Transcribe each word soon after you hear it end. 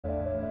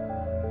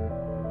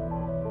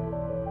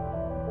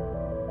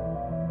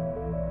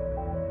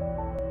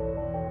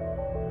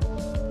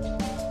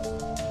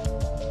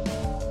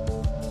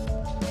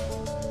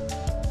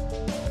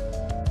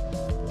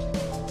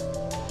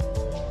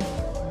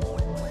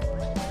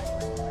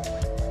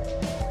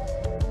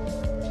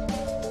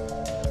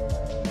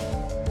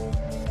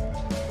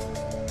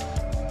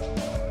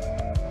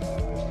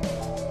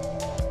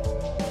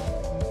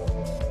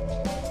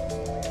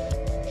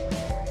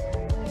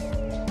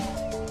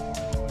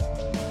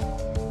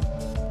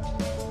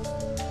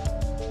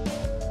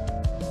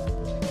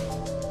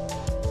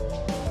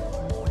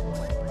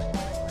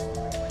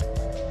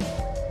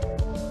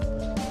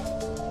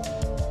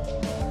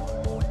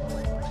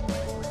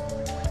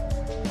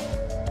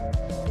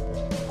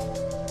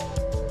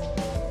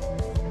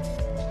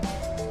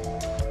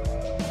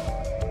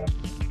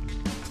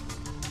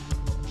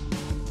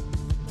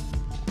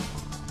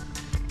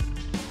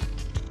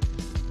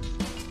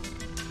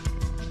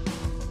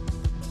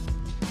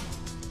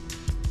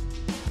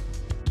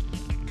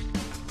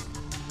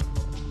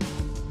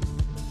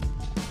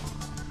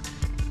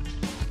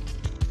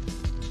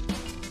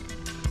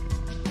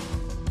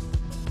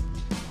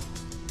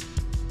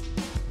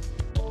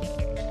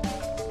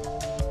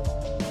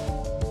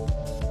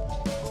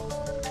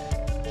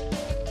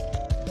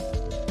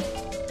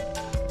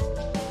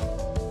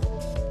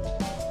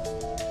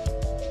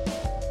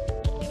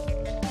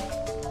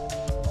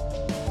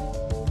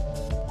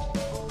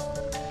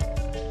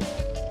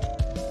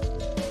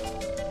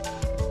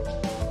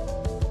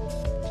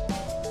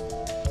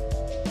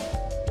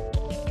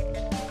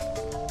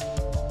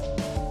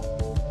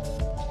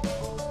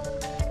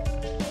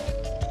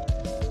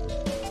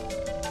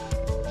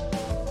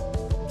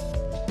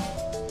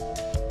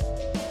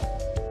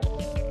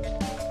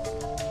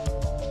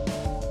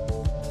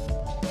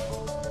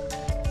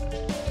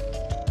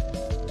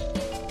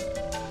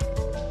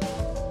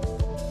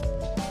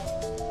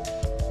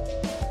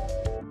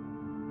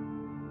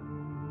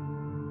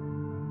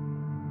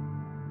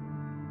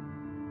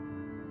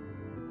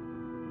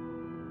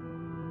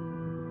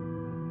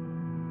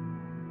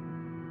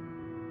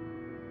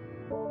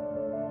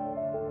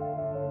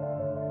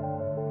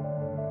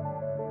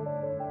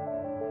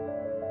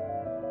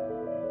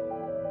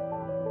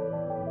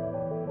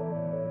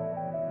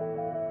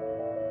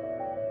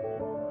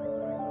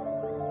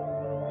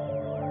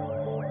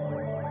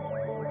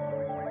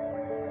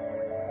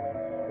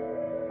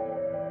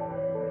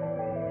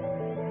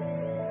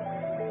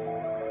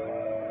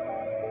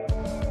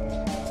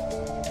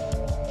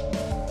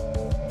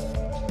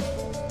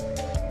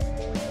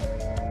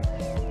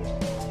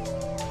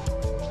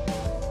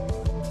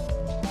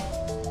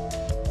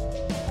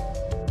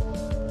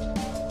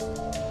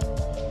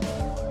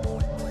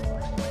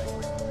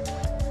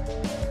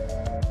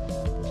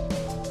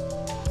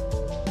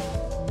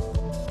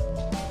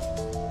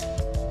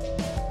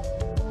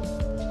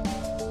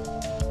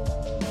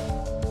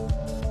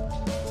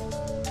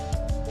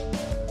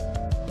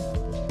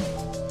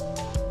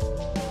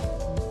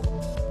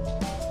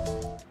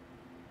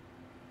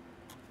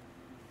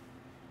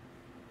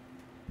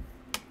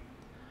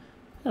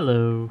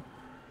Hello.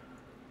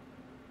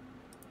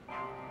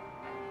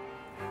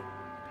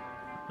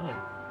 Oh.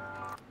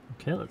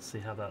 Okay, let's see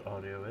how that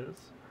audio is.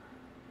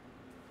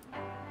 I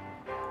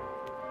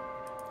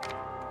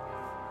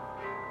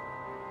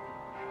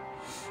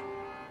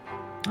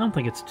don't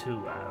think it's too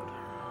loud.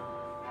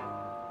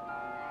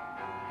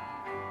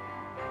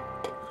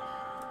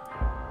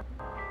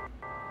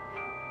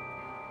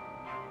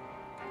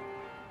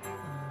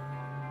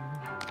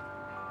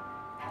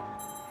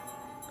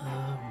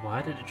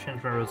 Why did it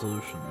change my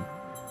resolution?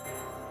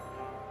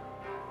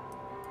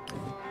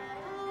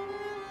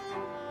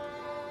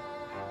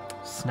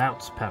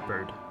 Snouts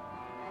peppered.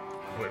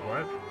 Wait,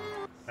 what?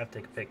 I have to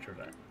take a picture of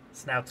that.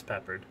 Snouts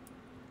peppered.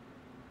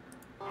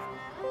 I'm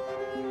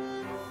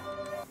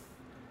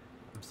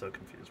so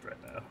confused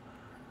right now.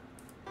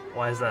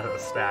 Why is that a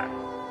stat?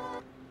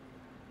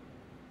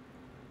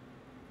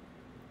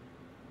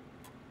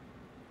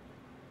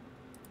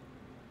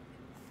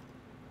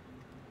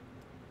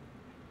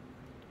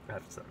 I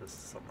have to send this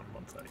to someone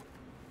one second.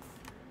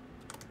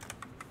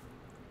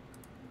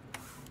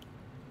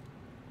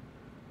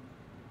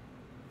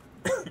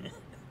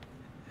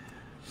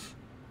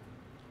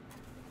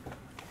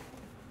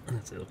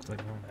 Let's see, it looks like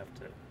I'm gonna have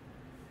to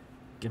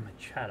get my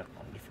chat up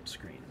on a different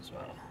screen as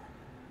well.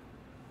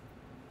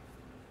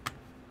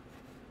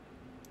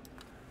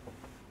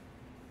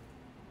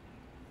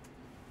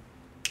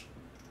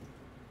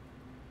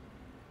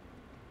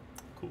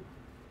 Cool.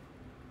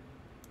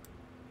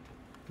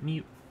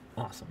 Mute.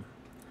 Awesome.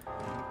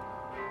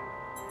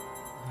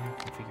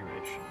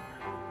 Configuration.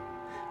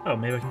 Oh,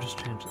 maybe I can just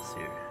change this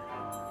here.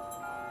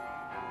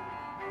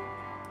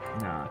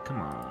 Nah,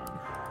 come on.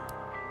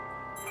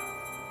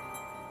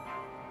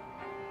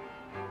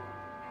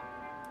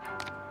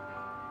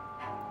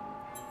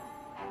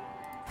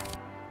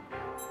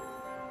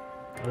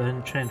 I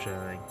didn't change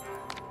anything.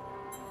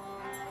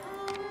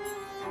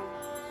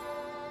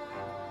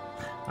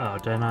 Oh,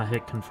 did I not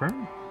hit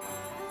confirm?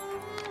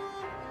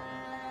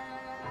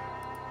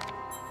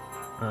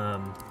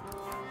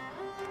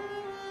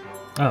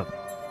 Oh.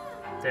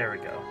 There we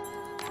go.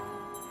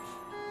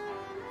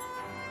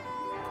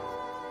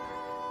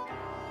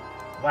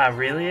 Wow,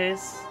 really,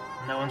 Ace?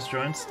 No one's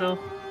joined still?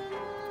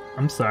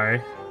 I'm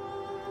sorry.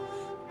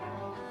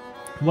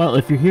 Well,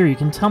 if you're here, you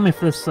can tell me if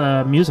this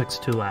music's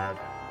too loud.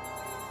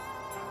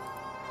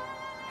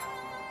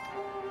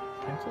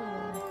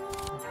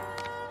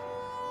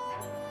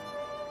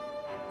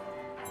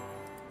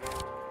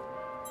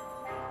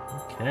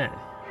 Okay.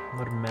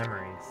 What are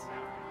memories?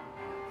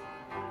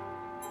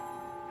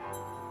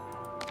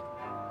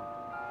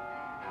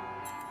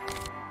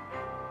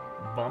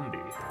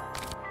 Bumby,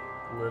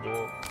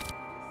 Little,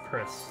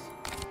 Chris,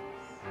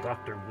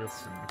 Dr.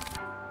 Wilson,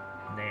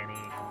 Nanny,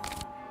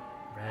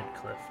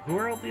 Radcliffe. Who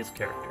are all these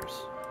characters?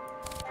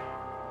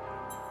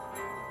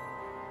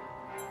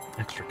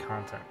 Extra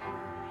content.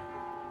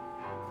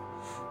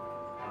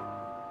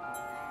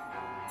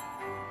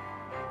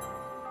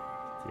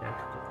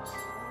 Theatricals.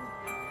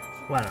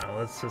 Well, I don't know,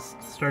 let's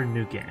just start a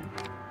new game.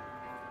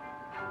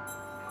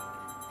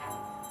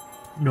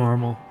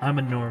 Normal. I'm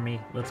a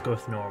normie. Let's go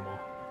with normal.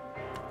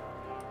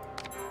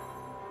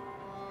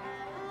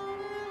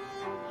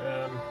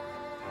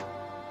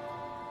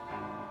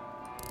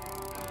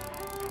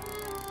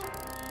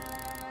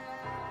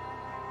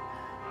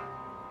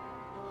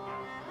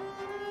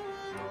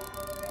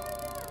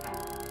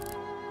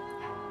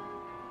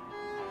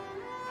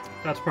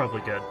 That's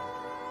probably good.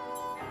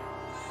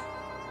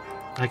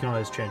 I can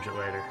always change it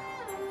later.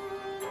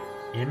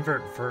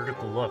 Invert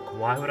vertical look.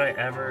 Why would I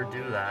ever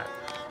do that?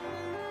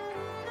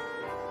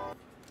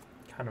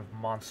 What kind of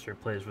monster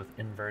plays with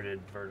inverted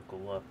vertical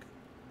look?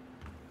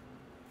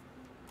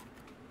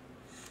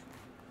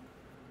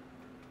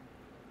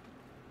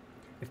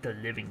 If the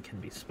living can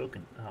be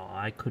spoken. Oh,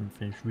 I couldn't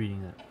finish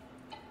reading that.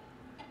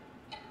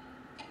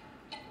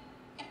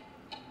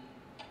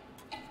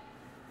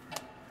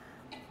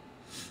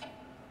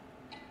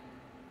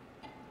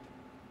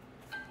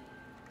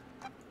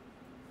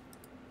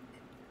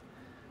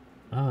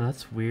 Oh,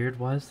 that's weird.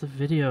 Why is the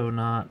video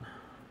not...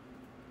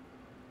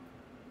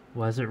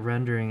 Why is it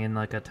rendering in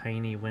like a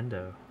tiny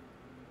window?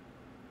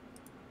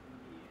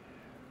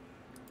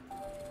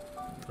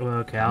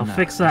 Okay, I'll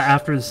fix that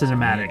after the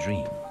cinematic.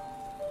 Dream.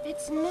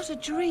 It's not a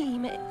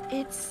dream,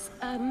 it's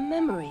a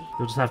memory.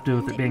 You'll just have to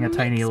do with it being a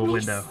tiny little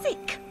window.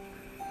 Sick.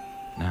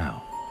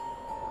 Now,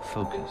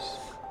 focus.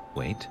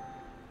 Wait.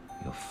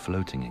 You're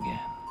floating again.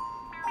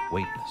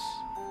 Weightless.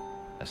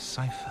 A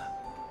cipher.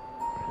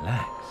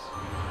 Relax.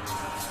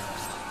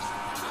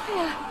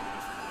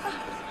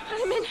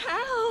 I'm in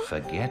hell.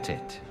 Forget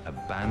it.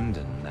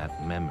 Abandon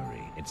that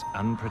memory. It's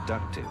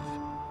unproductive.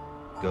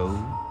 Go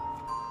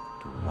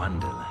to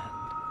Wonderland.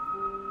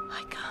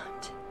 I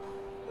can't.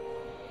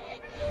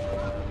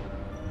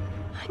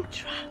 I'm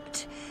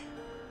trapped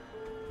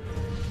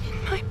in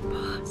my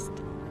past.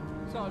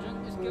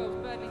 Sergeant, this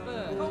girl's badly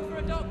burned. Call for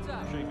a doctor.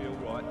 She'll be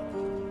all right.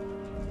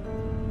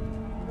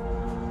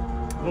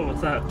 What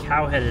was that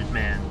cow-headed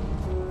man?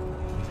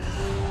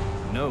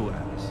 No,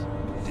 Alice.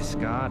 It is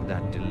Discard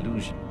that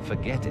delusion.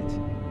 Forget it.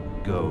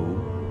 Go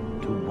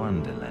to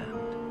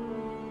Wonderland.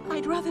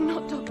 I'd rather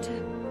not, Doctor.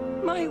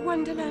 My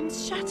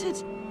Wonderland's shattered.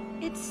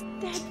 It's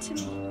dead to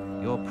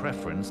me. Your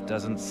preference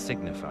doesn't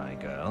signify,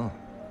 girl.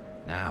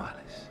 Now,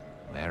 Alice,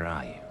 where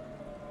are you?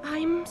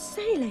 I'm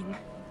sailing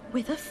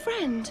with a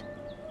friend.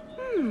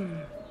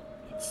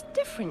 It's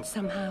different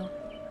somehow.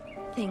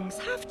 Things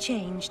have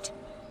changed.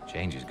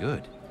 Change is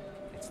good.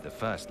 It's the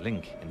first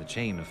link in the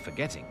chain of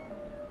forgetting.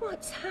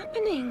 What's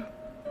happening?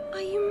 Are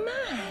you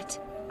mad?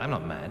 I'm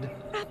not mad.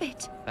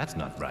 Rabbit, That's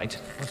not right.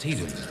 What's he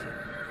doing?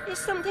 is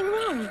something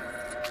wrong?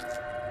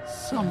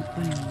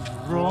 Something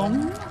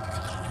wrong?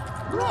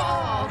 No,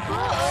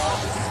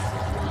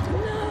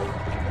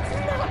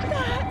 not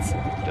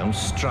that! Don't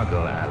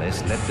struggle,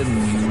 Alice. Let the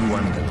new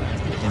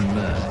Wonderland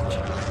emerge.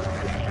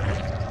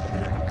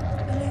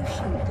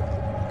 Pollution.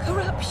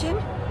 Corruption.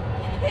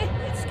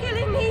 It's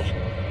killing me.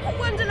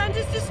 Wonderland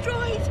is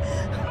destroyed.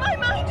 My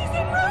mind is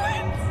in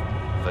ruins.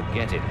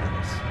 Forget it,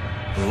 Alice.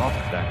 Block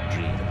that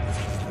dream.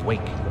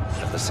 Wake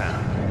at the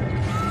sound.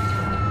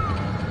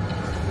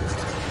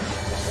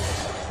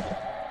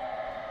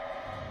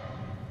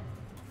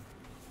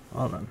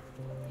 Hold on.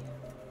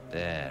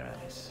 There,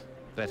 Alice.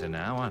 Better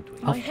now, aren't we?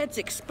 My head's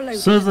exploding.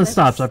 As soon as and it there's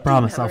stops, a I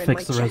promise steam I'll hammer in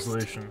fix my the chest.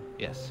 resolution.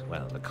 Yes,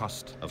 well, the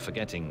cost of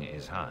forgetting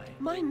is high.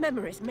 My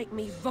memories make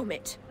me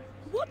vomit.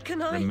 What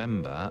can I...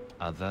 Remember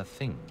other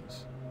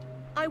things.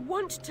 I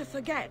want to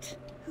forget.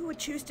 Who would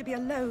choose to be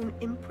alone,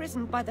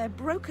 imprisoned by their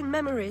broken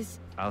memories?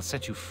 I'll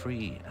set you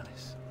free,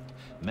 Alice.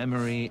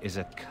 Memory is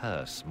a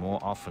curse more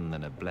often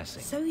than a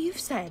blessing. So you've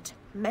said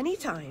many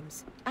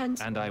times,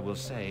 and And I will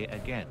say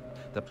again,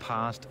 the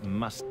past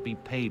must be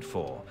paid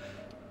for.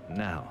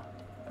 Now,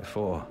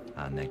 before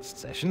our next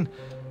session,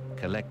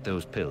 collect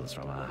those pills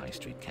from our high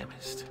street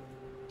chemist.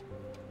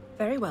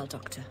 very well,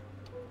 Doctor.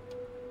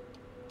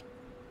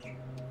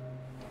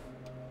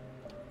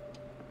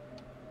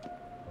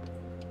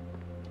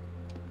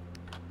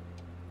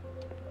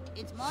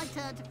 It's my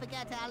turn to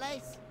forget,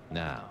 Alice.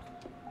 Now,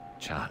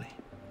 Charlie,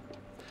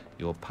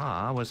 your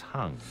pa was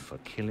hung for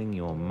killing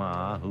your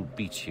ma who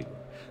beat you.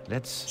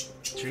 Let's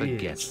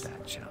forget Jeez.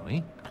 that, shall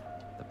we?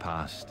 The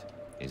past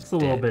is It's a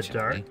little dead, bit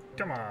Charlie. dark.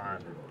 Come on.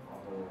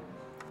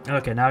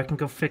 Okay, now I can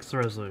go fix the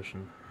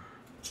resolution.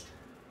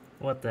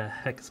 What the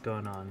heck is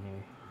going on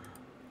here?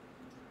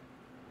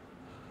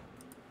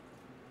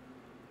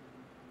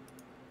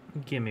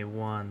 Give me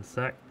one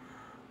sec.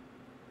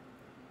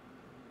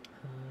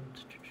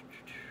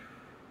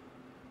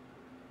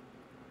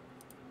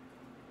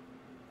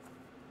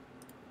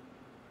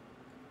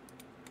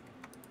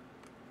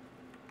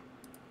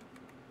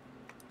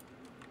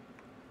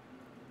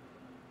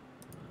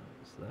 What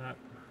was that?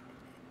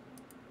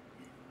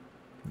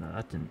 No,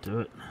 that didn't do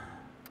it.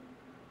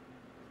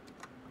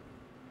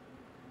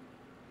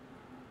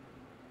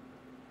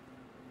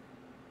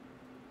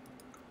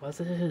 Why is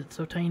it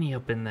so tiny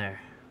up in there?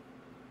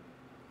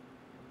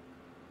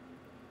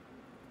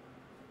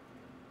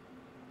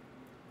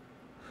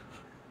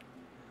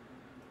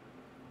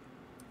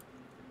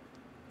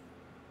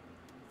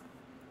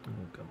 Oh,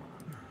 come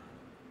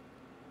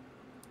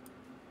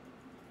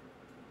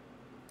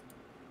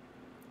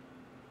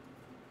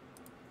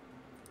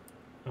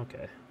on.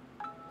 Okay.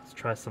 Let's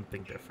try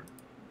something different.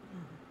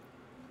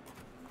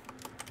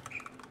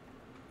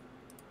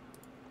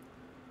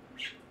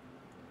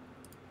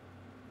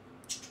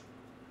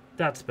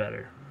 That's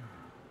better.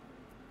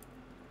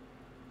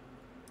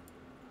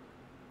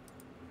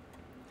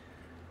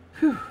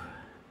 Whew.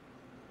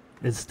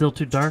 Is it still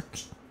too dark?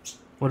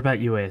 What about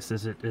you, Ace?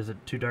 Is it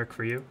too dark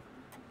for you?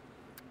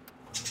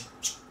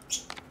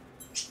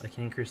 I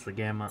can increase the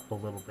gamma a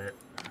little bit.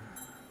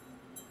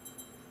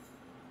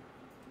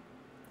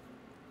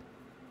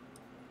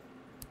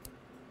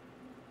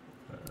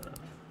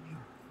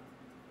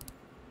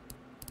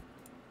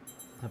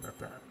 How about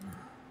that?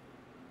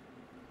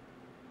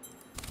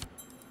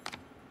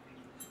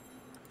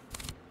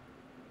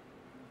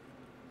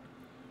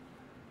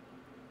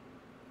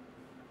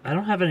 I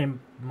don't have any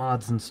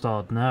mods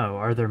installed, no.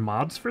 Are there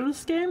mods for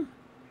this game?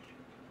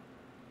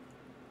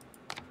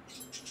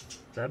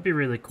 That'd be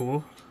really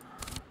cool.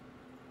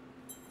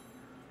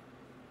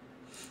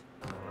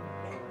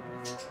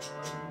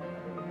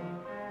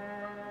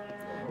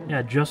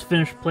 Yeah, just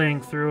finished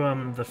playing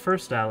through the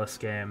first Alice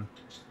game.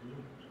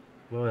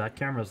 Whoa, that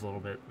camera's a little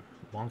bit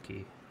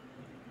wonky.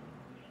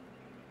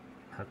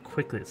 How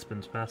quickly it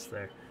spins past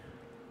there.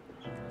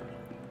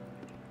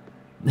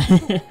 The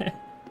loo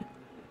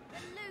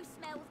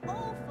smells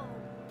awful.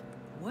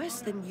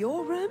 Worse than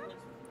your room?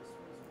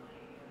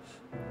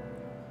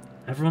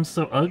 Everyone's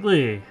so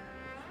ugly.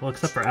 Well,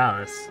 except for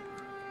Alice.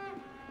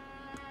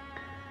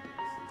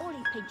 Ollie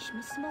pinched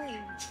me small.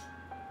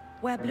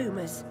 We're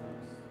bloomers.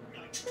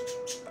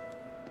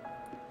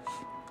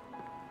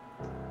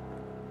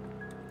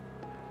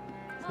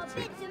 My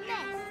bed's a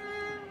mess.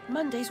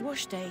 Monday's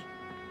wash day.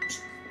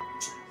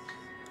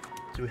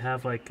 Do we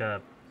have like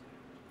a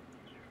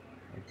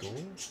goal?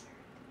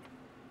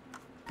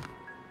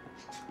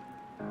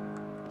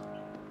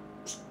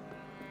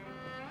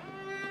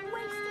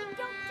 Wasted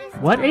Doctor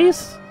please? What,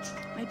 Ace?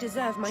 I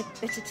deserve my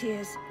bitter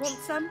tears. Want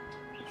some?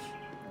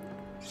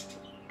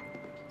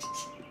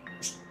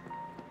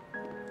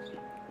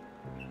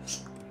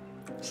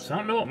 So I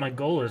don't know what my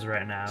goal is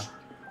right now.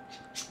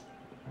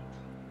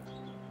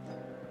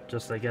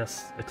 Just, I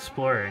guess,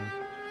 exploring.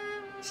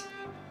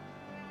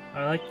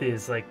 I like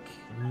these, like,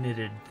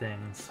 knitted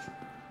things.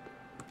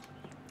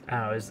 I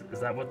don't know, is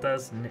that what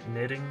does?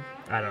 Knitting?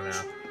 I don't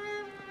know.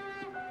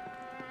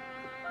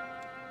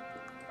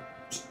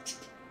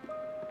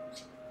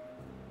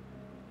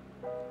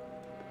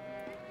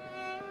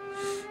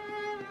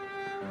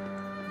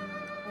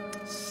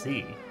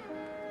 C.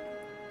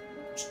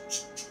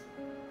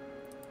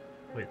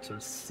 Wait, so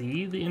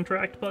C, the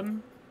interact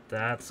button?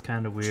 That's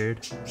kind of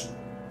weird.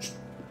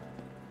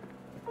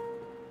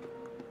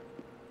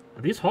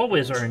 These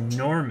hallways are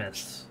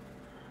enormous.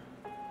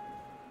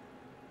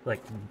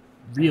 Like,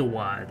 real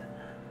wide.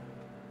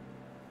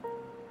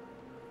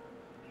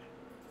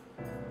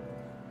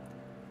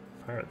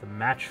 Fire at the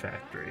match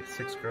factory.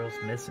 6 girls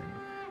missing.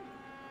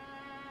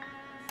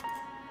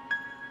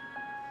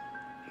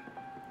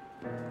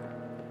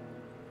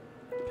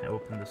 Can I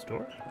open this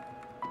door?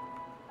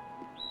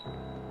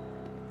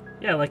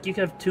 Yeah, like you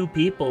could have 2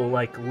 people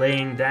like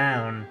laying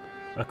down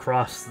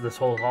across this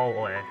whole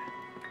hallway.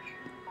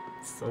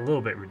 It's a little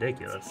bit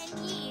ridiculous.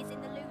 10 years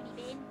in the loony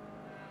bin.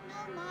 No,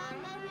 Mum,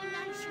 no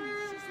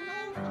relations. She's an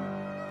orphan.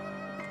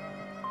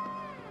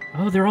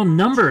 Oh, they're all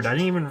numbered. I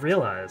didn't even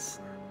realize.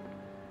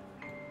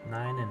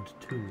 9 and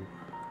 2.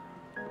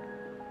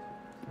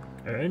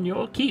 Earn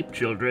your keep,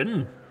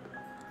 children.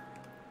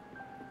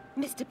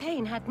 Mr.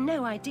 Payne had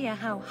no idea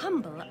how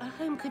humble a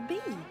home could be.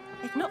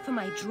 If not for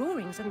my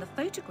drawings and the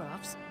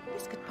photographs,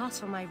 this could pass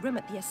for my room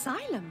at the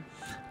asylum.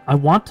 I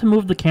want to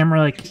move the camera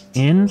like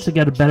in to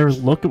get a better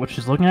look at what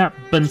she's looking at,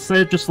 but instead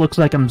it just looks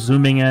like I'm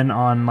zooming in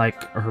on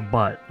like her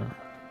butt.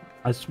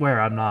 I swear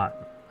I'm not.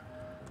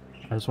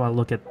 I just want to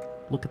look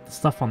at the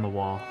stuff on the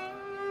wall.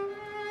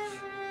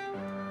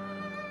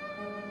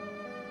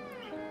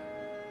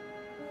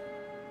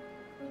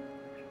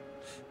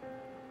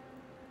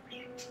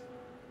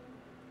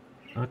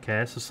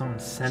 Okay, so someone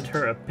sent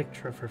her a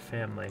picture of her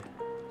family.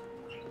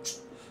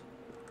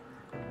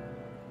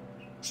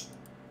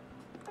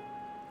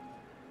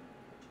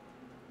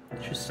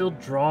 She still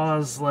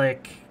draws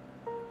like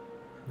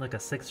a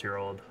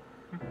 6-year-old.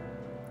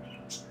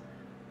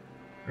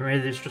 Or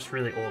maybe there's just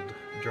really old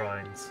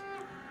drawings.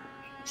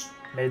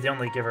 Maybe they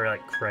only give her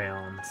like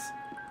crayons.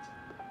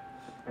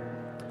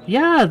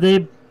 Yeah,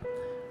 the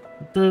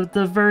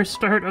very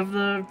start of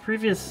the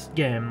previous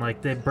game,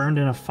 like they burned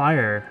in a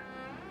fire.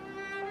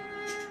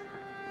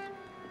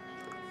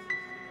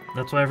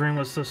 That's why everything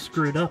was so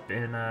screwed up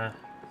in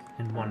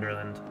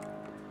Wonderland.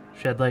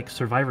 She had like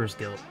survivor's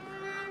guilt.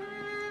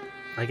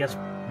 I guess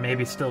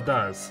maybe still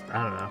does.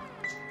 I don't know.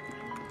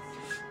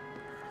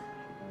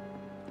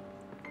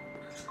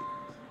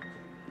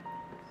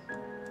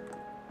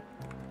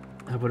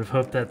 I would have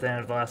hoped that at the end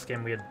of the last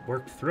game we had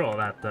worked through all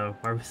that, though.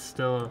 Are we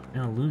still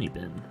in a loony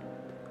bin?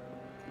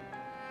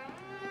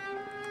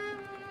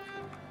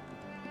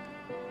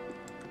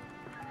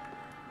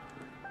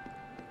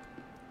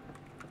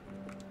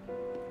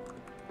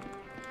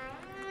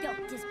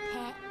 Doctor's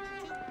pet.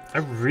 I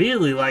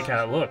really like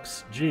how it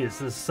looks. Geez,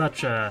 this is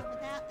such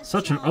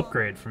an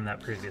upgrade from that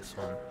previous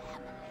one.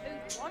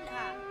 Who'd want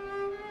her?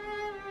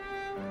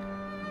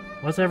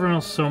 Why is everyone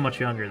else so much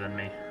younger than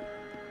me?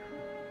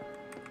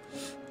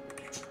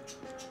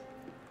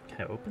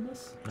 Can I open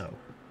this? No.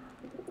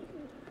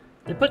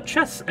 They put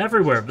chests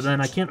everywhere, but then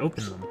I can't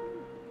open them.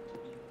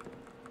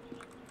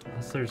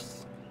 Unless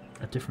there's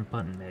a different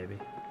button, maybe.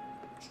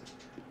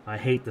 I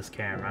hate this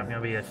camera. I'm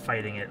gonna be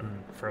fighting it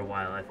for a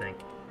while, I think.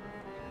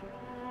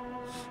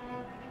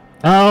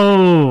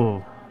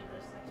 Oh!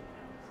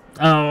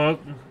 Oh,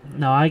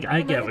 no, I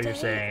get what you're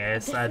saying.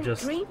 It's I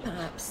just Dream,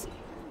 perhaps.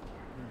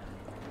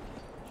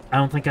 I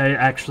don't think I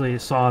actually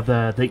saw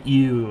the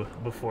U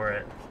before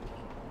it,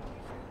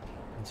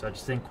 and so I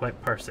just didn't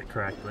quite parse it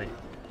correctly.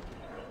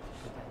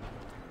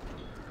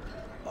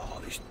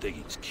 Oh, this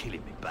digging's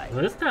killing me, babe.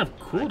 Well, it's kind of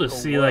cool to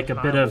see like a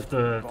bit of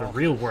the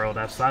real world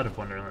outside of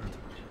Wonderland.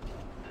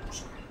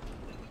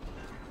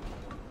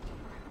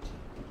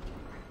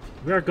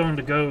 We are going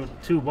to go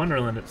to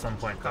Wonderland at some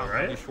point, though,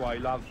 right? This way,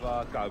 love.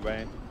 Go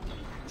round.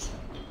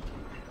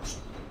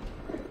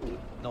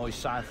 Nice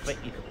so thick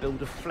you could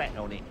build a flat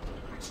on it.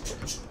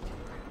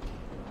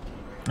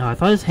 Oh, I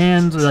thought his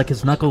hands, like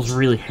his knuckles, were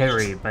really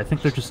hairy, but I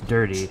think they're just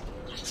dirty.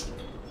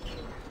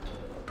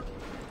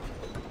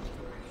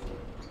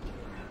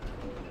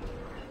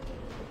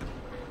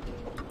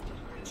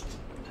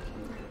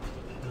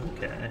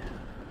 Okay.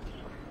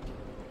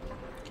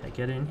 Can I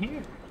get in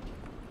here?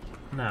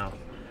 No.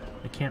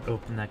 I can't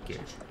open that gate.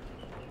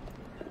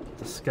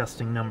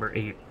 Disgusting number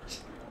 8.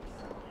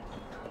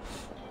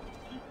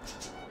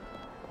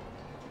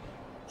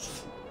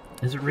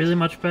 Is it really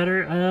much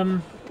better?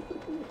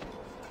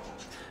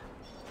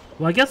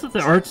 Well, I guess that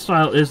the art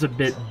style is a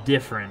bit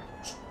different,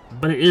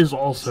 but it is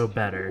also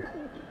better.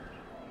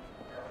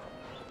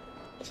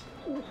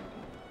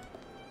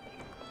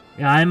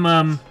 Yeah,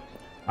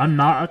 I'm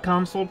not a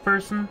console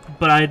person,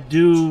 but I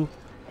do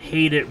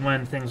hate it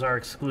when things are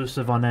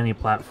exclusive on any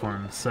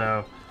platform.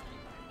 So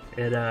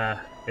it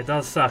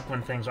does suck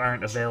when things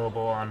aren't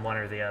available on one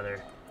or the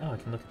other. Oh, I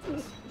can look at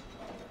this.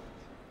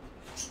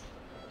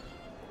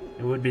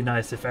 It would be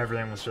nice if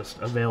everything was just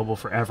available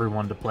for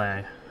everyone to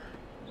play.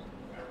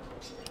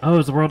 Oh,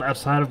 is the world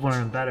outside of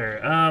Wonderland better?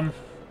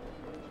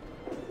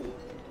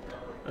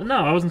 No,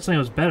 I wasn't saying it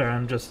was better.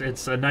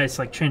 It's a nice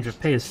like change of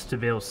pace to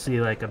be able to see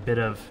like a bit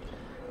of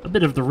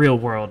the real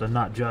world and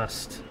not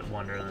just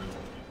Wonderland.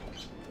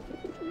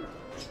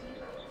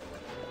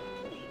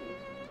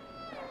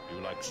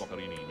 You like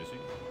Boccherini, Missy?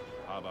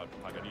 How about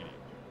Paganini?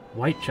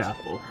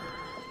 Whitechapel.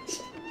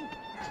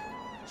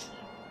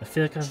 I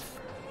feel like I've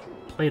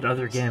played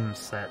other games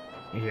set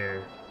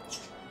here.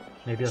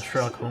 Maybe a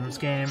Sherlock Holmes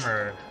game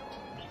or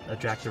a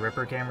Jack the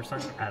Ripper game or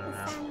something? I don't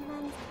know.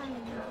 Sandman's coming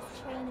in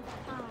his train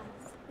of cars,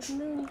 with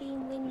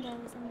moonbeam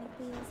windows and the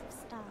wheels of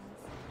stars.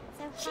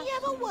 So She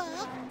ever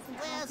work?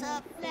 Where's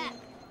her flat?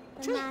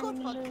 Too good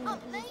for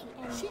company.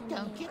 She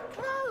don't get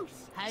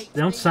close. Hates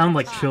They don't being sound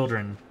like apart.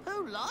 children.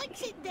 Who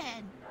likes it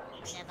then?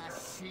 Never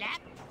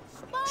slap.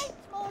 Spite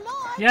more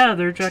like. Yeah,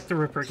 they're Jack the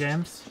Ripper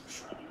games.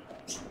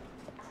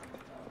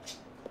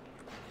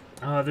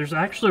 There's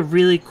actually a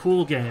really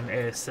cool game,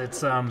 Ace.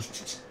 It's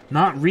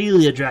not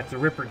really a Jack the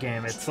Ripper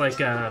game. It's like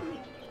a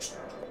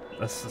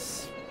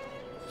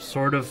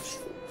sort of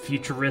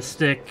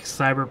futuristic,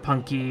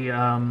 cyberpunky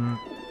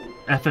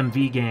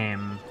FMV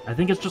game. I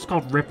think it's just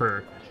called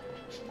Ripper.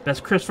 That's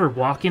Christopher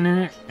Walken in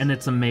it, and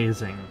it's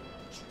amazing.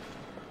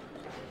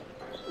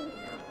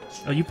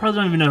 Oh, you probably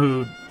don't even know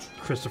who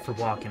Christopher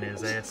Walken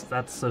is, Ace.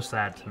 That's so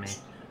sad to me.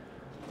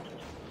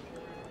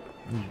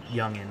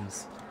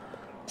 Youngins.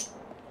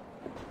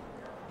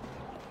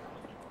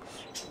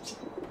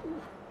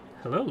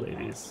 Hello,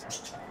 ladies.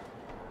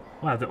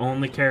 Wow, the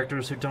only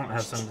characters who don't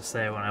have something to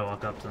say when I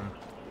walk up to them.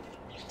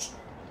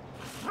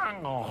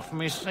 Hang off,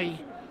 Missy.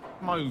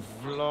 Move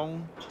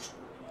along.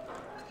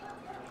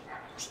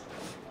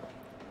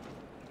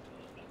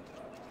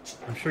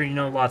 I'm sure you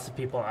know lots of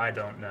people I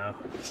don't know.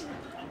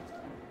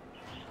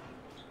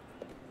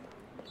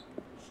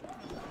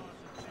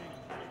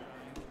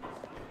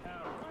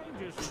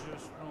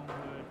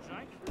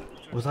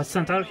 Was I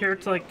sent out here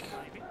to, like...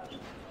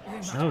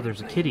 No, there's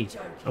a kitty.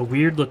 A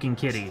weird-looking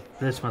kitty.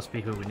 This must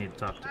be who we need to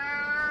talk to.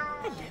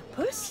 Hello,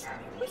 Puss.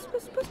 Puss,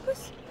 Puss, Puss,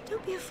 Puss.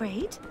 Don't be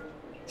afraid.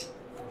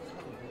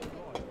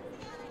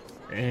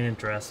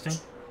 Interesting.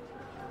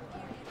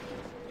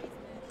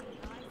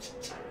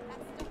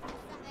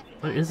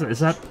 What is it? Is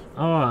that...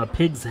 Oh, a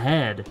pig's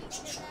head.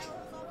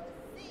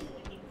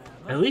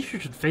 At least you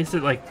should face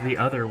it, like, the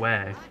other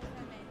way.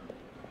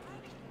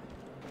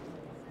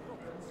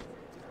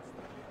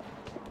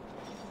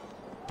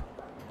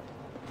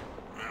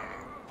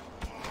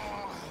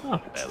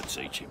 Oh, That'll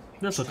teach him.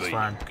 this looks Good,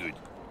 fine. Good.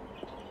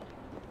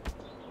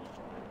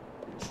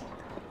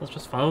 Let's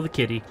just follow the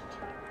kitty.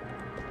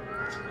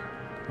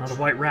 Not a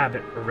white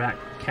rabbit, a rat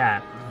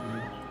cat.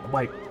 A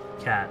white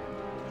cat.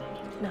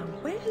 Now,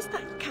 where has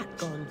that cat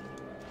gone?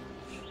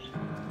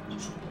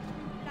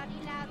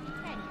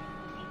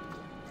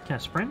 Can I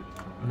sprint?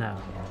 No.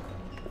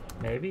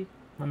 Maybe?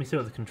 Let me see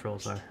what the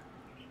controls are.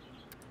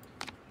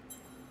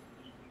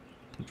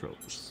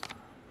 Controls.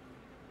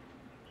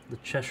 The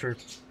Cheshire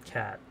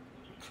Cat.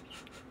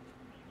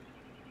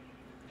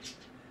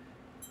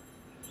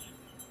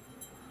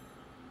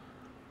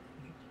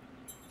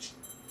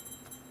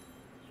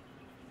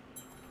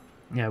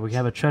 Yeah, we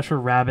have a Cheshire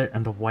Rabbit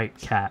and a white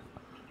cat.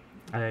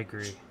 I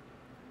agree.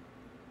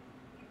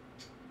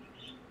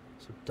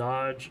 So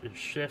dodge is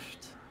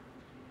shift.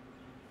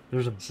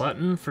 There's a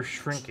button for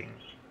shrinking.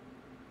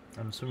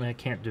 I'm assuming I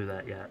can't do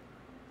that yet.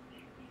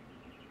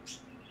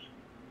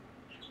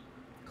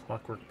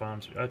 Clockwork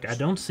bombs. Okay, I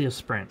don't see a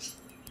sprint.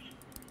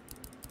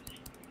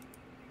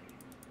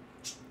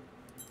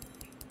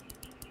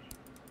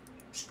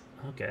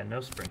 Okay,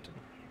 no sprinting.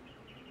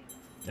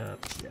 Yeah.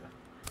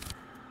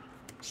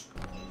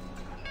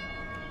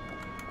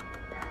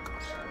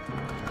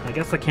 I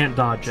guess I can't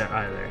dodge it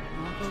either.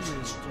 Not a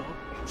real job.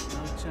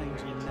 No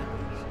change in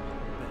nappies.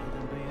 Better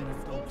than being a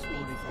dog's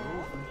body for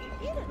orphan.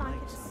 You look like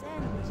a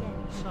discernible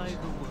gent. Save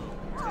the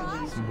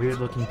world. Some weird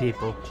looking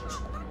people.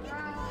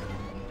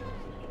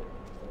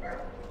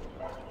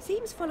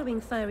 Seems following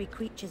furry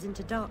creatures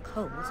into dark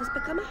holes has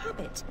become a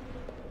habit.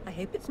 I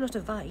hope it's not a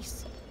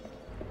vice.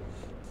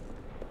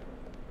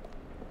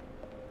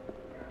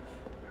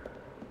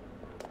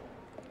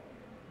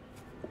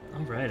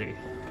 Alrighty.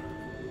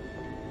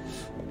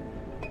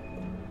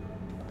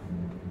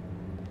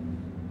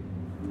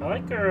 I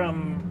like her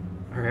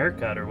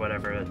haircut or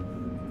whatever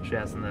she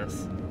has in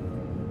this.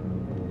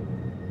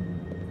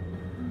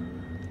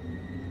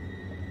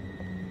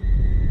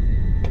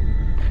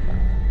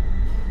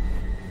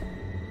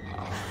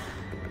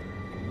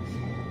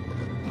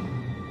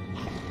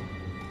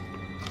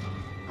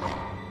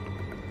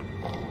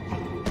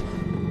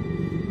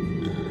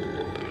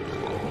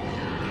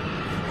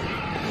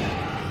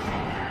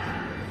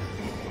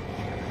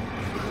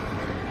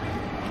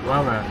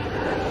 Well then.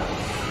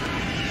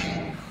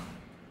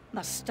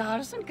 The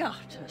stars and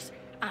garters.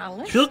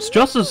 Alice. She looks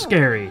just as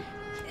scary.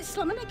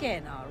 Slumming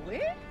again, are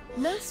we?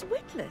 Nurse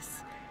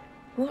Witless.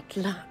 What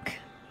luck.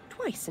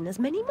 Twice in as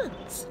many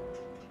months.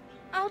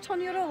 Out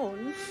on your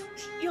own?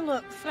 You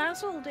look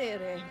frazzled,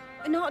 dearie.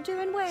 Not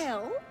doing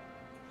well?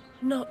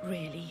 Not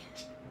really.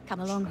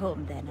 Come along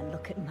home then and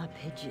look at my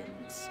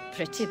pigeons.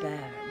 Pretty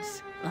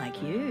birds,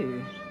 like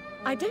you.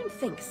 I don't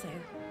think so.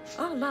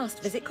 Our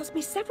last visit cost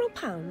me several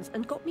pounds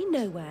and got me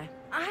nowhere.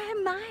 I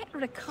might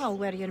recall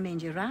where your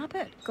mangy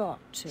rabbit got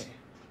to.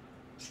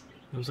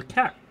 It was a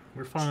cat.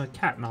 We're following a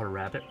cat, not a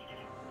rabbit.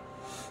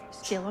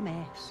 Still a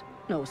mess.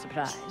 No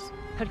surprise.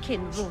 Her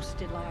kin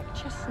roasted like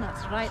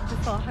chestnuts right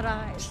before her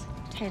eyes.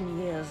 10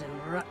 years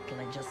in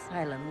Rutledge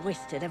Asylum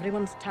wasted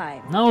everyone's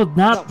time. No,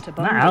 not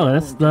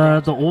Alice.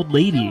 The old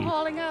lady. Still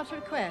hauling out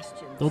her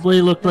questions. The old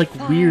lady looked like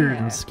Fire, weird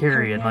and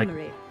scary her and like,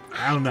 memory.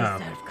 I don't know.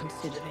 Deserve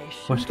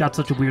consideration. Well, she got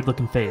such a weird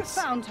looking Who face.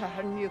 found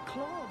her new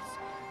clothes?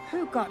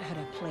 Who got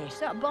her a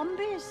place at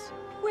Bombay's?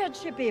 Where'd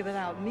she be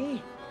without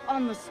me?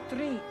 On the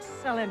streets,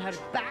 selling her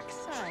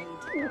backside.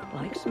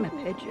 Likes my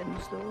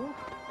pigeons, though.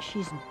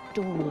 She's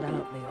doled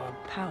out the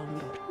odd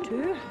pound or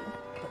two.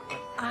 But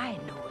what I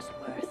know is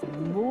worth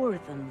more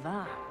than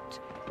that.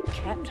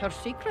 Kept her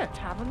secret,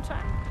 haven't I?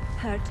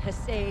 Heard her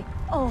say,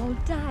 all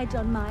died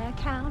on my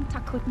account, I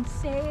couldn't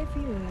save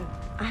you.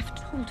 I've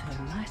told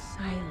her my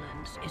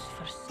silence is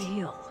for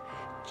sale.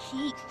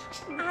 Keep.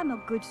 I'm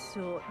a good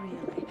sort,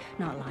 really.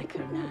 Not like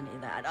her nanny,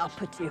 that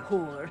uppity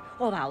whore,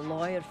 or that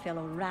lawyer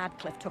fellow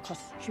Radcliffe took a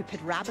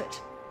stupid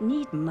rabbit.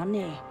 Need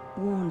money.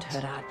 Warned her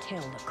I'd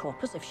tell the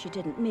coppers if she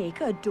didn't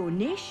make a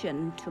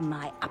donation to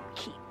my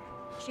upkeep.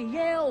 She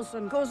yells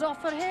and goes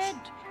off her head.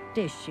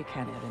 Days she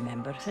can't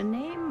remember her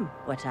name,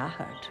 what I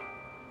heard.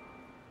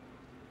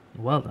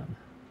 Well then.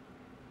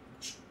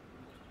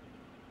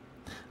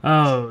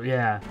 Oh,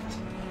 yeah.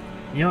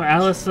 You know,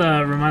 Alice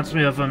reminds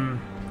me of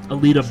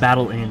Alita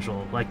Battle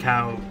Angel, like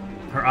how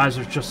her eyes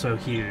are just so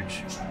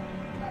huge.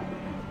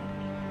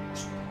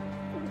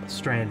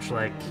 Strange,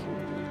 like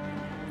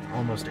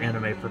almost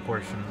anime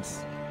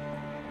proportions.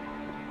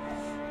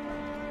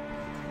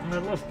 And I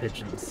love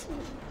pigeons.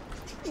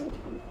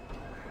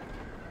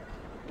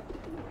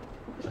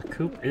 A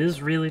coop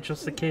is really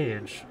just a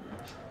cage.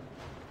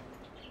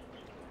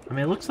 I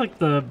mean, it looks like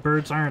the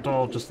birds aren't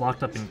all just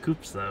locked up in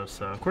coops, though,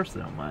 so of course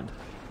they don't mind.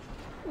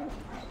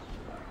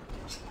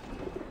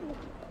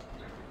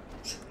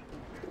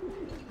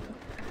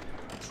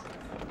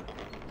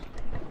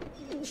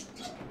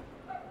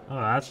 Oh,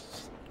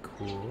 that's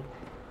cool.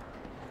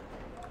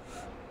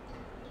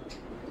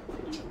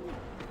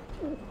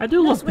 I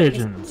do love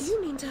pigeons. Do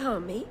you mean to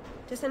harm me?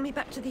 To send me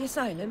back to the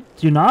asylum?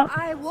 Do you not?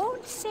 I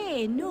won't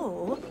say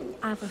no.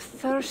 I've a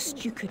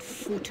thirst you could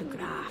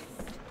photograph.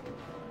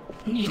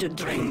 Need a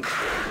drink.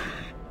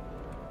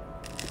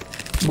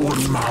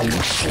 One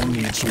mouse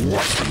needs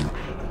weapon.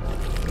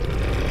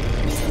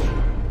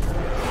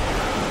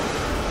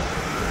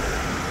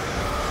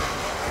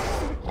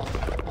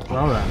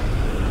 Well then.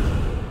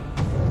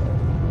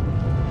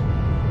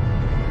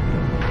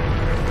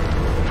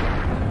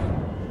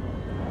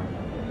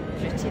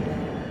 Pretty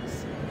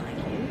birds, like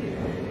you.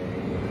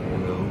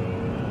 No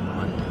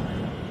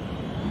Wonderland.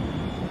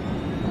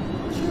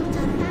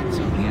 It's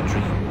only a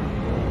dream.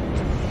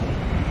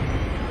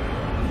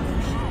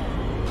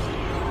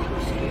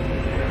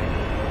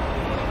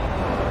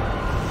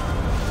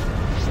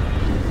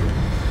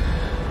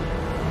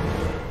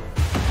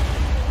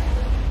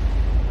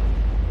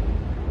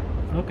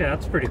 Okay,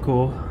 that's pretty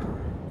cool.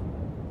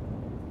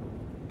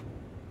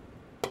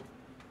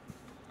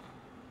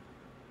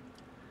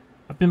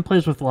 I've been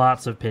placed with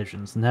lots of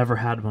pigeons, never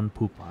had one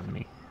poop on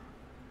me.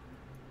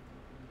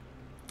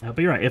 But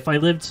you're right, if I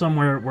lived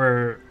somewhere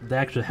where they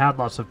actually had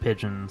lots of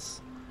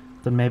pigeons,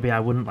 then maybe I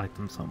wouldn't like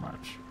them so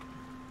much.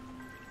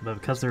 But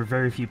because there are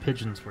very few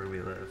pigeons where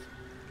we live,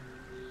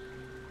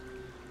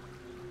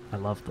 I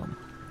love them.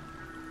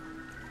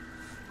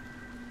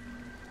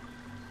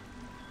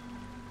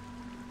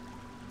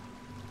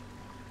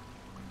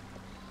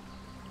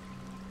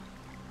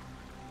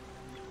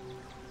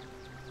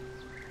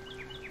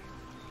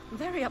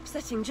 Very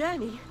upsetting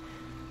journey.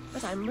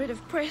 But I'm rid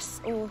of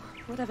Pris, or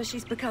whatever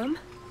she's become.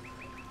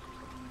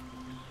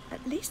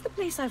 At least the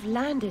place I've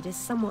landed is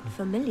somewhat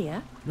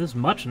familiar. This is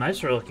much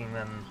nicer looking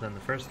than the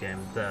first game.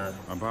 The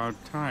About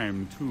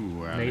time,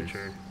 too, Alice.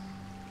 nature.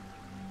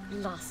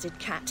 Blasted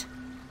cat.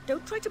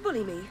 Don't try to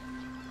bully me.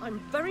 I'm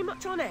very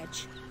much on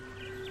edge.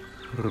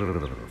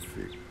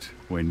 Perfect.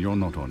 When you're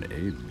not on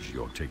edge,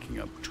 you're taking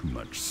up too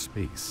much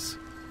space.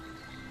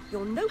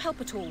 You're no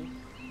help at all.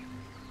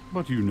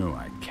 But you know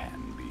I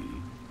can be.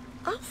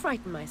 I'll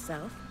frighten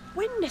myself.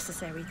 When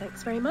necessary,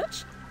 thanks very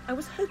much. I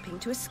was hoping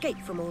to escape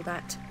from all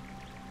that.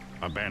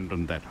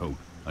 Abandon that hope.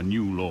 A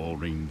new law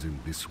reigns in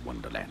this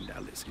Wonderland,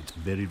 Alice. It's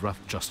very rough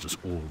justice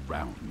all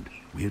round.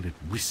 We're at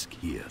risk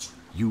here.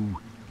 You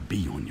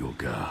be on your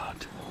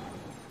guard.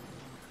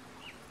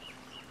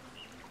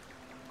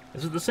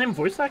 Is it the same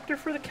voice actor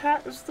for the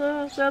cat as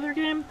the other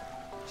game?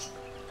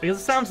 Because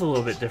it sounds a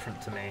little bit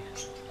different to me.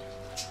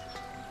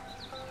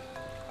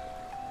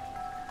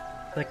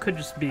 That could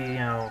just be, you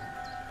know,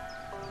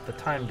 the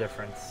time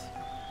difference.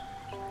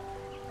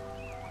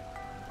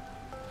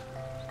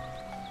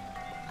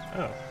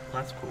 Oh,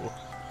 that's cool.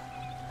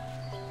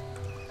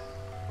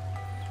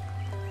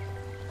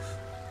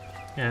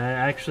 Yeah, I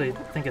actually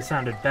think it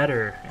sounded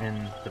better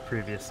in the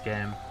previous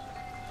game.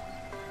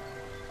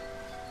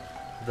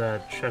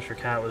 The Cheshire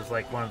Cat was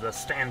like one of the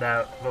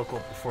standout vocal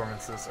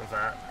performances of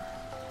that.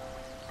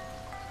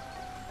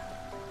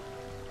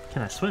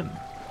 Can I swim?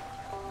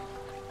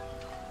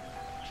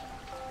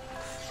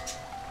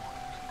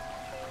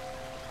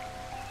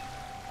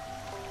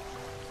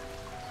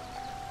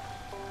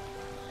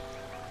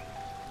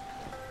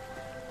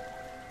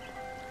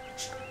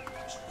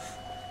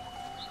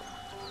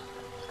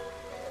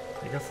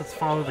 I guess let's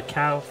follow the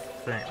cow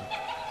thing.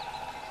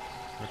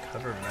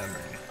 Recover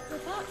memory.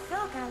 Without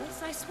frog,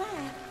 Alice, I swear,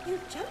 you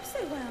jump so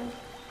well.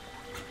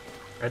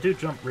 I do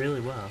jump really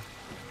well.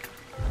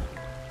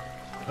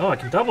 Oh, I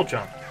can double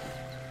jump.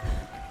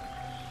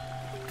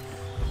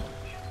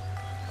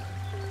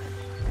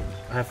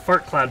 I have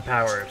fart cloud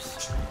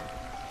powers.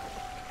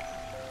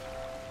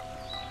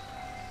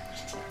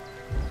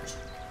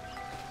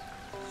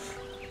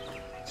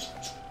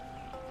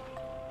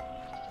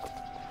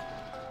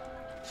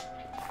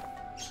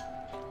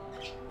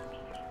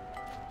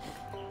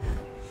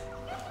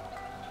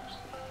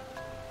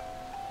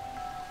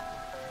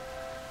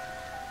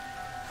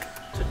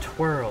 To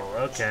twirl.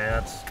 Okay,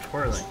 that's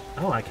twirling.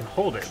 Oh, I can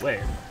hold it. Wait.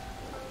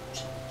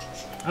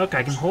 Okay,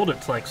 I can hold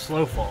it to like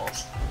slow fall.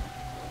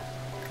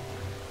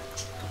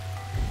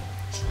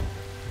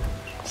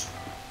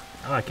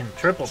 Oh, I can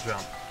triple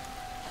jump.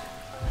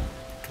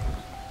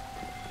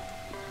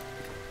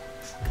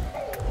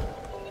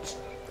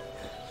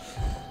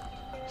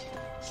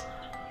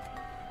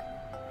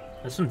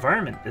 This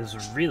environment is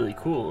really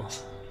cool.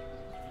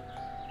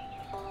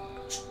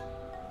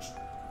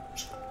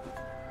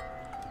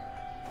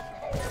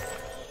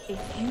 If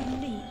you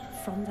leap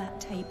from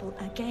that table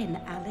again,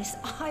 Alice,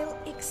 I'll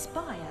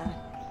expire.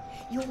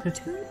 You're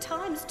 2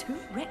 times too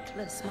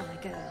reckless,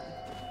 my girl.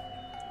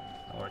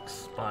 I'll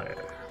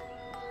expire.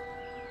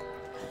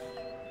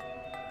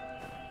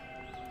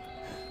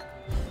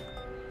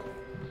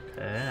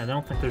 Okay, I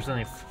don't think there's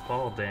any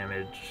fall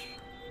damage.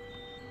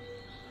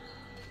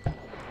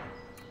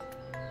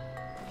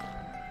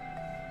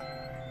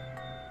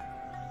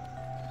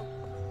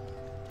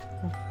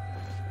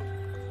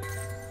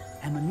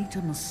 Amanita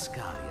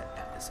muscaria,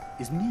 Alice,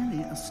 is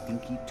merely a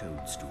stinky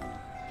toadstool.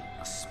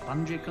 A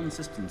spongy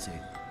consistency,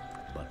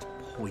 but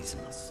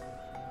poisonous.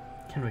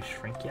 Can we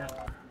shrink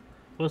yet?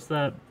 What's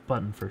that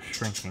button for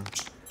shrinking?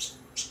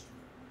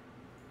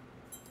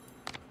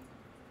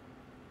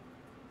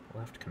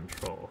 Left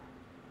control.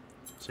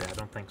 So yeah, I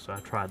don't think so. I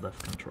tried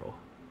left control.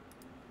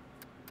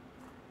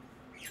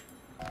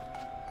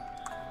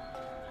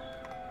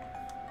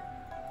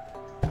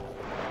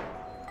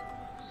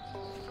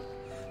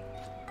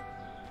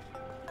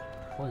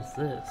 What is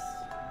this?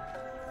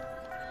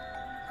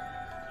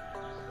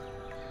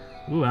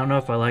 Ooh, I don't know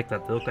if I like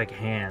that. They look like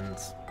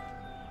hands.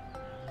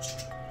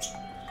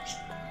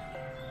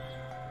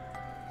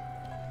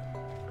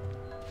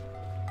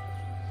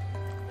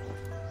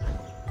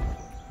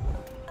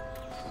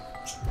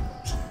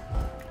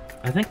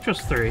 I think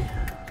just 3.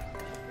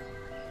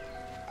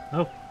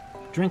 Oh,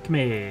 drink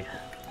me.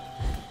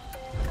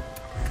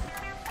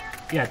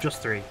 Yeah,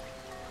 just 3.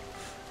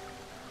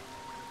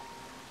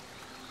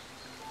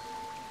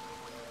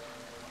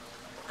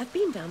 I've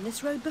been down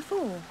this road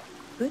before.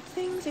 Good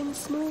things in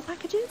small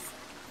packages?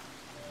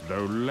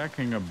 Though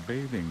lacking a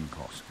bathing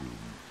costume,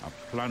 a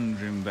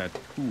plunge in that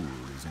pool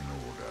is in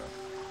order.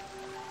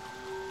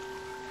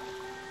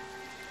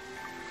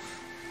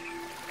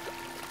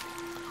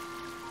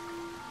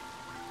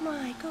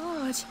 My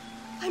God,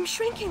 I'm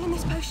shrinking in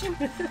this potion.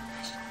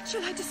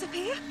 Shall I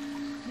disappear?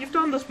 You've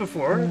done this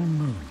before.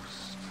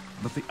 Almost.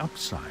 But the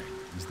upside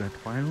is that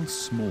while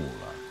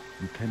smaller,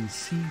 you can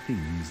see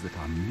things that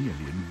are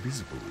nearly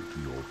invisible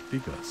to your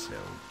bigger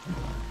self.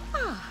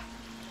 Ah,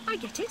 I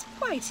get it.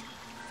 Right.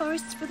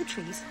 Forests for the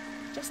trees.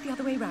 Just the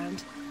other way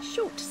round.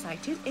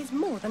 Short-sighted is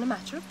more than a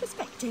matter of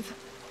perspective.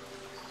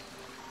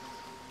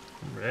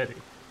 I'm ready.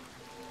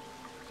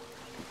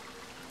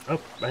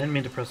 Oh, I didn't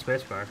mean to press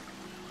spacebar.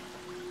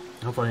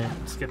 Hopefully I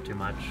didn't skip too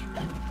much.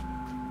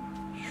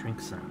 Shrink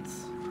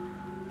sense.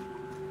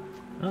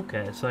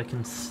 Okay, so I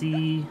can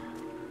see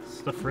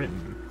stuff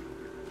written.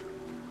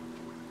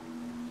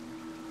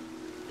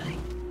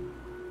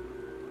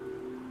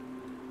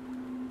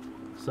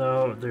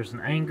 So there's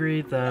an angry,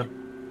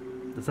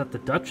 is that the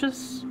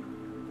Duchess?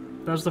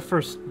 That was the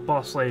first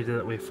boss lady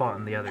that we fought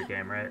in the other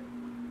game, right?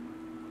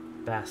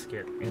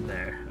 Basket in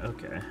there,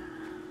 okay.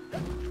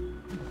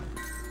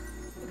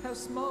 Look how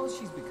small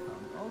she's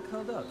become, all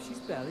curled up. She's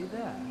barely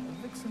there.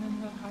 A vixen in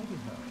her hiding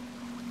hole.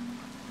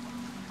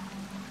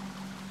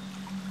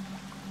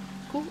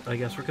 Cool, I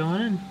guess we're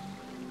going in.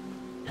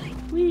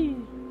 Whee!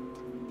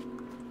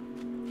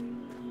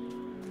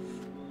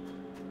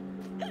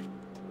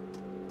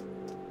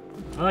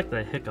 I like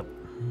that hiccup.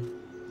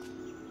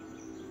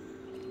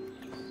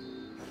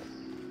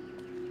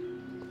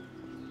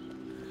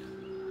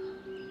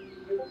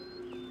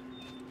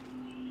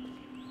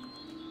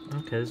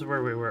 Okay, this is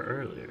where we were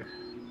earlier.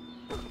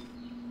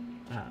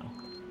 Ow.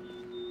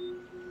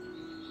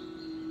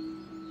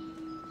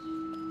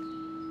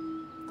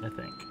 I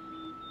think.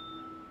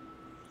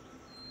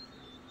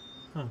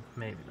 Oh,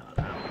 maybe not.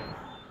 I don't know.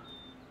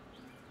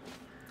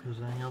 Is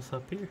there anything else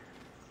up here?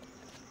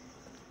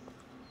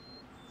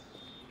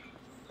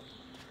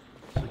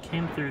 So we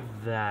came through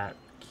that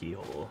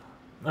keyhole.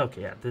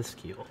 Okay, yeah, this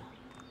keyhole.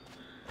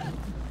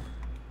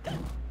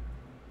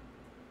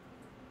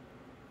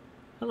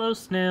 Hello,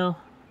 snail.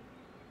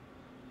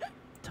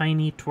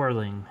 Tiny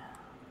twirling.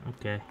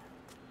 Okay.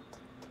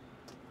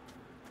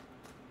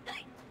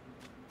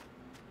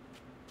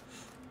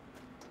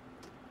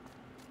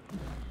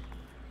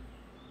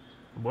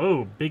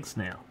 Whoa, big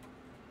snail.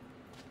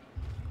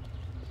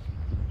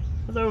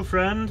 Hello,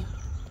 friend.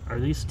 Are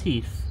these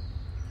teeth?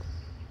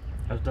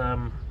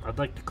 I'd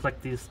like to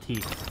collect these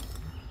teeth.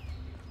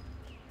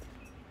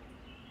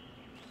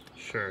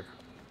 Sure.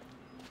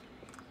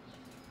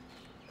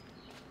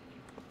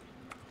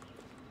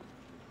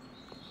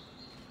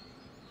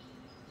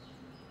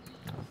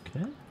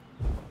 Okay.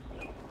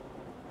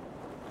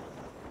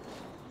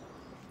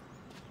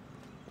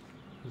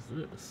 What's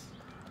this?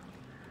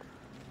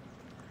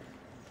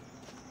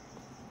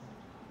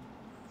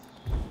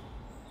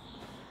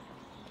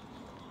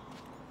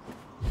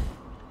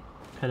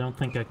 I don't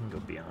think I can go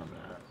beyond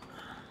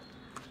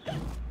that.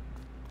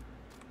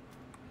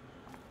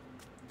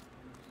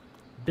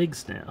 Big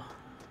snail.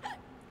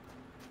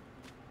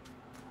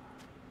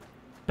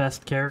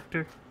 Best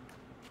character?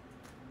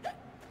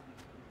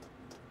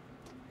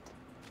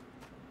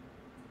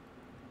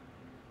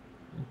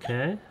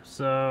 Okay,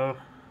 so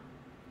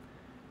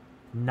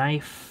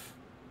knife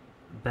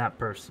that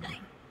person.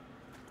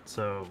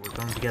 So we're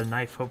going to get a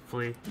knife,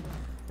 hopefully,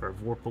 or a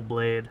vorpal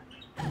blade,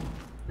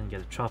 and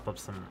get to chop up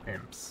some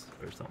imps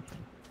or something.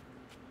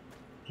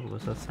 What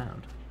was that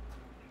sound?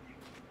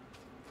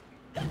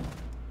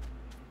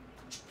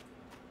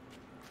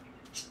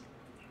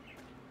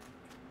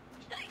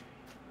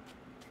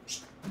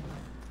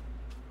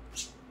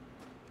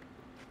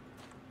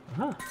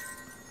 Ah.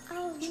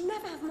 I'll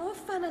never have more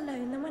fun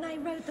alone than when I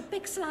rode the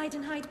big slide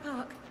in Hyde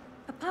Park.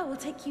 Papa will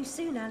take you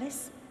soon,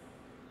 Alice.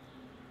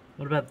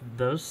 What about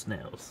those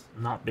snails?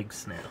 Not big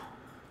snail.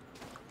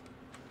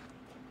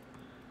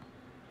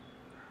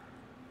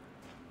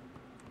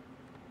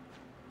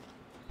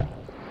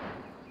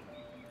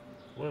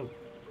 Whoa.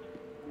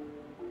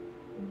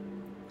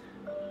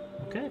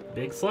 Okay,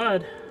 big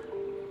slide.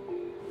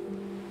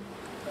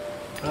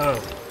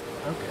 Oh,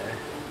 okay.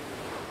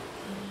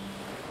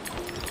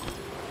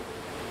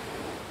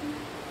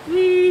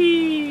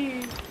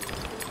 Whee!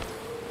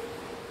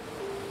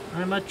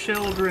 I'm a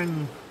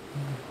children.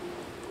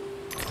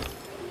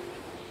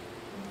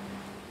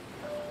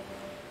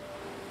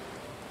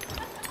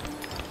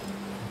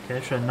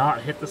 Okay, should I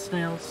not hit the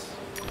snails?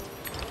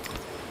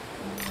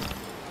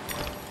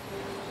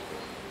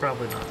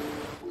 Probably not.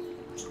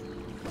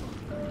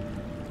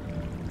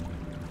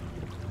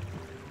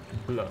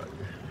 Blood.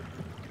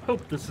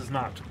 Hope this is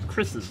not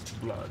Chris's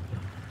blood.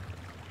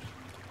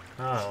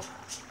 Oh.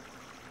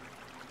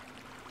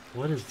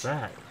 What is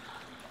that?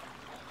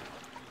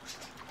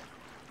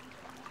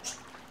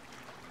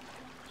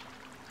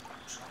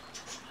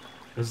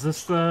 Is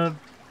this the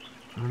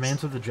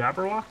remains of the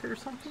Jabberwock or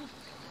something?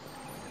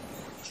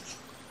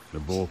 The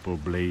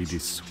vorpal blade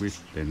is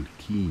swift and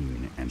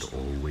keen and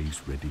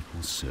always ready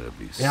for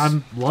service. Yeah,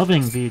 I'm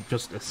loving the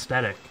just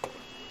aesthetic.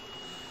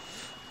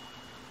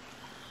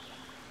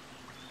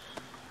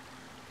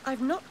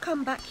 I've not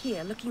come back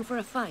here looking for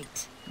a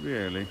fight.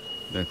 Really?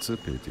 That's a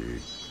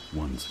pity.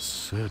 One's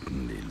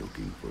certainly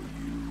looking for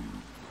you.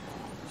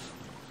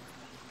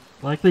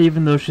 I like that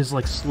even though she's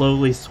like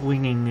slowly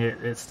swinging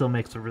it, it still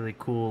makes a really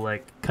cool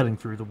like cutting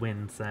through the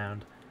wind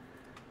sound.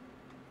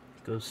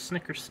 It goes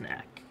snicker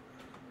snack.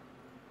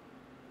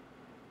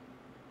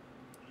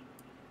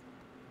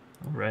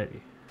 Alrighty.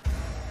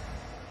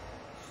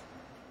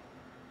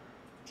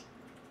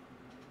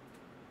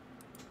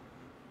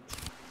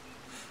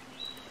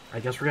 I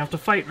guess we're gonna have to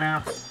fight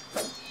now.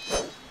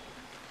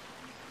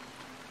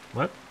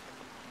 What?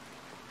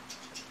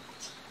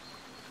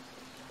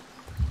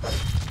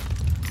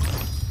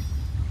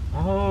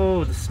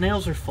 Oh, the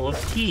snails are full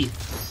of teeth.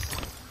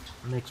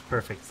 Makes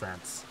perfect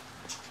sense.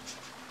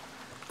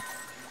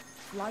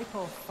 Flight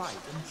or fight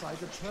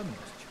implies a permanent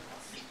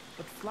choice.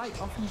 But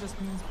flight often just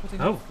means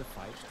putting Oh. off the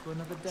fight to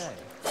another day.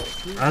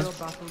 Choose As- your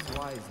battles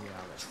wisely,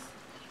 Alice.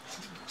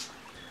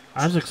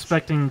 I was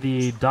expecting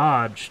the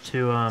dodge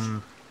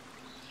to,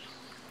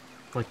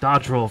 like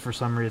dodge roll for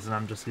some reason.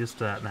 I'm just used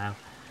to that now.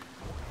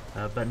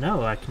 But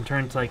no, I can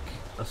turn into like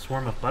a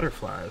swarm of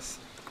butterflies.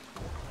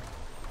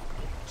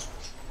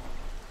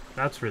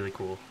 That's really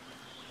cool.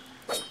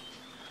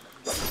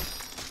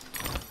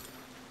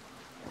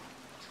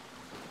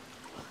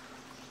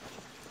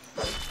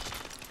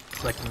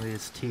 Collecting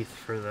these teeth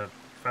for the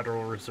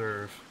Federal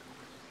Reserve.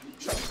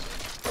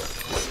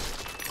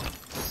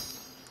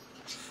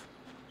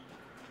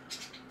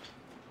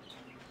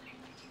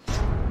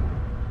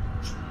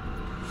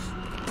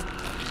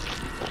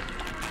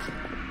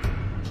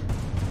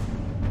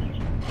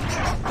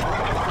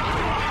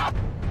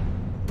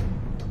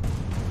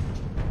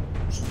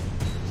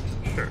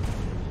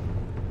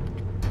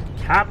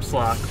 Caps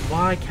lock?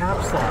 Why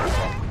caps lock?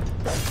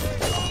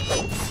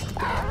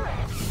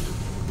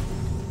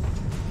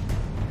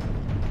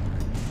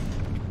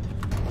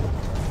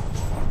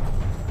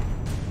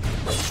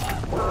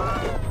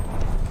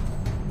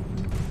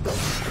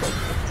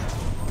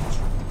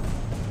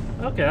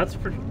 Okay, that's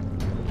pretty...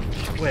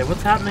 Wait,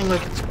 what's happening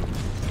with...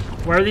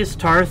 Why are these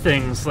tar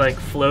things, like,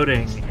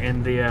 floating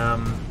in the,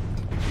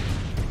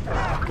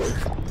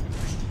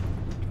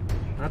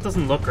 That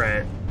doesn't look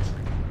right.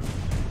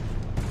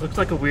 Looks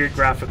like a weird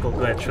graphical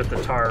glitch with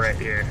the tar right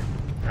here.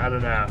 I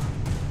don't know.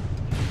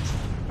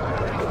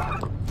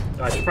 Oh,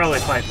 I should probably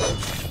fight them.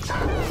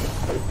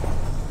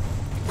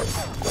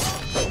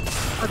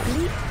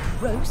 Ugly,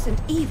 gross, and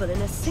evil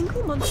in a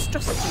single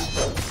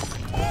monstrosity.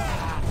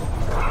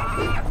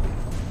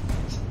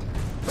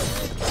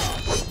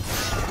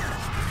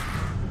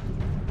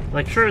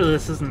 Like, surely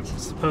this isn't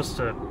supposed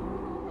to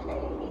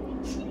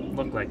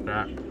look like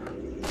that.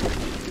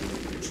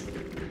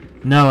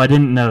 No, I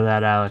didn't know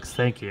that, Alex.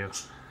 Thank you.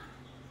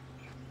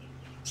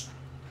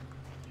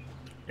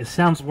 It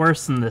sounds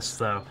worse than this,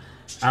 though.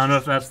 I don't know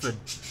if that's the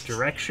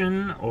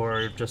direction,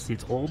 or just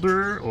he's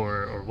older,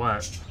 or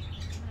what.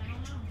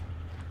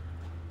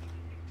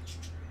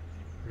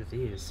 What are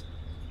these?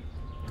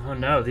 Oh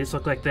no, these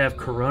look like they have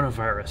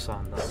coronavirus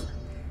on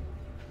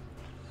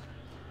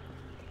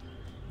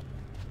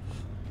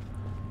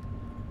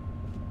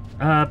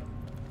them.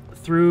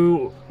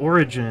 Through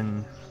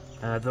Origin,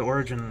 the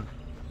Origin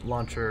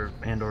launcher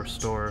and/or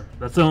store.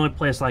 That's the only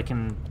place I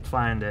can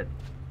find it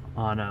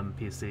on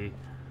PC.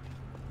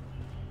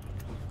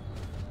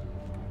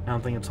 I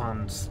don't think it's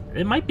on...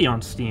 It might be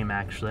on Steam,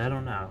 actually. I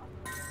don't know.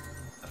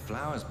 A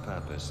flower's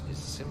purpose is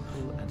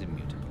simple and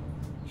immutable.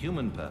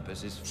 Human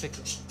purpose is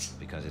fickle,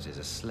 because it is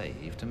a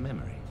slave to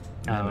memory.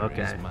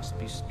 Memories must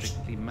be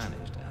strictly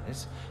managed,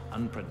 Alice.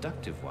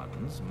 Unproductive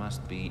ones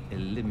must be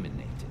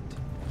eliminated.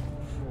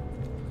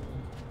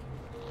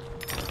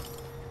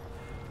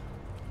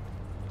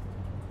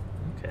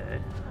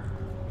 Okay.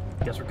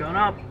 Guess we're going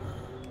up.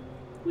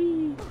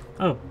 Whee!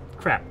 Oh,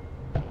 crap.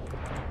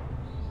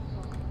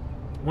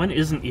 When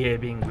isn't EA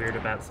being weird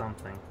about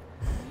something?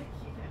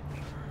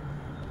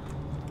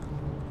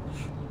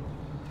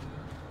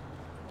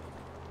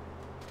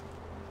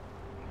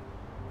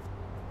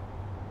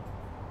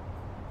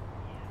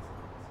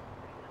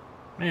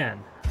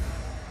 Man.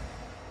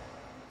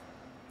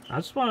 I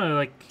just want to,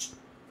 like,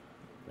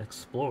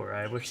 explore.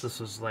 I wish this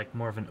was, like,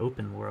 more of an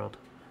open world.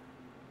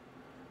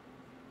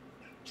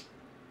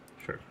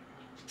 Sure.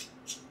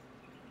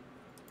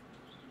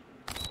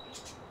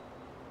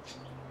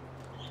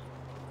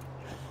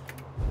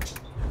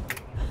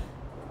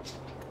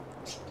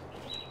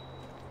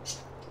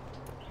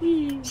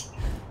 Whee!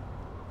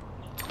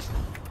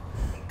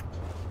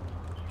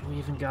 We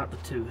even got the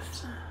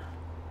tooth.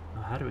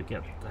 Oh, how do we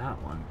get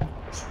that one?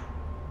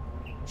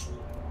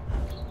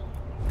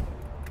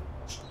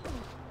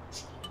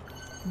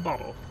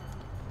 Bottle.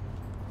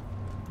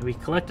 We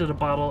collected a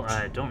bottle.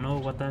 I don't know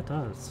what that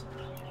does.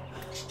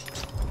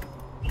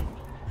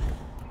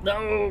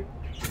 No!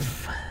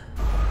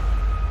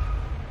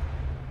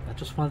 I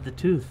just wanted the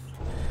tooth.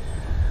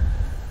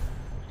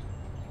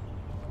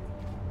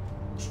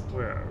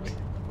 Where are we?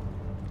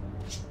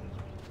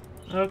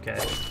 Okay.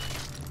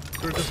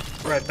 We're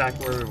just right back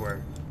where we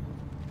were.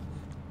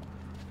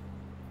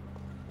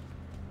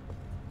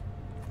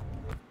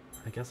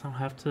 I guess I'll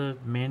have to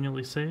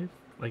manually save?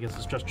 I guess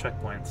it's just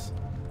checkpoints.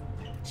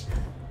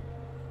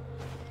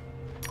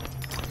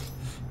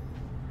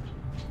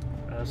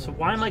 So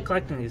why am I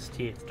collecting these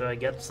teeth? Do I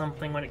get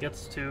something when it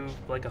gets to,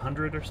 like,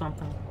 100 or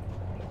something?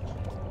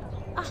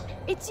 Ah,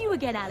 it's you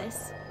again,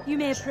 Alice. You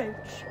may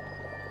approach.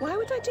 Why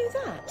would I do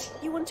that?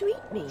 You want to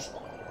eat me?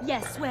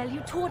 Yes, well,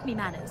 you taught me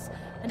manners,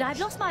 and I've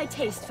lost my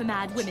taste for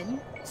mad women.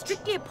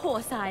 Strictly a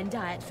porcine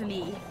diet for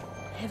me.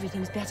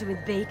 Everything's better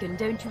with bacon,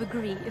 don't you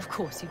agree? Of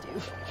course you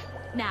do.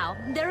 Now,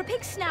 there are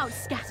pig snouts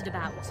scattered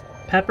about.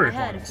 Peppered I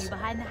heard ones. of you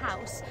behind the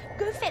house.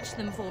 Go fetch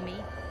them for me.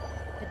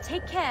 But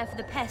take care for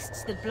the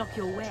pests that block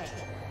your way.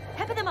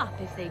 Pepper them up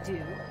if they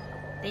do.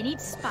 They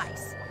need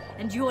spice,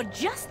 and you're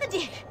just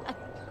the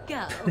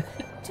girl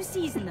to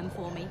season them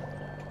for me.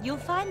 You'll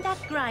find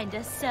that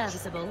grinder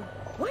serviceable.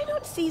 Why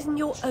not season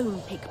your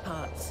own pig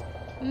parts?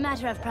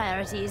 Matter of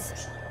priorities.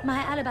 My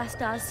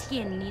alabaster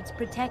skin needs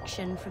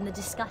protection from the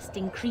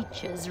disgusting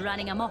creatures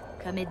running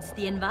amok amidst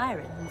the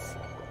environs.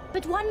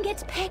 But one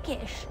gets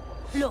peckish.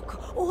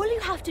 Look, all you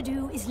have to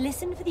do is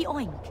listen for the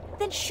oink,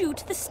 then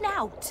shoot the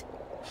snout.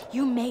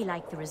 You may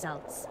like the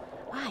results.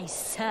 I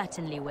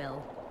certainly will.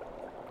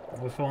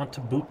 What if I want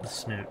to boot the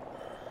snoot?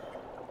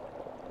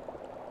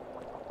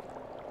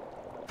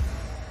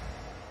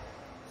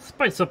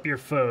 Spice up your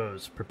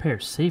foes. Prepare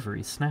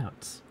savory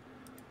snouts.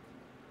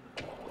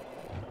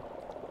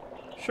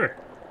 Sure.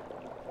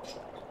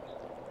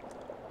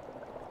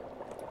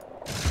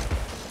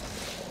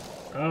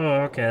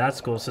 Oh, okay, that's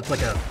cool. So it's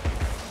like a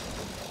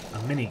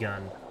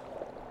minigun.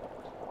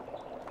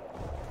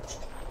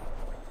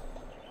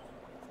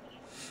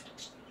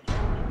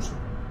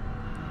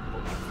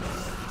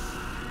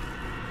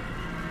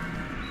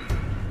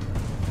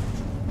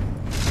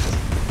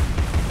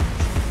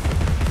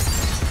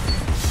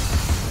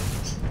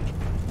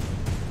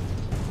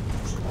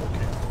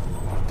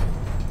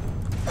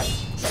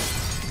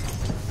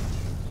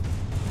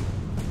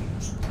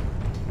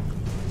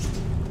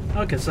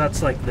 Okay, so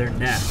that's like their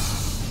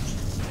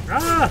nest.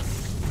 Ah!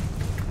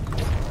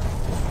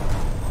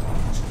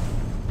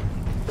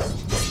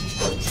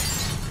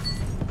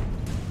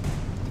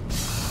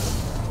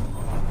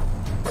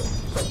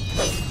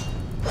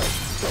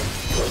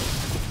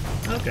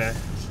 Okay.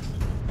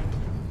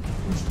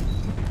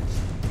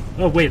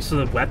 Oh wait,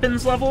 so the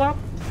weapons level up?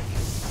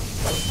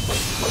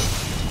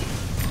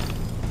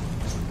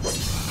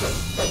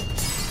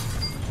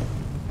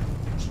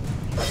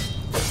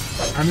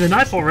 I mean, the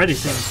knife already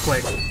seems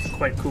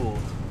quite cool.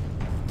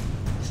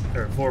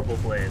 Or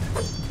vorpal blade.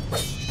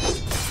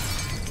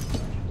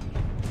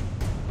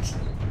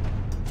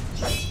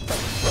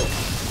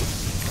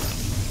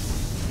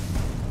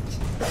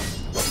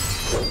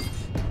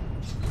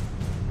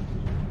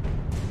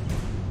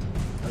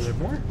 Are there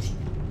more?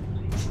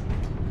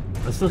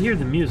 I still hear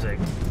the music.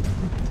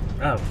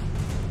 Oh.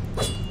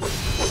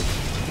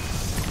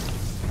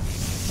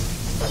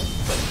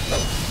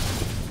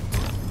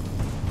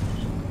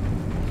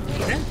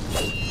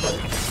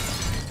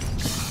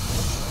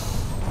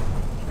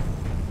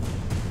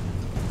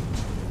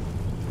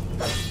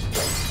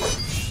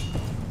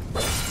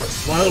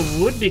 While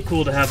it would be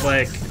cool to have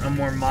like a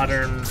more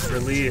modern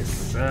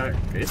release,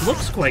 it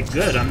looks quite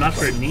good. I'm not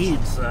sure it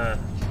needs a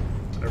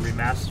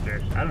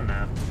remaster. I don't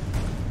know.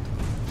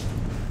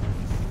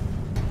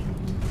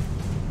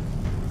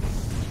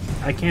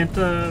 I can't.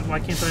 Why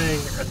can't I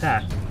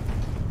attack?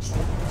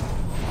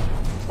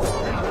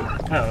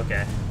 Oh,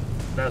 okay.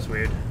 That was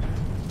weird.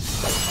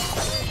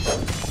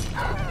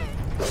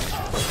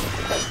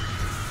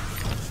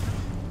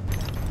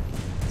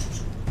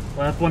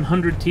 Well, I have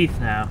 100 teeth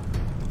now.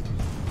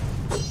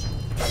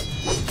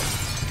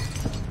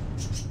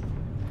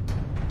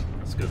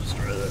 Let's go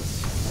destroy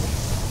this.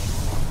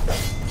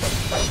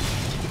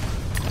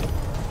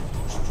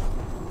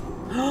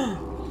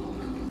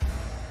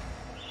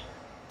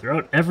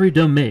 Throughout every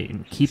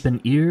domain, keep an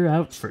ear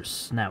out for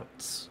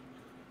snouts.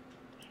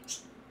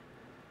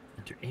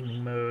 Enter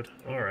aiming mode.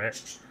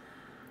 Alright.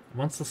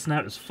 Once the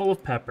snout is full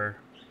of pepper,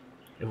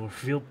 it will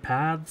reveal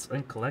paths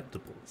and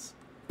collectibles.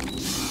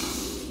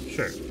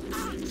 Sure.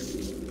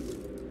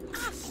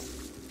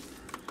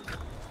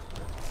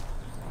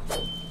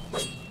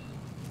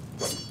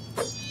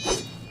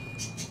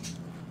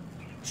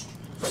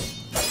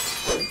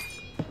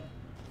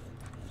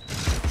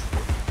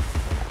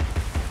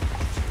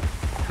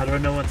 How do I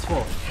know when it's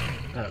full?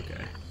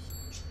 Okay.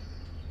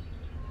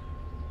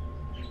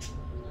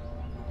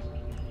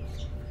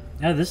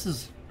 Yeah, this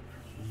is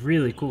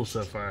really cool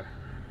so far.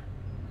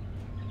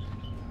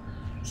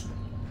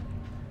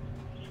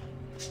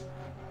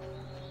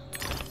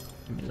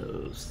 Give me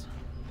those.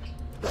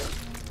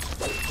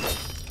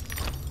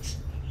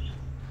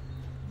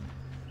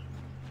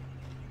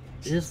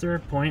 Is there a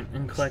point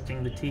in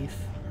collecting the teeth?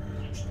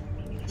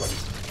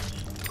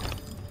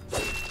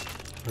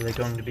 Are they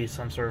going to be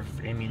some sort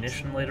of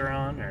ammunition later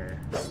on,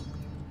 or...?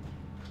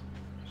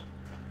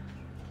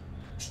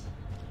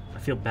 I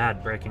feel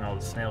bad breaking all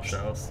the snail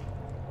shells.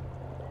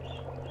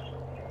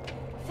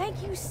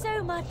 Thank you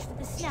so much for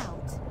the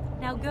snout.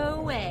 Now go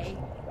away.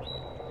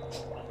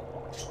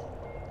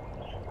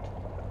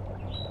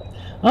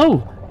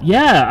 Oh,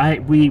 yeah,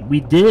 we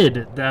did.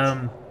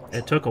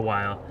 It took a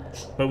while,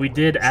 but we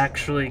did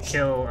actually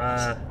kill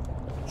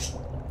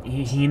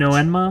Hino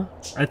Enma,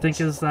 I think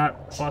is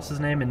that boss's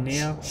name in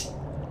Neo.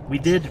 We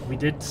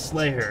did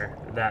slay her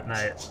that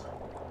night.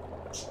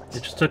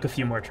 It just took a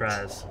few more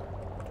tries.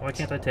 Why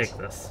can't I take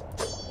this?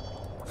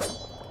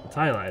 It's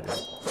highlighted.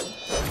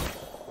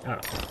 Oh.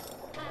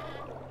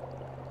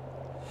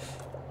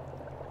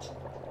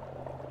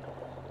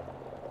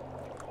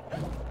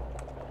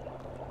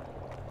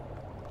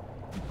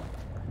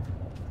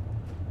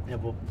 Yeah,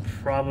 we'll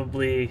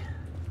probably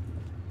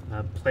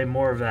play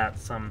more of that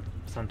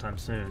sometime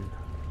soon.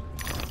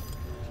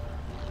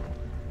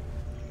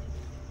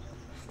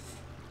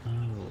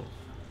 Oh.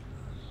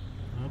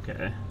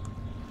 Okay.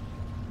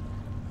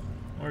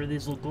 What are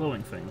these little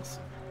glowing things?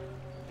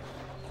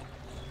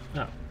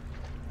 Oh.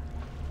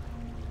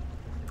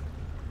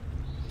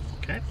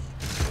 Okay.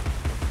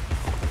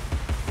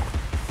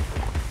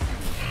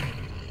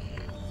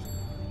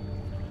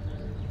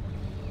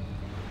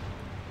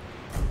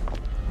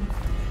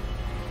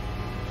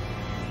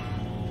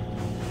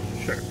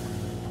 Sure.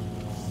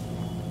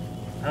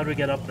 How do we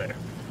get up there?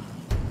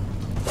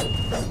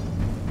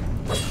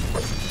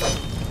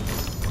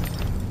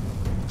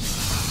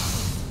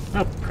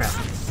 Oh, crap.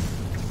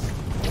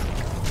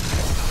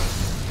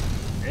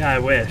 Yeah, I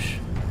wish.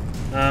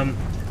 No,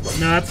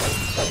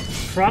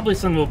 that's probably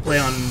something we'll play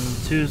on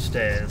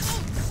Tuesdays.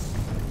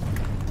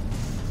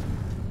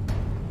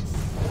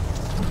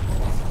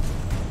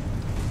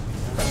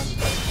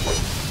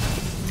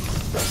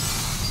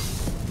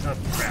 Oh,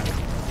 crap.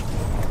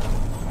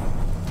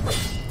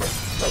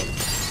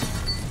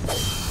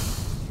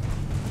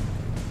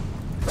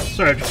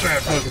 Sorry, I'm just trying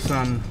to focus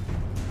on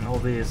all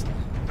these.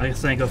 I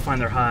guess I can go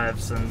find their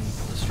hives and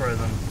destroy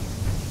them.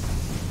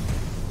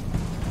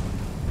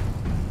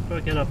 How do I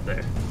get up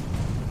there?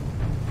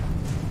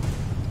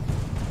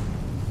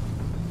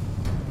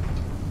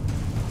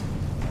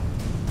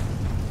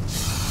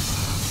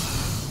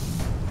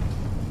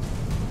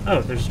 Oh,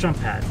 there's a jump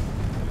pad.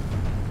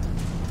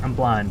 I'm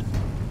blind.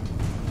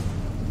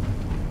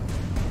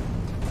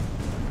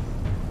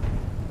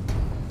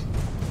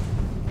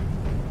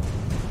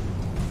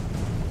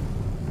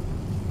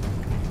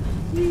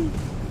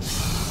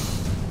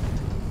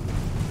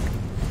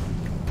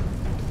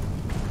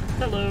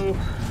 Hello.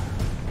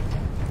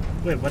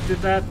 Wait, what did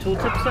that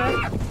tooltip say?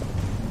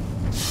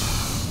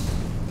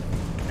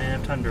 I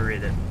have time to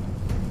read it.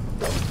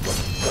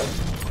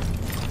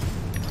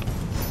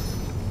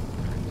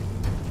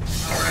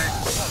 Alright.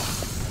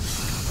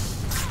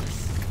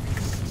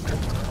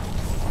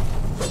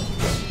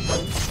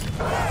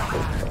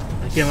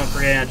 I came up for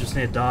I just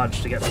need a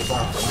dodge to get this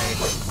off of me.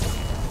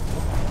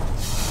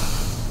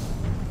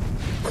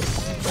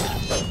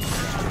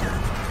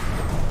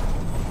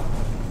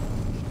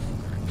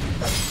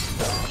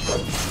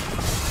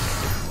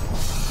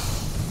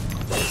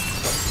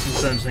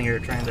 Sensing you're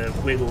trying to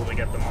wiggle to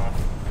get them off.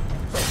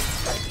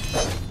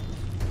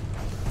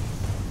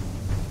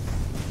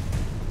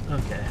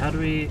 Okay, how do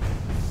we...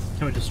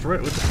 Can we destroy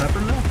it with the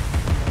pepper mill?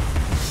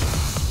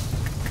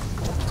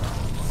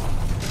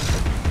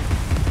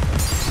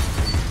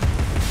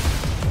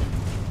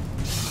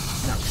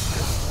 No.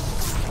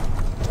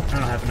 I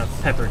don't have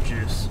enough pepper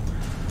juice.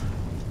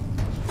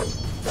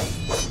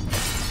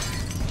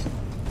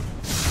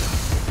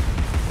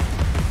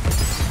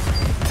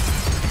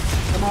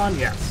 Come on,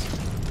 yes.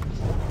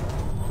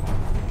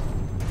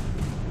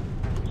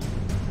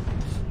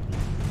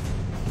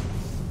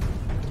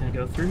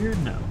 Go through here?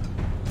 No.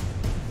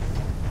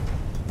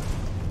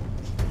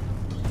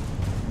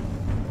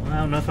 Well, I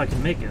don't know if I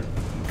can make it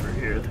through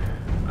here.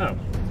 Oh,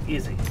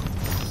 easy.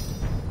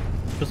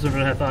 Just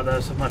when I thought that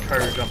was a much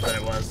harder jump than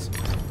it was.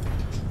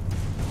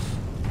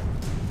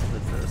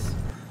 What's this?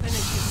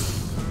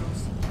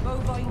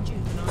 Bovine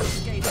juvenile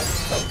skater.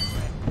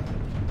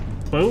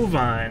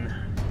 Bovine?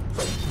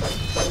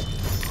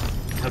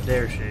 How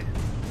dare she?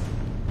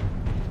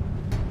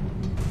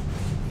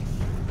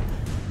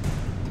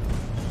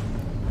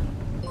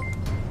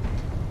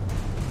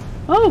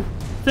 Oh,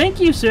 thank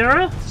you,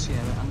 Sarah.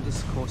 Sierra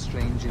 _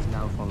 Strange is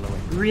now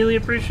following. Really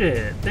appreciate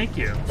it. Thank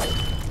you.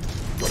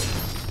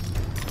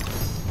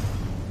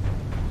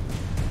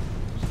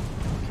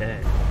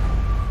 Okay.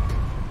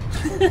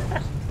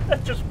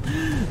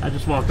 I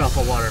just walked off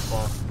a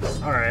waterfall.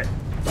 All right.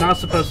 Not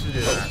supposed to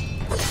do that.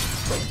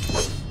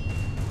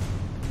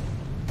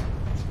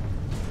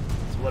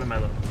 So what am I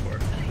looking for?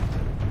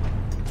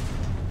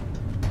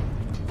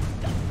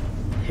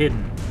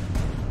 Hidden.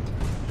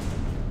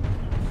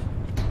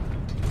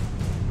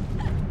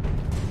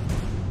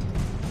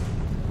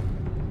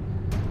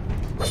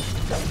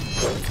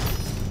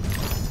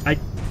 I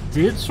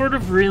did sort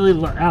of really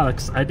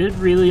Alex, I did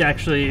really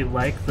actually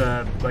like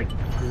the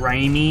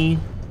grimy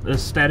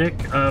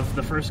aesthetic of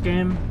the first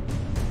game.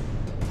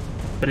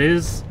 But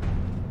this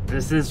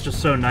is just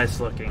so nice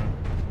looking.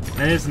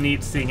 And it is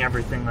neat seeing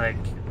everything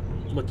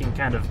looking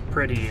kind of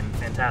pretty and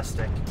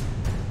fantastic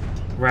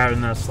rather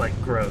than this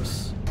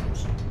gross.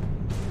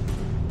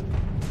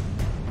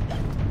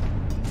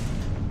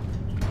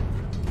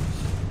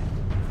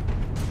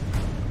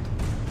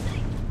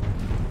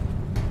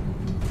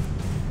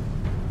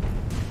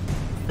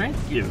 Thank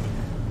you.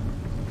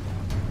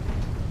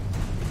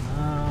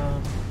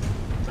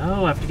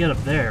 Oh, I have to get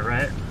up there,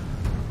 right?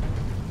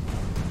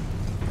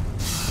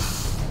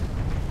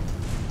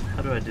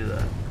 How do I do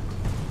that?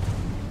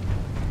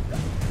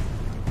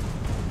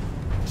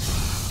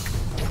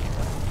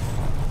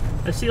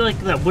 I see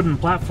that wooden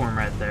platform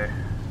right there.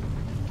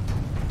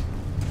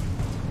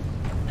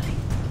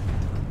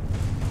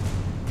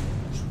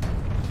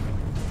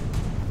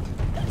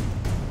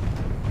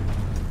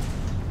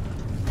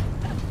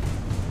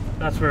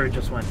 That's where it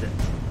just went in.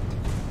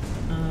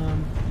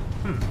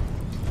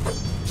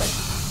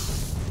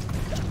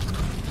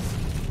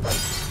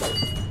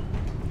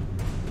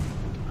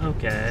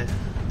 Okay.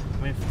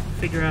 Let me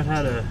figure out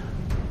how to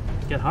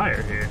get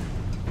higher here.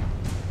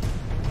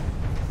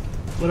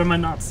 What am I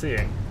not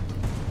seeing?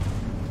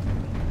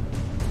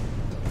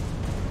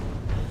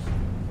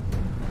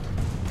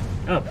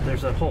 Oh,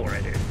 there's a hole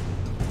right here.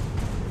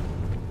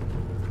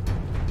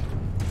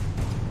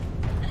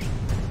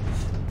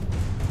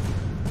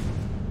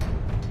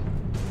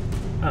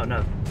 Oh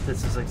no,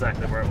 this is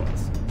exactly where it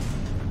was.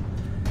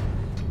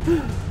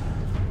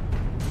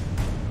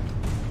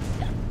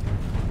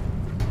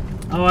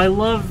 Oh, I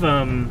love,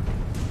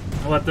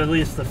 at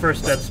least the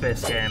first Dead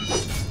Space game.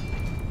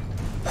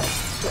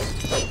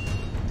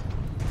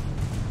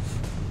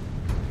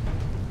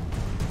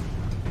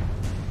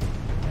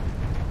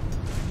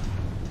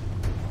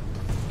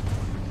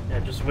 I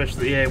just wish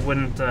the EA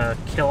wouldn't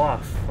kill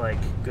off,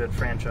 good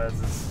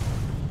franchises.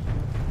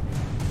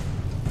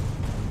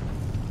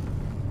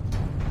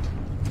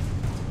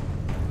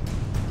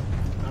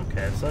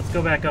 Okay, so let's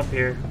go back up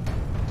here.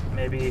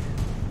 Maybe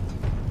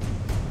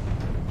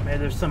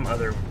there's some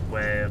other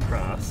way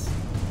across.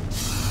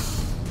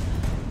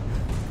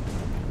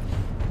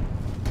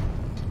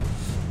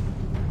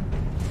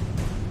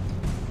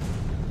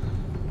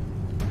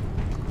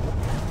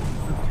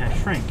 Okay,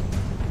 shrink.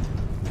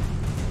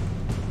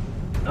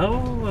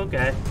 Oh,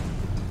 okay.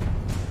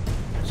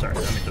 Sorry,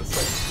 let me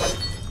just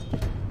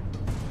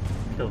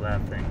kill that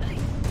thing.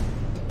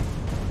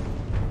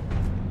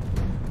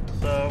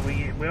 So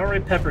we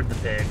already peppered the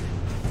pig.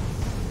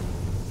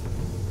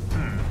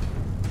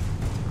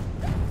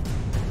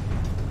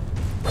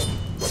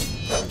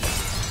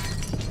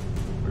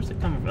 Where's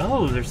it coming from?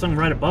 Oh, there's something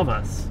right above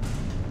us.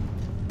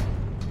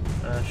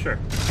 Sure.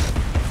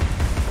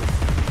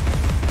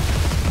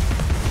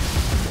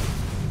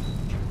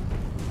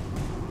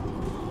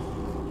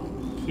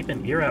 Keep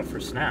an ear out for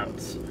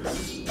snouts.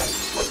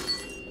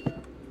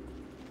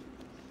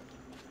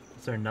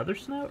 Is there another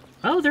snout?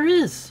 Oh, there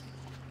is!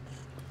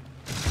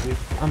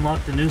 We've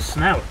unlocked a new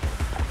snout.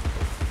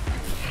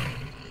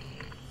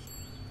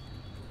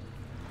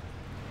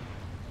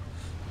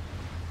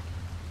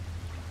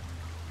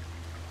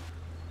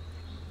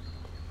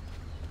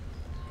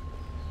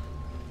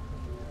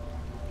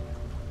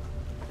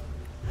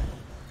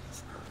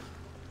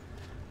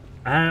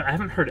 I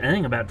haven't heard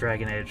anything about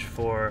Dragon Age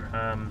 4.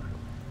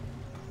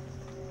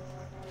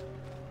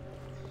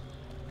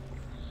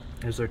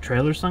 Is there a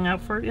trailer sung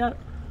out for it yet?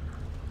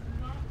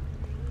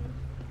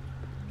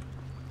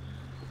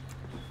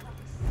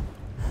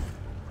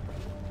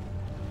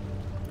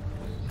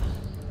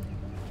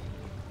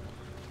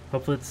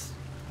 Hopefully it's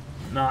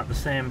not the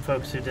same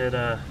folks who did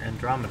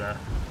Andromeda.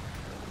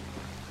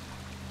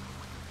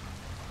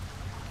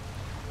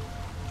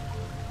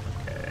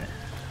 Okay.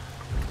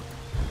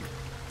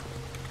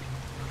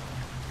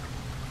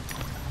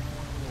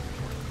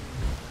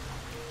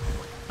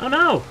 Oh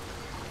no!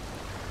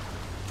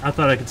 I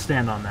thought I could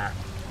stand on that.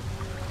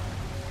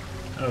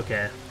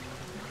 Okay.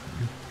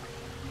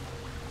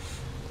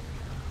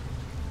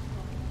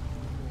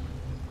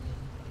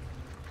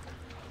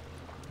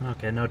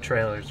 Okay, no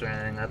trailers or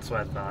anything, that's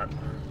what I thought.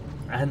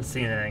 I hadn't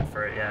seen anything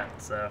for it yet,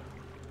 so...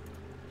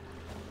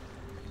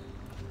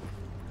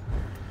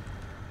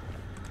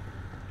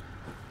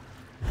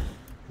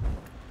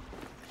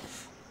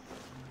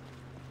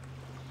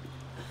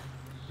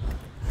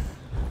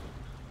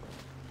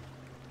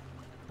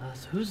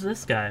 So who's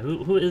this guy?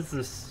 Who is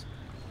this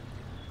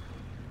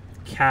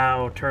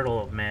cow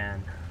turtle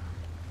man?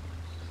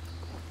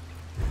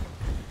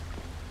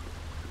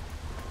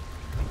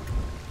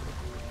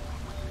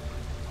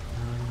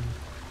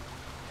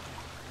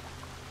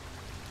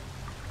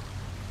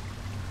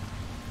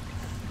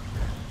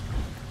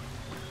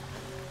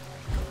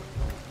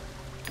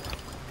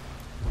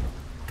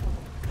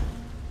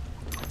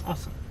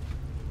 Awesome.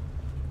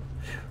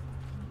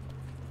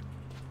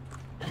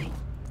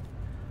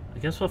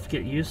 I guess we'll have to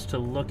get used to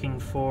looking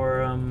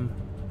for,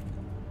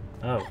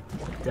 oh,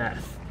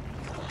 death.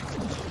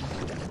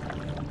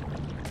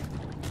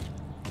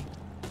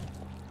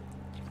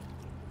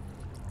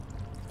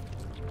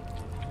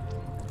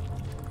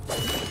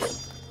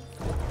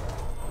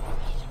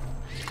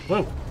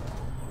 Whoa.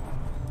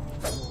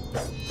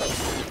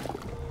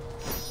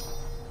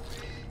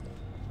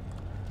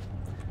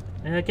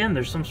 And again,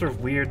 there's some sort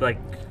of weird, like,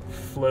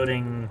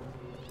 floating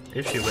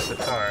issue with the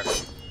car.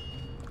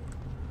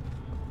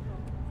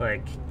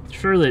 Like,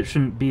 surely it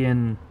shouldn't be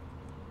in,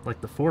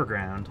 like, the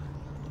foreground.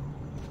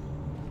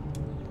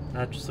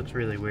 That just looks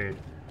really weird.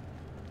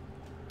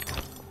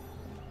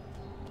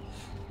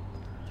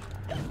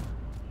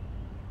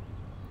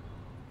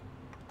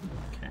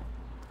 Okay.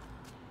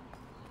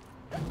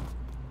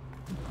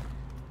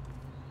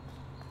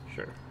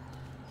 Sure.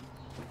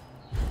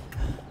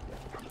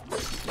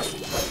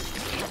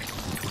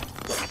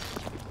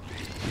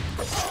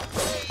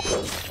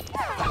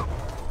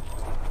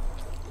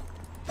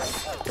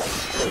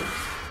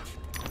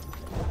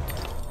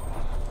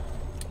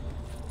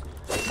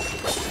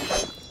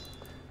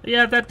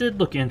 Yeah, that did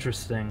look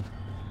interesting.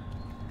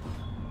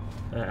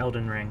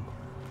 Elden Ring.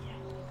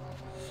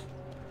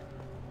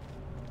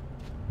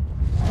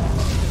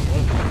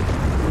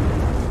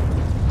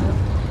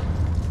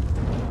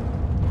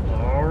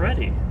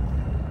 Alrighty.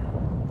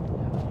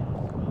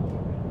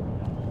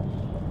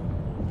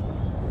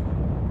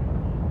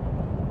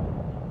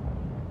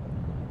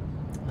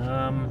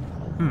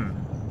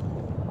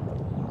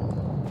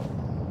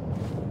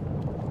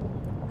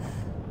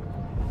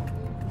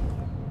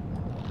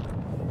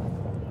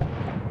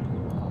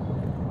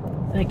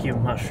 Thank you,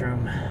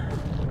 mushroom.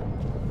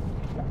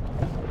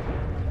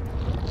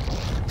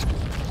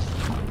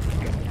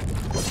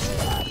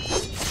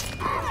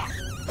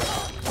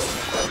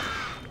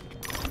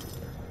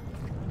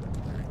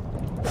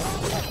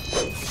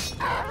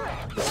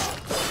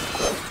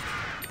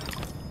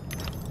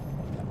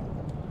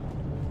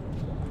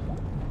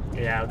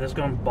 Yeah, this is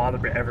going to bother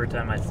me every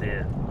time I see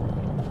it.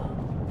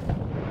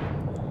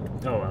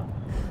 Oh well.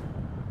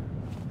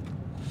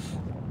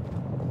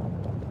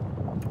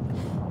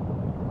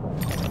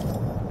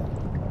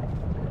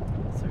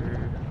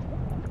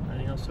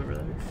 Over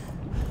there.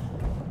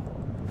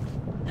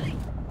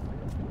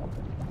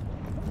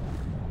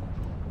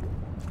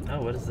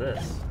 Oh, what is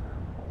this?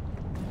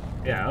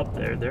 Yeah, up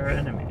there are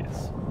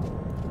enemies.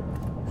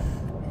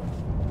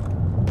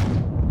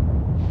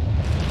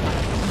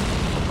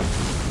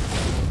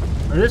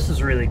 This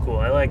is really cool.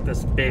 I like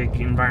this big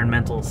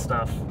environmental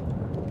stuff.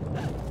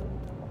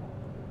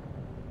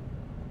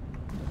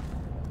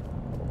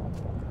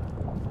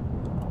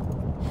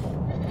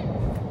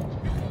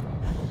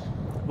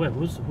 Wait,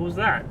 who's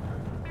that?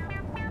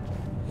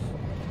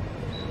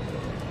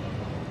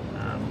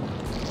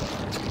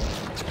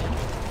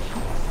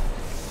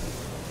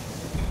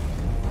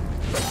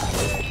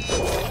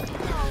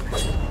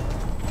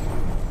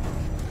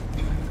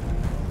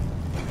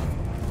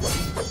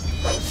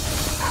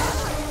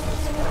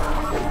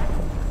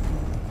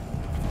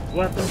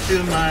 Weapon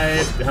to my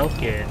health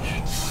gauge.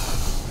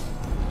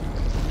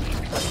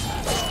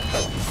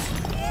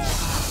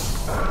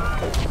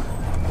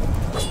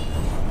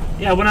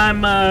 Yeah, when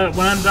I'm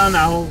done,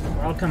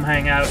 I'll come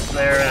hang out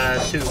there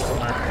too.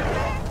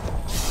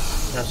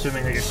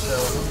 Assuming that you're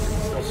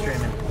still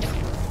streaming.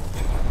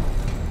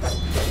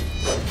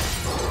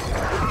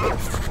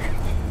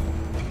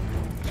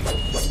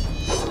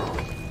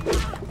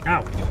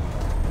 Ow.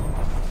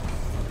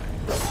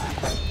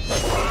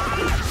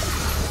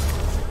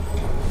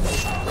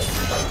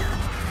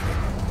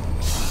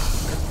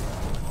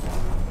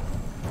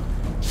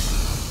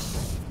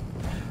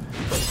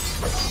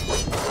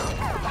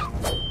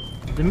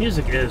 The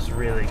music is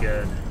really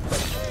good.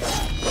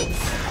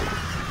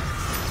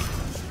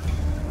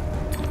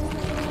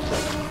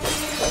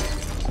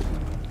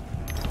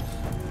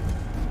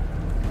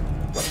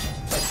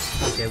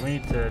 Okay, we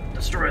need to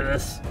destroy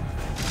this.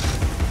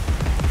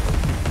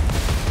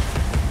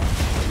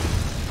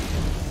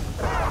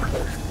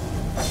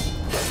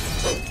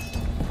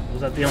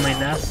 Was that the only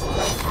nest?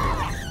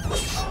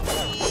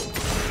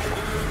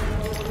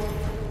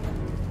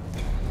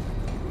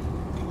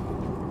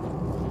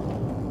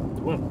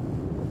 Whoa.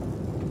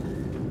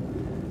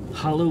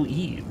 Hollow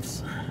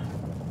Eaves.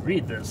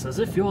 Read this as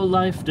if your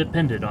life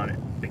depended on it,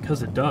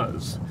 because it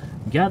does.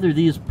 Gather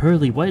these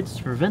pearly whites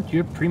to prevent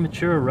your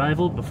premature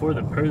arrival before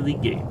the pearly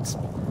gates.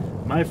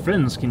 My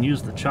friends can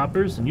use the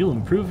choppers and you'll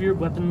improve your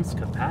weapon's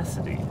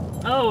capacity.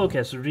 Oh,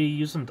 okay, so we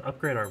use them to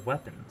upgrade our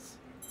weapons.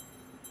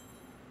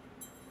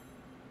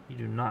 You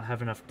do not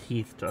have enough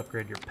teeth to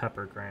upgrade your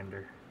pepper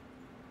grinder.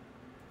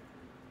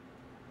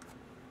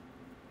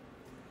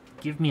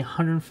 Give me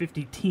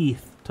 150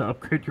 teeth to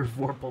upgrade your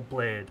Vorpal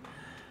blade.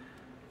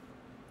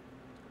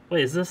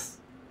 Wait, is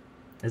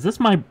this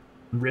my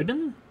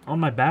ribbon on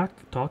my back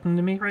talking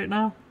to me right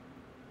now?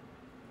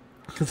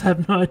 Because I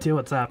have no idea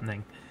what's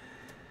happening.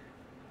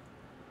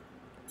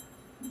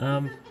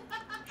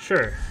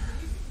 Sure.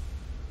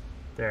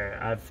 There,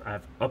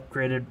 I've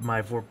upgraded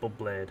my Vorpal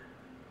blade.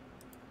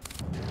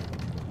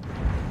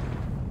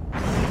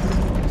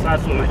 So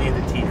that's what we need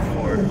the teeth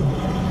for.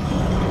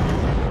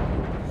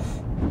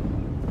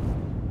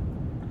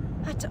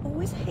 Hatter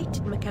always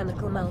hated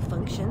mechanical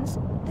malfunctions.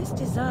 This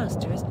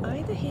disaster is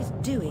either his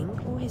doing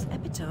or his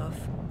epitaph.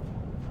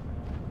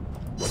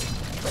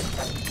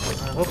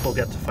 I hope we'll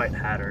get to fight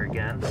Hatter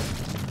again.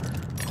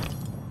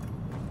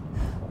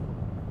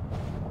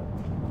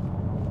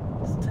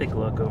 Let's take a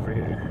look over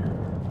here.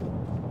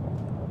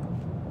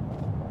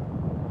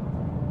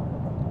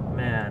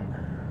 Man,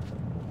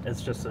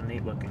 it's just so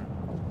neat looking.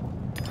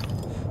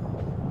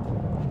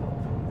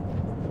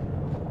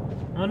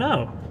 Oh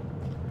no!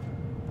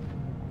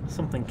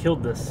 Something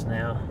killed this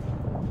snail.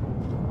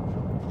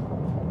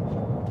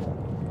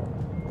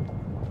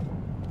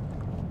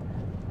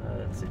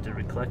 Let's see, did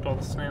we collect all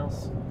the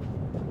snails?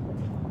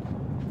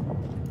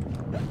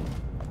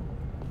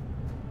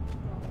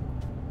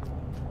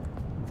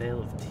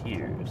 Veil of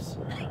Tears.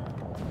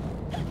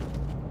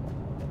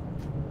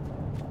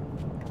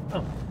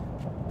 Oh.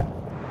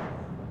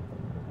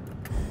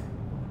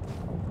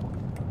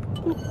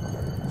 Ooh.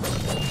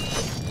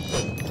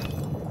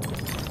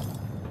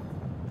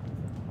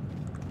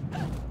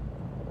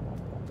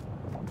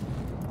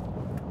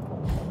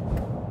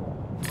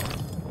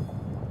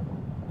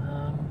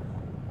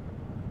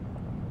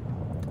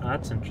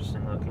 That's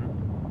interesting looking.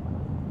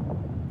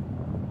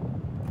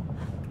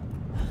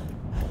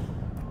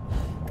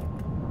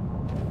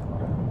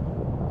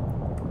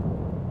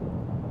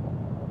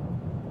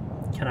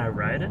 Can I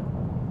ride it?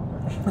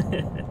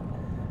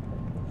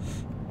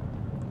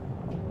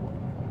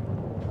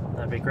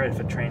 That'd be great if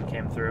a train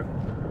came through.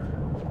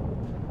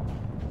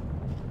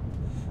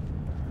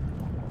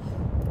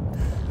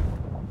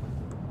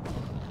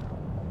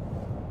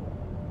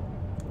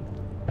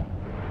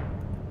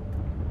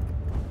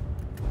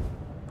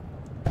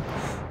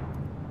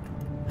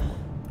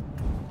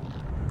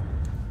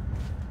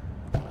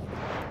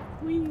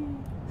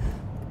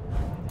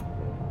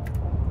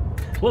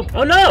 Whoop.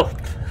 Oh no!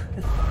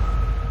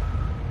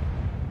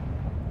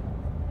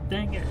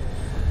 Dang it.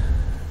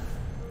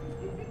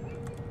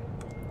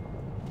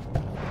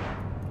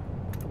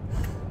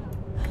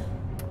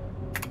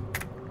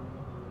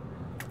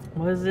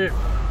 Why is it...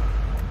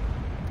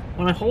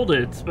 When I hold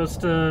it, it's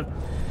supposed to...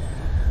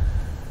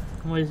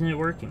 Why isn't it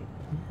working?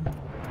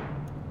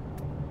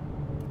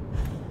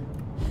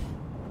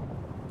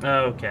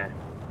 Oh, okay.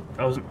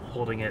 I wasn't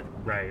holding it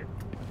right.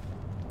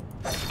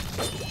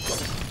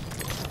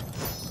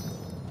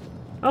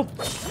 Oh!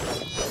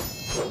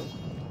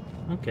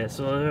 Okay,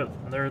 so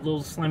there are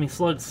little slimy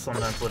slugs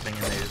sometimes living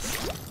in these.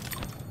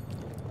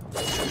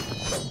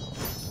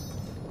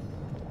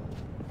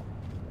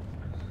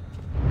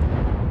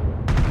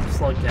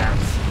 Slug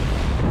cats.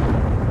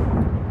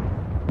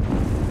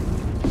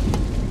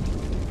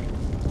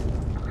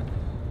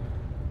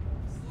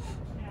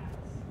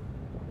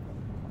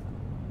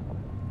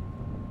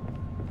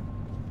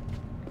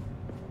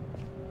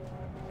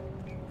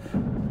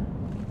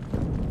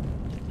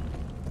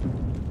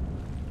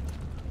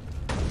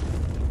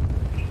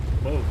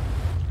 Whoa.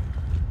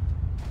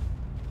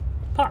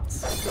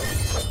 Pots.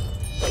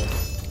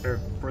 Or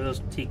were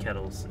those tea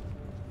kettles?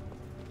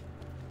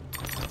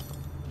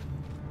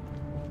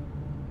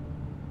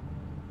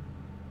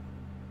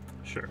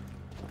 Sure.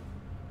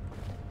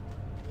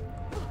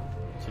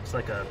 This looks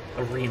like a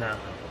arena.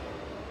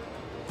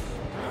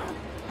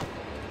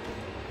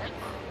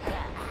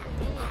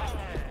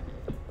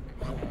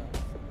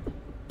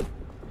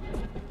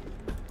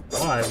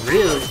 Oh, I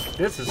really.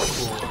 This is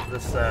cool.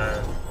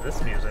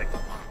 This music.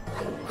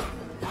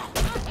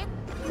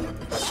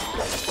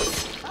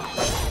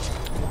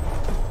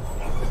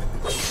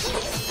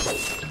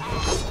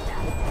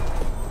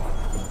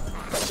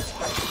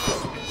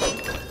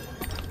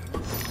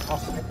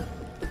 Awesome.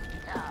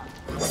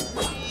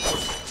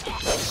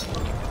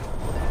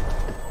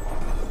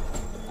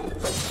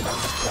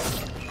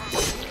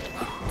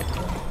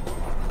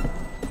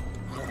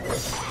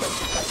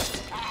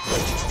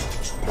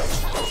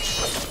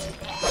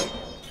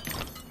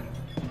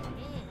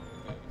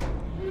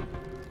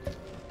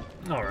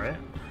 Alright.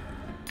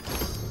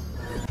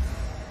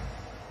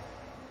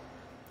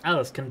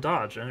 Alice can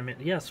dodge. I mean,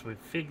 yes, we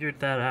figured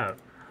that out.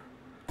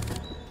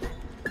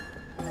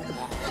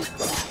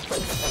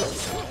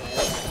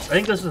 I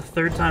think this is the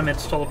third time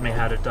it's told me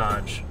how to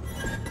dodge.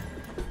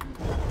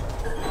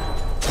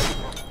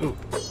 Ooh.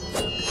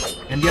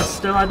 And yes,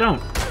 still I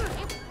don't.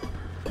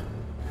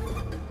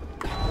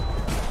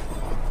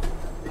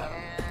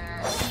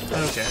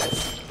 Okay.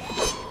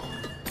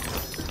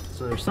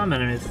 So there's some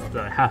enemies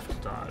that I have to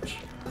dodge.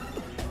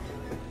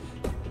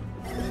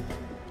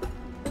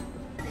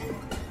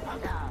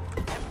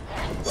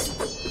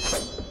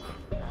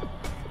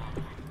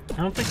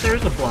 I don't think there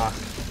is a block.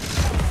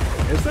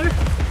 Is there?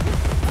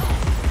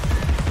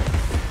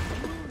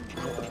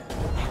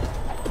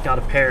 Got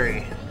a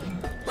parry.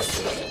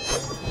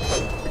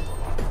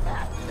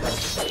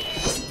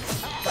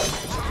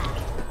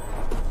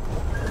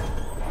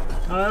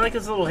 Oh, I like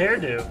his little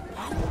hairdo.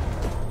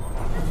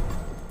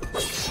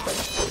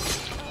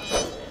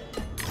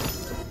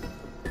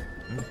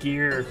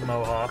 Gear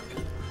mohawk.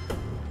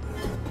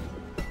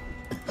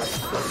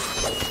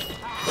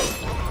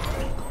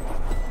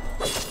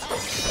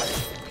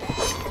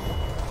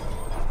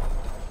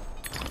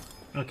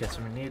 Okay,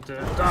 so we need to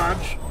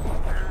dodge.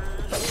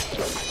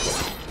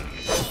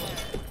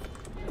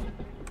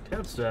 Okay,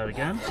 let's do that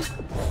again.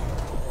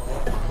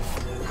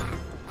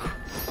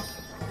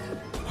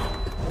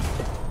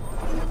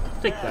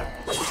 Take that.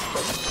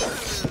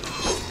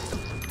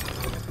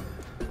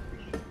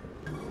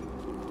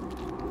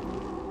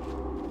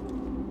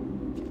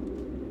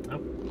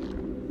 Oh.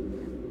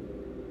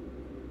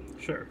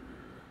 Sure.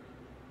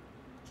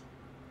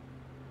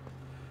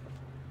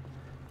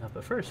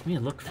 But first, we need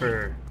to look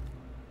for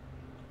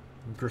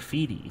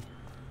graffiti.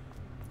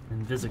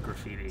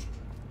 Invisigraffiti.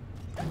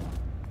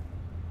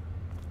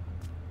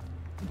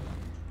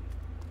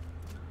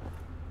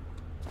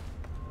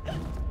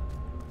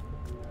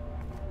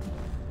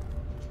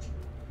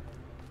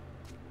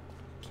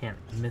 Can't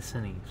miss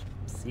any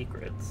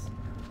secrets.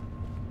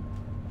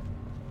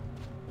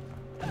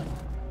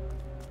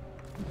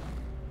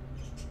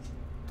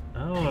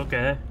 Oh,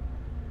 okay.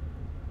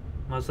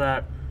 What's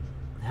that?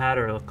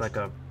 Hatter look like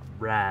a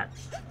rat.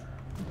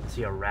 Is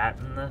he a rat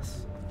in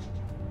this?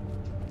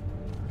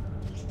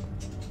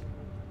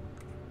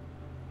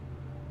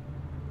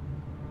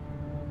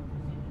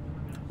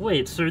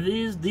 Wait, so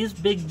these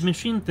big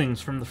machine things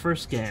from the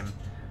first game,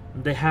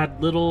 they had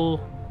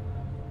little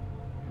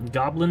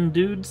goblin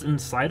dudes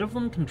inside of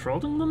them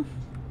controlling them?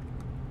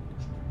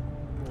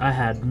 I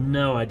had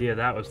no idea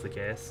that was the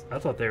case. I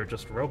thought they were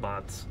just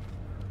robots.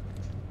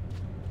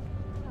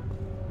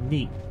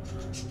 Neat.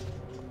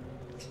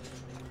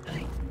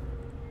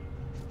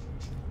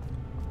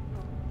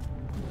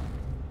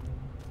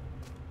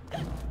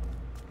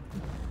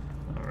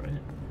 Alright.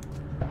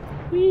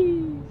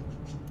 Whee!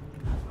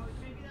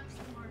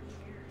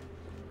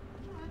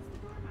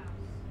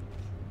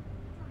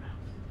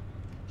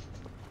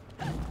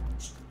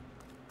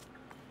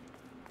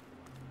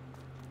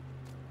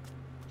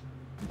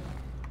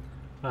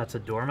 Oh, that's a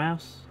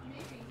dormouse?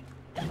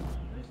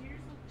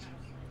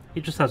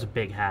 He just has a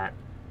big hat.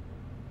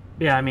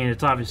 Yeah, I mean,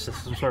 it's obviously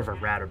some sort of a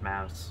rat or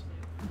mouse.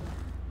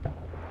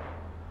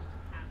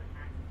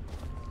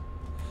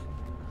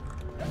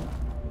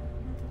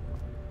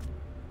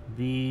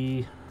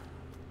 This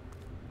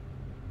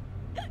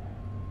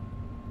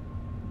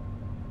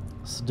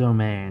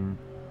domain.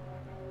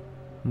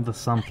 The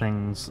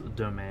something's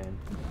domain.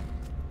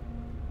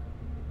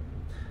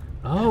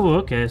 Oh,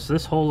 okay, so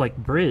this whole, like,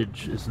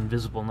 bridge is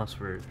invisible unless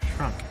we're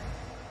shrunk.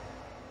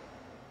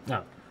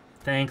 Oh,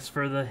 thanks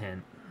for the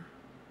hint.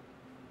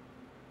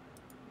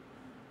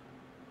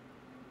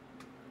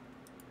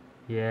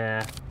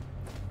 Yeah,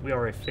 we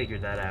already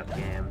figured that out,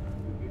 game.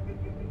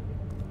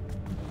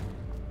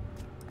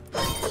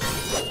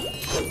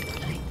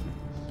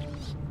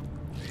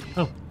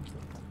 Oh.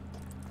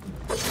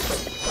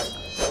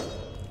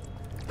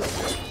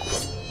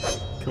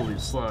 Kill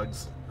these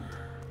slugs.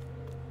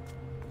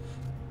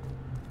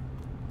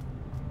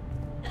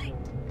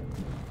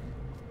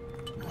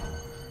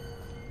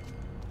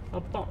 A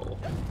bottle.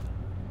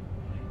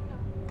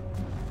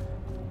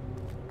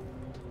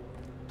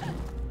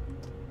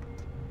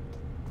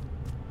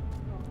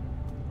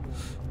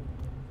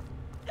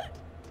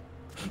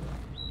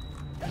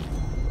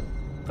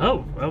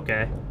 Oh,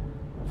 okay.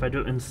 If I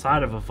do it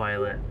inside of a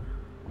violet.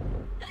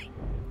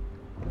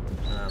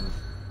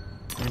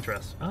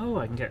 Interest. Oh,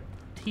 I can get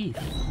teeth.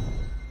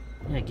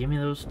 Yeah, give me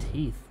those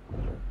teeth.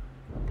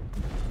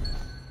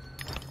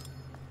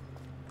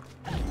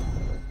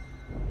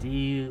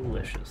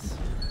 Delicious.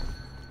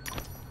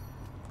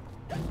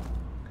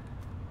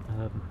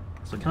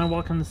 So can I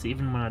walk on this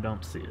even when I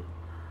don't see it?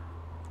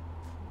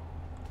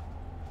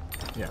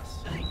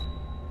 Yes.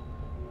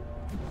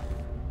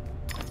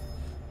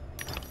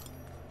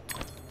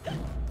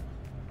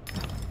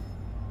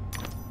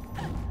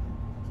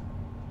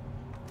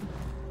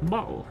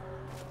 Bottle.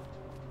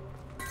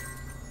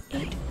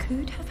 It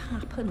could have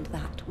happened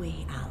that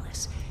way,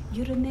 Alice.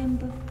 You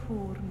remember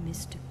poor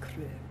Mr.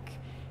 Crook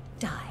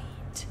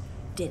died,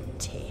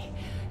 didn't he?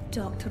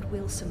 Dr.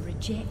 Wilson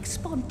rejects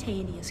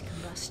spontaneous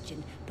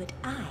combustion, but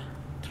I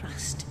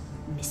trust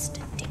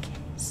Mr.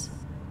 Dickens.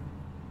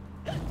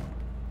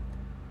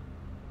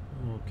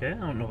 Okay, I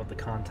don't know what the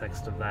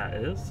context of that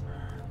is.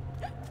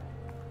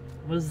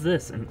 What is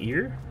this, an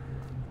ear?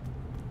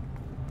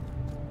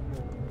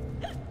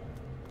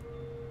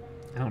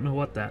 I don't know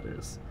what that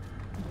is.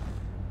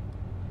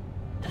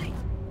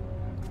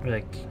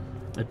 Like,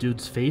 a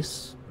dude's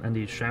face and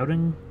he's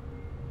shouting?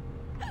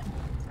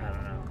 I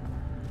don't know.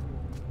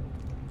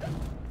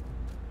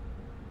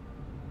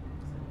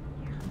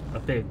 A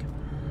pig.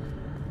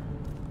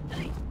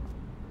 Okay,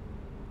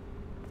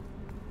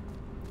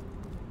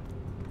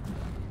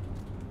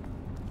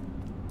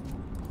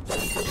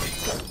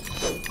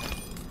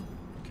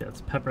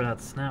 let's pepper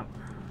that snout.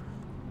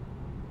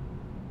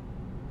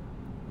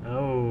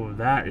 Oh,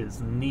 that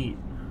is neat.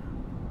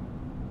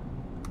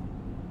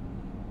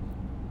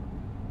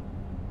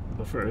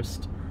 But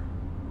first...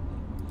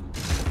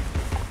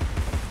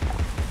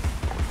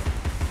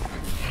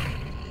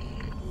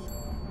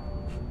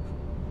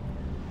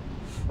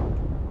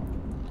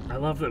 I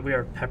love that we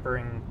are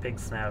peppering pig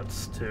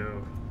snouts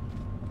to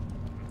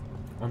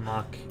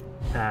unlock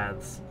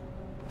paths.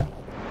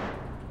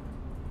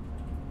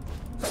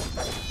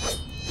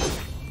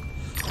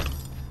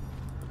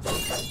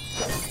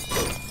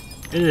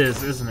 It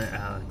is, isn't it,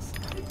 Alex?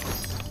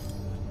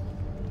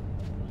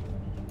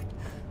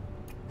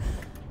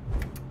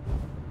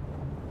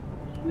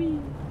 Whee.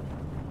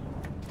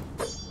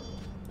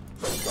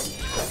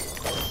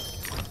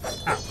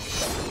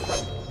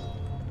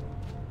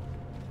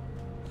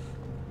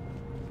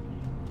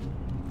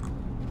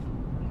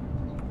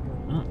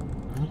 Oh,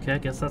 okay, I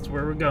guess that's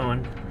where we're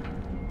going.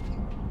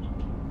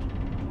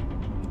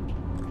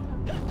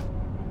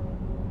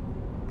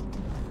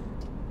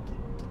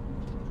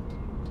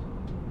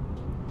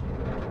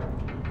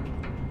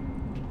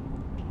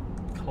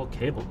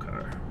 Cable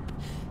car.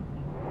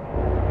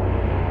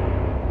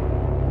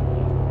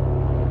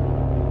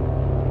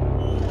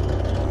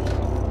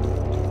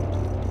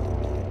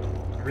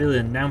 It really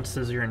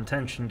announces your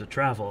intention to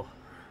travel.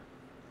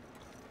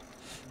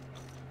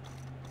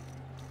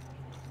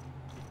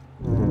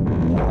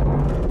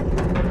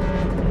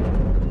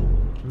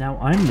 Now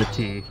I'm the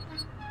T.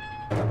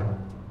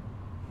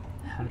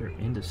 Hatter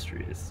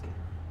Industries.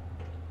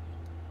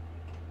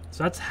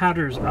 So that's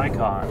Hatter's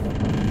icon.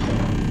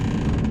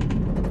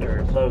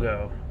 Their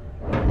logo.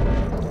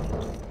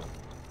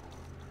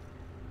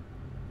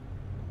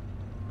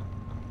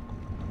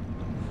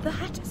 The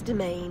Hatter's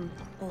domain,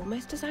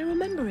 almost as I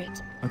remember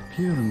it.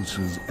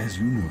 Appearances, as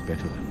you know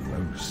better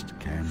than most,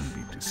 can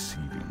be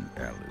deceiving,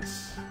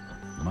 Alice.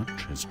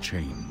 Much has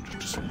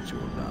changed since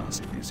your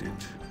last visit.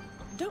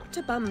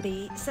 Dr.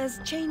 Bumby says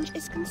change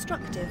is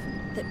constructive,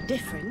 that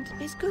different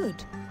is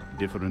good.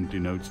 Different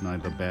denotes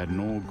neither bad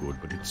nor good,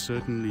 but it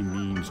certainly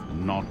means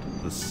not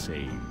the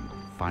same.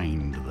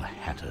 Find the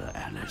Hatter,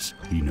 Alice.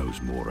 He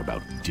knows more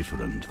about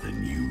different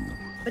than you.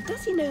 But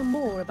does he know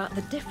more about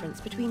the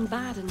difference between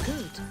bad and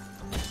good?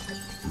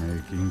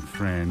 Making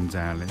friends,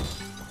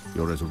 Alice.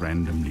 You're as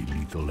randomly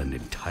lethal and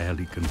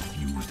entirely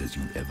confused as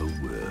you ever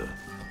were.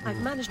 I've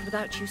managed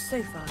without you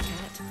so far,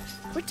 Cat.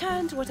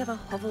 Return to whatever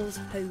hovels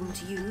home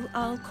to you.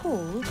 I'll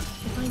call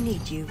if I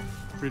need you.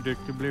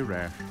 Predictably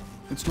rash.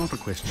 It's not a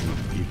question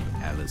of if,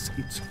 Alice.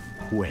 It's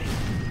when.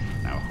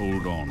 Now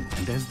hold on,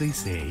 and as they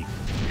say,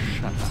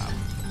 shut up.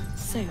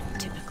 So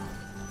typical.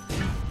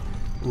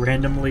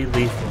 Randomly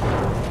lethal.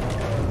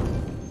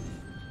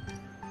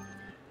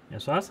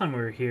 So last time we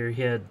were here,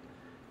 he had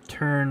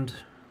turned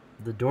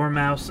the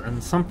dormouse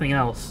and something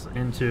else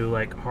into,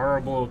 like,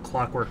 horrible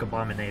clockwork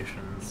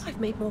abominations. I've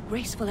made more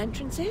graceful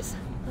entrances.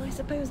 I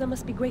suppose I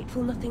must be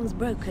grateful nothing's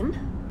broken.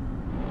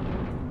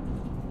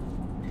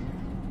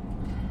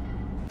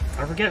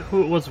 I forget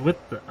who it was with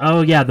the...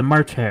 Oh, yeah, the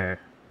March Hare.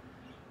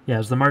 Yeah, it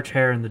was the March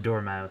Hare and the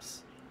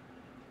dormouse.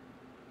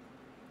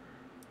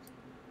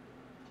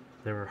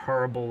 They were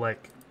horrible,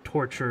 like,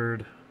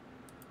 tortured,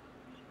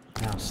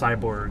 you know,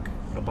 cyborg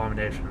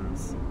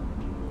abominations.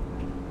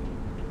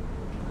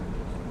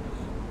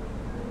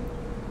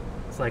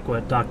 It's like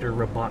what Dr.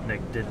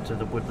 Robotnik did to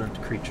the woodland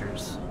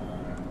creatures.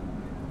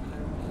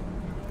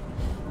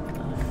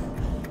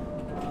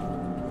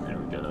 There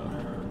we go.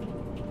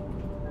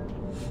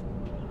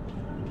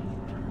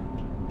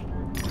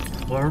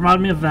 Well, it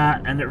reminded me of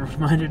that, and it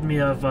reminded me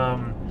of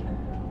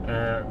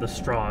the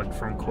Strogg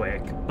from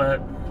Quake,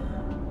 but...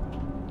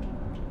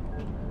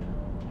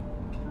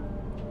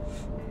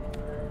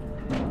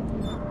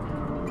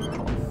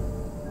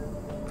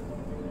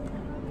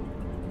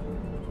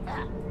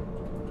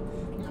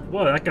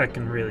 Whoa, that guy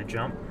can really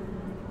jump.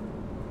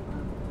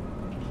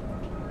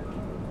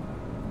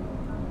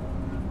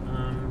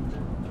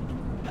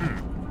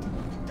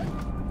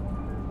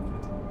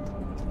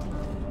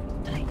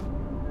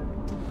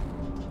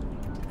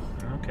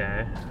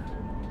 Okay.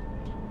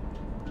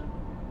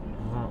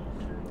 Well,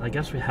 I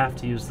guess we have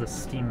to use the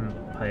steam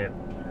pipe.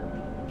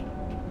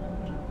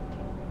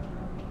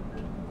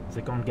 Is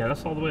it going to get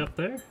us all the way up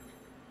there?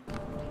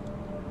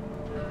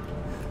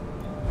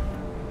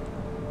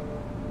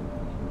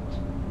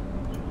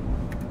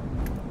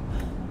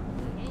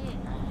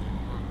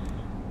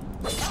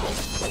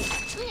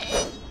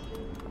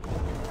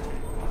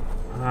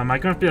 Am I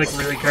going to be like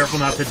really careful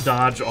not to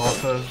dodge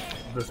off of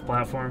this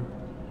platform?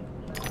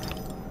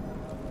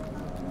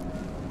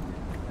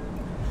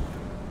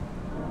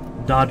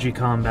 Dodgy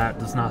combat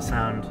does not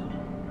sound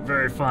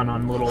very fun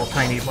on little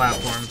tiny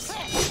platforms.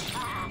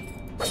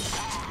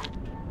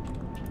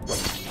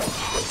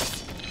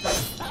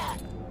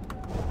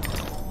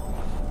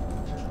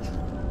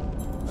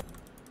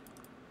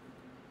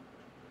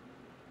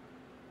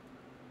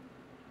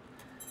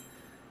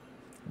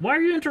 Why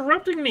are you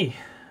interrupting me,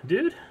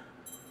 dude?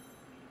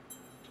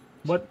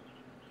 What?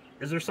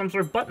 Is there some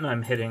sort of button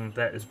I'm hitting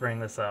that is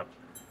bringing this up?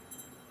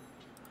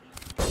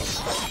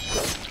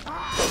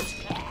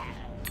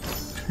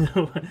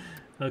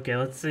 Okay,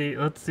 let's see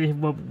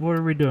what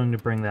are we doing to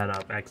bring that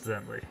up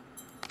accidentally?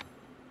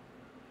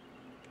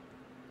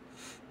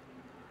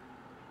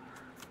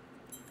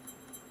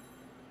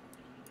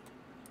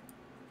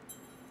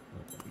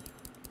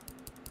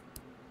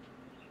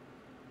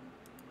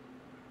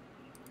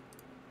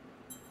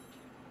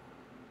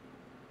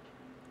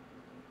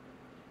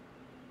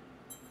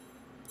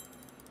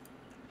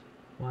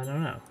 Well, I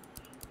don't know.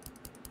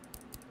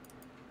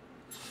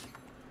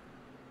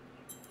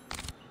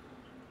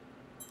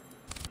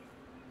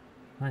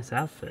 Nice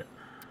outfit.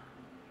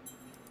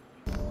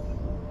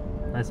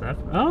 Nice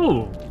outfit.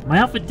 Oh! My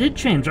outfit did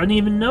change. I didn't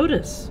even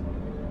notice.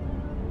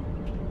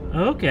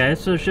 Okay,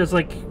 so she has,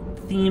 like,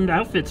 themed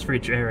outfits for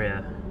each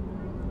area.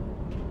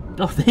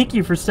 Oh, thank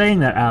you for saying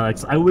that,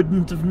 Alex. I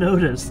wouldn't have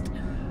noticed.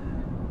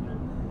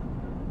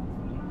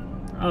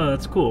 Oh,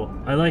 that's cool.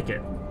 I like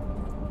it.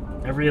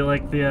 I really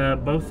like the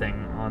bow thing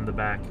on the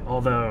back.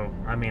 Although,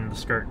 I mean, the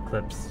skirt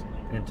clips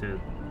into...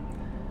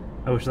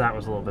 I wish that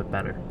was a little bit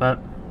better.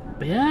 But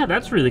yeah,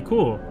 that's really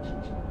cool.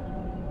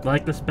 I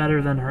like this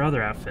better than her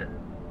other outfit.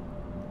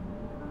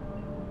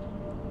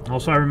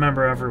 Also, I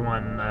remember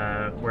everyone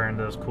wearing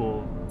those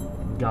cool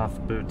goth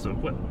boots.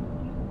 What?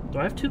 Do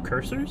I have two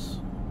cursors?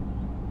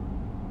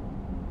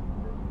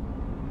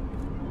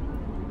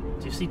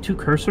 Do you see two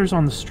cursors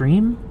on the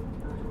stream?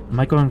 Am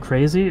I going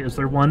crazy? Is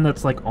there one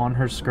that's like on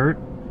her skirt?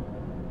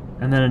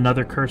 And then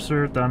another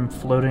cursor that I'm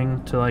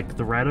floating to like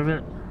the right of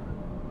it?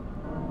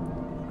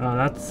 Oh,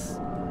 that's...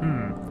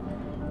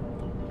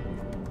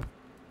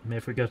 Maybe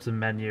if we go to the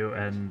menu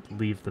and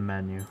leave the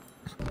menu.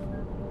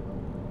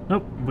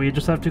 Nope, we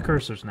just have two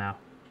cursors now.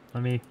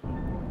 Let me...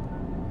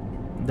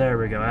 There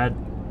we go.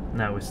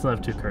 No, we still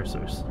have two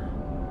cursors.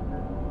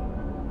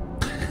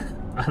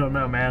 I don't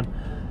know, man.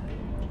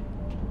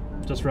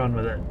 Just run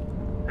with it,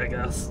 I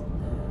guess.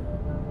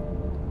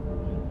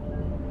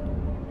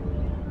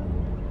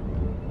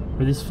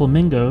 Are these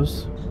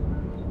flamingos?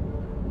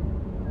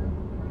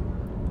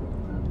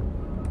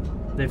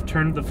 They've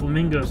turned the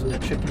flamingos into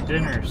chicken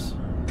dinners.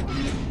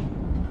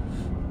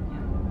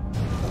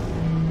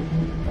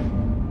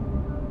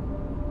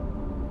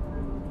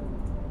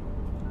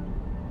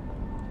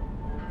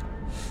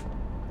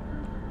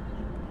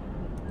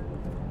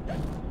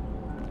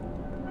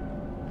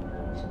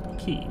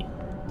 Key.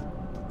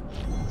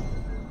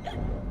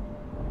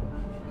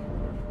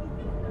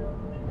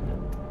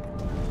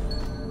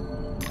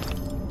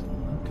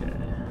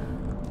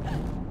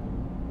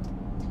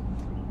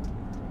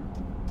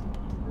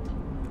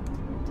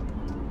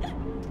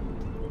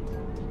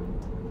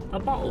 A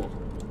bottle.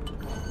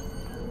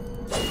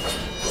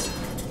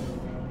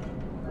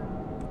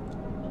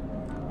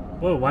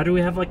 Whoa, why do we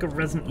have like a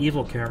Resident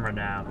Evil camera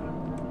now?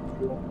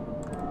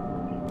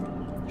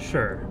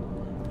 Sure.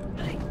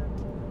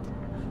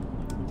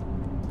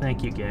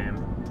 Thank you, game.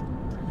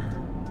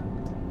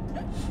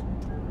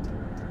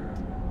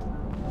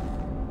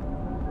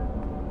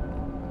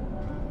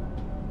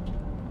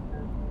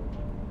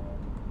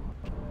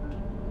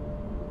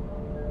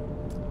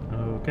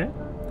 Okay.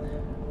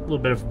 A little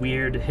bit of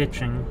weird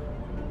hitching.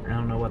 I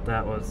don't know what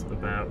that was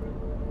about.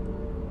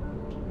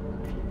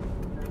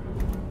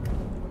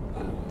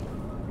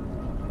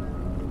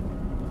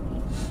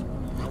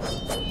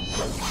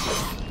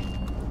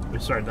 We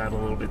started that a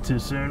little bit too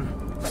soon.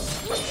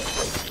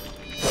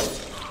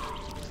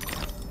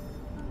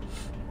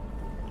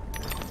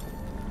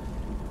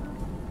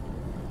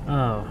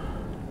 Oh.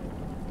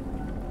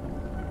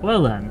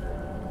 Well then.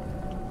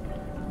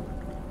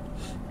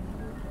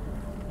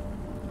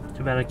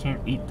 Too bad I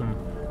can't eat them.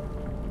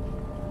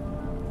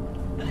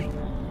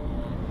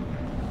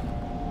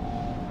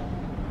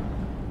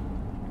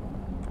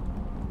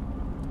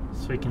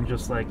 So we can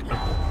just like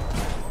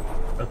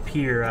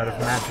appear out of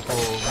magical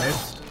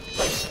mist.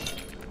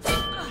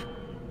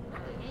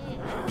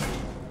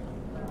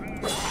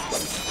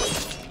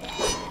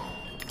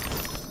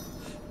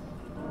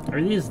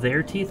 Are these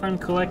their teeth I'm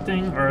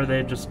collecting, or are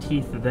they just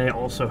teeth that they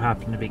also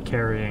happen to be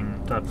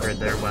carrying to upgrade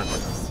their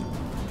weapons?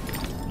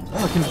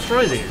 Oh, I can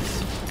destroy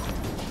these!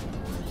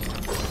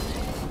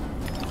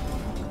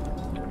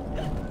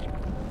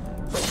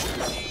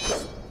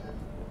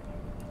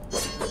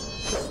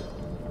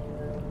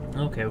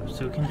 Okay,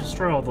 so we can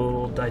destroy all the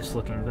little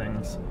dice-looking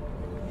things.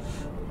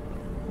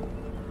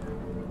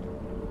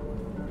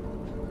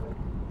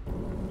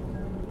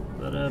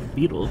 But,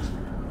 beetle.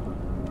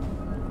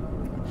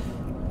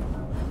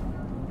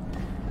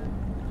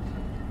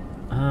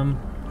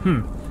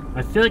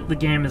 I feel like the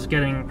game is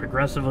getting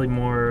progressively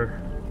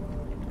more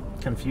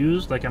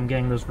confused, like I'm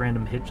getting those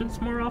random hitches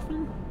more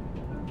often.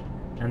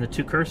 And the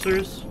two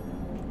cursors,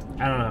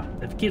 I don't know.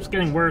 If it keeps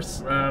getting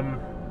worse, I'm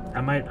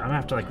gonna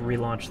have to like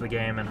relaunch the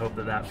game and hope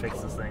that that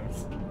fixes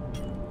things.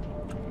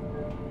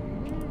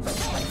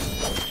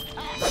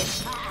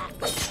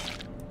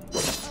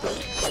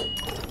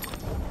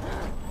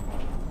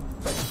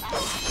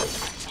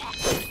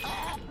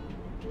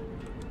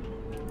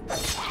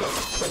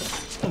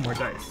 Oh, more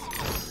dice.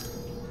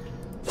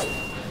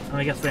 Well,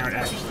 I guess they aren't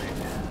actually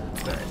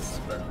dice,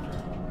 but...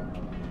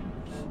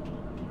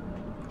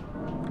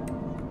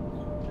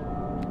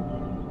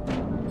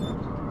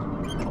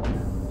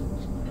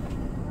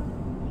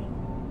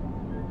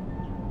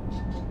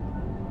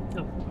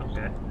 Oh,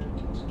 okay.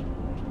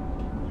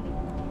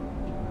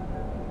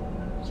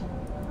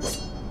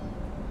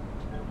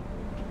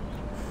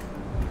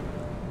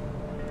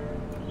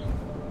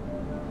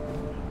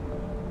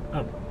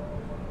 Oh.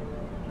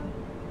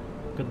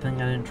 Good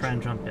thing I didn't try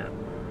and jump yet.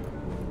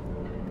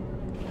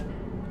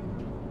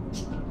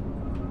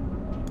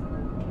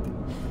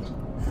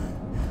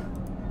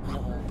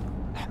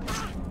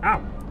 Ow!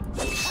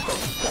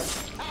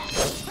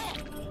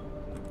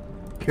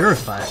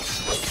 Purify it.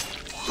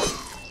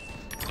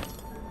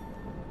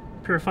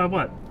 Purify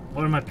what?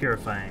 What am I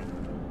purifying?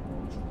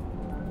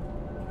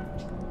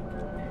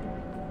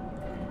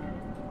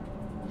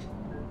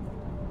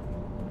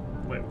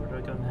 Wait, where do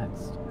I go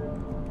next?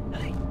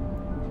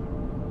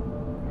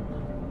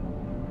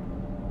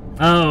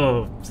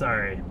 Oh,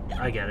 sorry.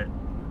 I get it.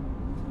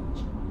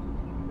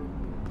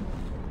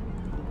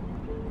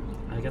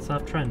 I guess I'll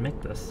have to try and make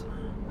this.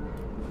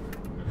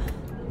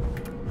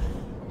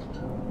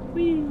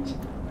 Whee!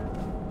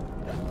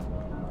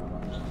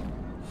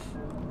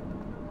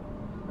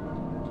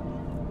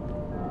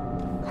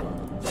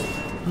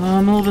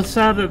 I'm a little bit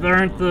sad that there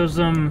aren't those,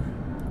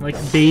 like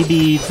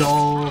baby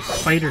doll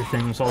spider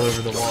things all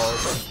over the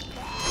walls.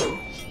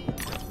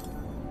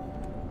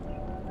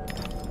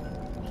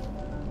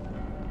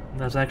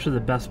 That was actually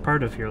the best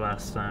part of here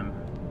last time.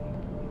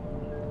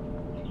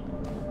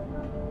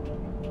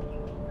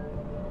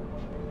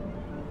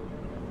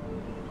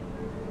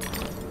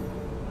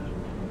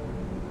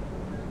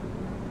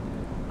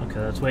 Okay,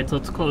 let's wait till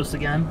it's close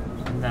again,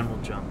 and then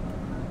we'll jump.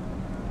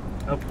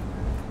 Oh.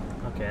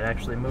 Okay, it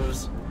actually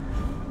moves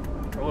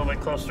a little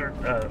bit closer.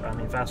 I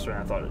mean, faster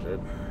than I thought it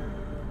did.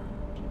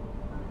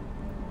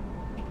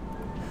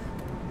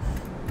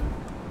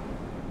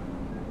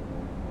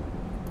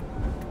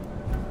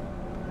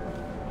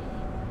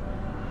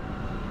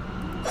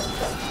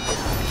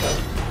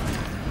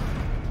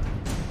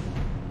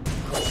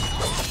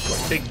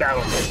 Big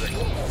battle music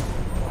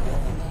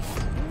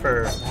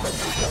for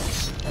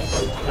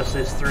just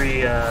these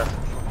three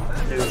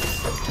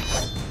dudes.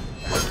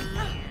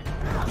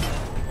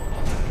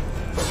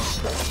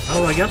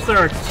 Oh, I guess there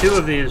are two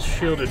of these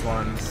shielded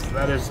ones.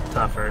 That is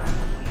tougher.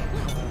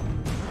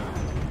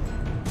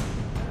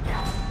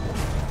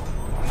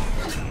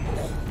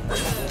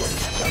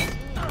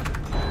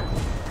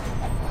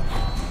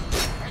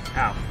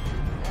 Ow.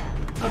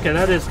 Okay,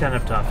 that is kind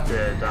of tough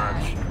to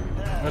dodge.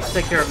 Let's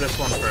take care of this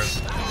one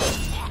first.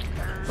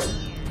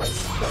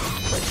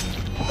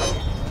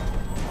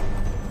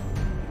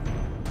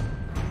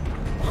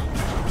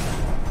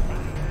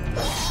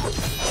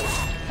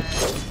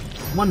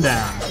 One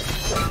down.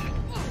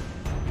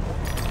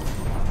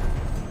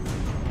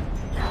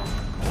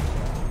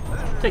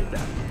 Take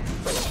that.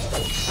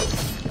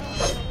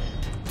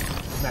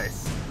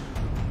 Nice.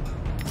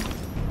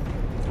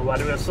 Well, why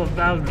do we have so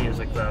loud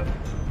music, though?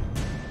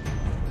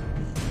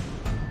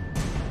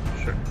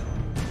 Sure.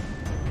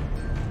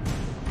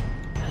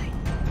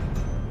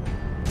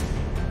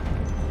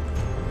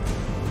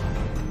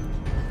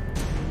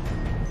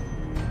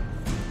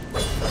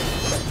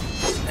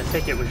 I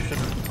take it we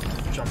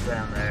shouldn't jump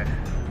down there.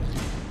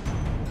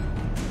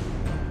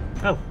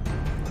 Oh.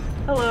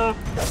 Hello.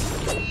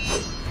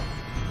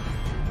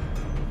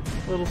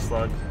 Little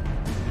slug.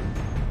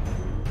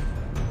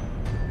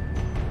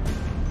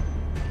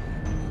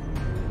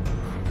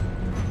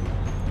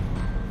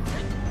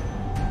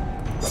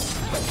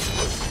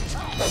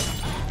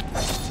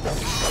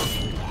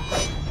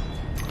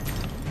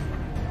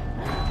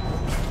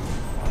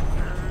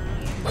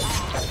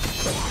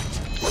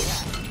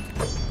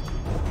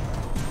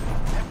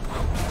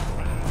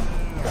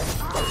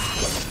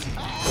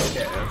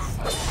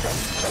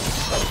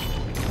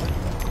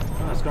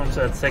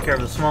 Let's take care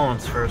of the small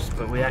ones first,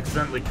 but we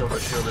accidentally killed the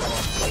shielded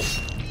one.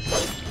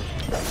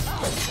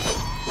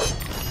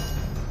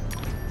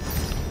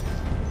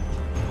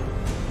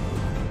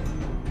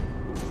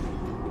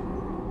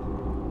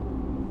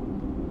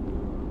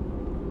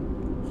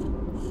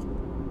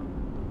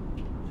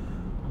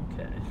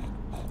 Okay.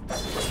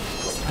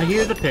 I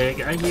hear the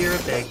pig. I hear a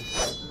pig.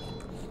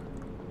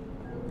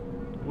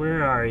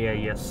 Where are ya,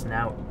 you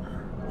snout?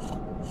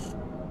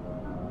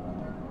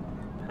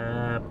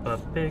 Peppa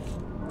Pig.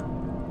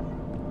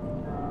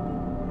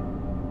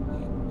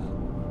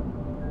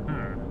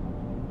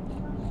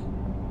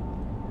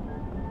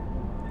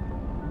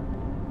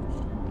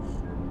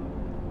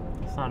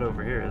 It's not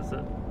over here, is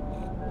it?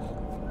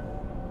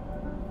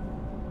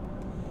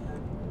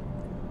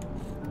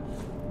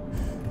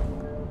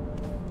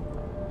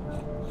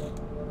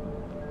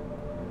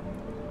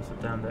 Is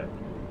it down there?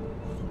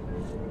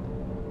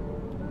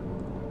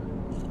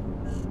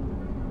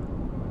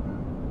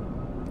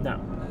 No.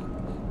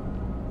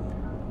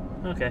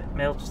 Okay,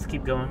 maybe I'll just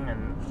keep going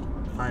and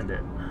find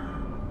it.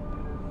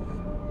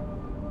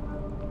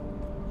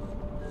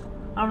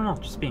 I don't know,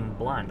 just being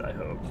blind, I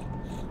hope.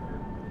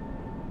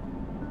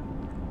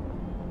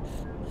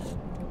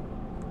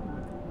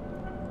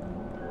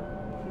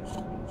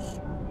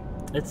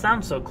 It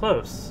sounds so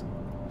close.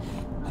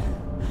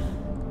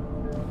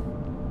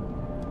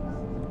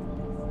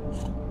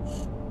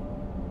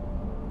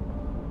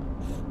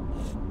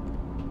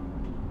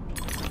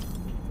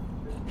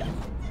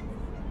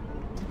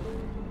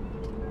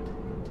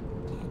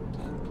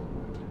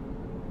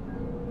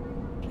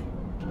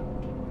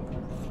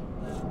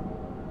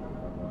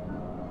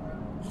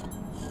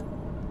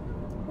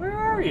 Where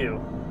are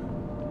you?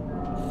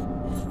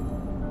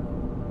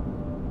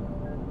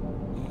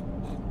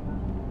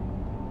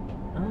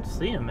 I don't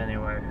see him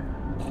anywhere.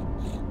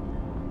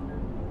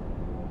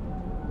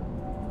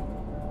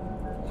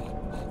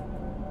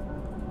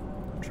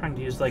 I'm trying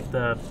to use like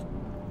the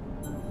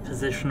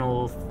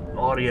positional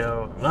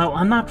audio. Well,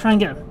 I'm not trying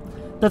to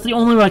get... That's the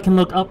only way I can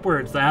look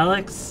upwards,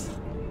 Alex.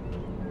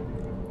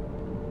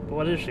 But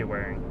what is she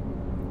wearing?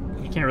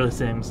 You can't really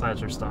see anything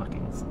besides her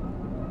stockings.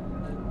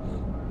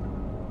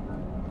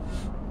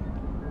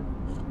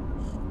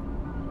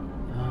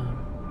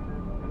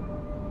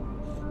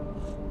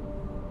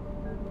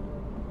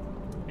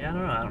 Yeah,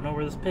 I don't know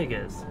where this pig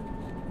is.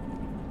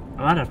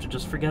 I might have to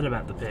just forget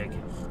about the pig.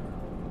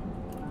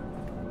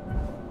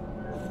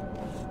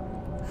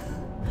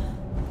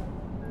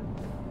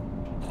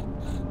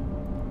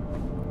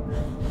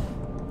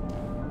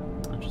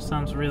 It just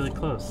sounds really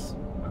close,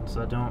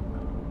 so I don't...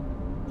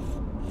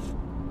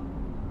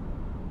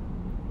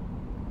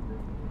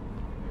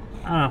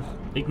 I don't know,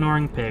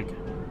 ignoring pig.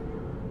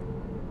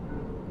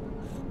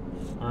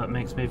 Well, that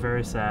makes me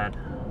very sad.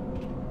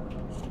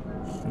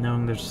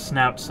 Knowing there's a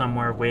snout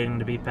somewhere waiting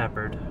to be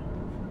peppered.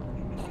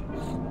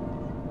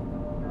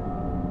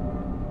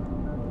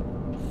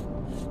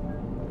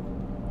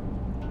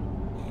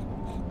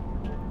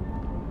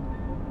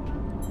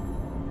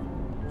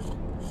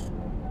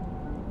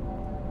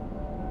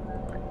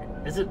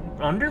 Is it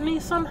under me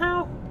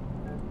somehow?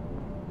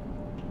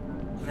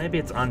 Maybe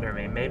it's under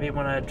me. Maybe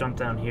when I jump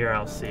down here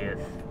I'll see it.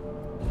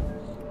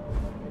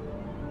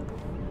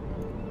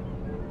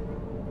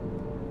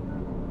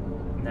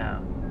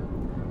 No.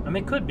 I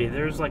mean, it could be.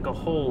 There's like a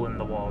hole in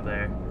the wall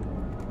there.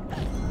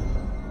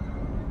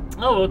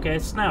 Oh, okay,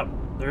 snout.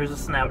 There is a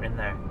snout in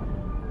there.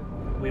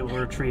 We will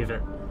retrieve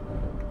it.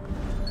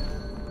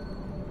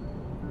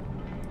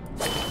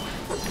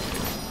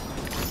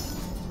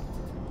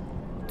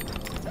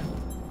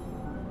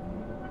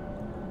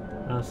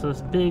 So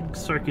this big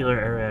circular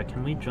area,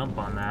 can we jump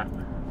on that?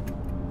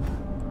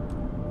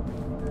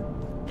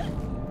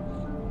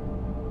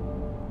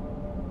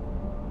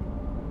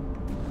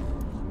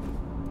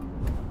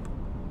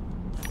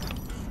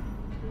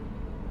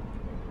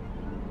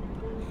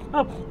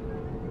 Oh.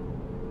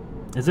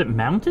 Is it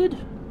mounted?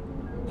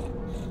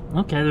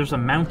 Okay, there's a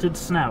mounted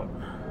snout.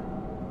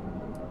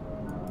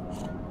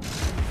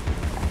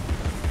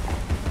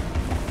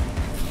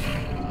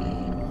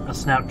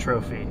 snout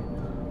trophy.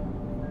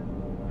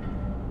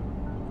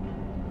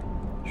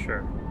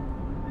 Sure.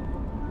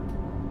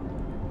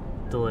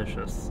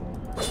 Delicious.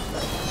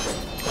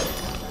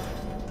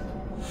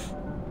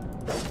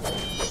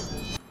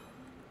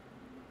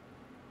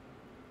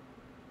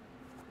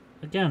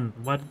 Again,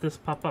 why did this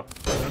pop up?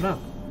 I don't know.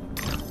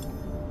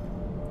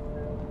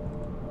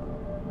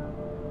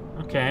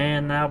 Okay,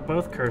 and now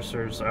both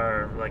cursors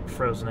are, like,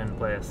 frozen in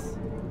place.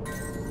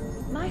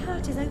 My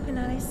heart is open,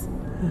 Alice.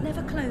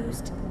 Never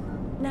closed.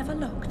 Never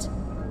locked.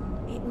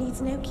 It needs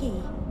no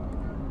key.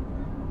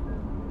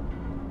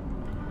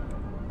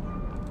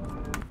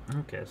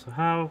 Okay, so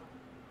how...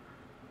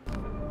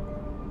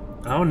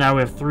 Oh, now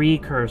we have 3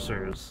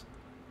 cursors.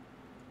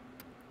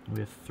 We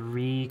have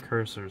 3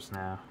 cursors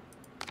now.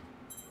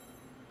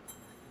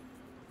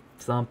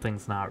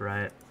 Something's not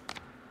right.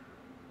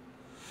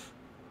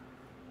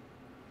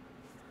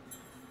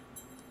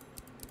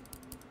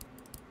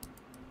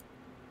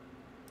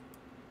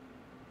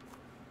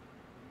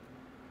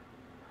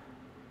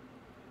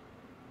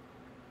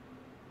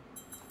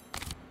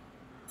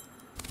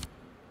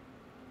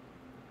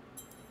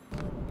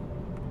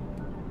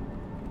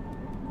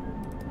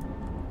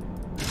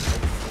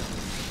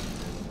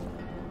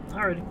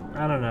 Alrighty,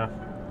 I don't know.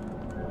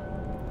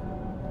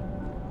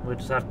 We'll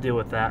just have to deal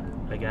with that,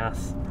 I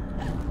guess.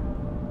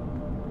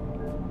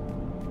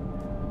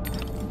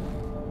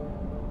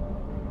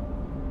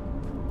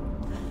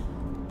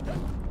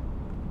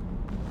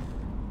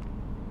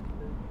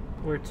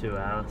 Where to,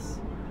 Alice?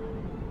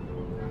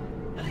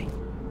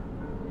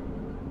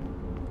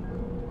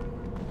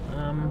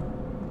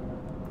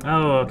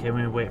 Oh, okay,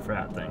 we wait for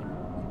that thing.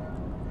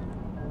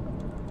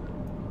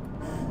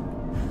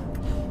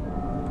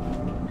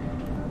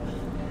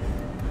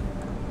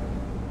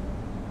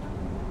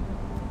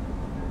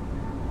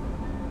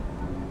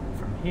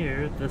 From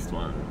here, this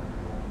one.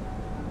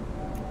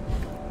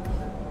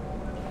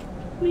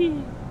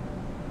 Whee!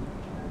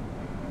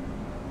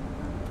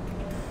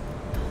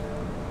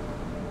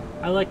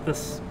 I like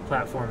this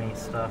platformy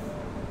stuff.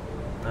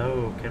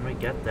 Oh, can we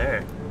get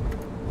there?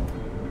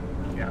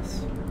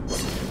 Yes.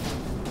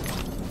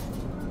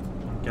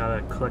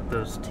 Gotta collect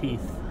those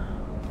teeth.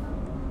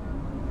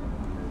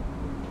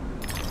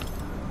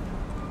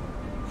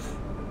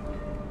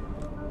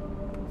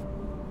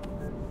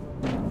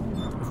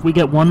 If we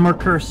get one more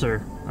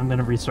cursor, I'm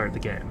gonna restart the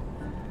game.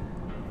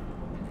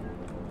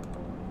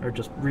 Or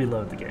just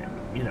reload the game,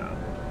 you know.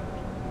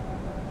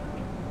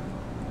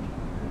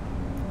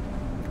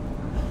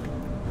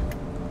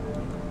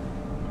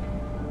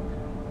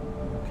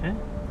 Okay.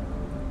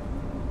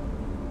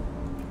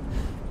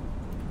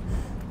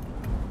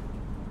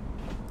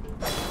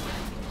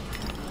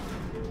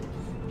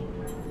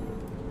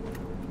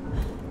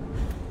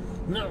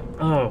 No!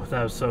 Oh,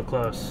 that was so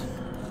close.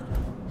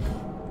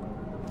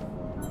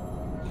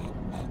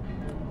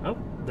 Oh,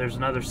 there's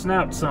another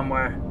snout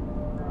somewhere.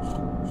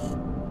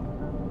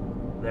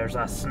 There's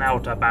a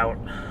snout about.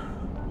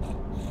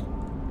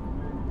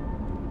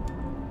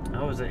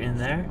 Oh, is it in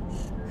there?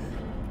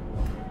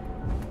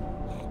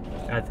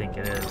 I think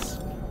it is.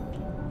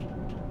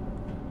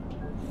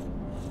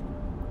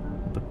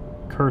 The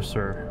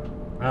cursor.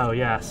 Oh,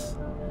 yes.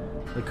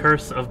 The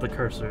curse of the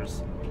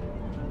cursors.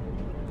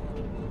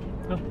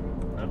 Oh,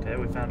 okay,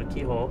 we found a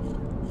keyhole.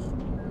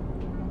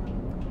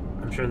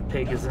 I'm sure the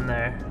pig is in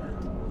there.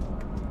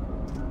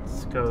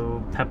 Let's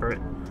go pepper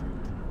it.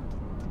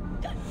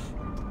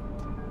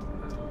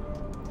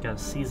 Gotta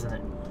season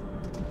it.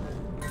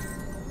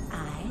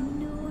 I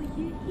know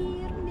you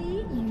hear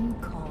me, you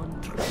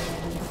contrary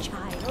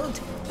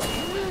child.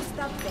 Use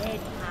the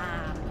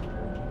bedpan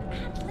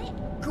and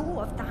let go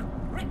of that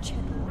wretched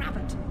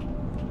rabbit.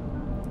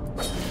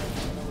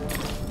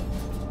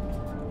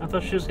 I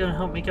thought she was gonna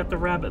help me get the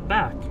rabbit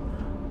back.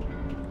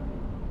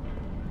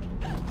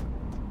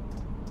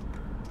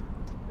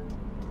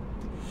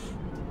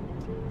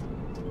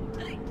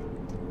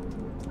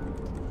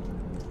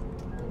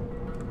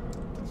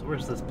 So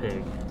where's this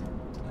pig?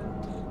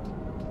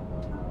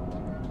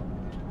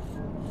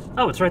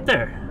 Oh, it's right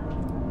there.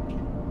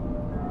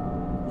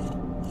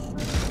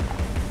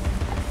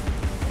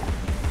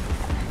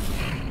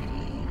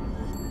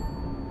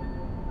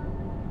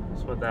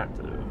 So what'd that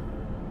do?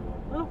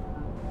 Oh.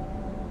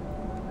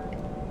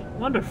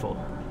 Wonderful.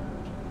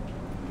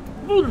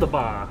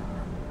 Wunderbar.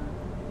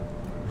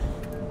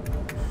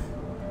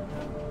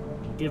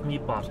 Give me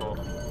bottle.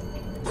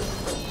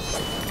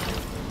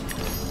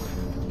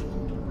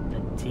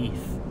 And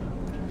teeth.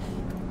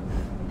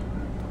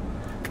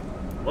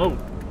 Whoa.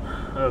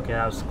 Okay,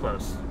 that was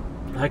close.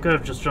 I could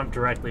have just jumped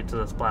directly to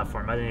this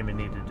platform. I didn't even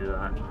need to do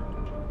that.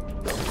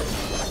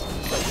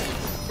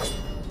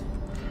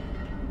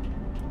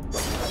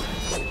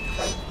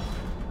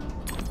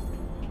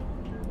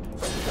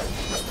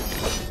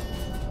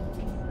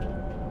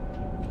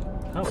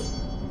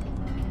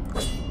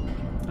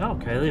 Oh,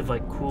 okay, they have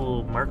like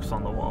cool marks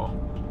on the wall.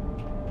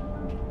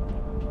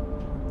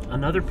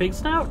 Another pig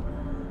snout?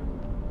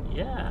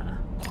 Yeah.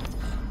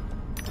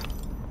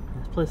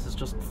 This place is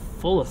just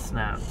full of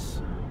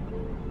snouts.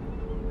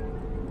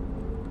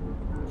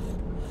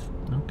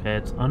 Okay,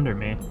 it's under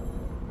me.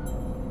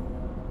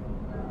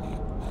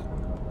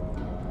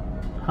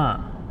 Huh.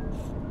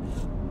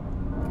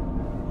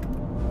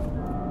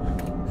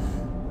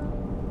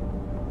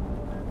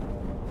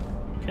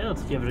 Okay,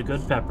 let's give it a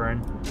good peppering.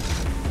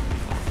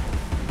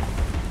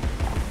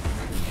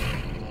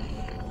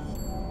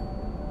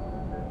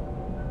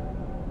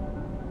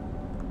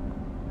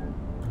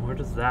 Where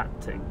does that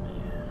take me?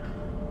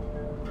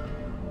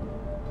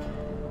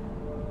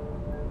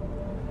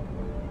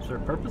 Is there a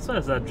purpose? Or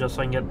is that just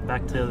so I can get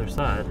back to the other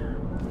side?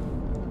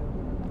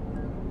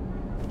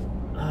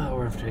 Oh,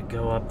 we're going to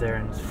go up there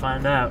and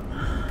find out.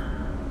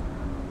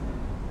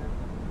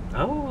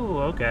 Oh,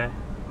 okay.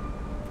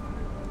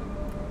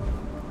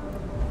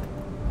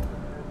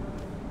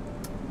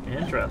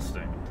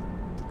 Interesting.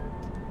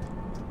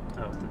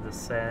 Oh, did this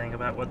say anything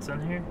about what's in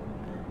here?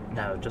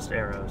 No, just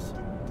arrows.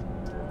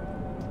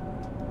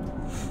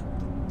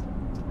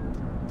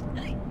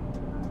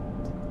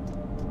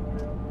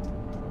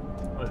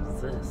 What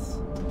is this?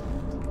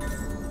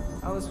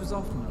 Alice was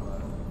often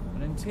alone,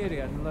 an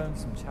interior and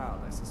lonesome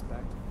child, I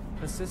suspect.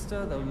 Her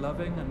sister, though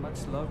loving and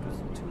much loved, was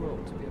too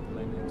old to be a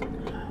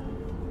playmate.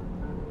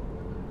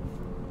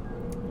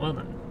 Well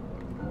then.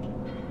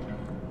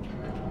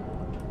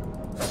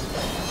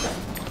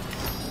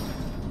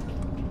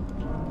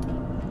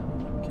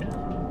 Okay.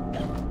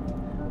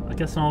 I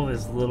guess in all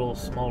these little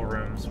small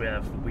rooms we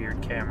have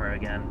weird camera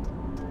again.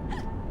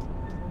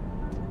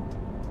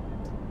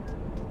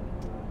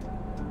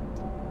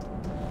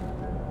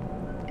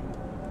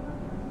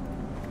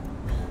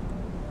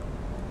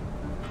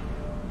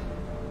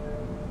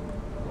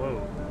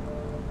 Whoa.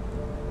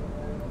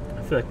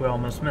 I feel like we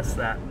almost missed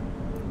that.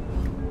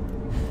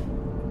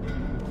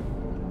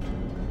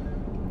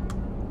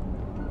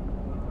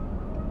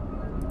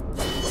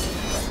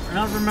 I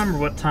don't remember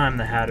what time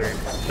the Hatter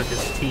took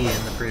his tea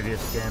in the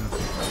previous game.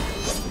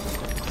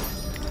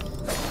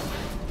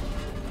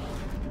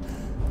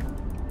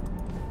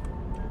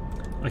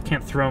 I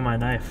can't throw my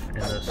knife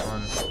in this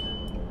one.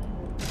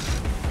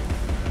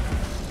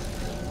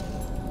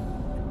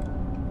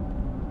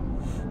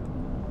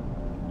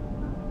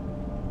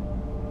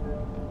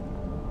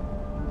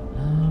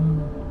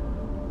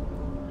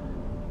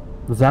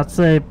 Does that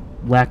say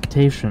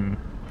lactation?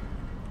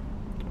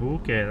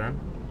 Okay then.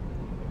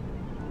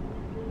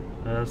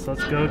 So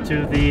let's go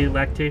to the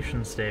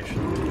lactation station.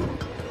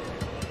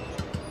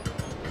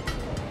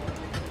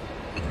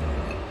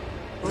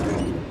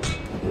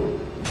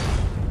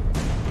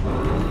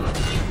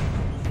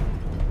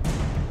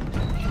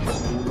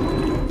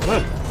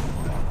 Whoa!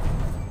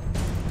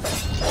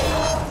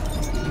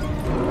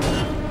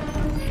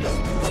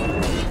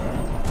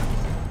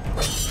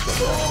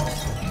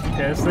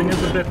 Okay, this thing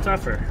is a bit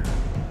tougher.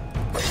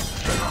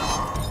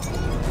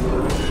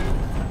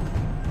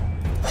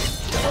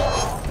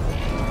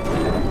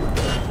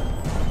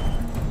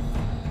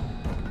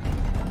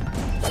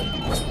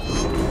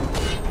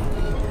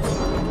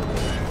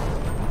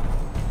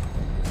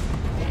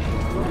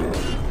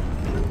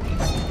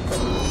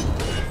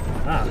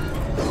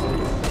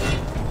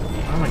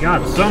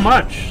 God, so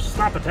much!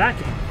 Stop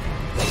attacking!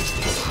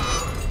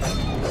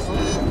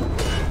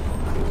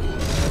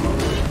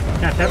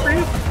 Can I pepper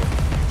you?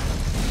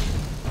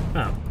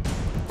 Oh.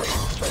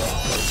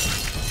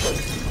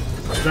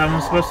 Is that what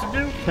I'm supposed to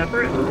do?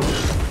 Pepper it?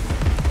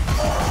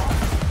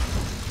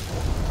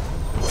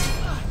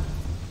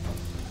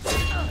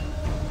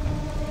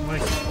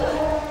 Like...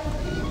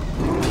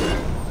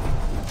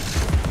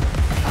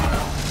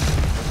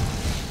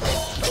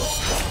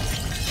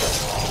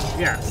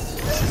 Yes.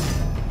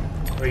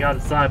 We got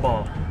its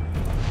eyeball.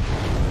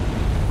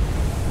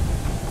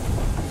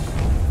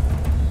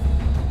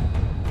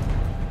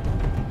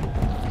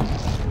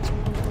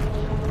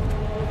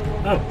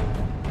 Oh.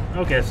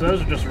 Okay, so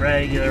those are just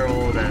regular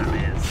old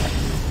enemies.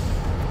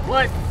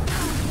 What?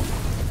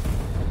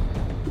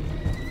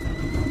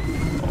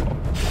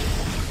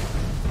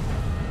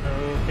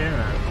 Okay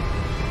then.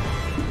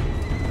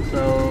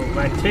 So,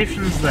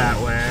 lactation's that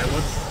way.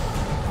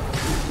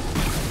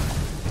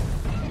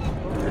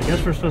 I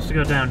guess we're supposed to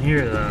go down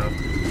here, though.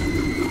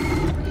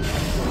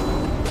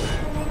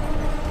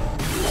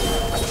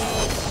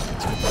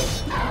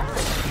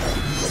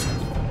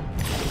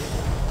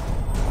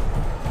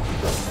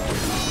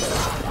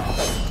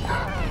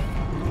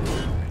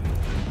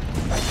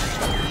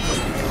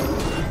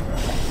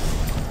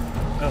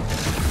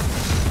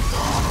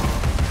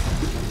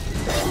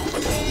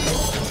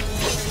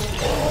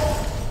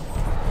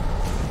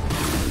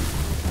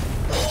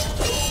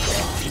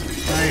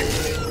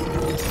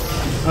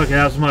 Okay,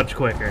 that was much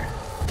quicker.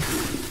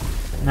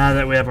 Now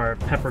that we have our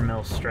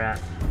peppermill strat.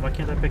 Why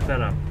can't I pick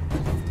that up?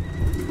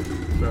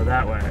 So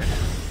that way.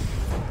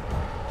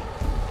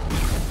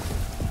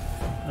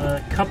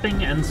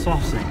 Cupping and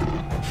saucing.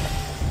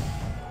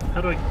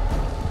 How do I...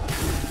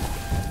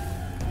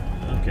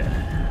 Okay.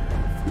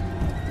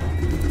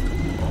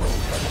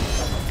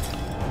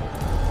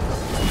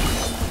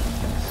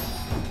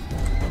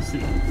 Let's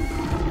see.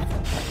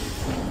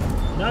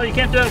 No, you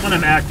can't do it when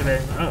I'm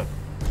activating. Oh.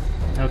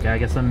 Okay, I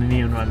guess I'm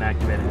immune when I'm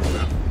activating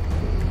stuff.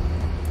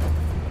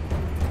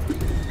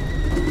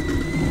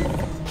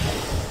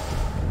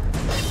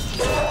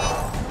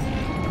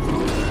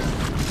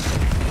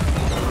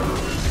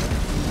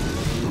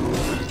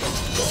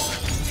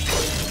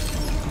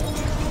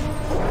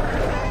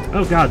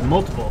 Oh god,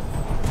 multiple.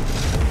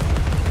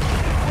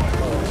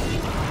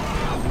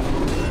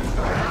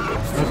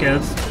 Okay,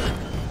 let's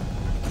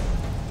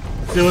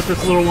deal with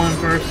this little one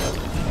first.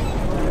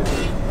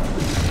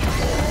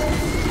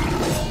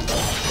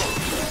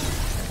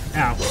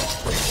 Ow.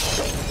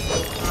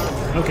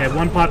 Okay,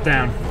 one pot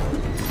down.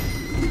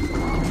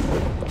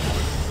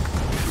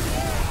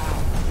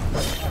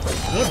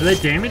 Oh, do they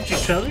damage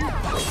each other?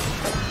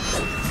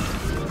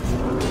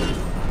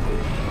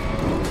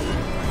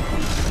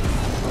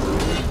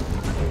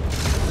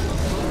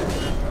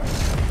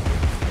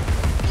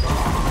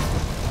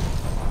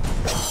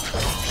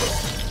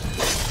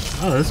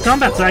 Oh, this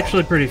combat's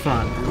actually pretty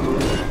fun.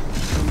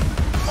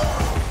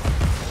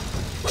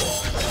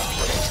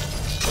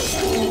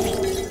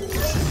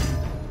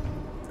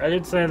 I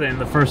did say that in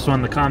the first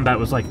one, the combat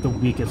was like the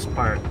weakest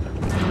part.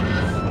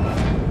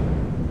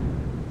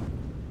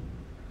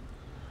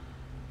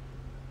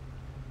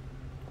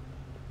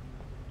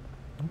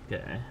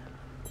 Okay.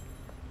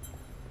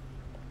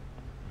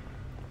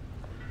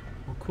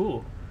 Well,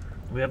 cool.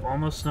 We have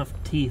almost enough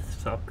teeth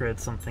to upgrade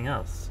something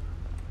else.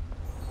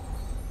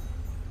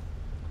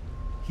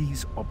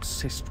 He's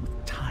obsessed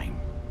with time.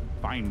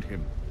 Find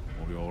him,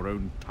 or your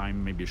own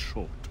time may be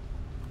short.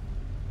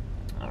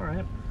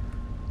 Alright.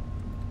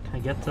 Can I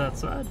get to that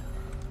side?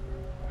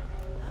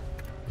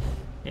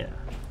 Yeah.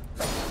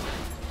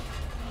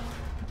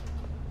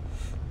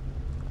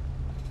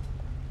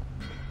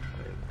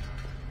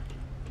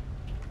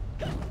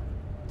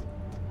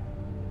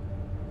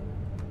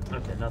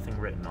 Okay, nothing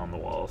written on the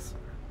walls.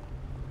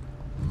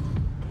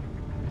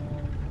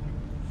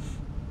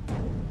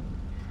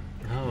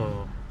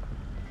 Oh.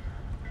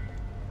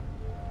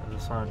 Is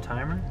this on a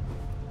timer?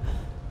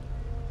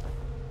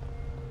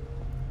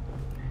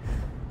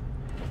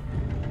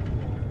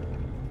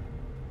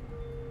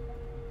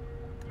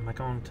 Am I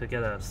going to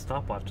get a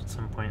stopwatch at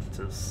some point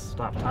to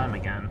stop time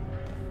again?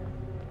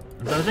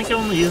 But I think I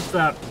only used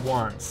that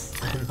once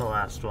in the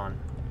last one.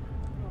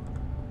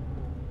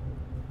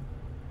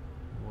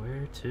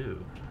 Where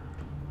to?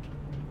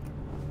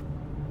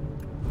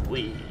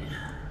 Wee.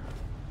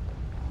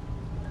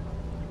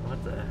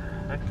 What the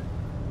heck?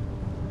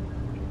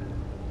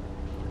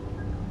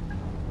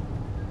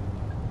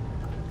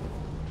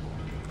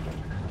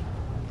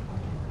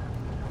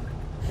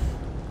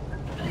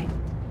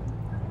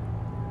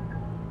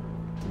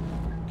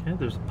 Okay,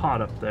 there's a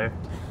pot up there.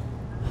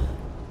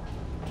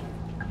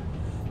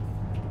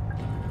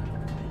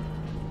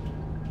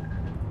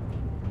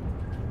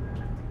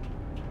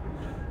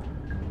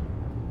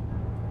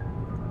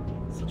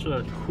 Such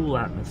a cool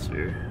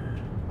atmosphere.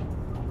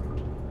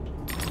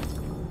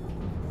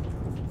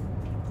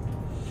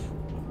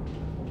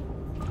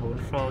 I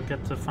wonder if I'll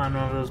get to find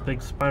one of those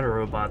big spider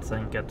robots I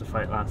didn't get to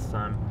fight last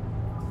time.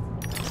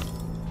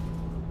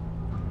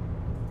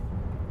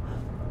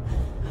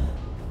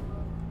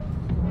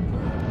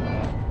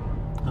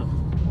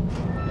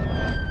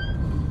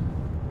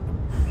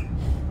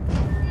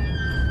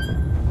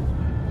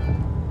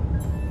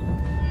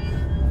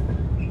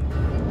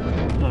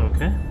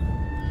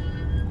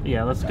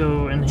 Yeah, let's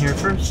go in here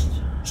first.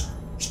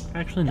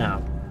 Actually,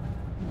 no.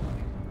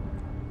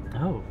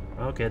 Oh,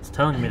 okay, it's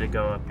telling me to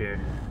go up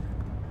here.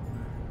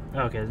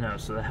 Okay, no,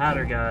 so the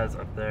Hatter guy's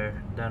up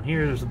there. Down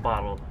here, there's a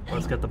bottle.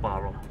 Let's get the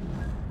bottle.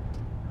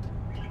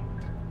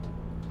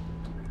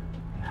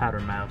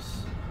 Hatter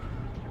mouse.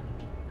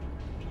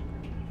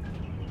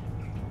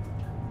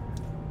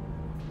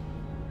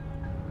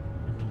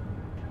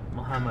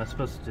 Well, how am I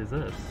supposed to do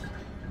this?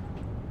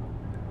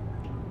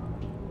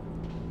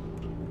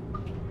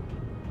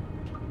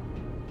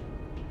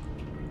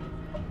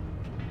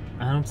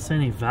 I don't see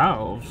any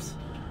valves.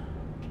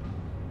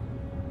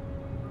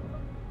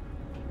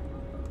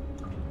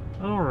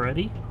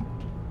 Alrighty.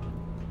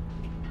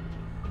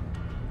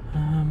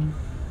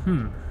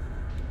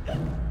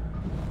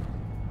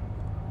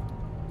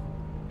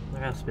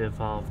 There has to be a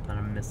valve that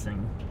I'm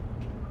missing.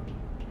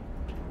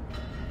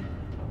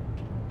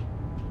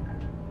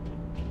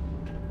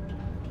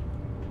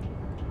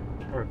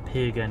 Or a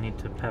pig I need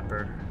to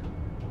pepper.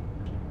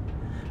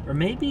 Or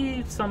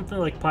maybe something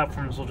like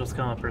platforms will just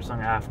come up or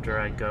something after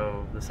I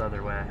go this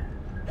other way.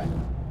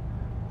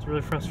 It's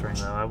really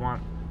frustrating though. I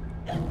want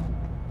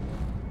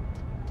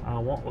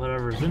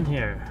whatever's in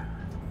here.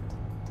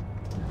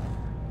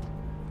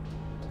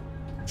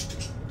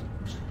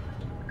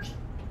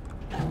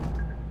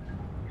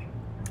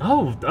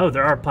 Oh,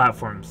 there are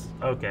platforms.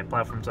 Okay,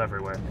 platforms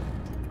everywhere.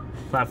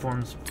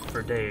 Platforms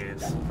for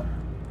days.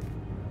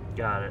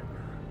 Got it.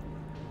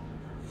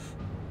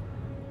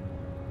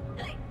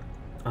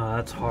 Oh,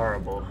 that's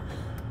horrible.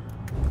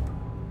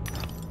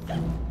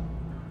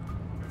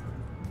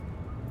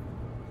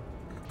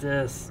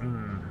 This,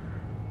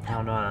 I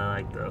don't know how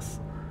I like this.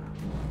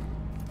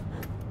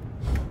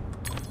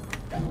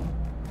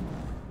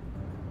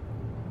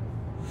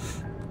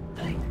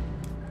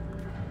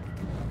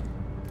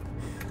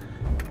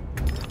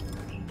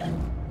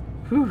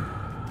 Whew.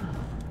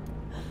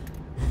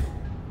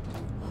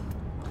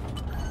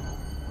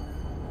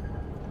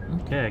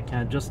 Okay, can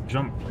I just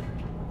jump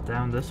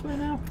down this way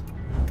now?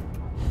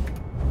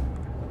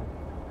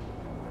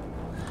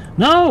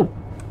 No!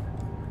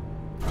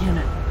 Damn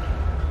it.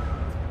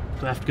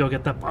 Do I have to go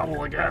get that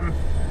bottle again?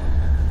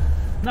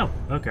 No.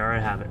 Okay, I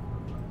already have it.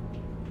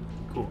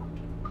 Cool.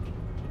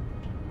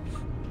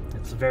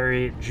 It's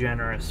very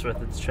generous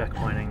with its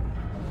checkpointing.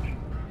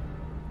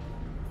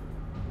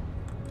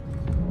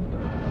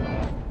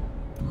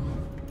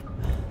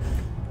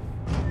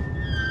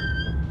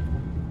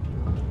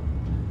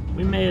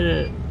 We made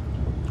it.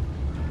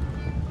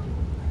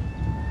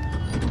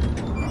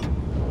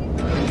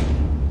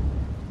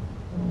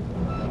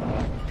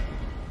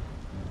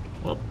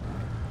 Well,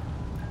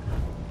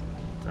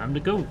 time to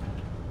go.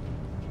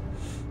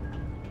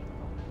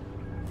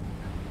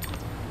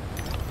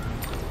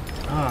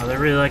 Oh, they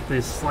really like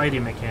these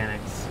slidey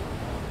mechanics.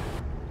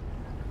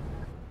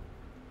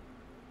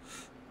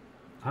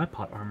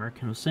 iPod armor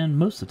can withstand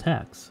most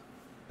attacks.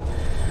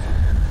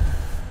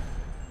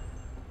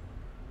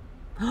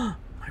 My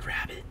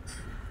rabbit.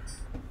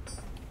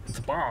 It's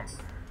a bomb.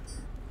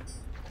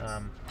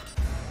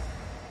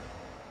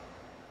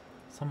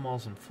 Some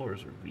walls and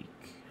floors are weak.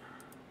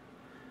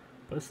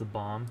 Place the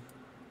bomb.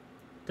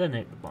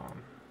 Detonate the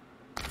bomb.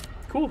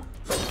 Cool.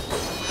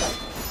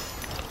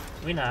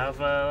 We now have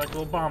like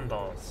little bomb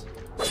dolls.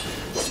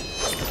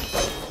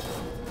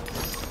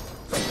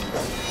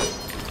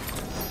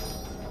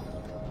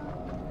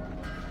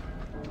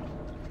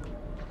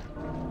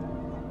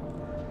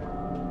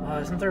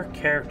 Isn't there a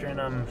character in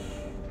a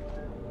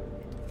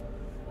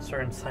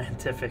certain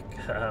scientific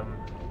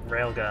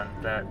railgun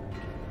that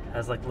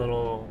has like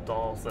little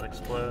dolls that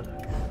explode?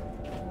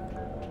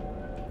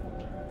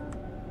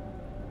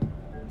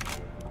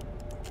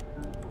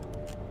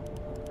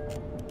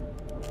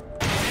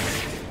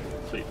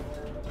 Sweet.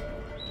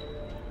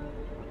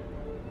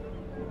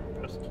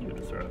 Press Q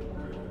to throw it.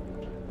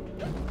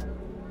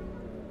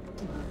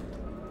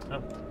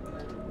 Oh.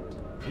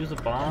 Use a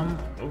bomb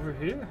over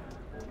here?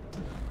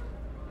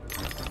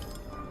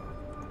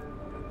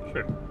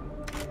 Sure.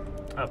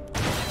 Oh.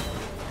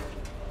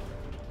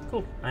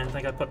 Cool. I didn't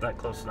think I put that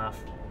close enough.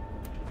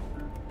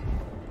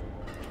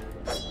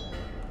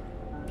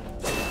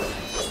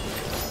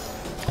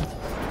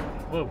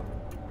 Whoa.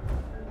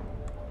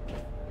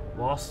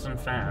 Lost and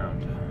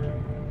found.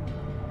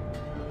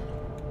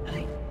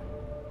 A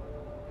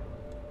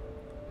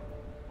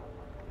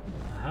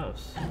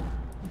house.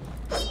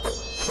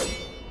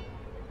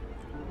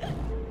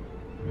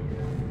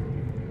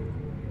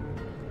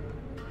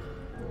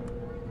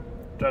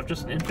 Do I have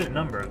just an infinite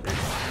number of these?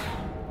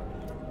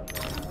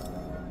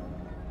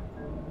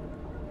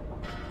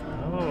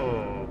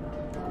 Oh.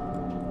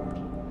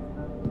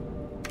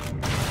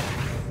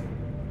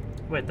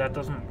 Wait, that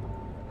doesn't...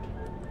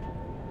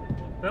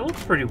 That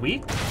looks pretty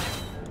weak.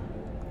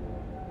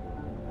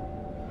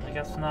 I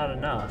guess not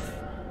enough.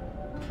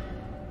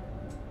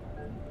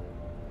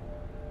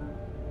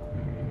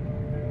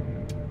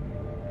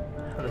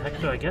 How the heck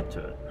do I get to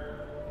it?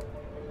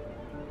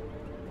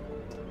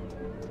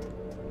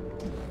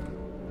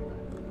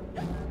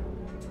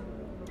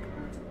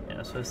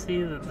 So I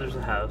see that there's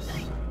a house.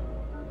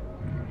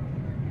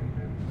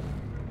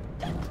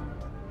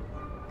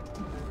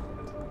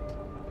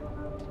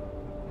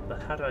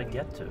 But how do I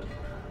get to it?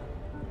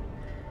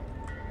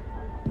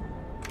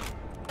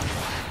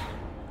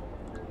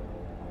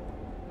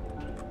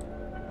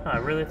 I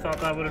really thought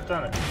that would have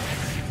done it.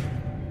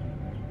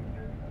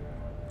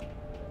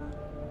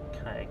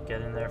 Can I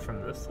get in there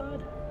from this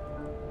side?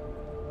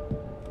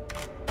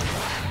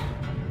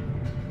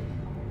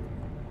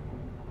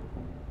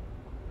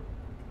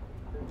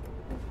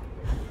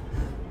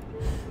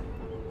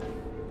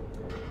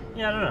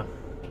 Yeah, I don't know.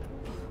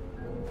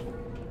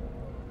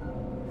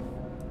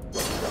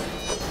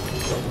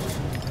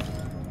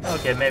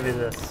 Okay, maybe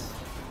this.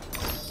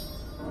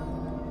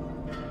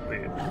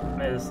 Weird.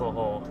 Maybe this little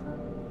hole.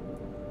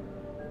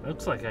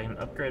 Looks like I can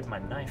upgrade my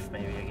knife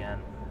maybe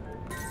again.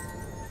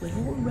 We're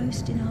all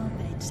roasting our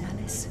beds,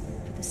 Alice,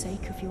 for the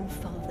sake of your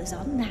father's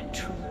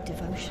unnatural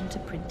devotion to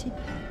printed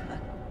paper.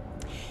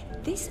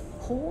 This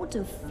horde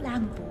of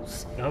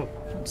flammables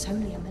wants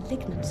only a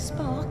malignant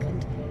spark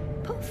and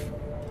poof!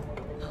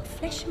 Our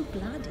flesh and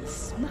blood is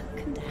smoke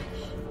and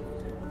ash.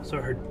 So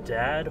her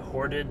dad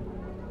hoarded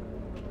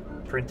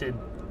printed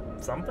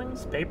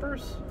somethings?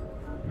 Papers?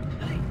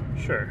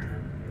 Sure.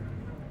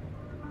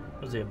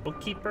 Was he a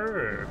bookkeeper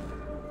or...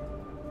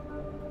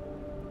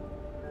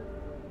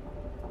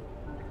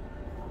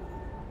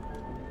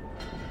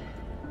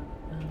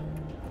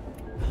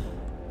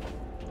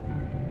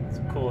 It's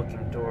a cool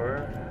looking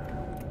door.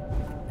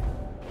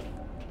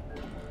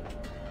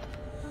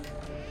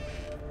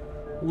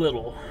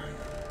 Little.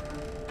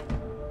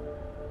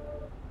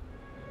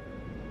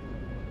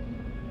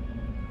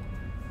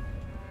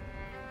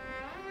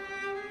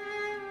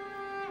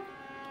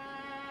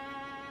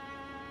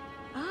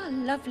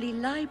 Lovely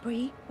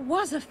library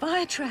was a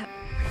fire trap.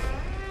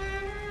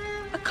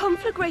 A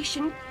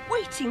conflagration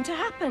waiting to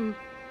happen.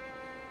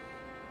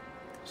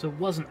 So it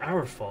wasn't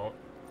our fault,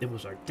 it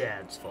was our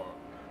dad's fault.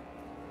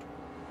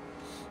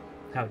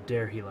 How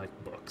dare he like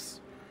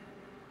books.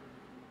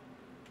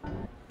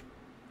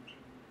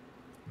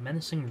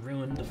 Menacing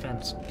ruined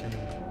defense can...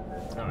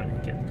 No, I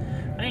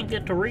didn't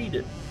get to read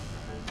it.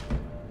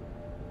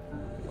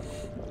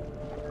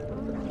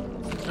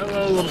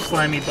 Hello, little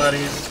slimy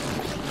buddies.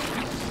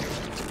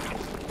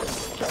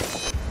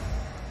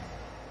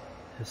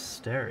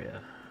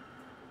 Hysteria.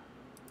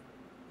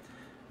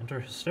 Enter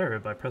Hysteria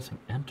by pressing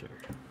Enter.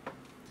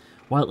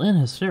 While in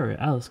Hysteria,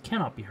 Alice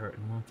cannot be hurt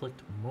and will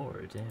inflict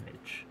more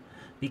damage.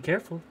 Be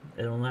careful,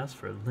 it will last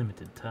for a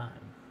limited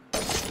time.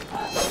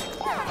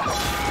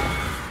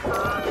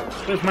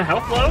 Is my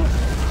health low?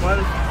 What?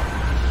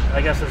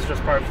 I guess it's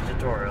just part of the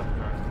tutorial.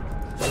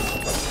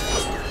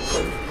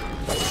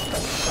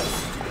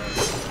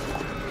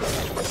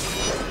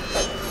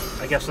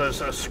 I guess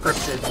there's a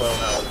scripted low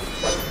health.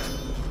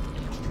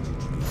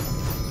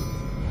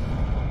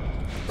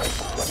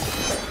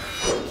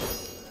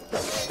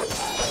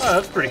 Oh,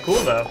 that's pretty cool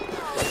though.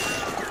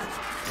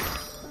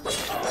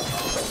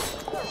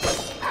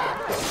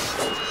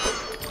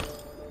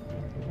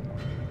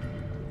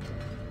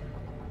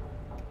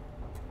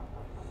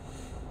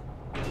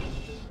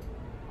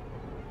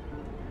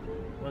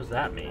 What does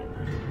that mean?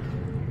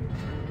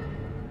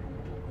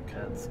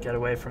 Okay, let's get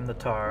away from the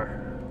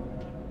tar.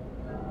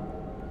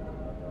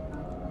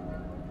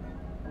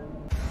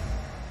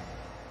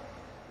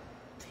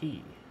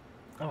 T.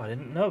 Oh, I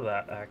didn't know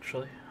that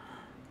actually.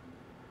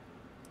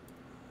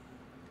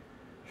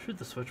 Shoot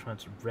the switch when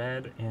it's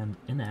red and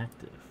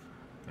inactive.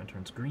 When it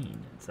turns green,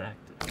 it's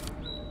active.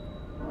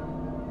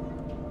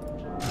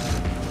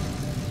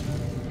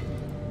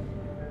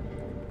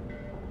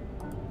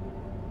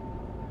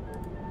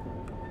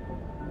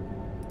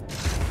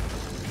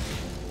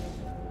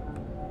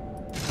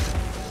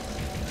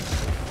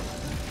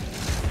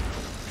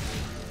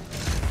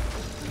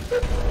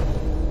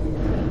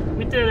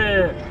 We did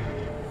it!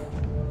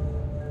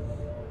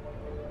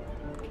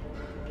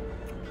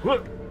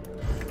 Whoop!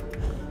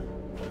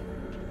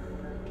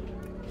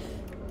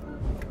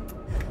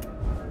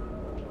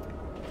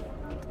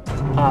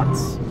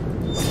 Pots.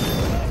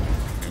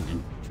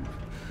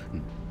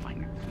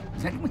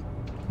 Is that one?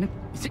 No,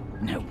 is it?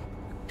 No.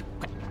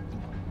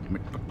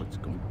 Let's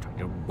go and try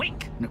to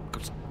wake. No,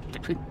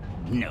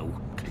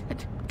 no.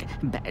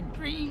 Bad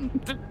dream.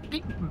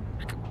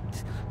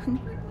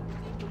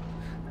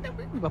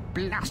 A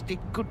blasted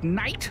good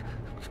night.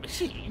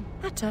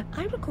 Hatter,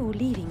 I recall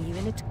leaving you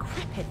in a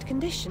decrepit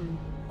condition,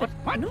 but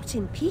What? not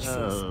in pieces.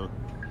 Oh,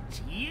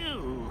 it's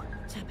you.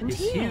 What's happened It's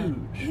here? huge.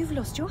 You've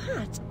lost your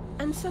hat,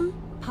 and some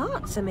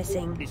parts are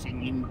missing.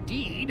 Missing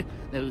indeed,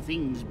 though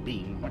things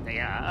being what they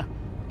are.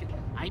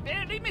 I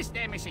barely missed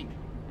their missing.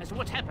 As to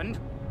what's happened,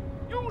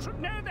 you should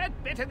know that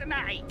better than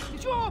I.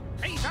 It's your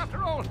place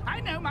after all.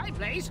 I know my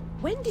place.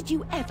 When did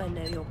you ever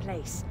know your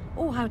place,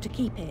 or how to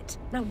keep it?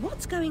 Now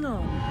what's going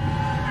on?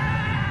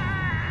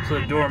 So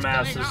the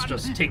dormouse is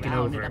just taking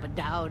Round over. and up and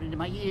down into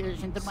my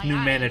ears, into my New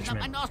eyes, management.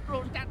 up my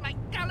nostrils, down my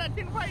gullet,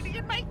 and whining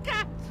in my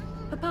guts.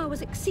 Papa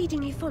was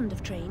exceedingly fond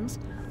of trains.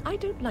 I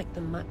don't like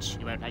them much.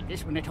 You won't like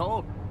this one at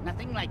all.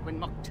 Nothing like when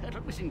Mock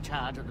Turtle was in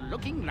charge of the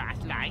Looking Glass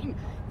line.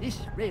 This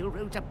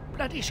railroad's a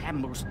bloody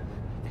shambles.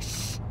 The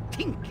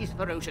stink is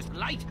ferocious,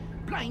 light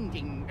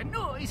blinding, the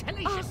noise Ah,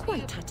 hellacious.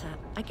 quite, Hatter.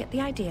 I get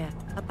the idea.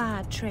 A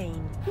bad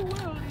train. The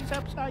world is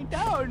upside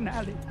down,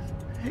 Alice.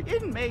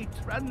 Inmates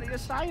run the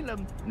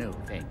asylum. No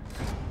thanks.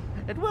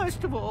 And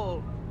worst of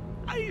all,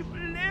 I've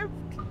left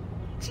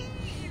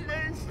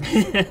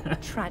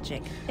Tealess.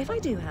 Tragic. If I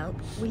do help,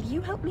 will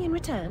you help me in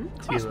return?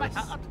 Cross my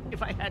heart,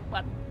 if I had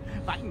one.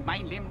 Bind my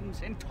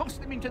limbs and toss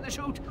them into the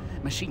chute.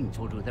 Machines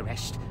will do the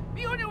rest.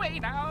 Be on your way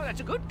now,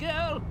 that's a good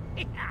girl.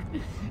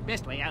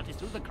 Best way out is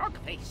through the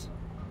croc face.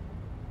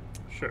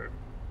 Sure.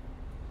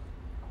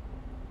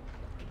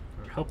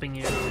 We're helping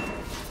you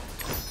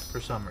for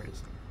some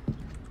reason.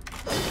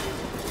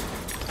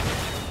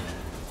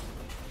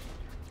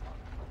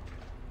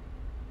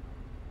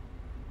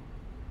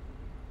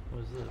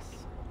 What is this?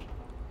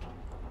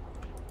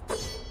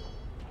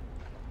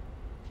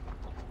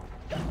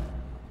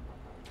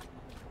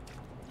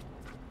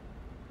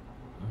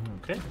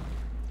 Okay.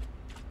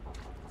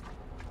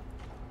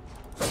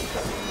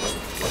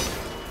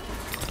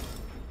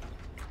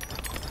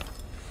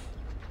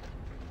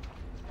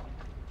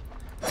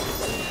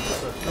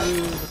 So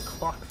through the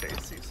clock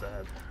face, you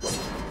said.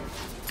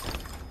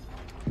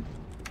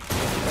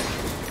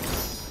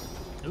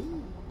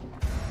 Ooh.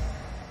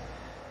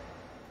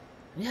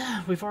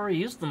 Yeah, we've already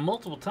used them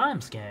multiple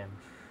times, game.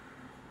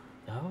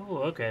 Oh,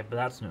 okay, but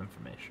that's new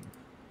information.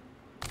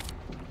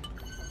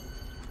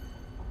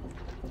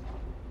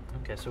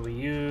 Okay, so we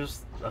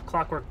use a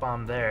clockwork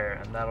bomb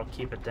there, and that'll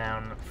keep it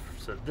down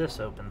so this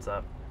opens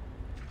up.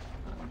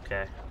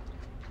 Okay.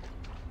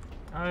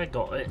 I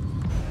got it.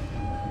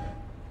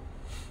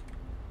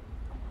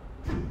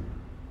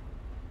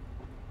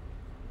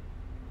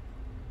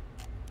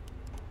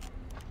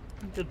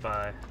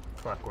 Goodbye,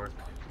 clockwork.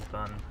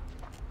 Done.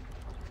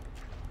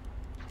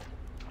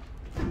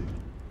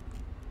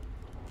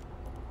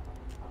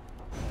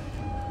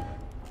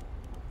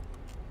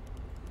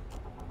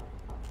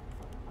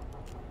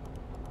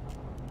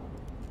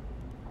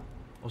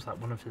 Was that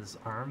one of his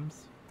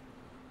arms?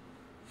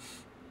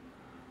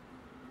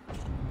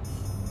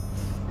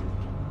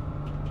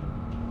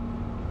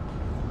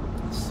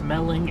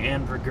 Smelling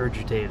and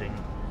regurgitating.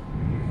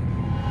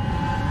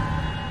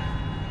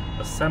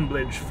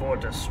 Assemblage for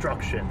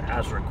destruction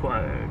as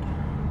required.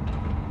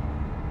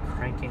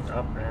 Cranking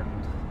up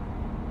and...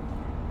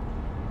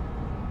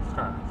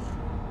 Huh.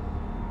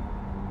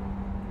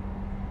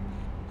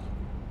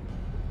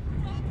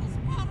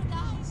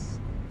 Paradise.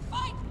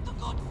 Fight the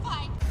good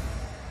fight.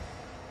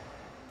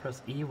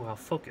 Press E while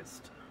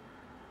focused.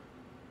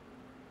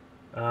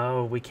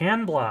 Oh, we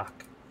can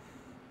block.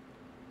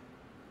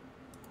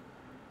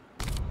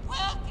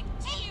 Work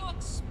until you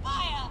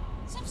expire.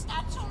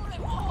 Substantial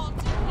reward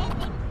in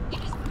heaven.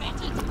 It is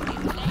better to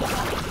give labor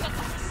than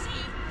to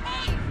receive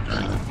pay.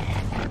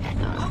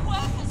 A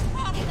worker's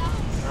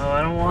paradise. Oh,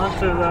 I don't want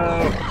to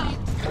though.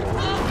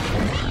 Work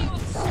until you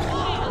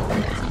expire.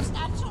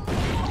 Substantial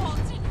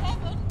rewards in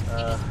heaven. It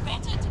is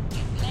better to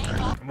give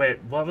labor. Wait,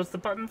 what was the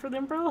button for the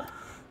umbrella?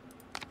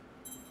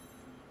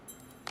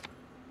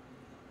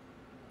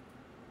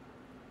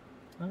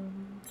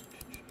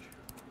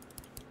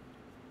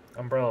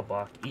 Umbrella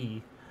block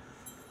E.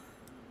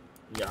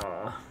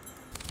 Yeah.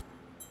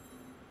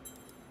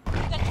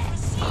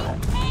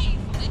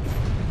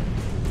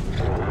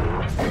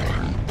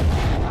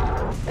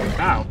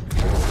 Ow.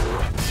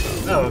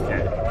 Oh,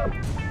 okay.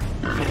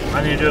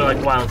 I need to do it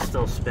like while it's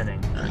still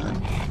spinning.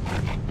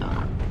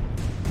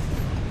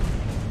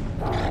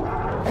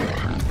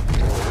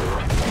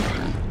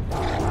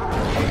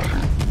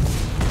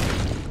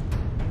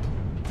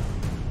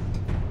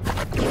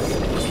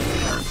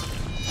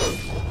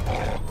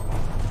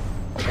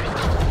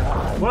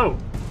 Whoa!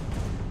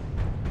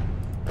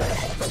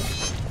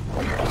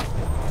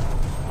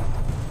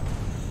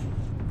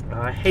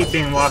 I hate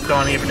being locked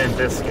on even in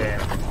this game.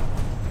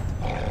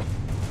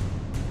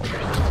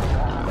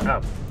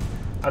 Oh.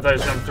 I thought he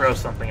was going to throw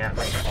something at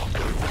me.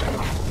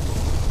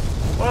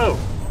 Whoa!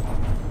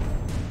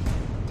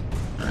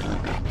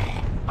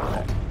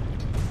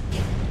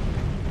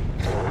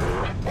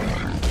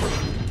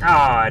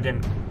 Ah, I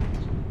didn't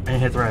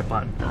hit the right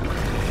button.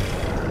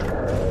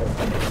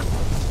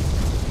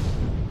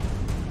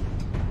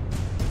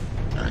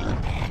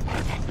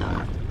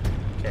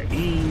 Okay,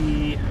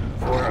 E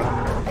for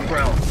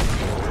umbrella.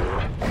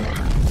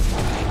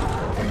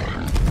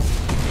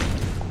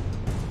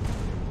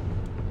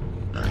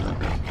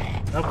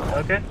 Oh,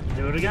 okay.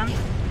 Do it again.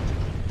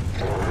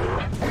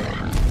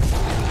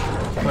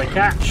 Play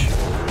catch.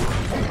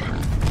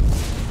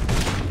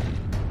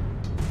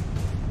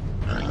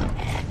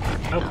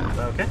 Oh,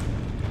 okay.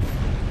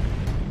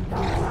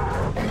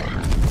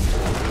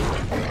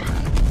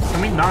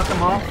 Can we knock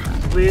him off,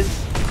 please?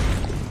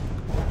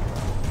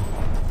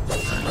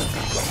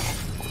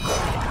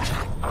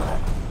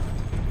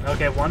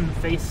 Okay, one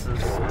face is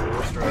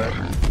destroyed.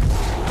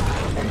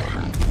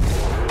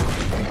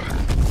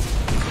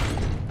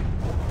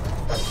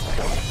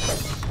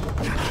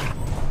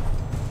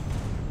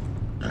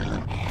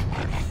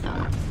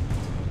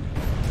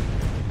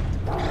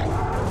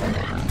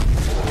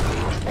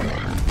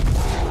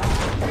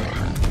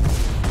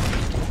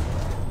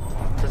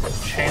 Does it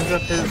change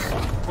up his...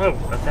 Whoa,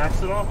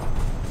 attacks at all?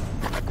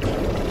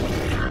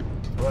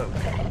 Whoa.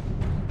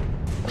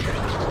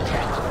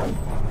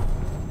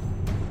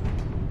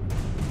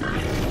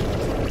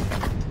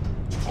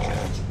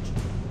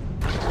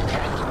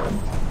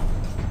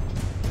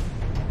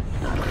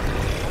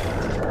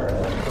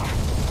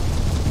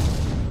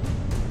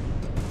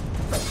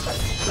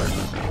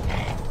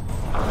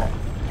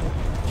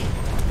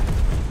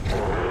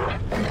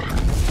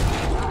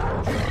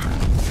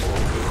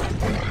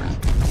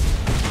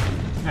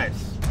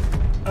 Nice.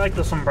 I like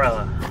this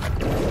umbrella.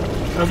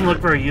 Doesn't look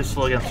very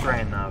useful against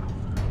rain, though.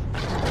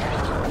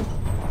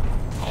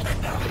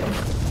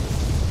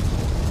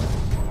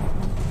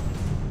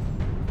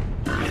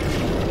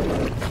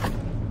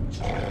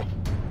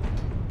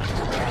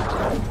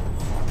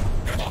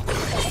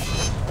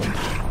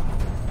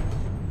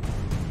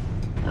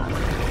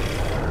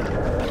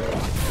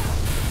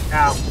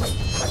 Ow.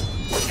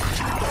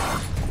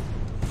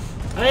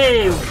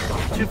 Hey!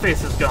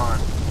 Two-Face is gone.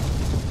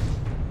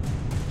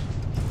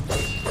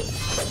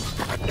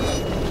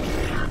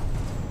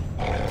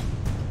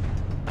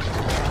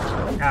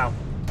 Ow.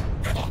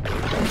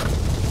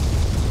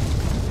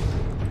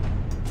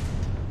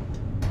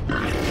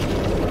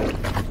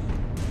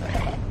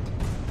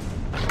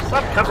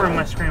 Stop covering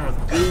my screen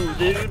with goo,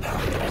 dude.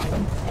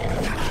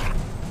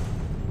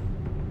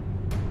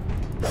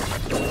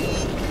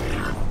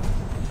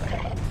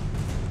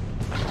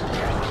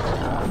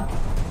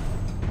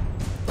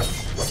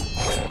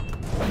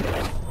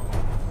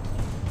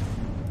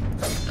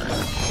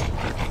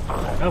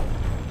 Oh.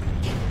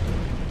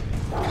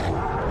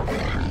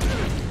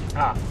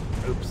 Ah,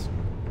 oops.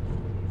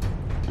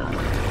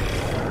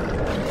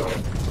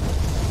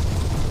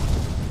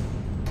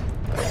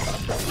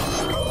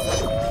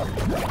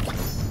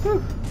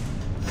 Whew.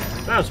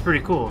 That was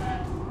pretty cool.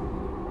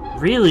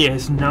 Really,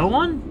 is no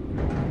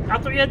one? I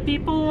thought you had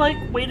people, like,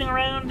 waiting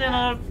around in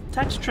a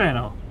text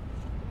channel.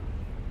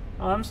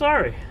 Oh, I'm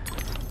sorry.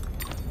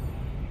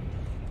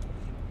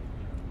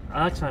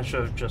 Alex and I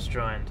should have just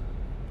joined.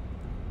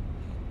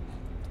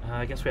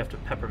 I guess we have to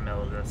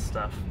peppermill this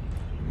stuff.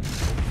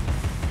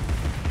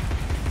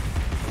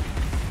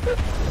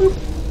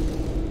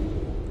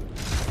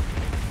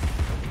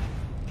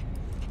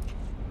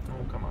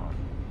 Oh, come on.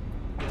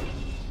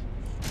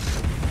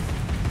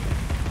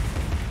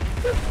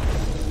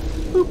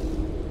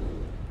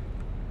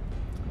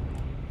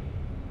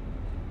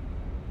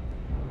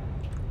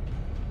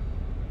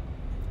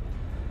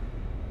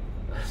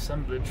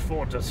 Assemblage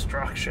for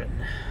destruction.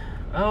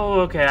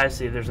 Oh, okay, I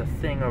see. There's a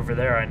thing over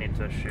there I need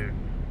to shoot.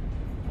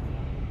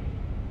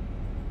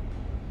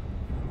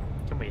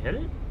 Can we hit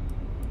it?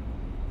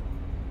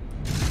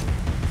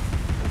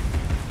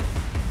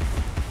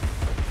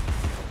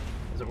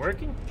 Is it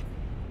working?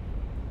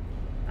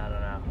 I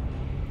don't know.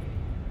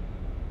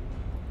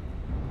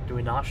 Do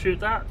we not shoot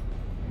that?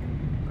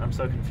 I'm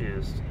so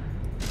confused.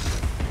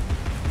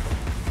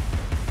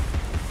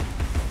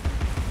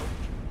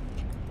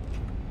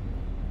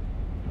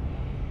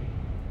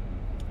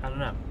 I don't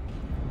know.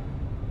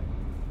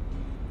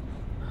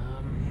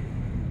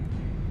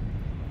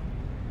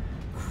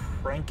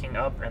 Cranking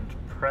up and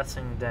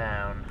pressing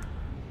down.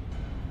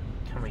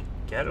 Can we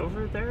get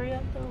over there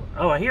yet, though?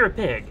 Oh, I hear a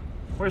pig.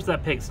 Where's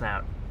that pig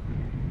snout?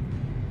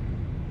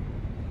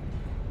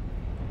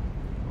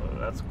 Oh,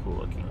 that's cool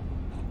looking.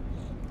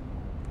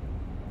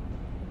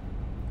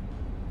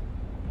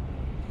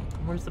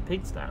 Where's the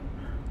pig snout?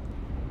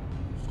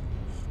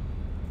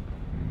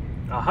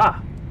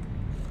 Aha!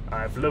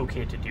 I've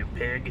located you,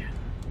 pig.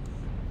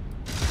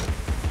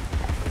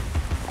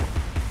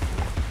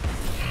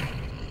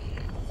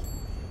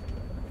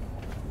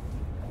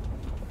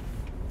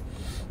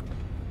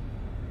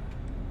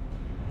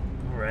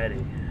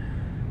 Alrighty.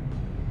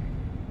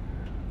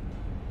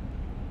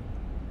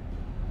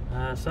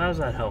 So how does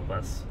that help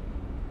us?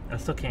 I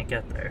still can't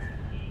get there.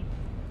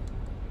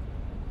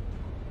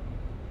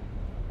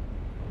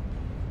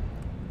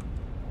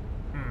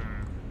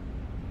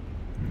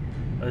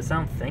 At least I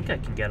don't think I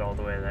can get all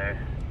the way there.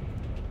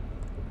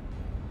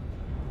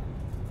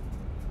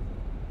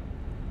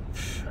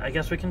 I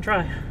guess we can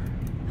try.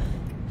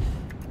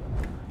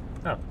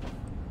 Oh.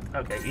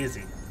 Okay,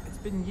 easy. It's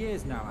been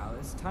years now,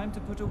 Alice. Time to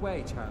put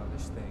away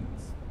childish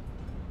things.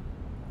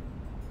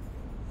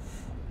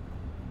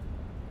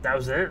 That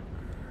was it?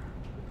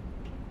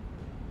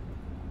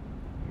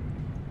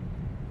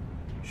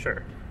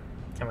 Sure.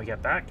 Can we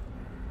get back?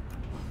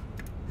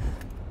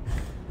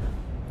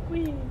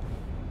 Whee!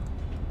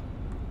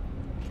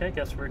 Okay,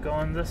 guess we're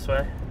going this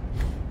way.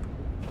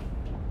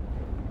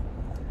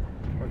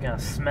 We're gonna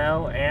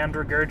smell and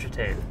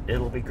regurgitate.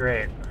 It'll be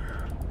great.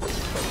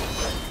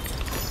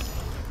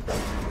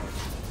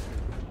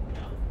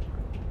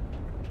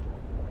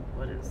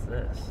 What is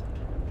this?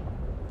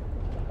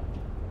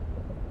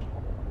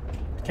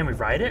 Can we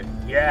ride it?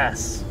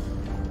 Yes!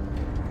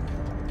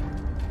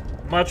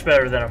 Much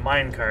better than a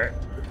minecart.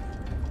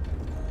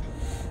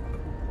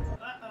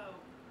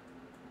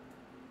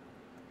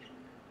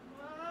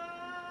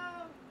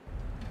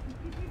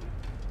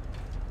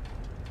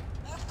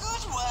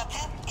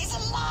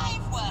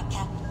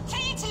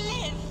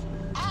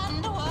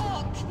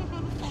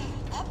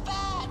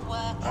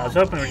 I was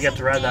hoping we'd get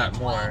to ride that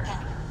more.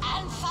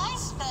 And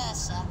vice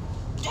versa.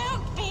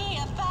 Don't be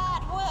a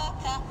bad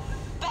worker.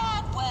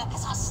 Bad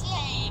workers are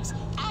slaves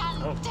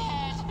and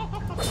dead.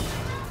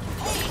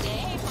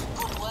 Payday for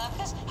good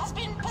workers has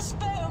been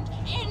postponed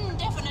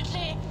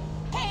indefinitely.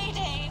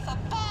 Payday for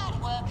bad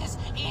workers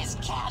is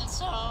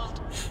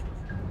cancelled.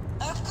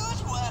 A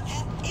good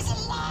worker is a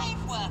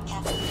live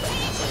worker.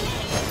 Free to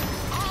live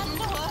and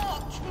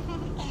work.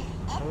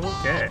 A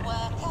bad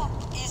worker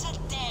is a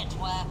dead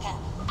worker.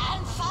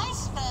 And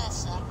vice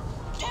versa.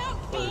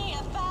 Don't be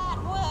a bad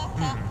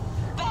worker.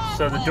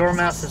 So the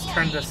dormouse has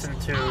turned us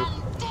into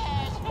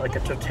like a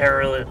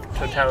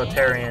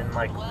totalitarian,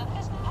 like,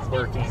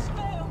 working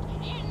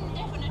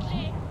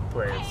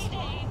place.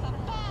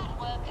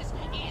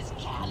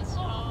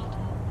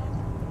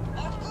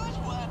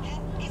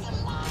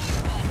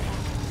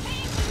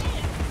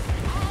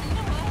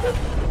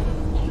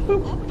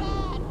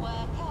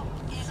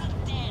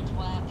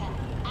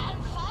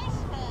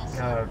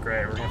 Oh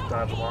great, we're gonna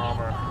dodge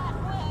llama.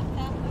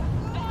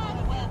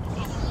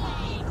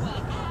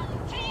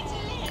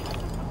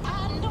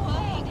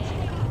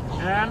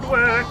 And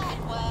work.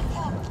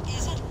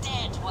 Is a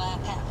dead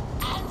worker,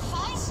 and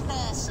vice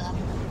versa.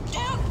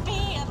 Don't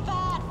be a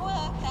bad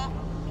worker.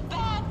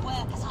 Bad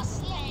workers are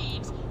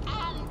slaves,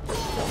 and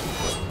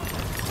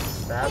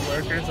bad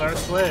workers are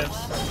slaves.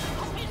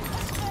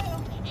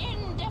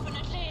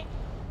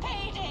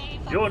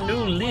 Your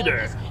new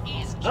leader.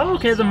 Oh,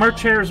 okay, the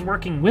merch chair is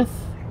working with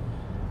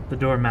the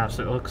dormouse,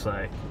 it looks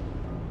like.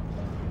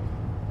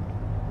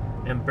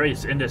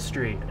 Embrace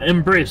industry.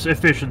 Embrace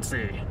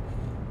efficiency.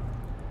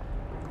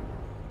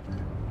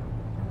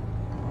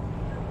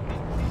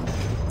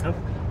 Oh.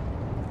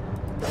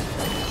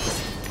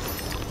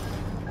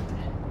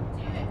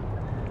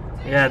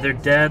 Yeah, they're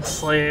dead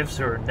slaves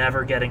who are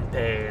never getting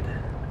paid.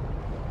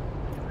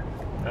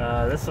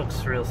 This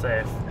looks real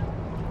safe.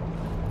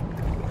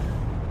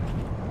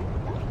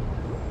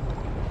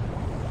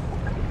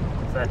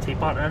 Is that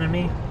teapot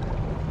enemy?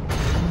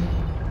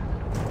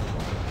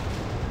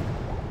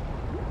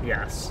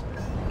 Yes.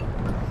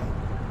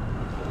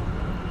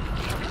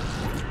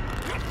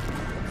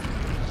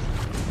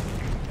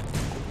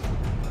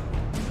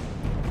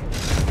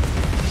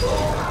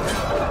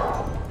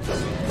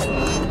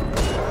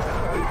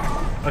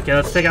 Okay,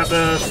 let's take out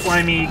the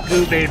slimy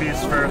goo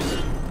babies first.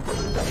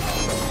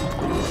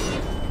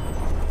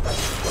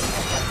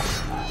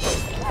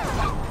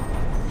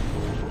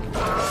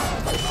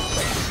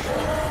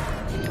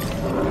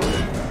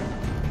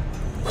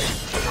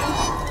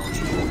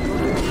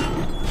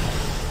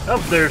 Oh,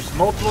 there's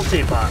multiple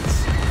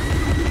teapots.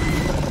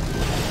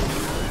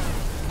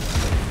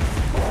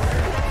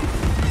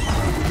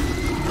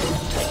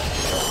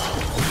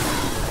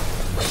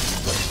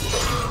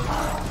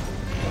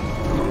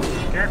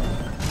 Here.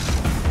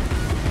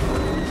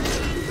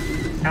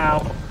 Ow.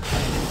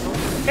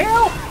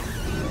 Help!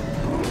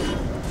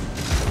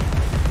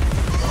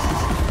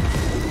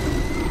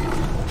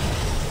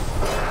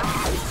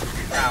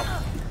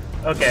 Ow.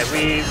 Okay,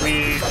 we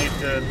need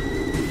to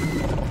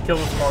kill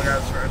the small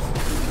guys first.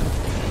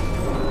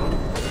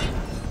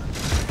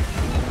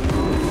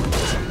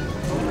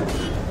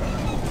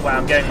 Wow,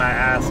 I'm getting my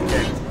ass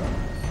kicked.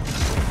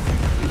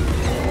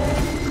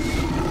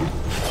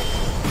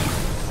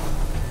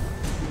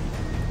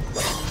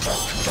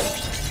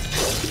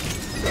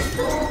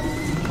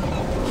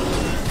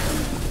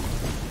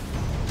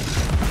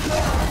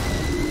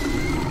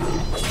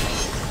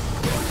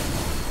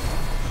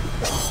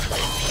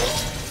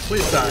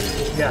 Please die.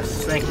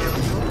 Yes, thank you.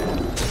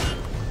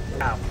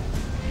 Ow.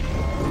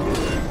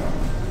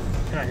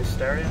 Can I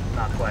hysteria?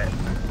 Not quite.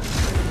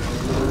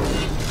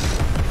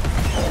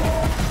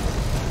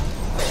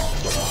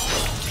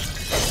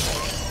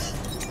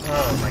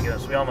 Oh my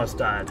goodness, we almost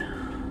died.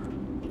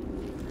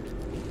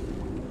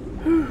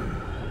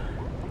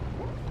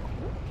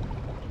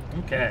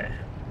 Okay.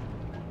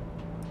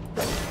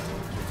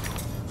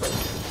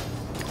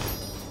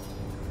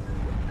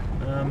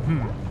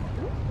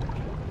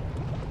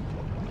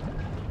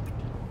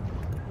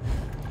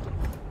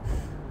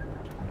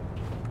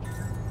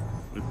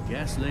 With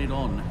gas laid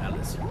on,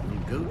 Alice,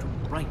 we'll go to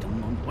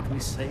Brighton on what we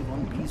save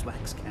on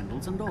beeswax,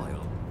 candles, and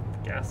oil.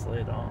 Gas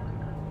laid on.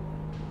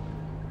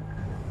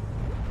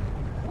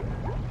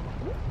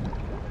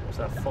 Was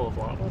that full of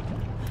lava?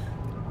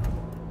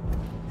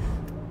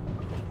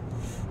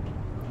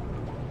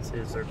 Let's see,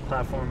 is there a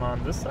platform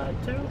on this side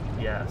too?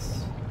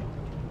 Yes.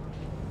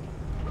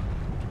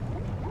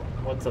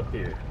 What's up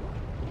here?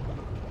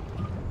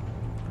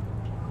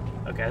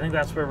 Okay, I think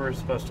that's where we're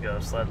supposed to go,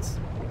 so let's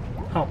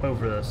hop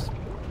over this.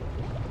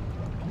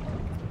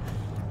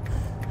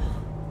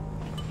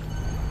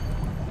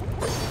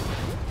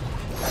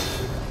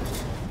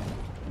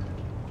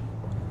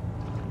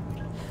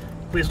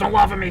 Please don't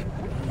lava me!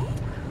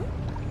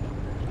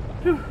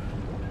 Whew.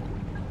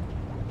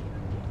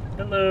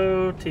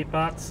 Hello,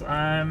 teapots.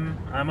 I'm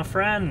a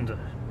friend.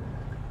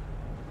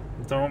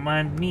 Don't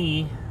mind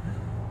me.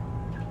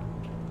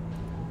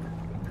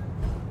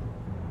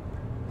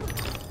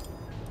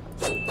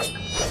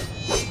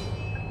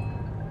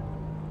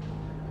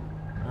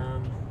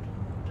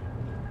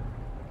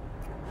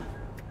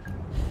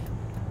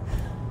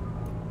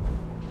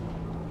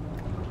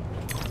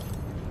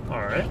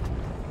 All right.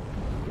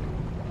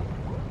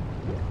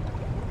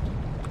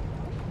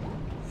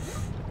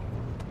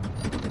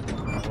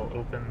 We'll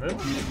open this.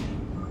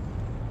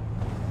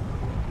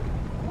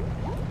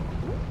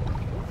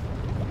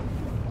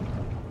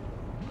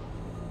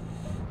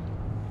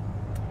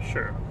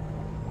 Sure.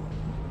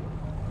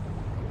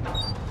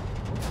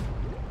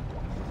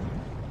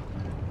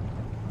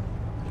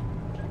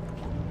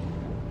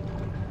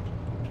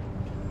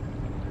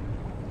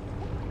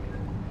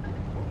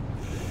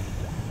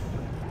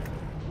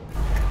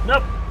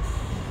 Nope.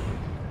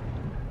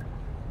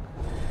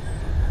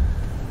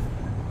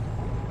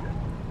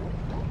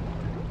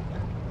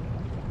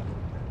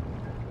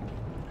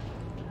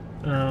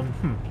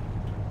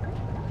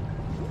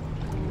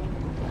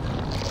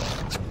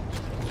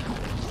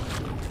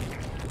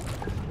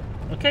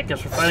 Okay,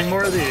 guess we're fighting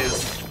more of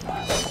these.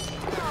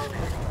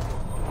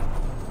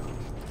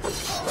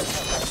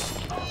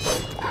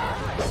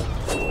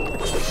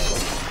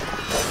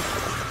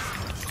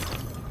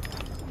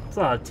 It's a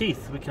lot of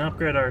teeth. We can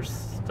upgrade our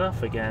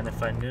stuff again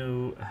if I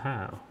knew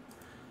how.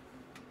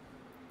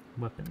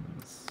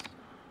 Weapons.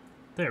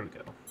 There we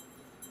go.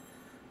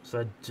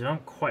 So I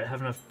don't quite have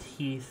enough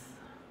teeth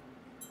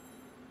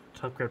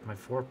to upgrade my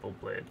Vorpal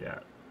blade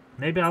yet.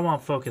 Maybe I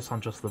want to focus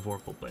on just the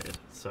Vorpal blade,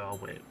 so I'll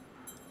wait.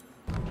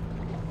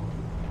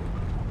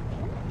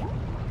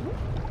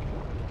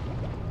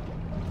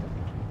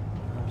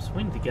 I'm just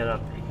waiting to get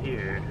up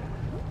here.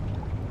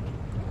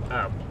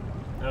 Oh,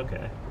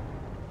 okay.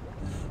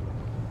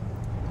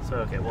 So,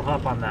 okay, we'll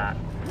hop on that.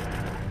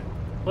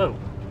 Whoa.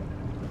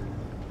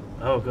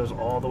 Oh, it goes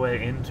all the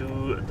way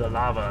into the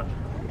lava.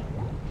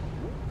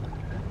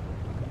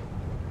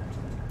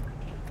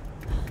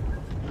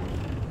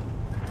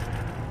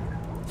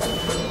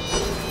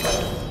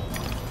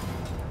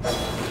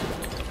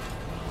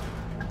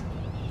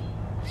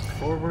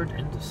 Sword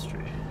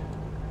industry.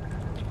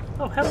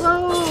 Oh,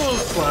 hello,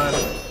 slug.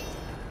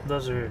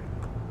 Those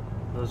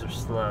are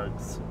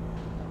slugs.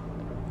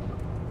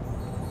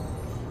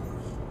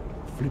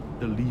 Flip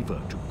the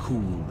lever to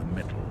cool the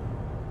metal.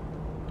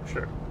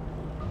 Sure.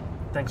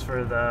 Thanks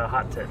for the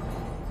hot tip.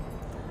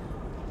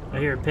 I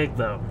hear a pig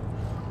though.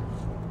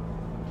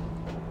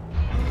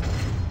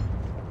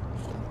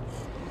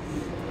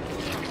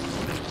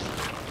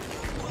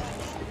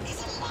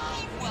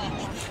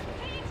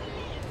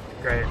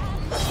 Great.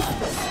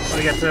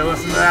 We get to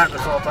listen to that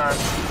this whole time.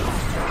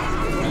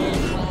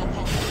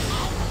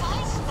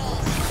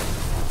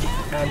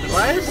 And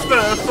vice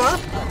versa.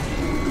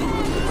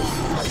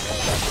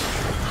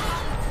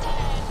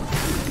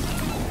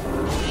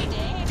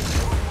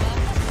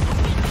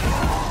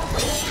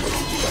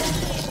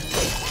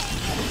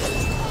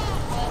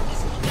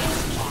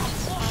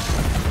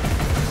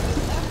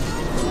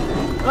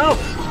 Oh!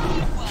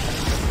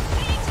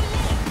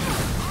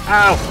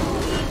 Ow!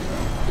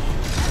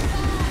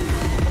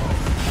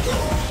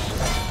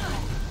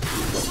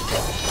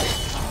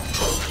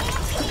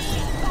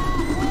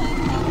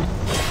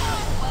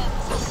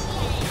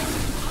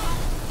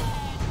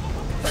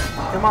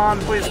 Come on,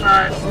 please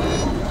not.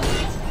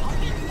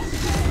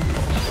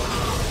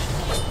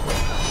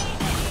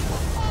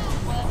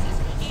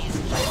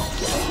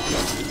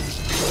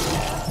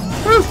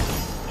 Woo!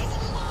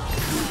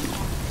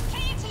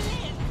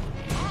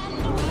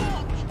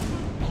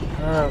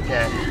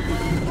 Okay.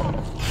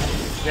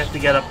 We have to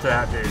get up to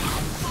that dude.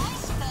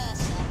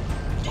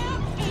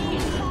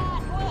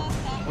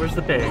 Where's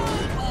the pig?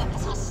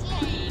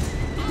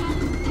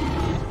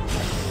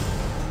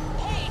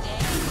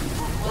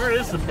 Where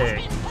is the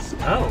pig?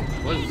 Oh,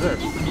 what is this?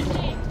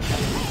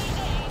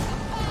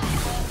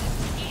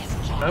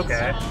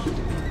 Okay.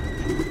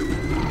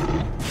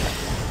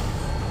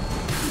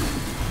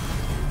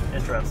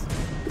 Interesting.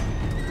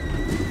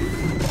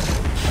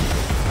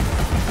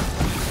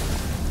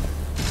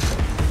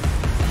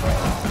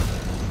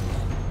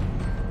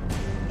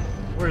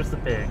 Where's the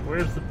pig?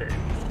 Where's the pig?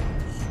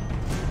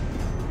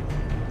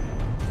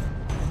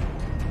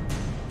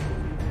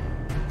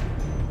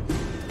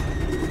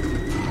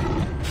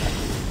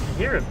 I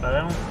hear it, but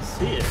I don't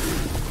see it.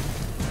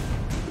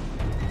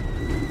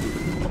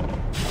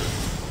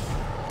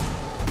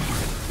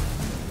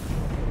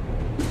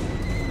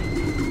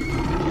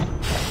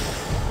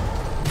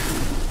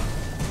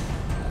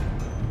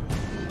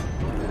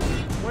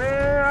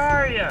 Where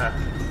are ya?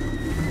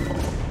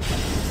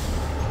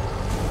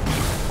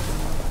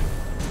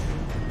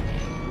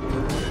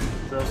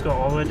 So let's go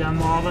all the way down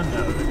the lava?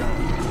 No, they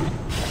don't.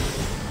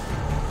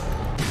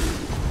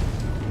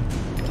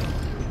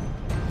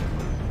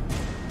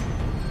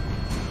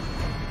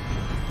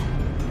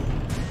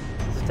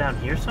 Down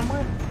here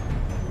somewhere?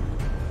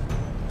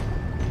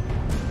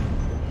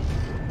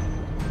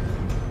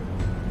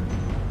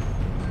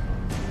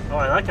 Oh,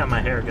 I like how my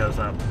hair goes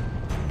up.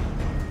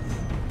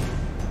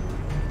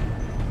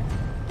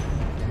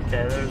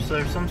 Okay,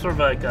 there's some sort of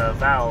like a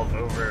valve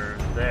over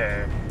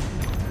there.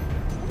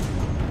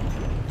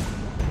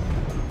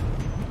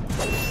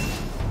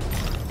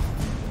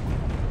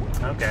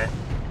 Okay.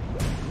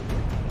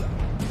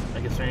 I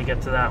guess we need to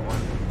get to that one.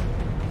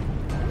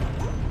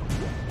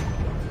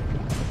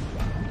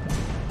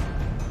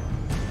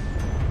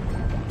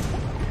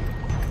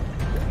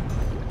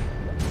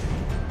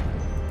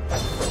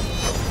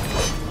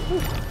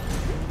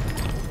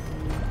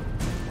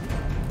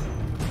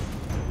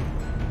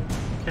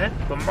 Okay,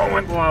 the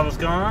moment the lava's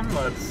gone,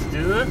 let's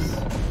do this.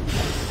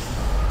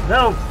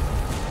 No!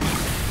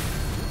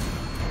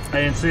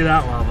 I didn't see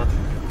that lava.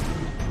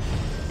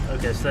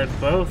 Okay, so they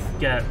both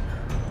get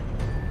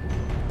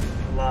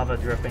lava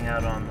dripping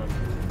out on them.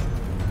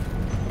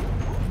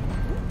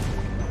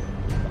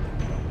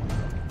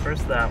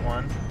 First that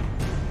one.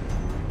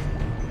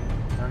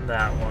 And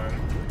that one.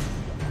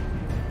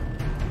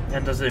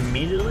 And does it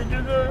immediately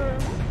do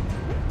the...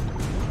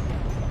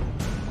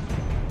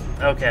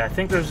 Okay, I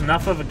think there's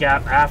enough of a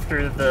gap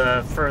after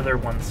the further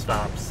one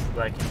stops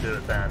that I can do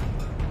it then.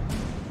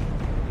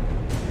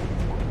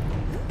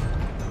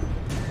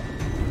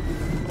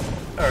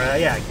 Alright,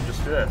 yeah, I can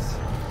just do this.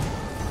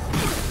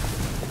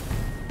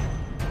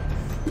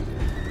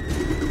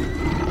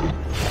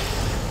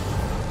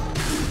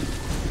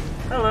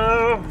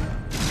 Hello!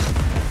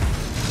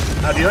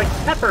 How do you like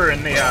pepper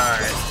in the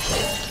eye?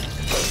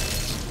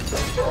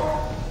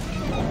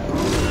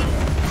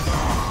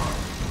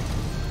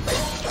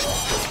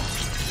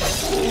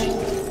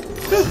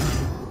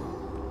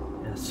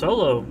 Yeah,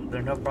 solo,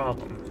 they're no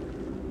problem.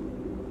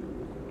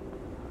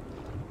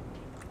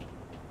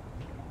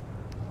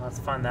 Let's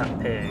find that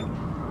pig.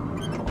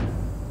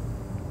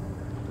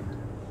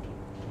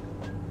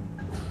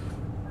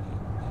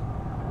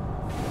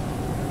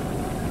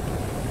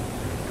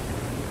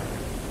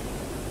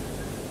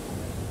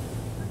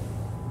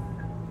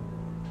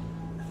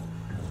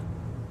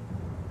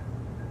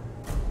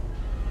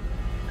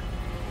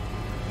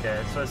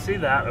 Okay, so I see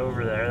that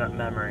over there, that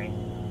memory.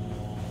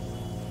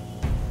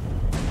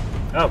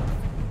 Oh.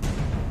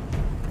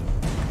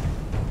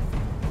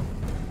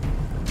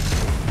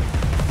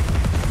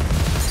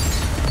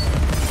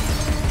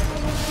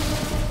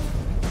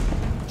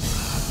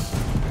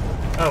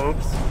 Oh,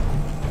 oops.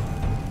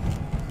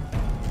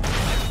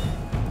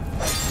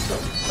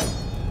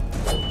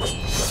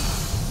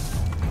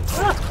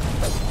 Ah!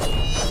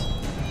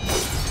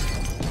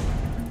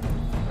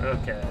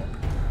 Okay.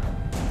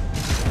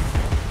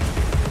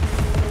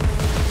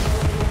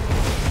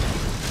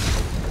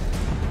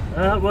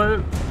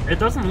 Well, it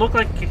doesn't look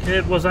like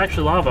it was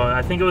actually lava.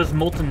 I think it was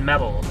molten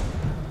metal.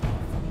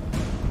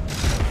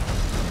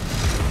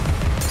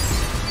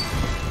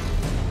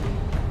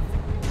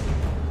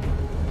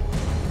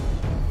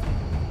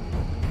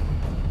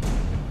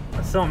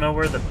 I still don't know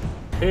where the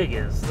pig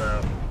is,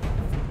 though.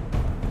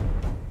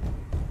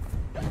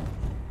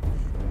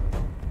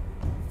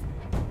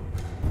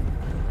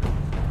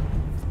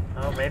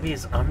 Oh, maybe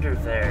he's under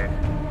there.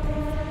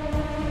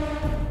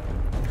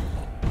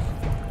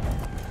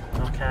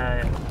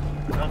 Okay.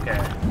 Okay.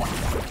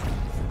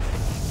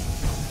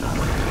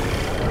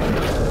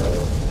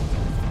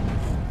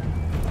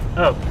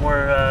 Oh,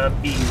 more,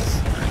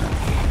 bees.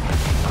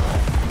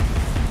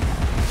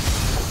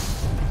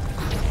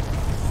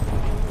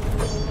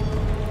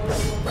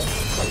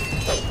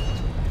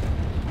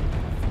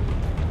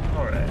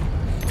 Alright.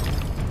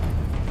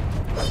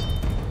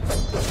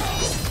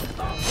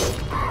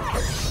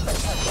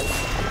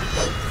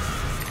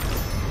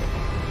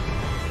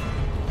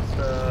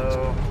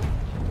 So...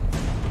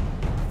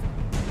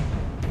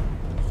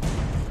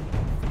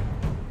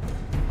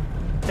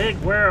 Pig,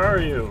 where are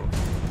you?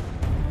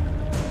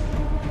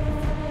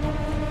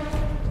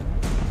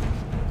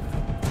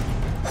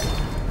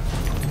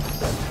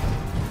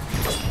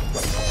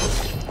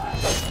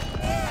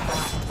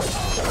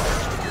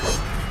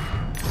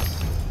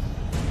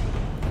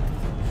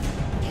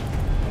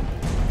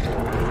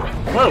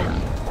 Whoa!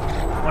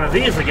 One of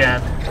these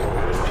again.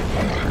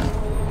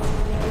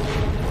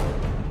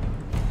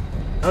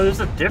 Oh, there's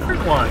a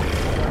different one.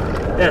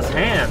 It has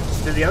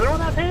hands. Did the other one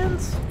have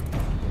hands?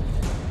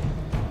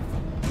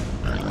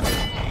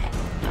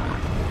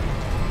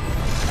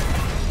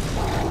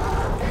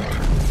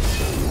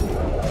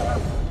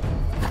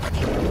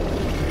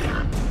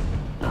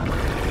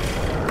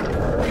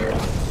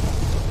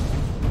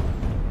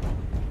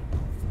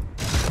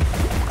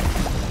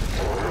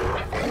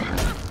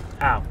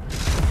 Ow.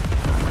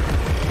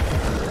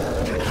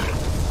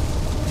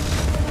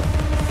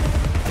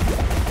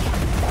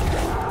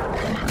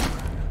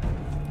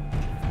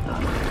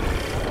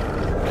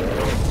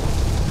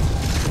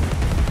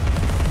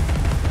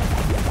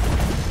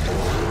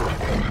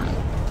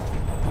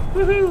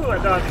 Woohoo! I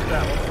dodged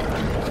that one.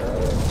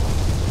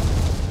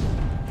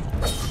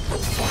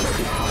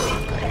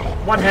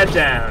 One head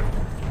down.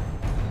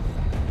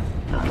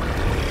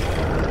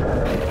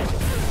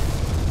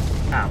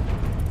 Ow.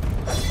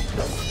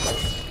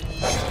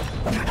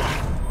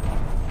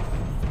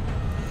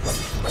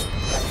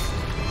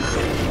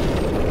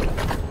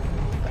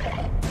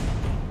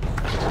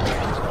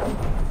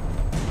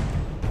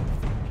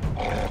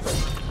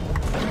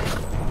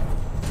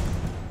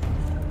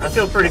 I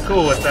feel pretty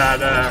cool with that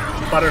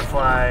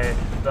butterfly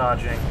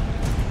dodging.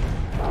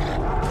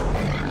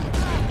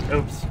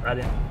 Oops, I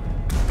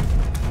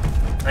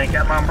ain't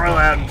got my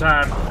umbrella out in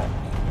time.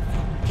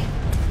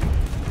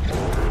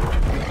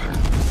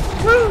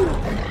 Woo!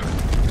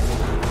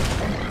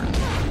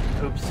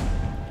 Oops.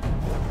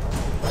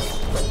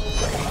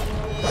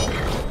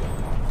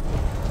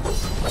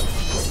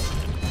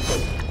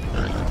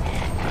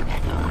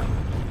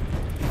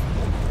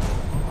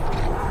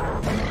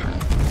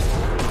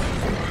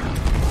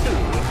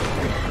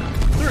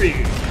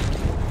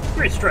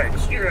 Three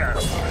strikes, you're out.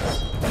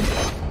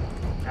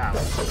 Ow.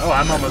 Oh,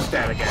 I'm almost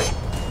dead again.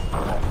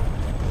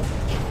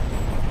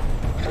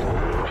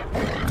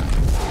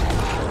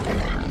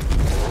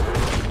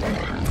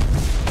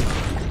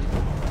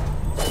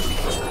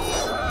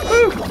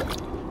 Woo!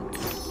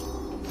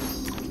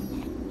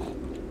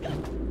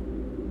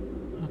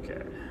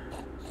 Okay.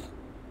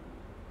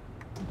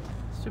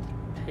 Stupid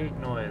pig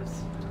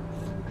noise.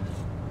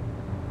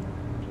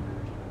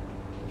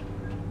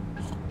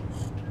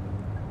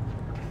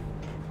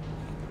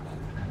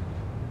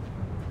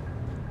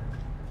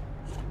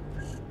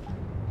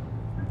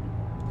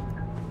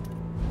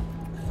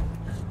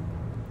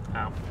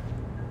 Ow.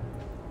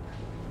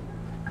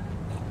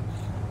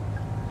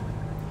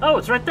 Oh,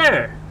 it's right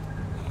there!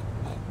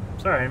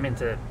 Sorry, I didn't mean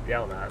to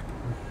yell that.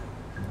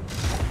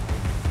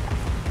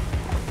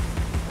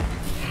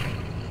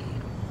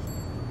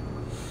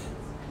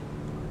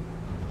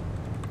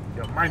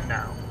 You're mine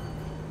now.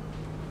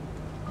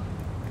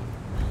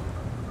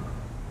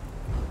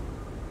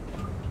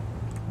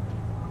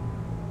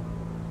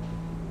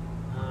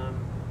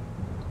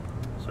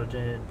 So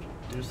did it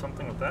do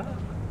something with that?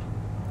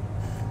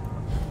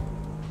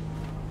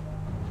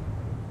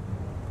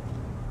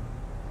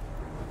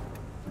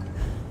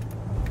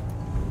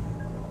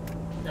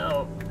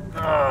 No.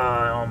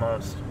 Ah,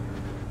 almost.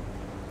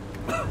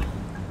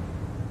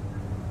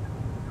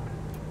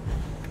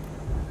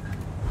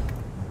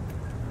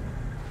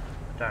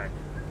 Darn.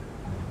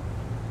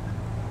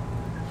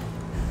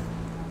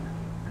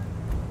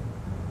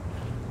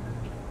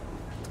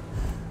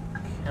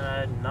 Can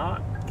I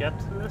not get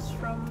to this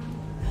from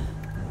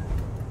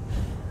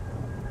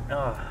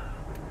Oh.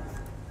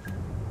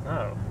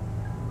 Oh.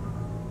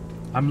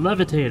 I'm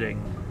levitating.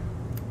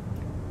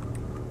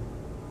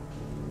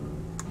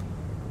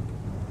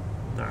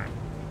 Darn.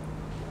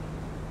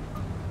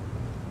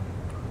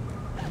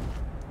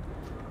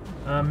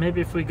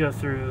 Maybe if we go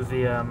through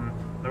the,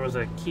 there was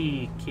a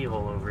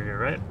keyhole over here,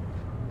 right?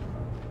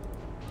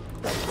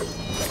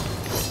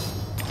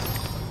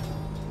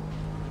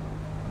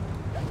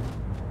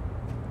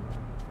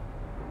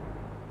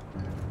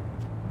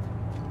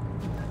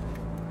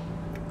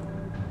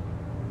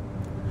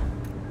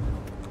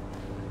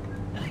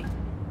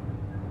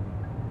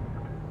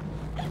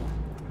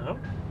 Oh.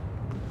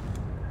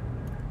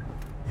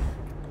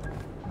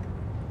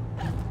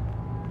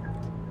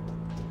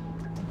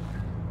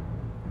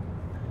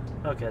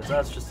 Okay, so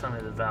that's just telling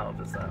me the valve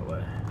is that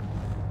way.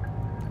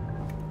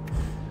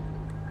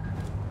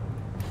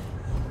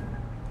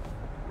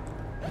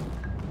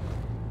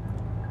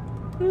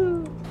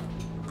 Woo.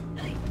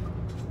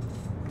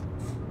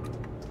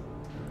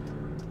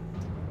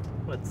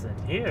 What's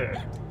in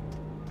here?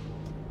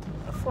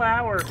 A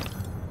flower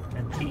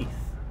and teeth.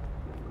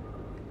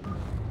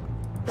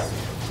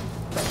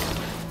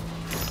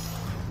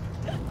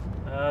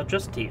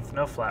 Just teeth,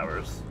 no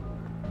flowers.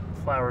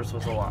 Flowers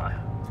was a lie.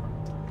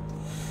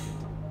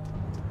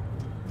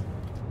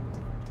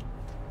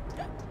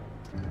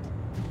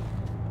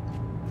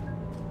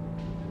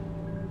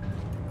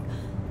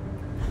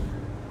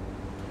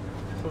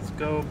 Let's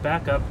go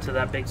back up to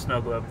that big snow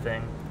globe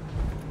thing.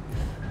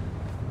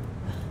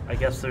 I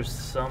guess there's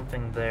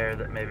something there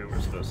that maybe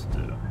we're supposed to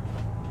do.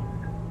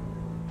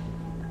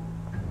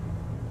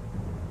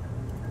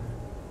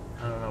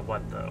 I don't know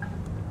what though.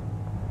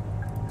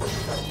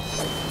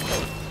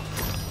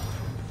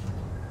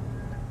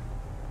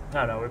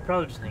 No, we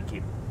probably just need to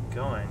keep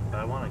going, but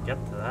I want to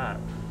get to that.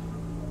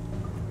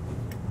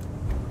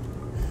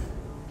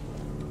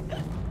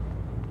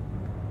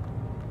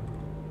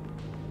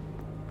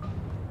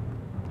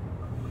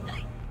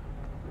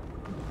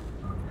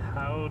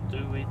 How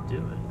do we do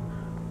it?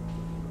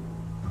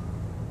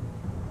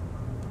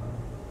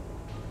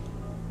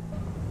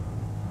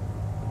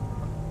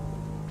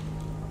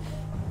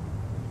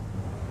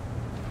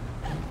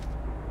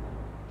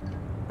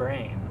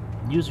 Brain.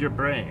 Use your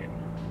brain.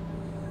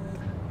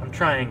 I'm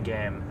trying,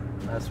 game.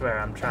 I swear,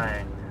 I'm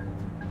trying.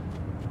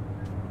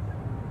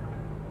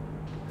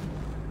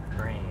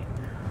 Brain.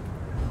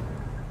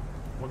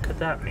 What could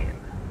that mean?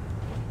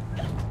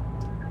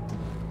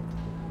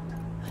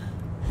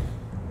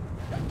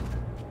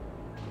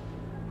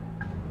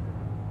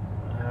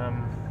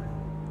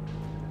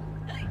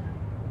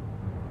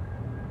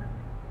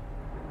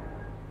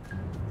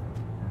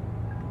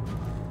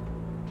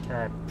 Can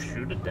I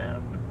shoot it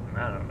down?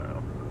 I don't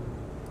know.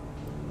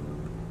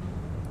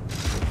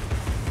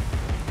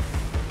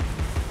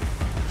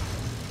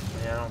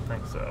 Yeah, I don't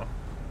think so.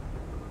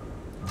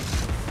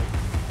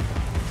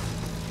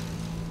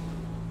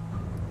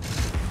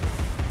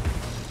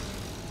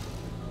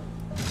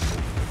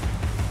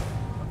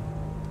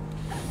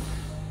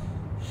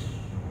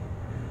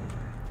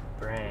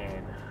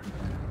 Brain.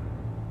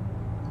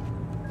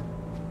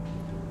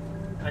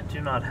 I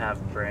do not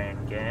have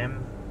brain,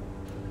 game.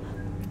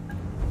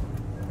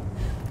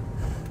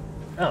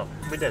 Oh,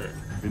 we did it.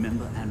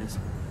 Remember, Alice,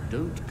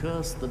 don't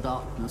curse the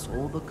darkness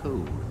or the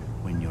cold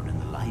when you're in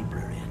the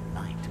library at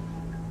night.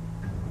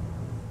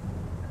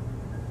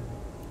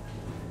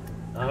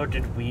 Oh,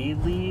 did we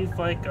leave,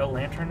 like, a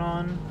lantern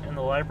on in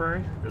the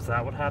library? Is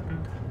that what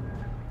happened?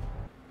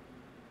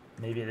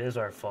 Maybe it is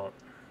our fault.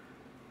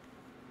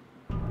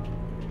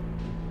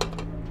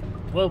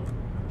 Well,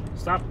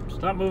 stop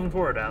moving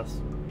forward, Alice.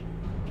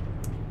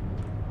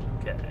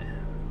 Okay.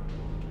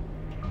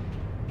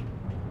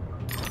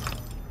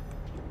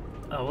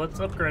 Oh, let's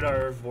upgrade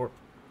our vorp.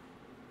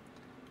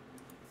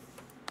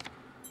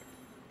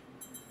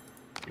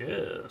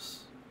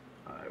 Yes,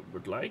 I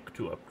would like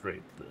to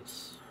upgrade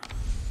this.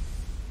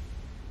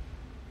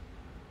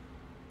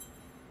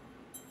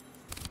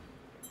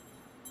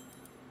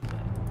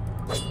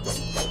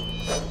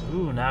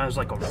 Ooh, now there's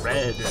like a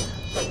red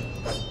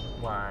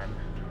line.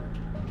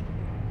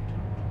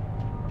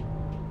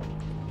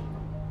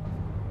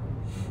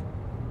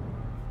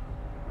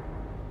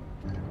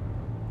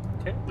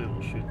 Okay, we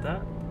will shoot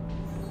that.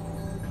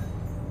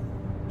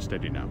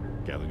 Steady now.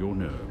 Gather your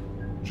nerve.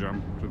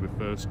 Jump to the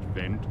first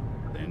vent,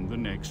 then the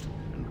next,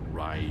 and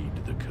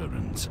ride the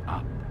currents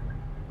up.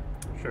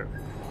 Sure.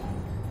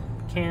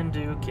 Can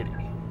do, kitty.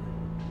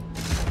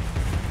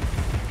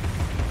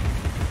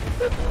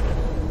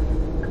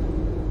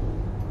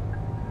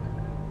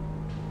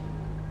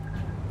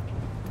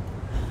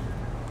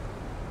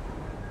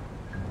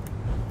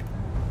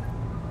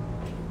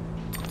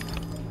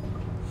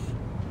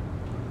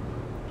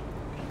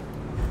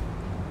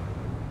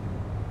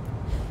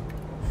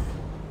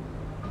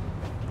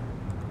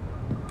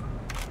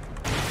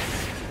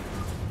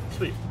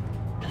 Sweet.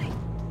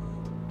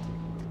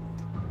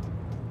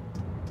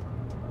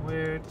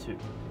 Where to?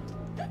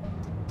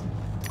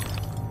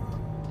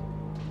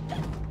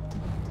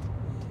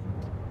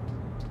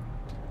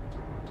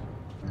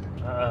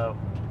 Uh-oh.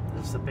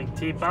 This Just a big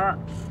teapot?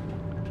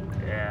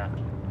 Yeah.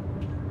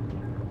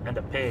 And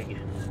a pig.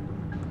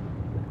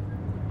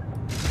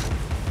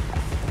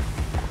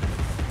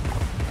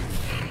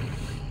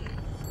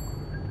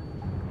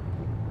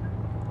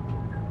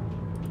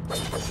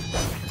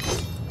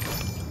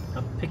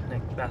 A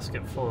picnic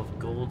basket full of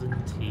golden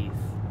teeth.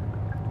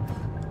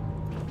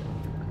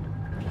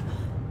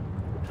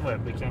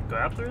 Wait, we can't go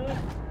out through there?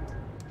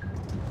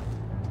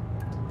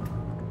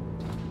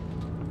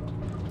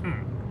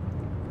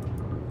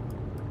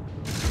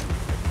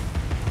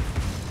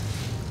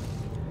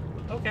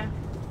 Okay.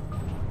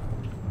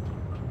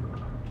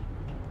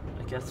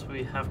 I guess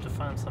we have to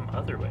find some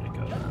other way to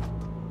go then.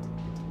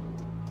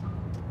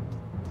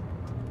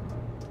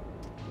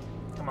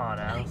 Come on,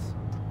 Alice.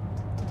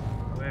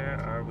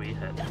 Where are we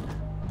headed?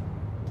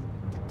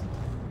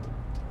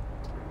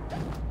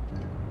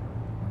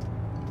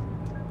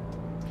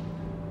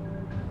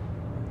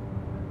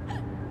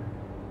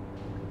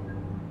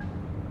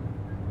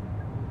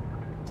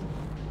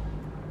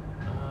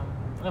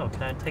 Oh,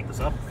 can I take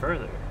this up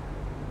further?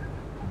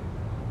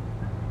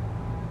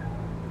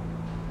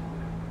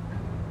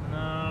 No,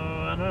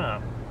 I don't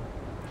know.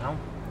 No.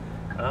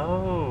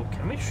 Oh,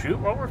 can we shoot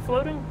while we're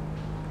floating?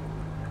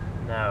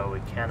 No, we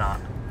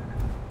cannot.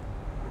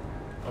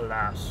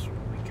 Alas,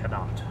 we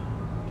cannot.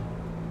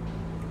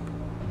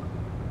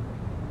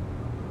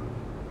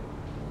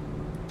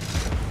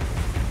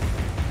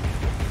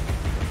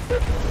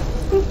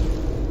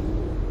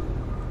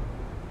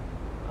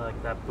 I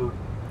like that boop.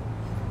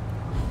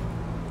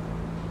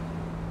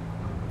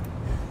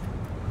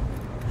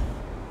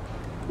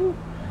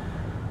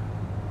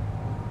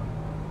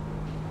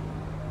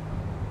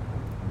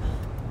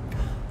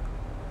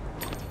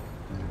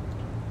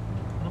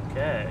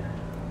 Okay.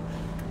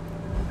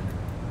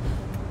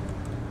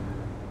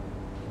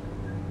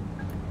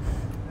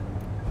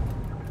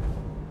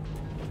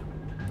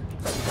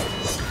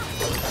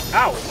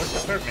 Ow! What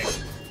just hurt me?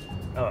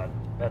 Oh,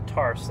 that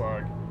tar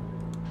slug.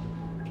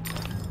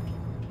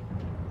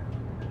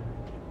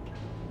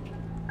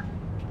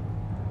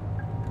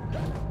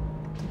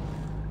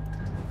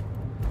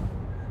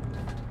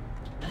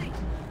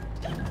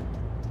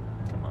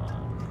 Come on.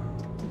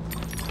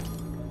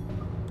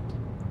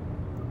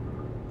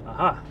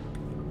 Aha!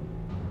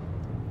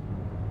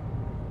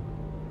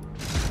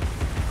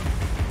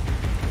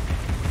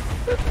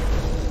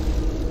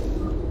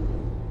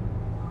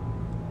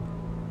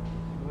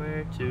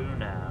 Where to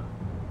now?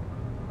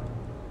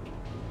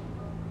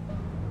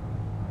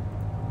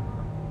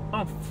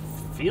 I don't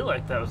feel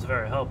like that was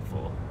very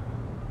helpful.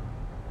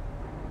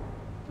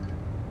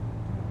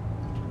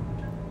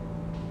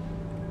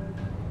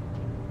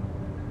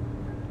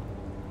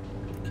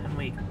 Can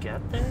we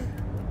get there?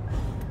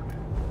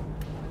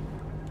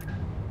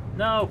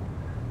 No!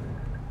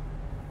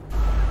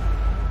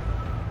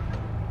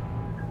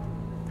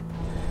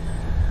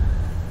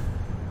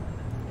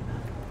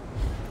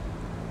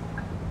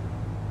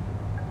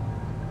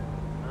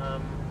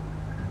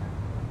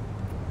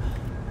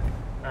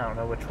 I don't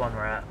know which one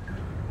we're at.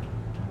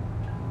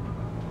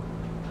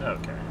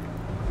 Okay.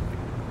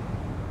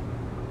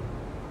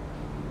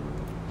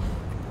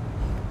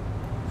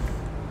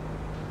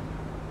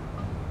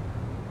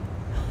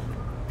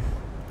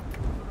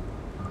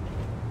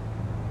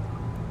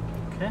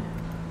 Okay.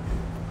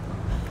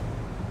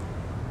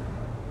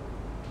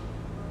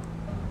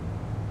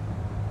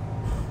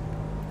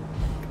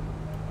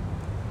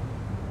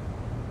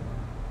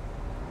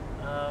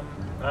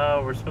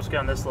 Oh, we're supposed to get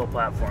on this little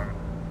platform.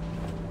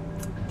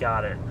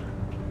 Got it.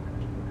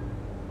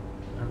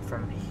 And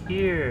from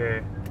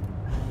here...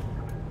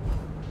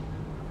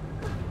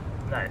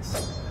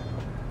 Nice.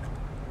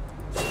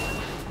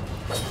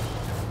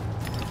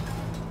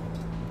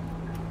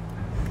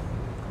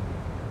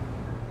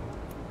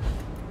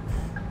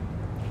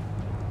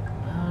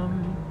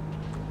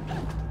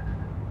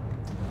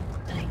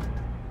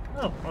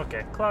 Oh,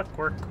 okay.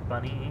 Clockwork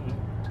bunny.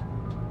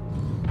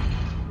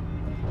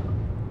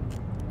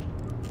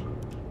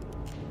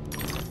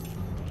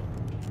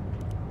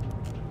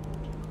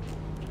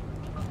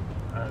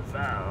 A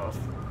valve.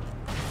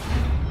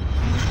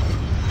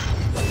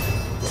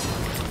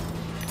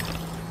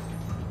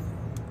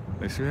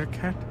 They say a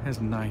cat has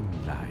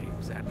 9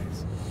 lives,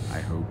 Alice.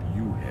 I hope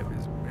you have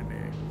as many.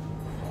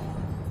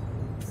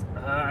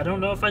 I don't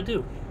know if I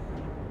do.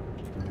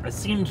 I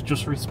seem to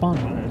just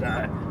respawn when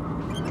I die.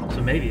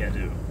 So maybe I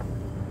do.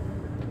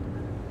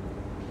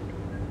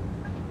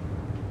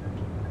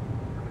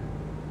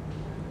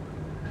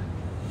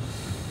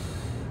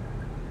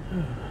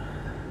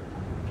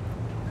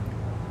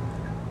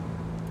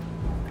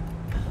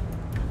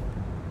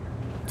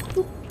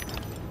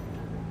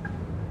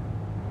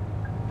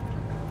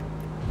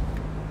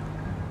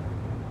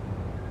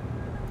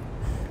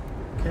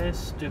 Okay,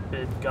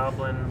 stupid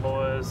goblin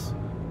boys.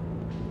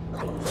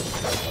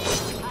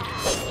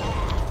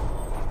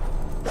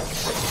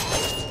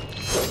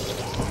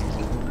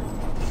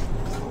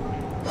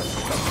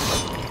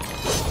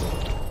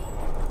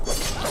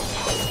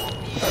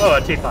 Oh,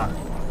 a teapot.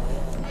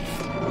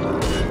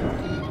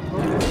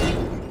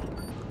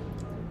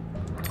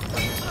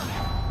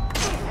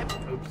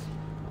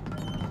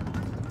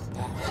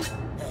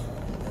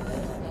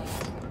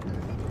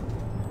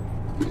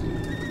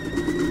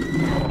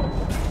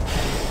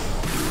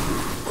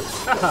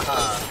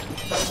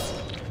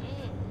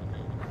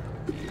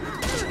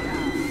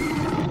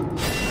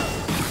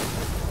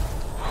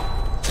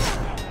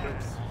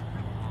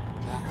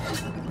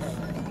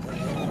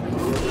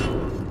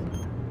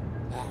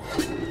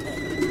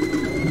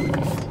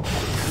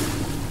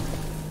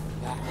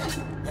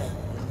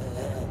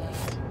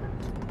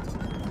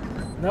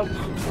 Nope.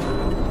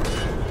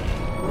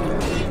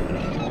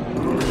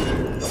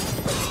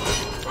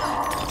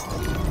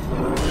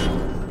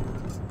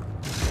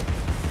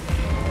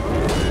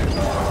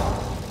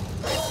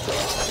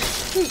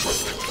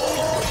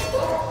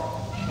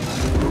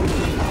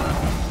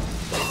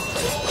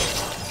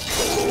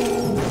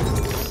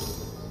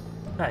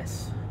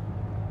 Nice.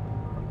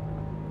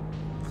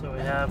 So we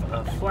have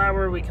a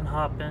flower we can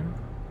hop in.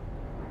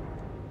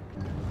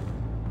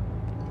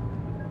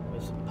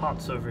 There's some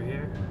pots over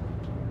here.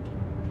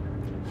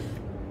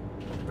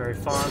 Very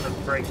fond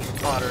of breaking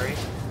pottery.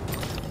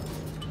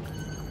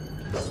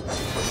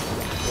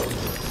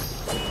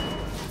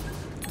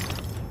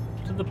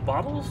 Do the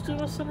bottles do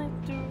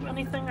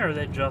anything, or are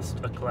they just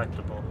a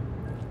collectible?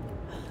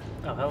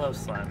 Oh, hello,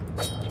 slime.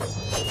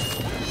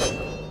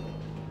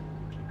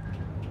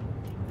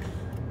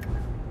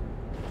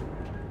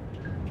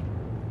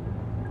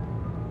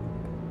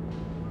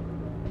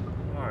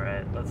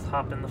 Alright, let's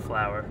hop in the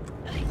flower.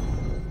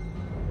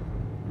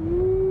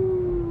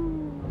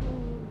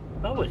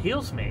 Oh, it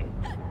heals me.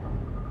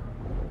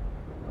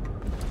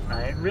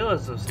 I didn't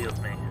realize those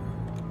healed me.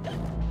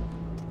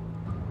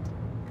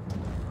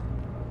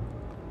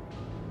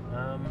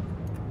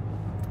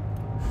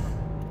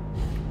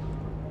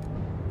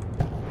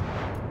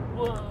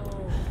 Whoa.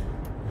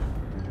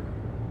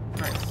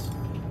 Nice.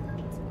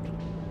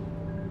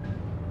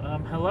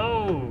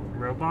 Hello,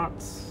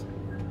 robots.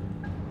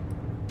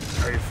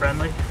 Are you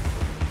friendly?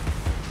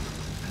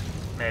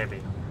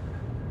 Maybe.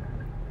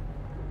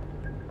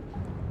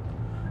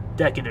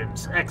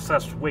 Decadence,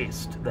 excess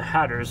waste. The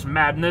Hatter's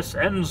madness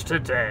ends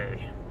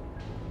today.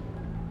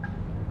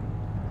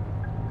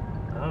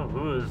 Oh,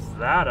 who is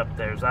that up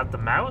there? Is that the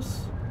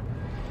mouse?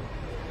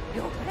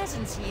 Your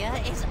presence here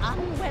is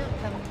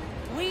unwelcome.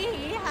 We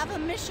have a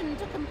mission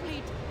to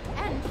complete,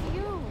 and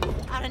you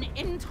are an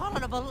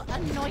intolerable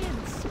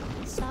annoyance.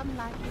 Some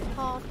like it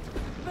hot,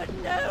 but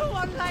no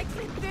one likes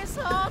it this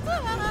hot.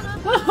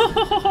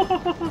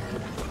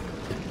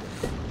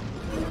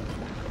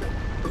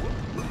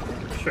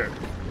 Sure.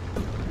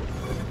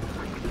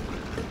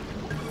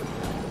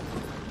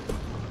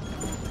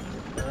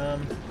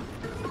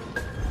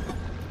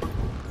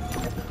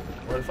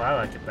 What if I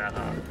like it that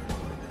hot?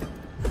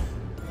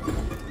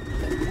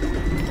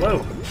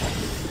 Whoa!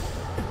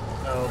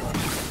 Oh.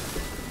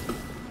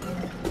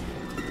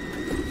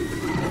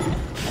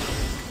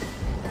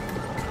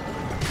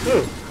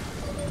 Ooh!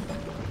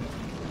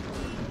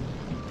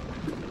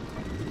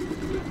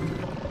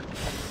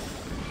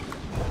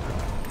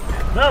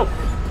 No!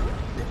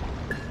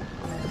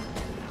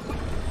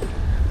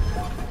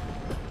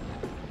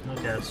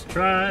 Okay, let's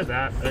try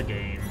that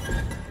again.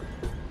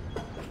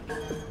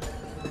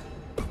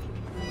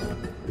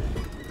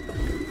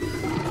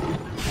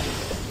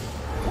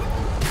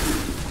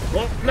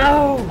 Oh,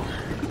 no!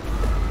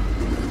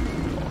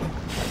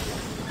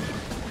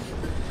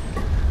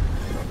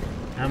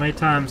 How many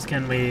times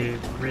can we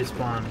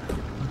respawn?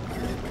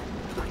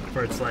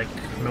 Where it's like,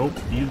 nope,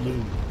 you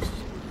lose.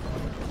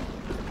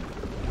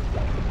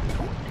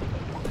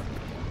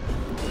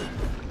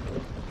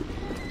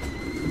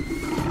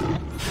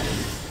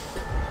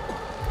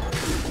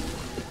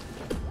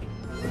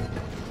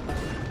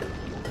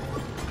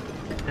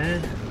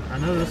 Okay, I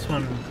know this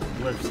one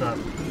lifts up.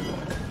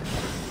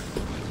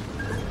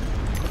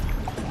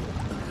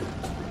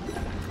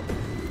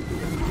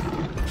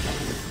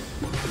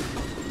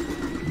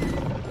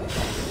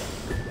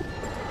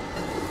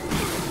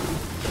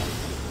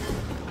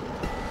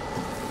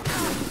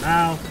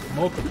 Ow,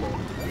 multiple.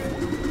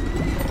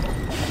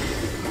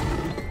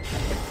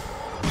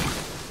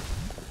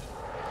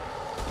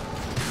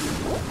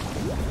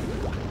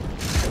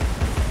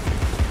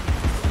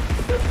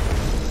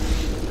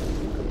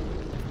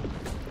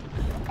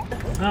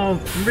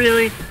 Oh,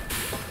 really?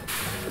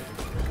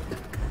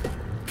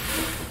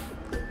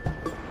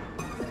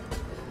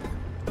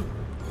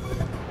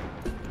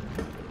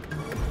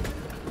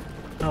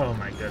 Oh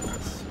my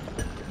goodness.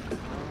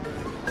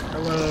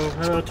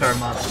 Hello, tar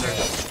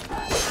monster.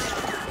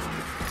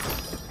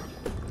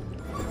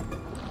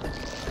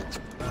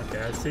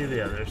 I see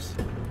the others.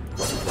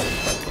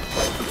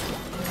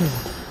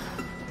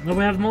 Well,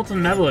 we have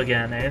molten metal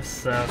again, Ace,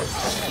 so...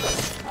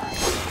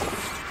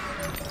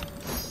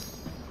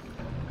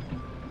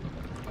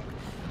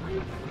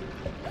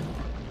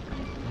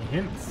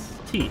 Hints.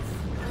 Teeth.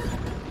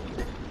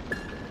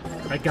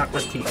 I got the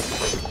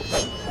teeth.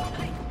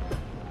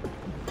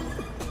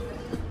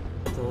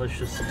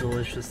 Delicious,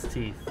 delicious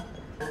teeth.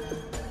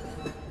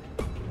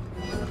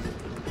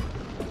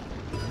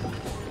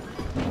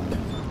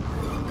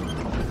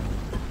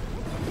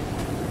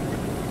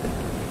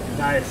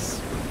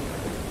 Nice.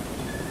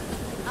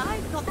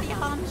 I've got the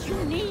arms you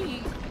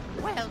need.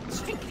 Well,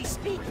 strictly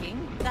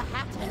speaking, the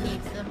Hatter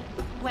needs them.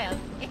 Well,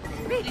 it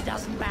really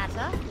doesn't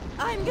matter.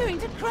 I'm going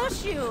to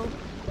crush you.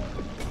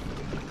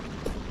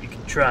 You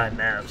can try,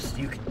 Mouse.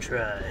 You can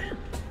try.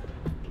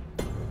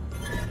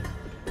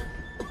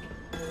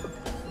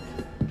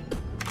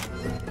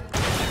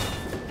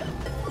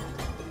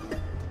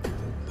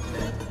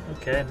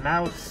 Okay,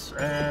 Mouse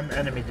and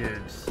enemy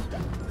dudes.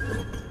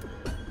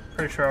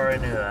 Pretty sure I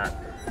already knew that.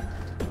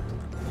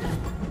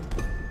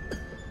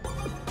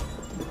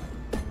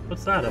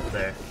 What's that up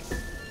there?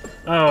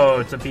 Oh,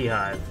 it's a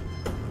beehive.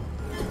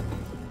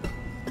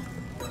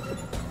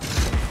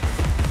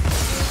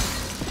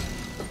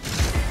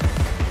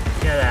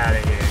 Get out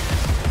of here.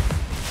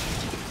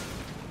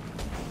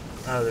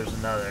 Oh, there's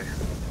another.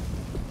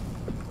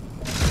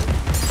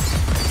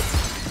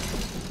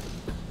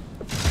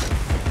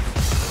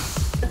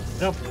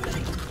 Nope.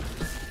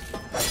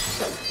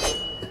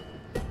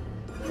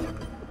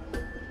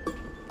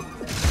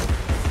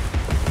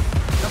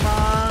 Come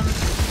on.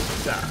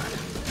 Die.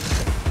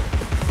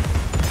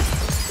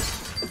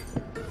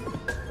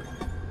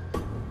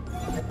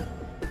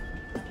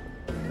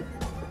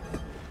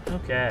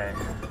 Okay.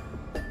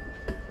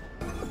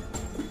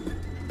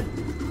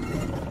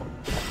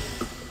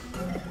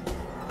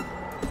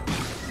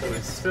 So we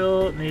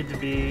still need to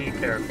be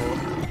careful.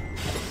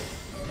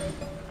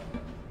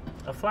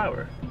 A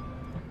flower.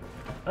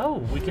 Oh,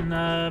 we can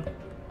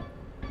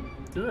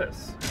do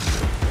this.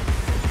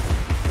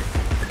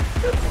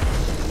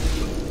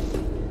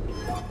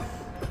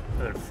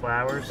 There are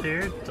flowers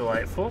here,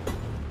 delightful.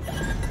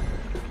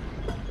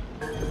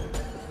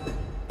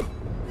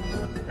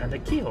 And a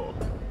keyhole.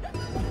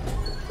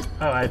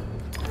 Oh, I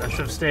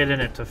should have stayed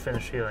in it to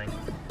finish healing.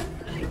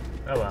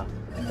 Oh well.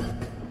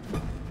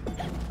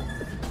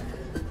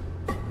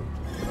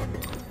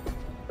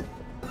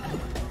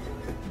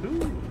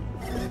 Ooh.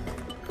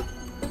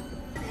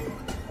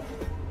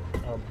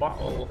 A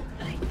bottle.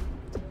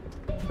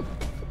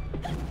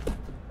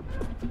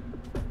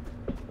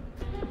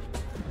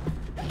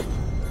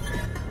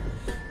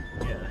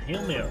 Yeah,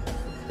 heal me up.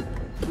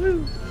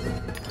 Woo.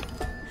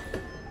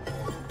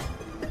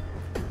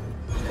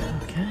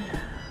 Okay.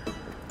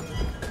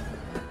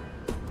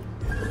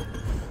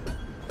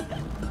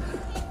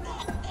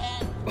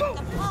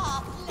 The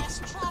path less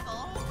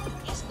traveled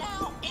is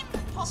now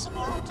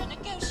impossible to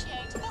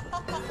negotiate.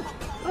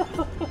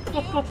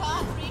 You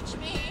can't reach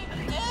me.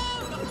 No,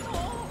 not at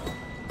all.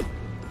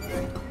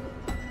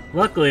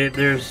 Luckily,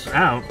 there's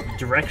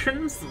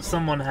directions that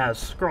someone has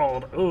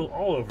scrawled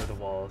all over the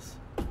walls.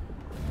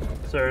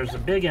 So there's a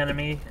big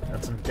enemy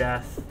and some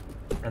death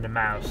and a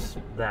mouse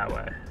that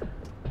way.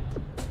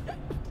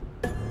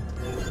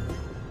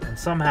 And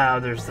somehow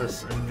there's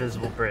this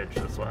invisible bridge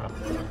as well.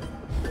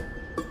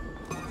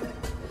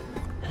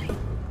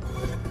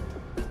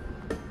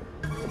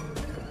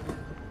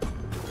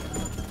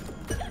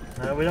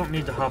 We don't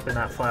need to hop in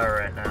that flower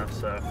right now,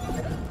 so...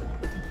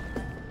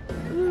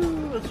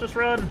 Ooh, let's just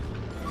run!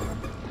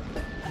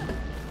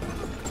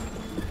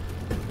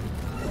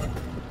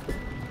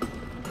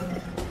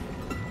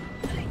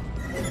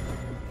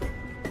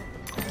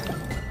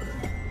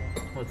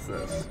 What's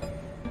this?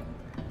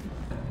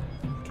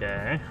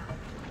 Okay.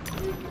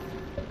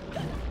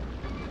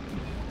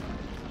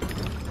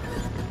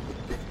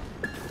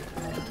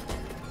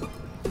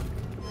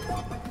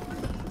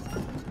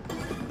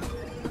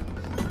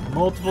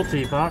 Multiple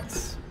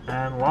teapots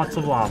and lots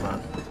of lava.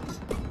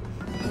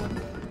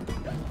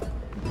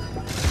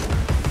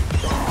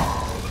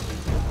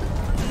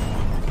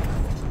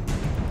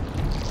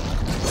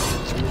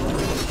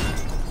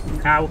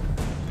 Ow.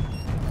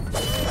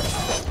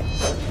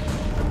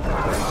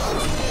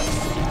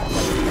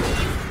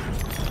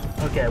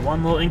 Okay,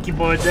 one little inky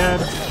boy dead.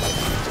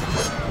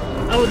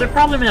 Oh, they're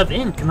probably made of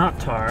ink, not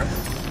tar. Can't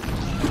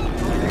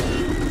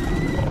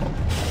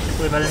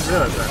believe I didn't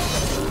realize that.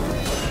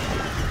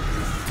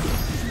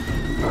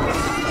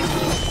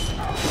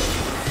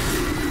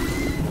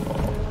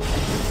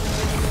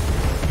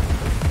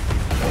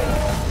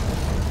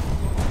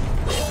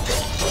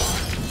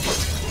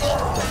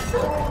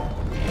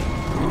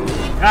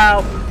 Ow!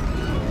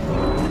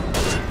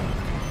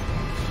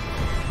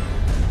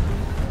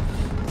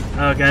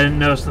 Okay, I didn't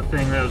notice the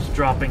thing that was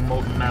dropping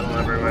molten metal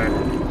everywhere.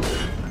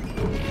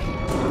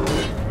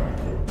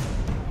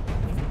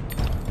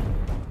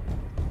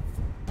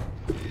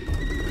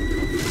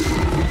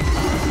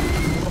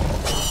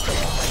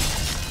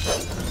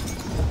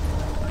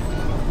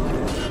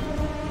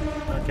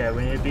 Okay,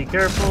 we need to be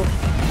careful.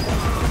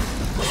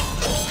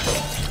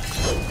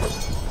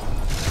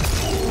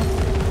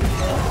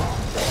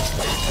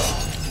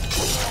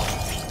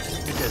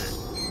 We did it.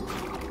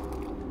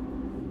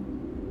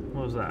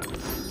 What was that?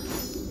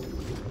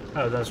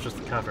 Oh, that's just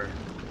the cover.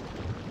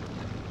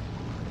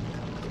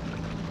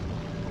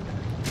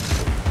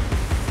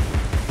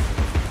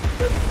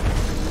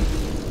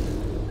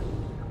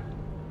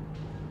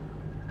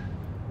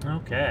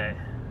 Okay.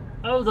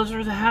 Oh, those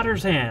are the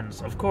Hatter's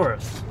hands, of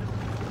course.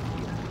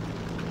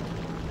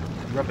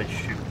 Rubbish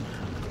chute.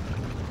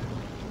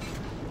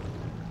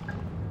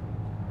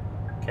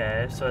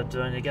 Okay, so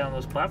do I need to get on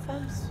those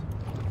platforms?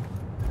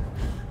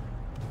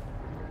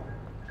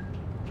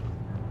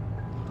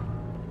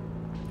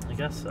 I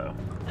guess so.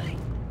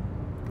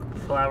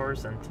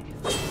 Flowers and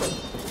teeth.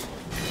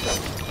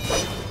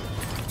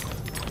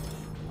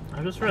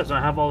 I just realized I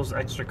don't have all those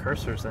extra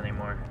cursors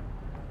anymore.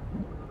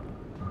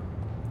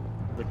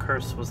 The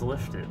curse was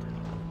lifted.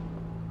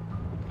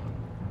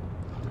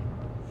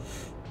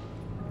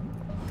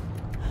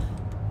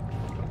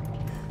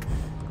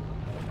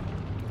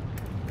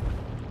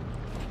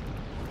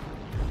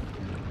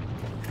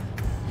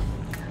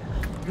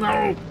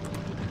 No!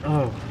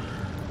 Oh.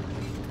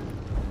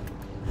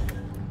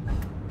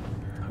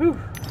 Whew.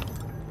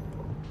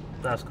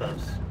 That was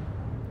close.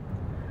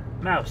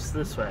 Mouse,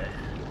 this way.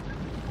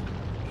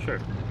 Sure.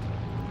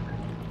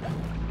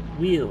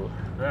 Wheel,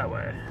 that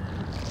way.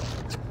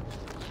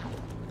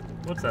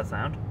 What's that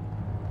sound?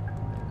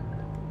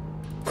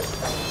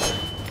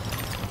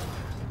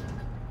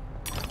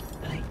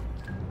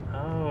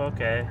 Oh,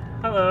 okay.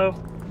 Hello.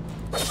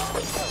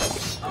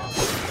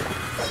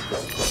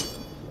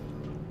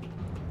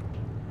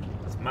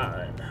 It's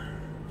mine.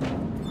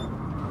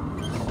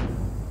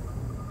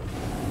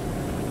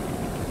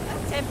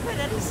 A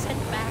temporary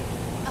setback,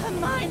 a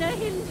minor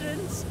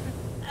hindrance,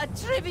 a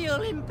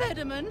trivial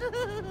impediment.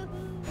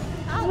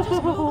 I'll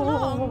just move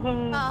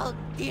along. I'll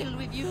deal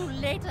with you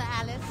later,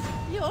 Alice.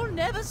 You'll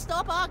never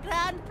stop our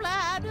grand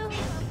plan.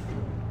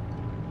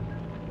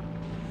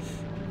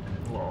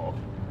 Lol.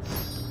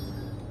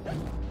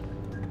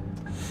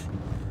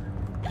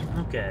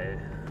 Okay.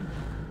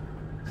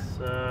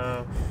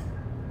 So...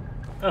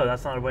 Oh,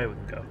 that's not a way we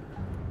can go.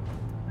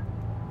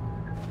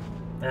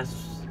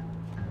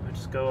 We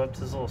just go up to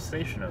this little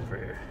station over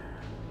here.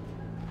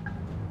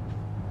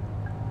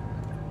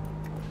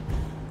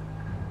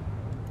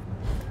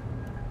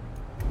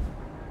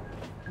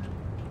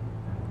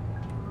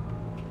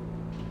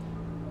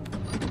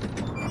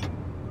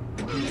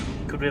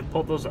 Could we have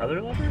pulled those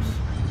other levers?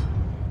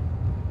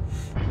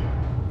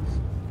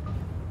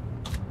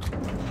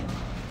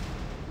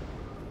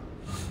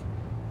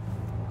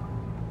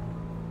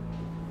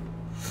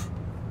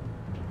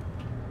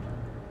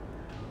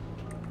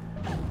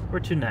 Where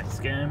to next,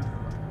 game?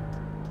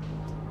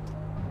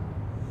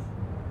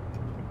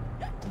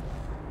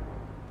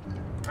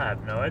 I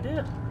have no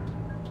idea.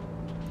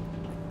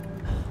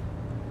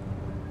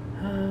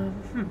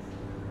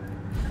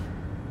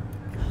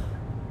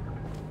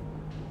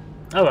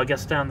 Oh, I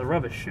guess down the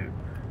rubbish chute.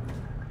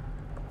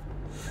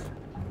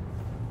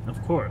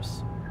 Of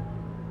course.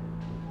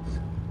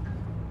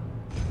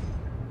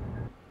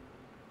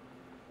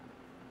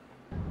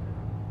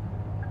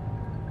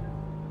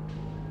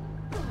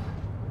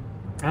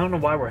 I don't know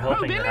why we're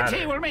helping her.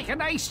 Mobility will make a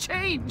nice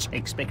change.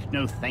 Expect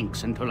no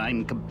thanks until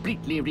I'm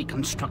completely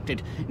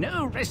reconstructed.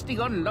 No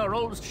resting on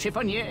laurels,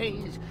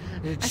 chiffoniers,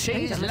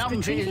 chaise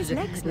lounges,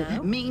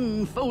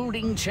 mean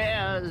folding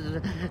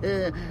chairs,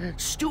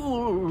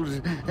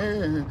 stools.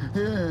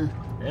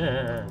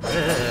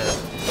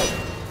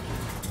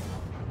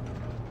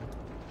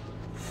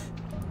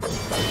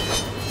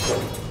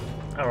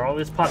 Oh, are all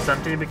these pots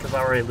empty because I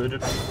already looted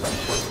them?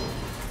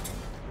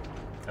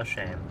 A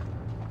shame.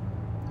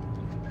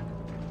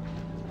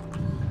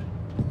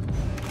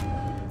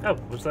 Oh,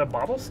 was that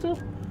bottle still?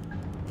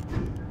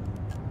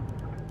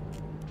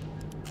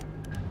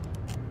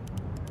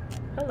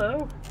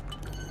 Hello.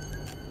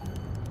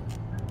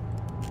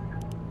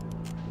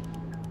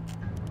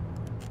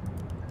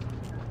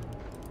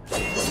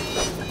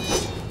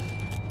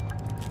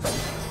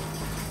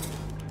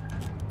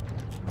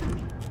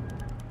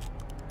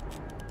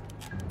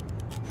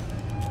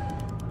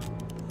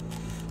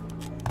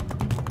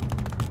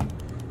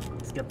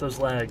 Let's get those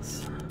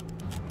legs.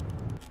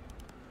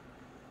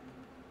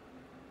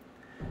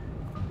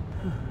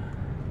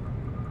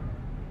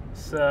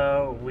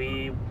 So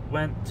we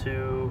went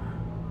to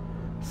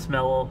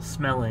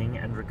smelling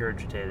and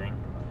regurgitating.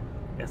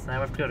 Guess now we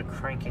have to go to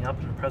cranking up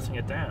and pressing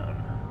it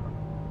down.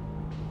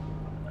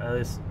 At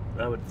least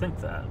I would think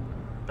that.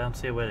 But I don't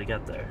see a way to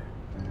get there.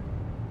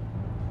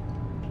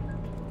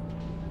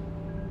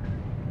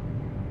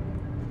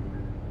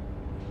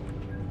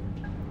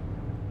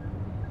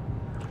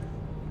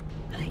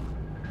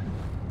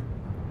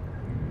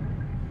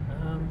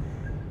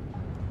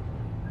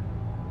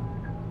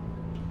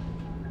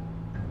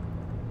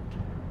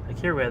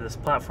 Here we have this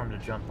platform to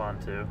jump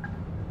onto.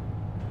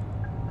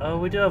 Oh,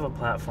 we do have a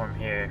platform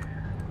here.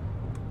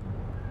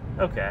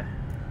 Okay.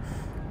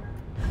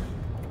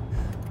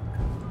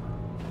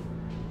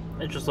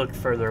 It just looked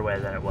further away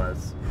than it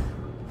was.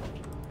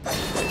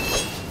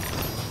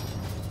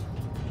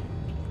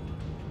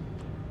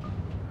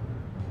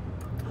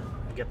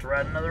 We get to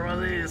ride another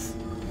one of these.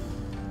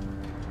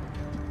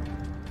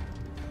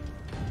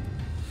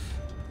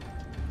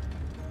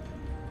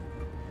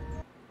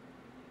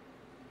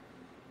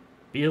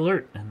 Be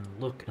alert and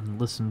look and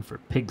listen for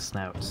pig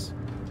snouts.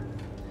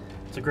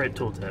 It's a great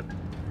tooltip.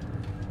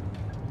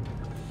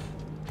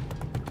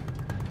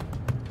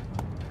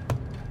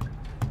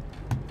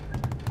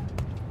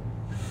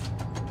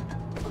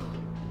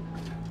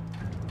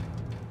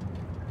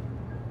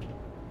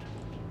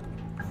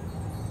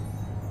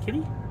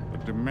 Kitty? The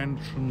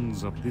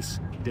dimensions of this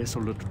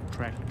desolate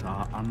tract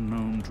are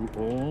unknown to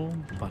all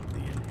but the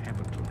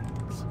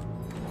inhabitants.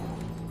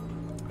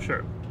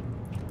 Sure.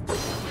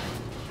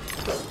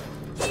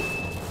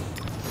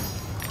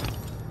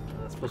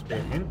 That's supposed to be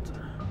a hint?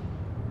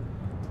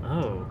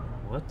 Oh,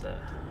 what the?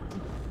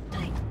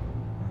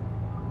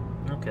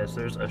 Okay, so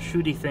there's a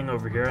shooty thing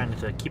over here. I need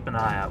to keep an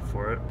eye out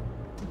for it.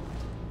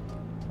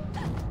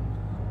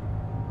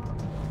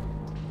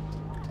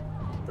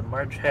 The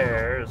March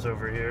Hare is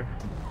over here.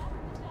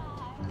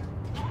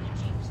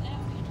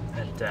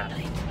 And death.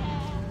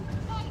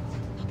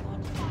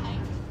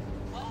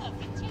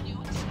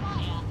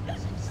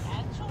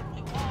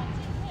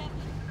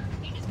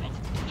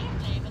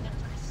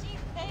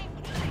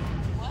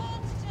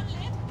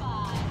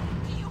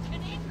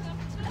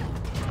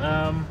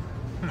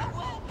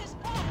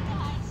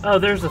 Oh,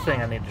 there's the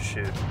thing I need to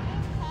shoot.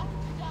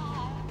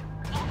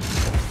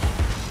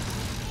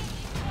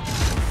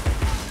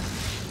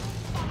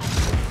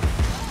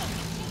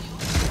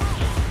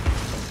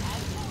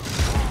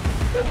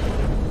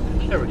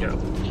 There we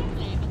go.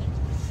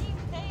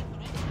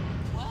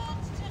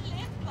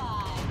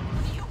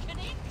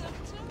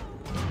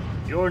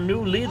 Your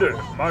new leader,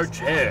 March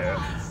Hare.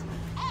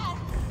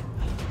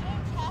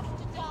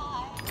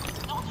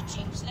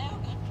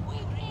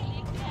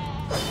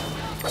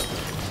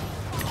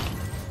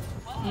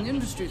 The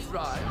industry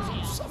thrives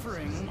on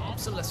suffering,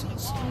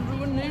 obsolescence, and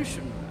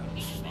ruination.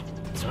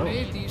 It's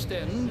made the East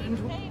End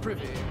into a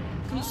privy.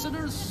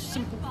 Consider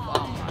simple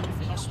farm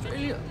life in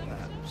Australia,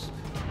 perhaps.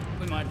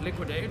 We might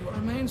liquidate what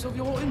remains of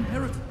your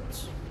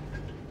inheritance.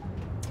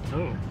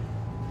 Oh.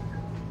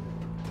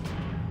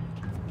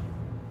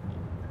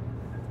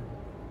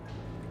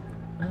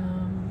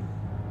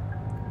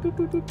 Boop,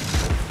 boop, boop.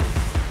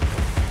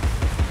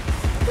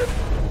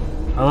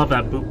 I love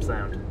that boop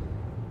sound.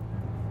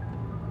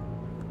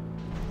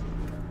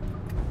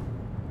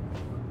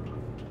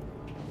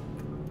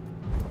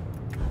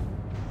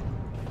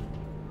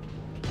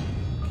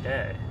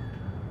 Okay.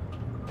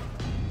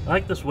 I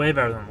like this way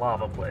better than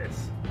Lava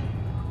Place.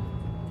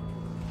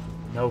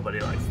 Nobody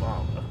likes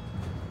lava.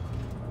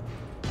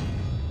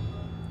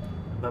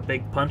 But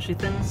big punchy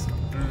things?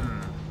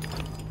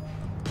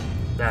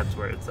 That's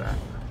where it's at.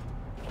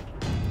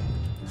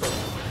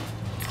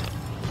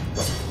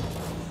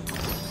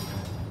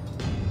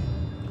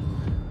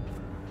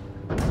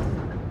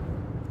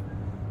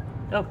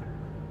 Oh.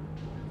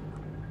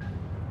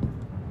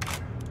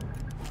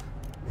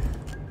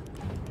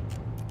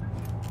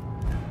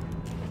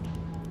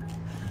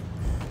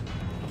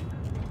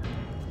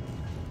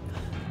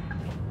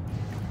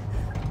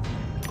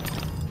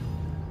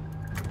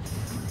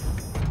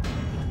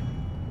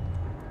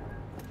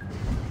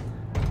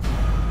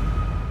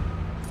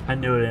 I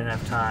knew I didn't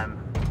have time.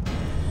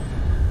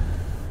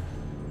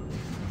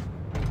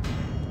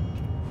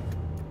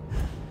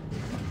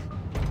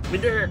 We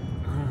did it!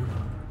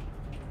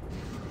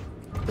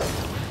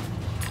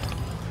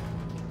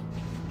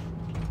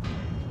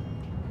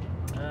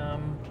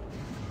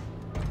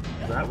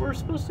 Is that where we're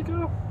supposed to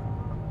go?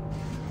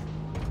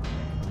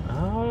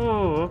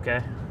 Oh,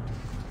 okay.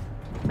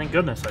 Thank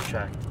goodness I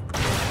checked.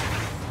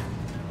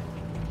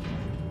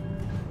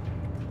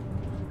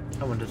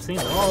 I wouldn't have seen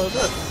all of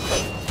this.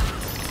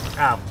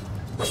 Ow.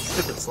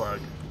 Stupid slug.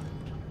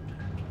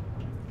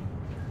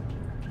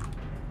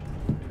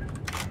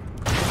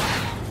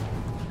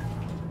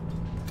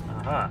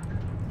 Aha.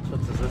 So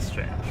what does this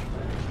change?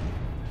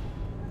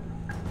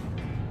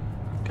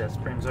 Okay, this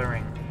brings our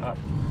ring up.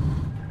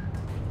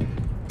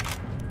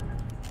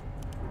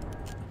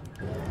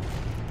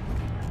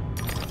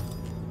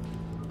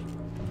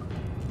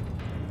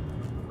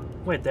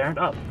 Wait, they aren't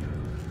up.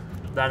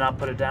 Did I not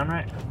put it down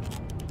right?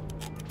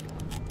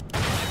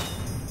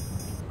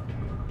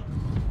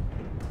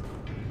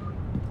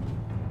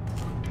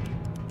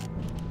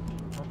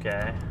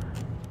 Okay.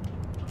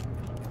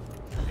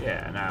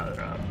 Yeah, now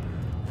they're up.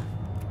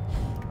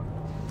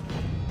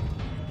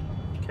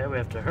 Okay, we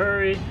have to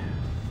hurry.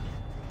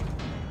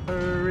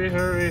 Hurry,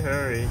 hurry,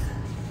 hurry.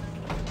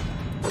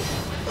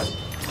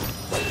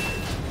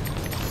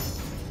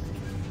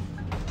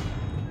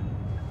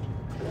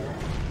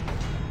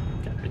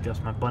 Okay, I guess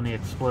my bunny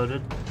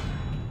exploded.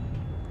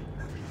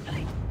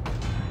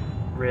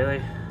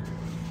 Really?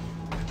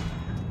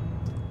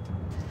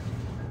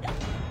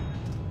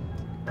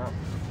 Oh.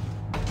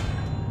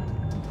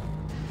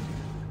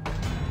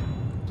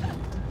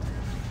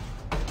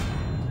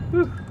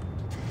 Whew.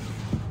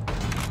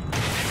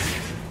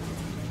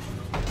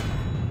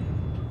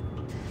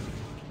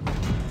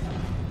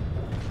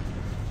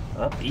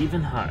 Up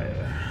even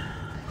higher.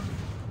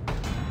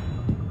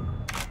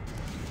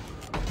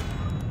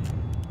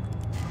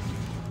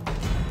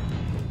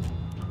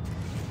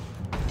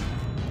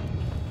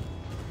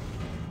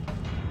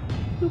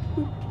 Boop,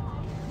 boop.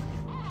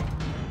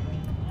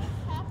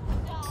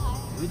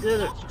 We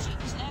did it.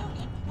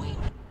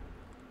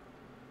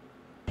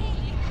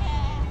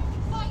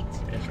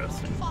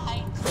 Interesting.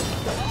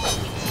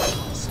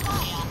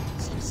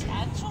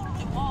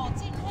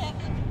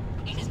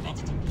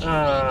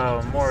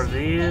 Oh, more of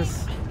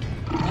these.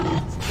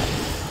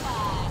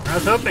 I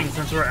was hoping,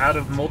 since we're out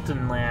of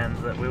Molten Land,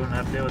 that we wouldn't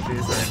have to deal with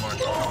these anymore.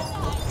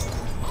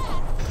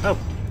 Oh.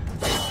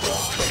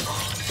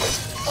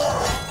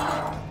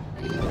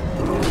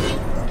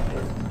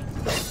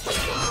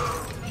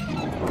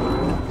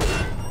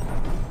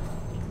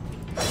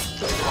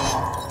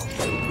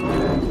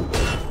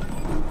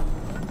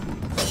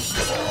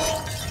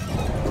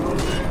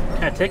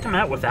 Can I take him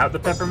out without the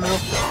peppermill?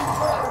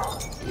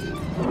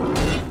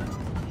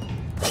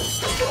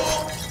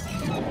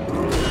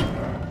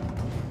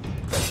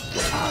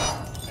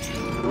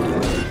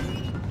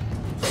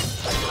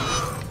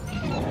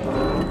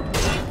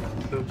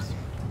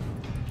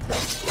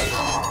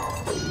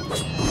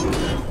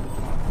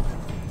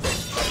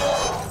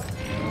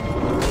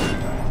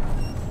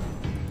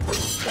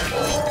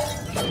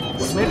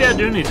 Maybe I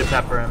do need to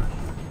pepper him.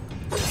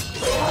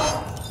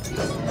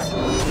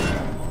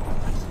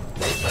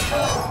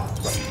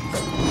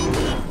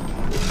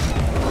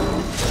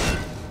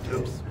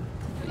 Oops.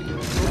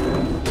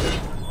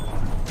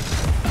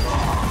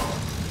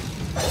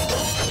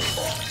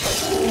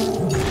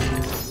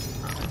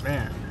 Oh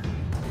man.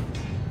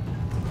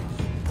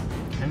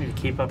 I need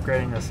to keep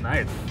upgrading this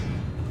knife.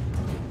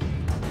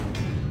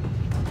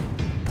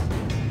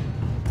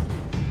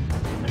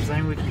 Is there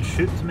anything we can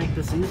shoot to make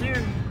this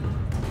easier?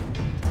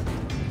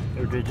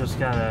 Or do we just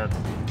gotta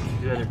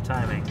do it at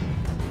timing?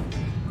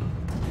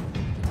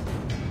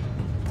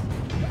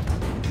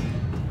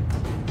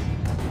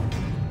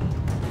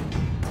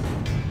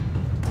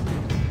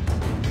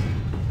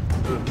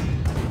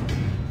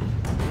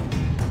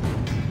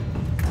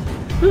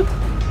 Whew.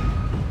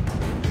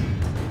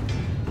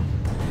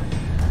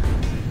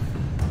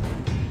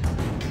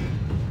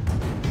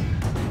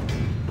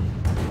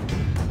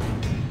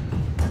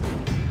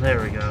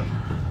 There we go.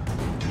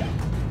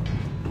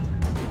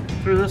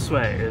 Through this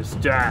way is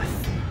death.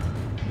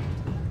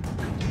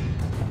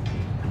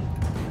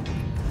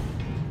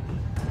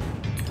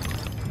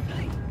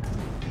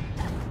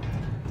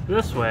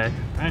 This way,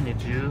 I need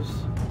to use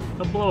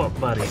a blow-up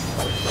buddy.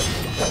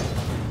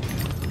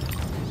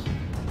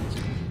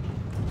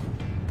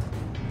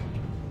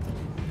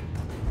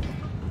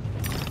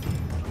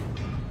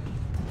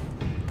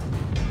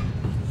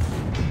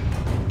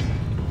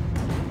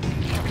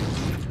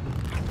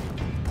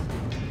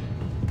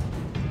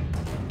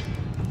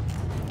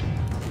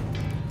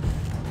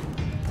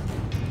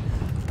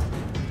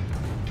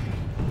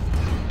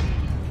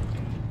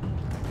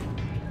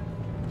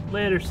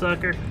 Later,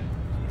 sucker.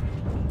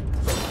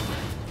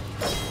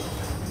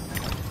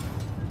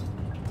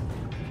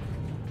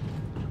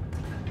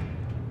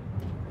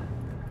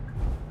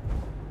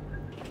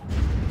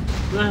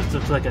 This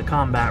looks like a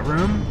combat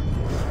room.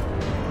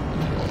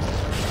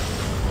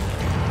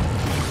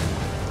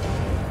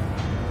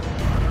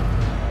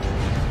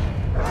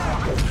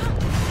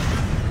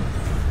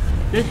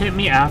 Did it hit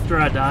me after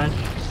I died?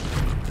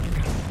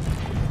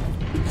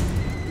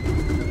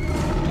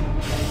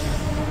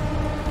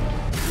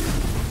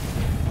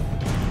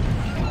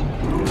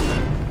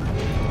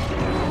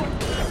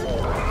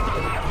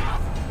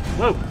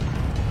 Whoa!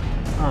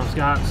 Almost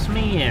got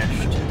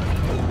smashed.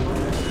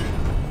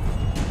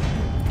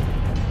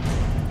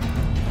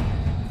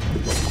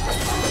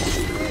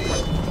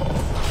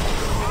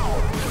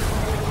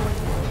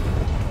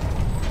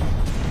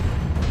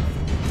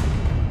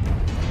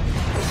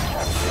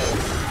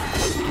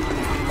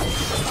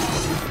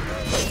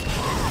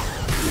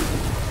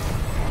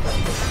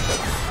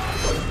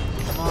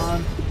 Come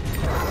on.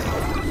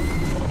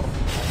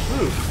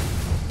 Ooh.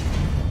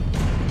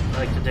 I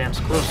like to dance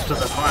close to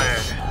the fire.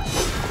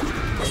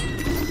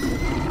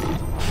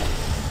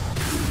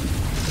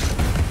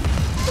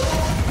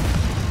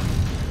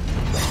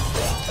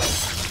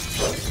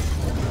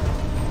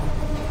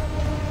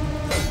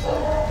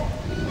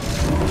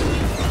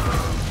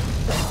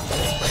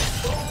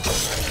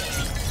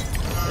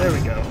 There we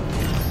go.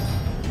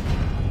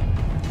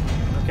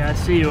 Okay, I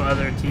see you,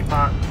 other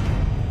teapot.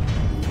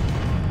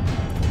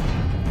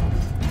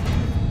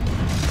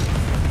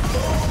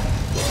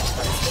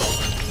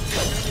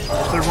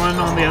 Is there one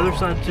on the other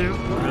side too?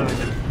 No,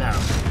 no.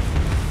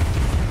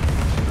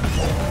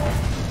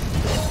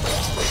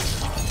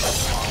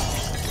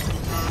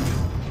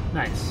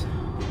 Nice.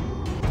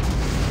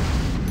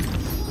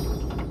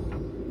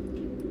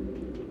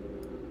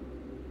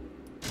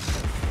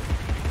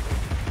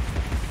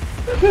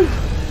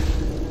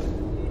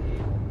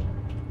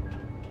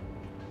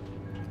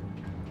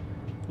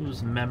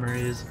 Whose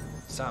memories?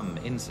 Some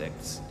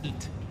insects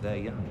eat their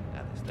young,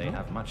 Alice. They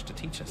have much to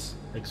teach us.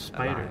 Like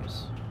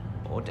spiders.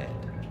 Alive or dead.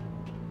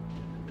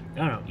 I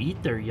don't know,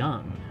 eat their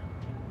young.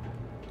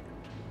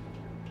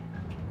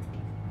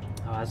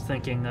 Oh, I was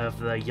thinking of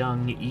the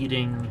young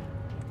eating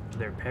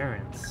their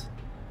parents.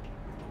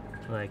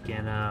 Like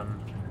in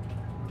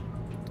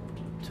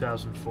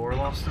 2004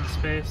 Lost in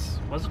Space?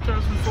 Was it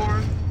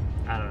 2004?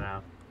 I don't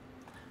know.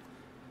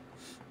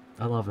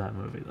 I love that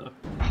movie though.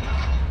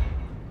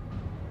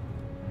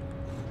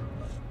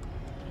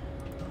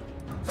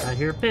 I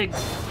hear a pig.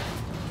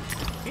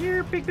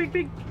 Here, pig, pig,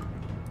 pig.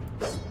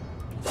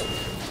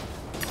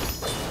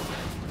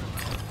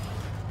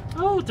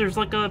 Oh, there's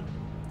like a...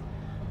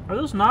 Are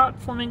those not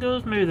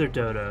flamingos? Maybe they're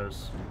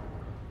dodos.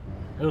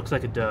 It looks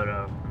like a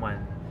dodo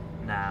when...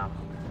 now.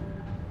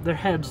 Their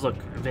heads look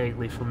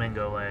vaguely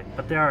flamingo-like,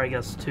 but they are, I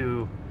guess,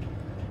 too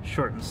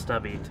short and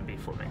stubby to be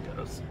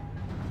flamingos.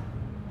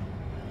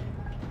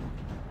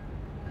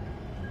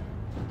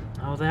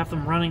 Oh, they have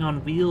them running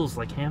on wheels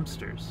like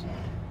hamsters.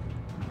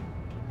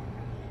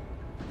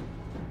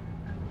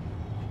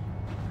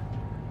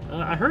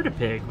 I heard a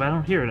pig, but I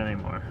don't hear it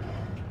anymore.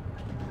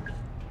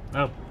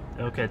 Oh,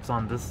 okay, it's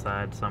on this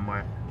side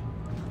somewhere.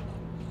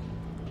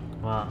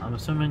 Well, I'm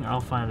assuming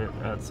I'll find it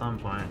at some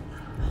point.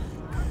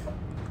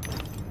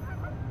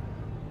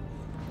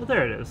 Well,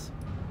 there it is.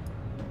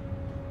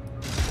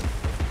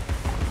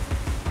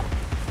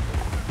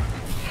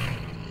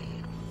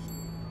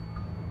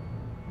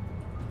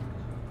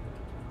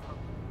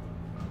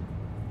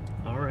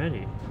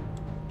 Alrighty.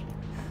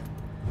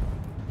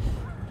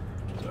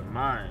 Those are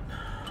mine.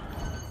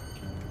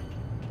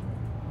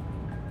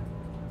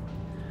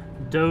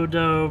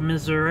 Dodo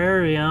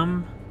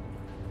Miserarium.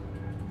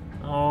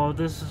 Oh,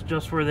 this is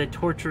just where they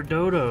torture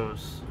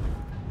dodos.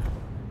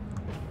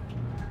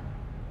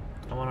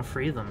 I want to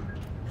free them.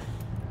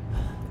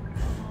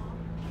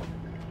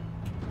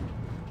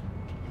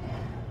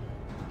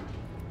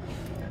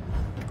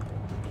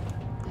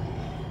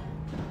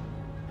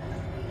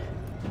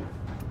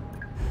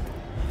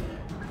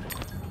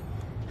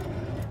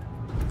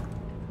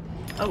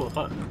 Oh, a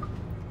button.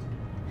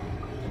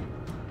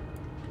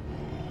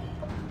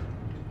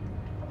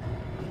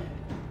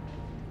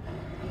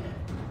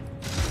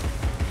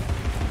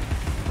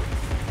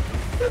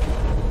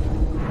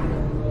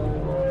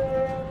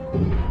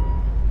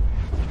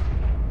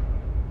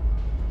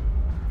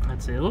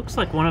 Let's see, it looks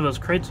like one of those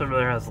crates over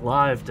there has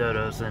live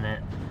dodos in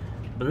it.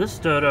 But this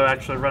dodo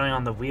actually running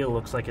on the wheel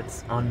looks like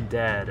it's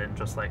undead and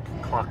just like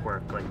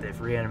clockwork, like they've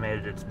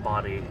reanimated its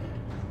body.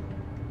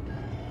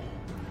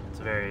 It's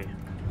very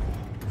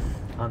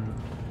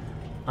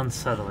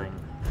unsettling.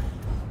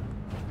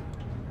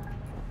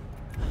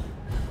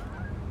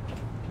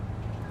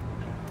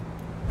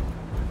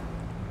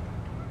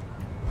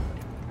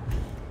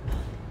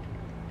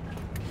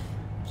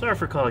 Sorry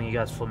for calling you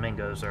guys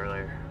flamingos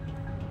earlier.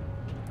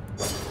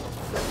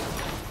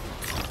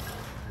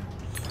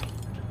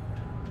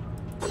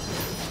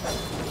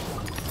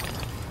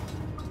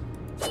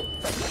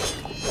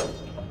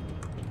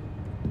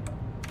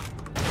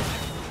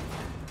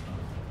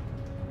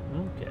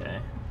 Okay.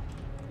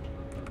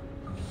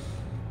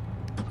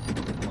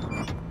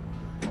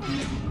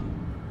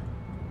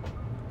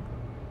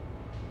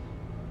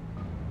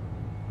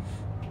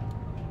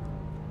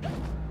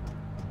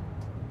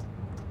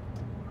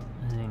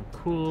 Anything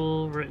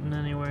cool written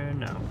anywhere?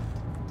 No.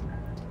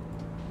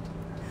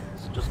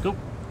 Let's just go.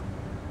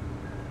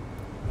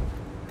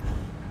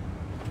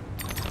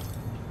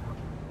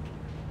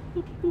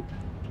 Boop, boop.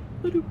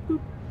 Ba-doop, boop.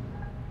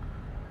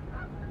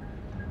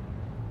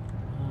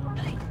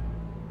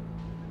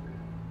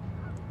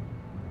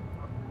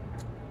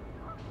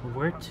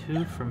 Where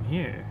to from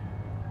here?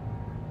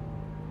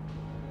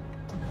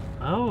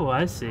 Oh,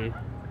 I see.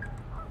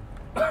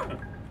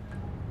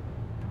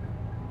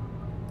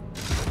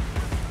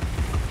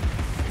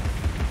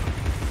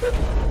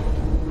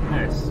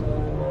 Nice.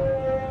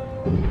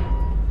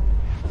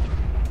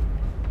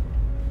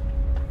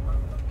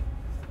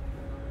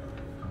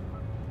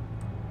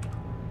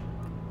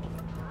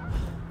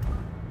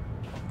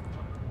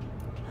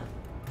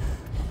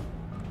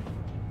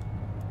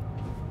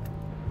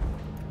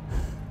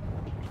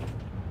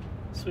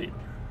 Sweet.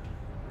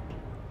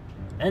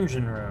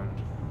 Engine room.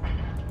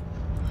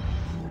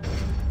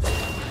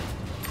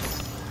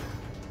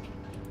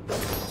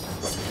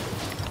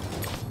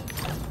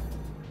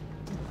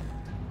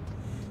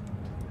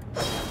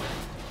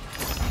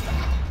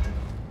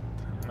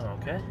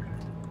 Okay.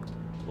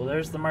 Well,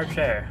 there's the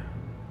marcher.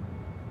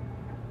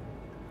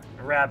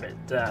 Rabbit,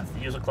 death.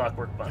 Use a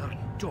clockwork button. Your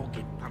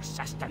dogged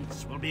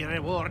persistence will be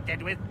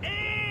rewarded with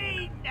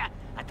pain.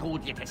 I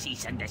told you to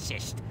cease and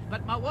desist,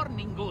 but my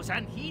warning goes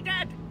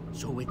unheeded.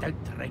 So without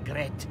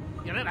regret,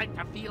 you're about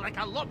to feel like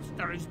a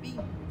lobster who's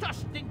being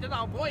tossed into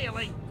the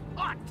boiling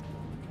hot.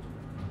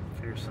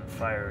 Fierce and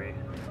fiery.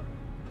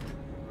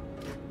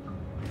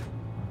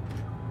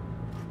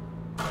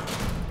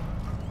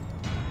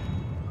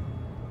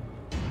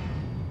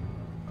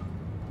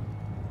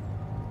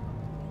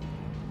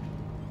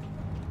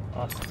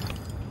 Awesome.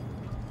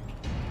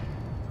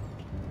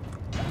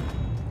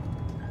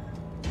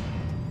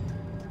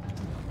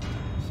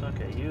 So,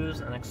 okay, use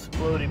an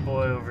explodey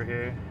boy over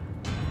here.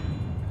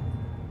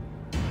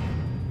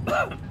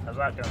 How's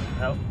that going?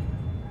 Help?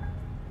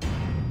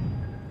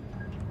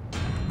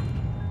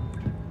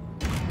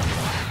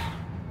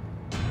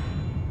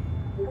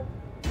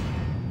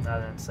 That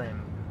didn't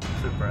seem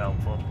super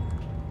helpful.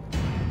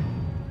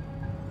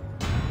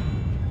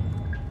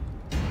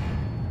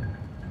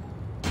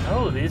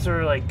 Oh, these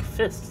are like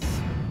fists.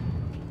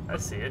 I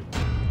see it.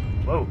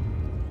 Whoa.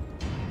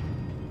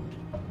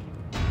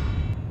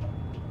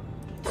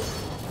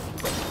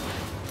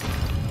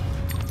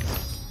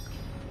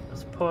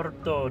 It's por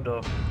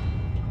todo.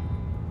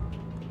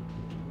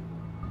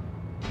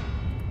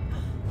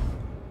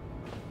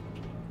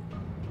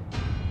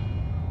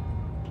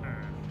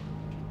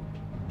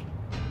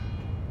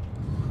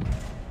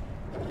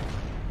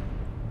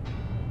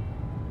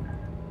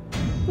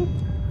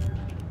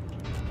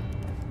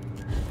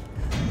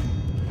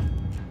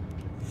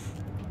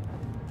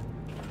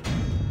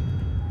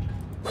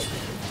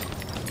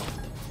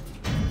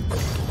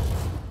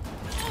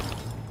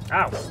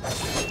 Ow.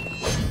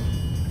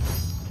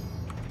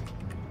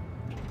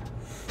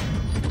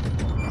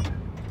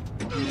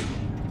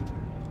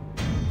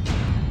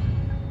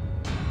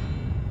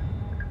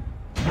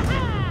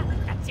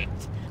 That's it.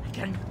 I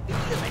can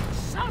feel it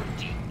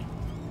surging.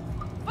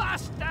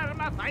 Faster,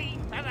 my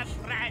fine feathered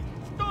friends.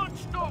 Don't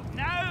stop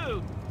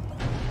now.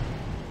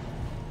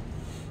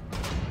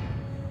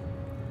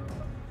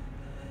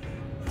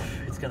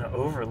 It's gonna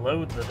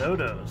overload the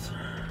dodos.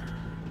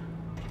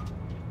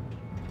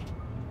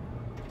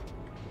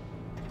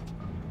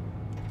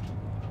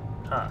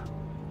 Huh.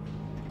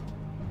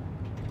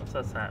 What's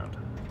that sound?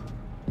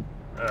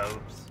 Oh,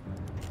 oops.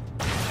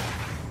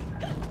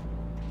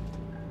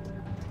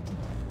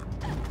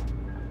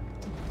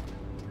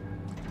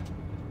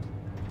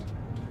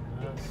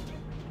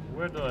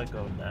 Where do I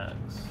go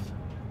next?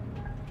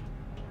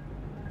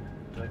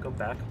 Do I go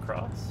back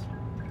across?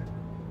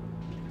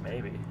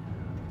 Maybe.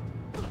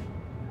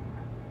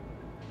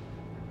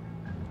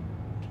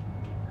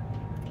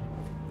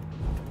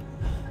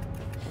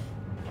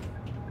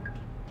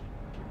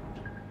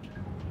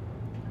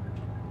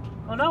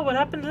 Oh no, what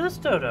happened to this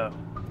dodo?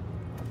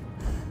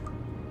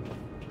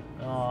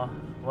 Oh,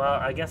 well,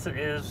 I guess it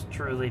is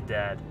truly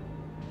dead.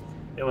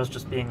 It was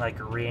just being, like,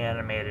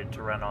 reanimated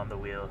to run on the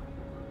wheel.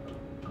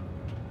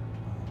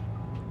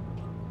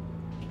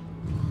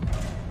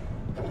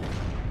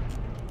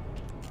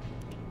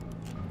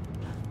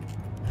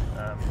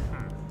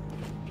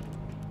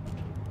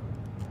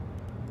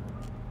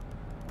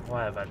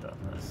 Why have I done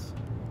this?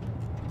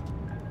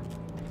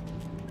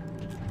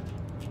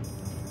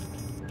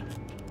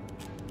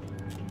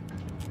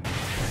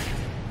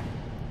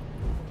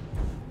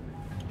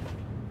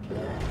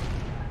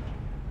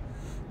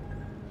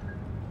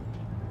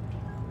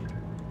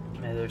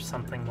 Maybe there's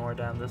something more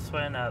down this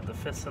way now that the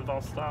fists have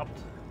all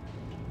stopped.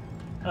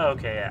 Oh,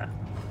 okay, yeah.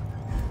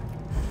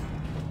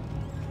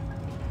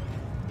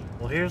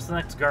 Well, here's the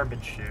next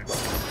garbage chute.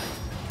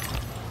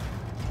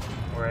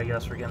 Where I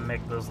guess we're gonna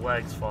make those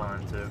legs fall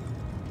into.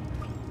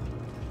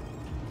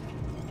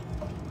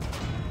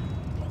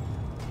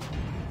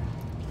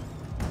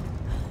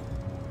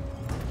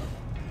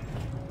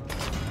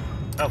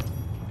 Oh.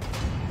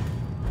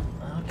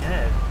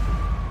 Okay.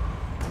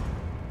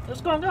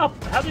 It's going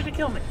up! How did it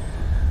kill me?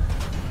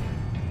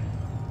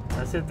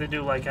 I said they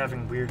do like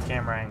having weird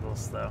camera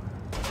angles, though.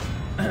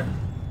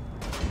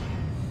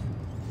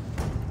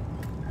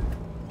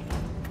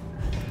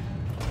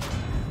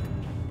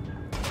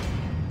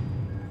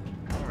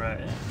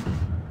 Alright.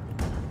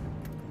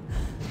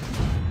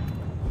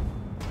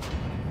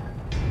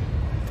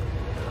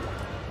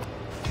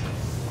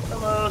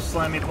 Hello,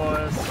 slimy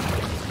boys.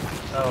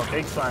 Oh,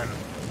 big slime.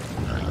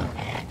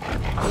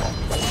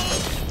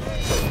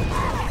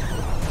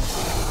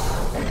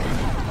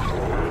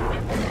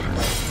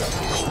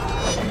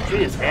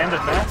 Jeez, hand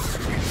at that.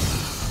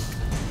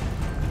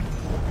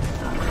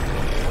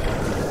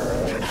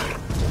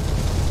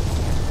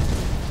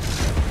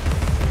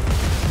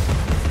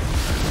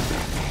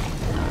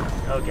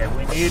 Okay,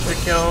 we need to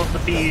kill the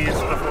bees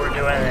before we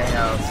do anything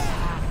else.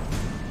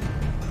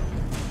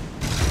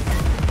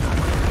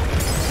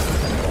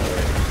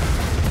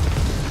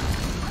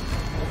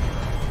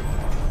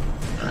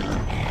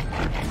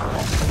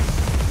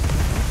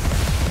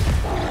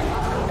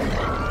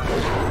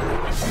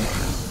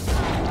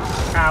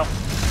 Ow.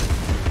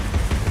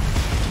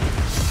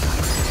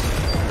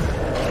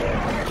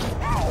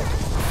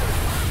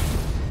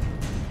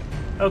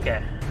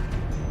 Okay.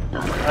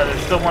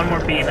 There's still one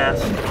more bee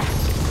nest.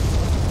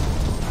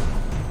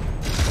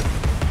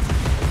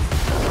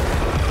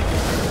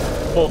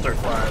 Bolter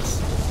flies.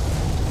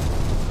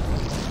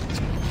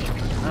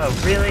 Oh,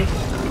 really?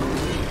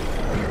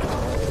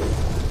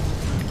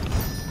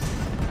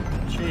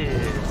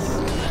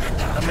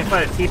 Jeez. Let me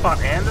fight a teapot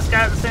and this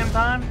guy at the same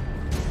time?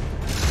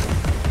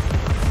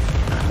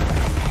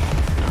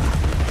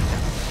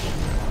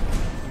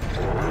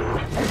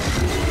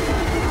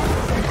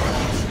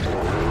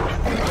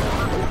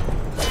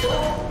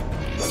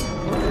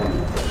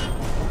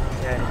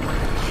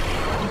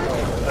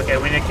 Okay,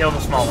 we need to kill the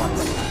small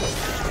ones.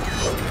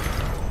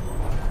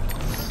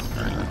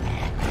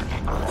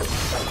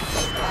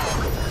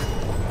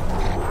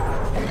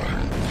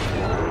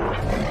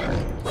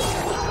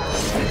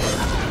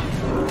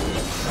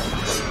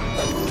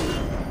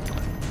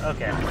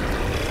 Okay.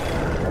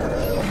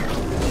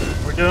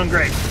 We're doing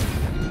great.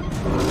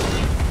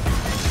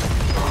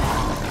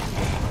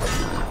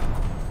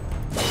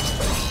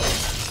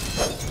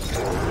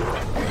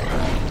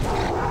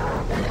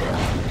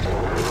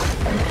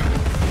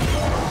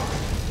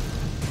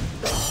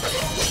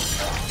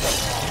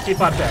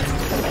 Teapot dead.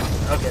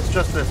 Okay, it's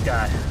just this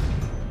guy.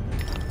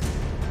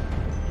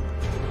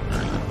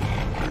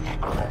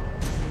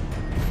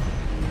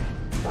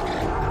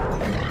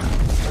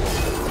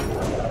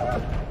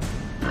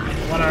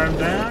 One arm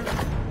down.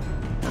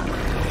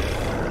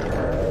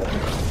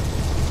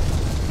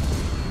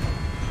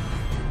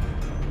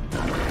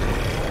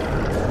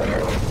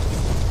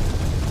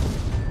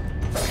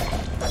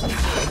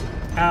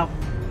 Ow.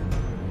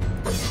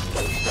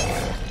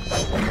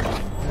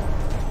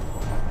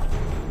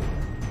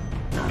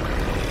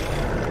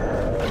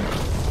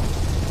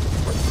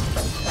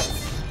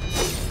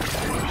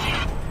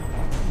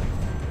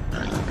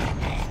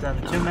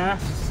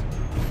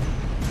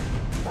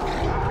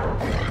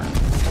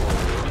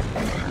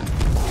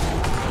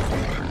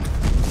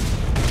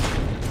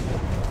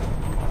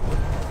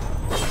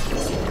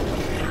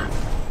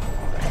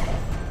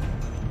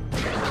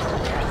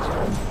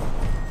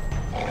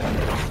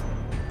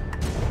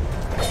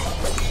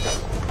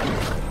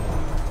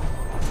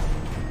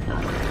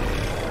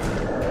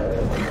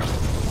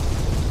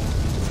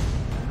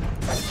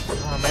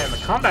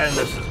 combat in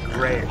this is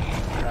great,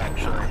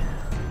 actually.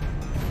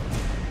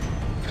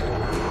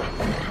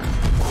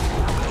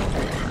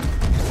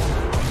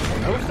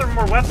 I wish there were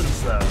more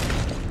weapons, though.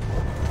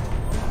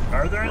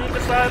 Are there any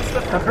besides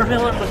the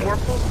peppermill and the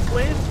Warpful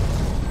blade?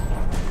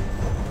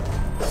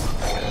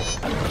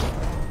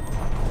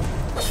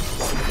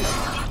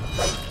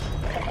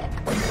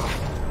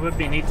 It would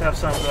be neat to have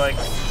some like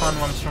fun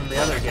ones from the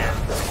other game.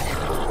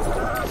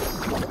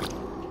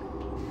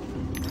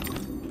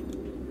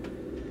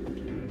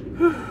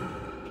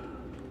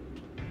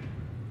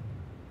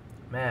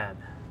 Man.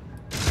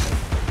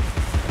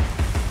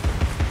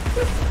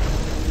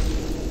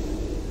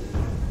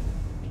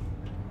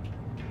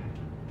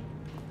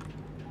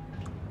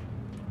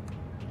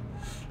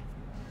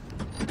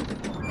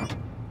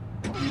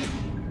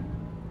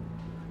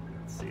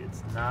 Let's see,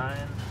 it's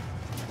 9.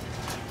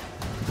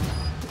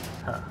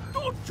 Huh.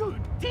 Don't you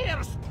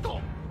dare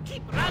stop!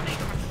 Keep running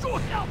or so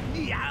help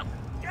me out!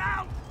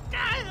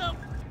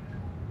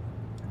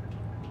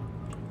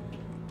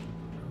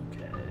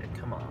 Okay,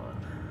 come on.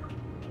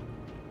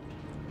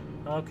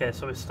 Okay,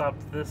 so we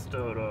stopped this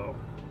dodo.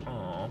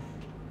 Oh.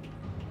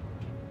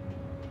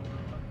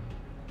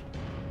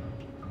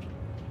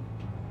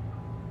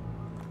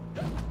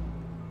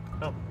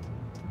 Oh.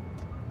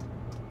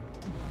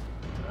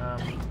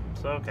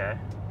 So okay.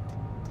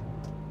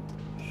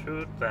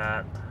 Shoot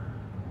that.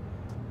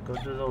 Go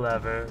to the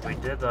lever. We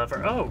did the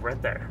lever. Oh,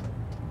 right there.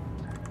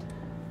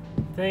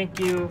 Thank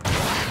you.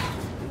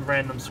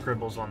 Random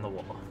scribbles on the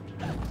wall.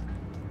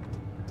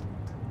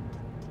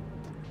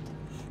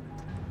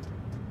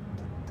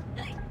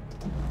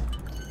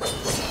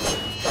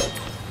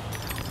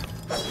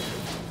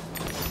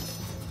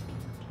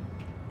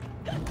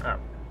 Oh.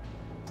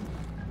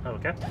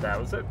 Okay, that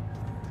was it.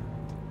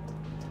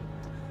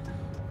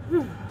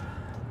 Whew.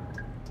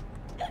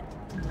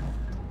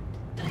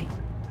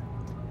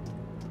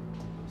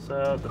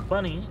 So the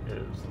bunny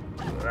is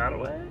that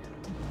way.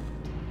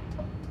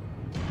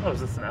 Oh,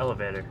 is this an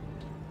elevator?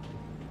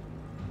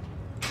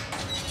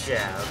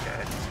 Yeah,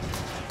 okay.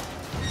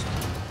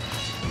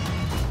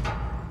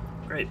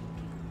 Great.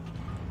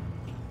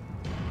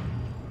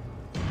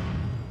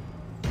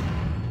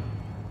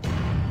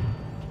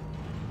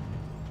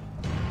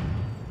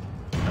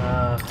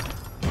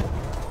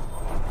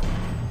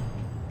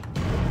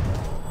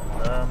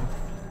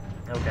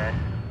 Okay.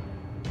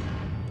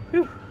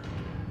 Whew.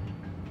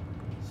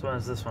 So when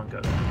does this one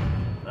go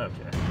down?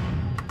 Okay.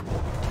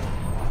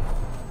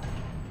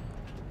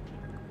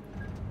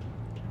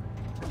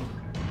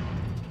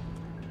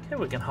 Okay,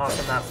 we can hop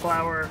in that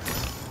flower.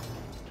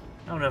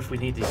 I don't know if we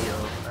need to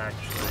heal,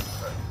 actually,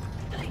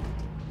 but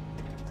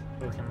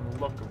we can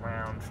look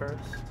around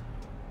first.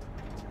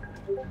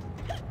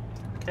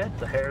 Okay,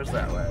 the hair's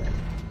that way.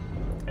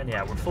 And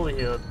yeah, we're fully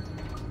healed.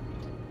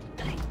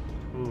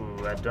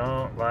 Ooh, I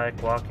don't like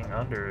walking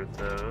under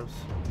those.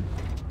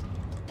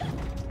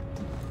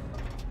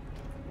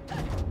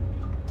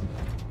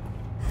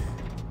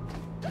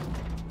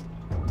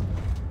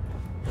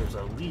 There's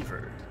a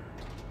lever.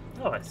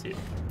 Oh, I see it.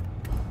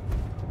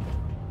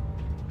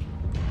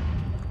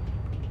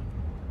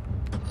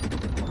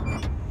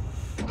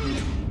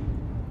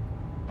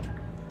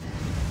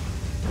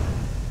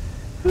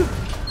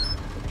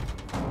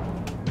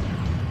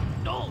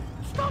 No,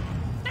 stop!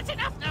 That's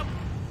enough now!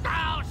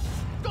 Oh,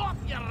 stop!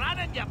 You're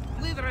running, you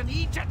blithering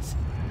Egypts!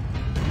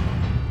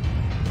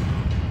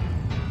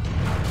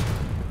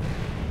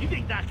 You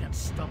think that can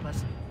stop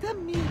us? The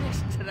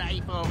merest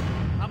trifle.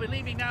 I'll be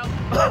leaving now.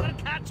 Never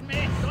catch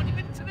me. Don't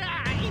even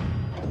try.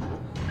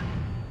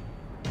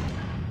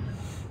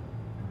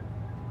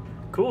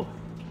 Cool.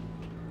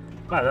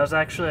 Wow, that was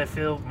actually, I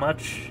feel,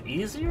 much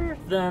easier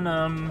than,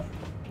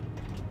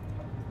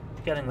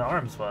 getting the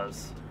arms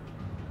was.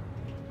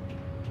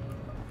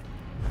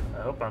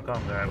 I hope I'm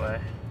going the right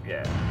way.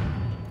 Yeah.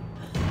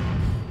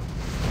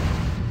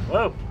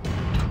 Whoa!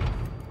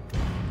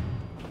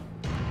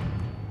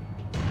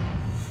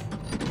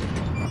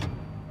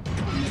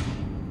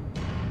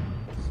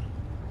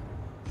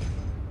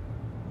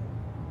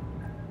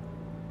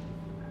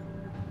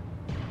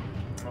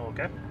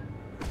 Okay.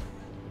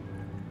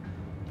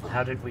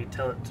 How did we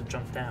tell it to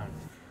jump down?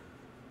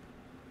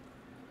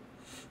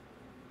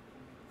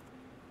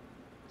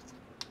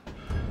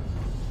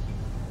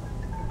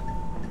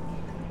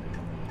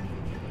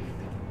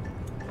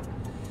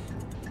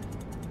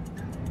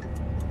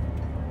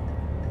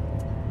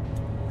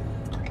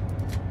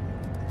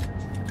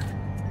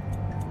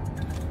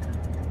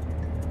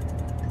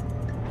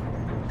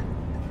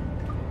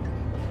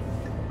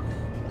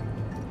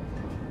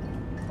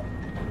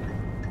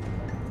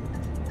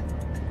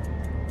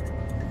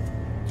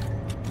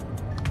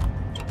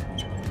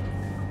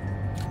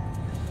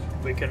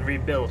 We can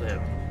rebuild him.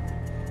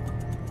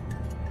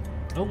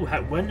 Oh,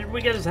 when did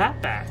we get his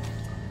hat back?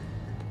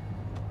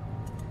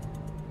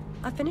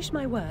 I finished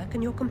my work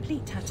and you're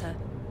complete, Hatter.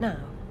 Now,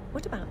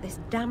 what about this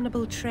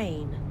damnable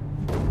train?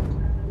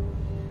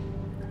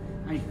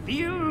 I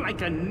feel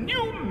like a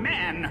new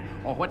man,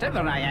 or whatever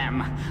I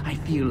am. I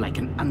feel like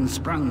an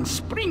unsprung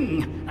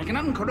spring, like an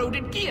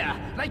uncorroded gear,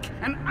 like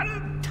an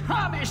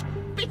untarnished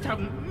bit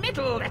of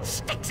metal that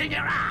sticks in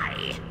your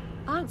eye.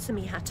 Answer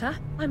me, Hatter.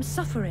 I'm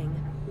suffering,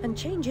 and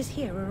changes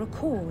here are a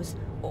cause,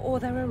 or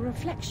they're a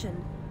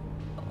reflection,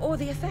 or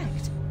the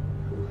effect.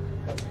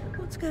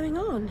 What's going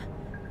on?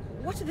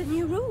 What are the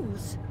new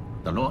rules?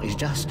 The law is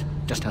just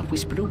a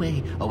whisper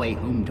away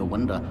home to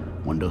wonder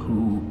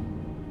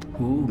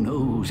who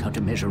knows how to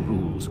measure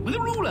rules with a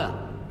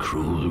ruler.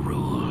 Cruel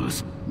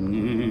rules.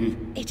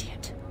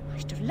 Idiot. I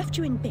should have left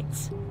you in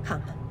bits.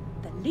 Come,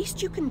 the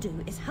least you can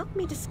do is help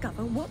me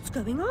discover what's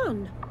going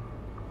on.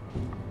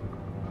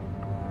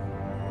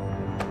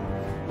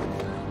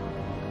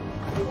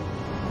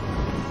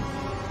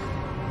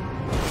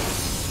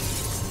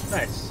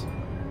 Nice.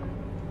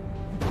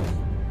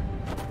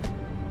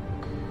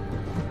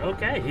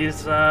 Okay,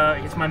 he's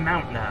my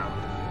mount now.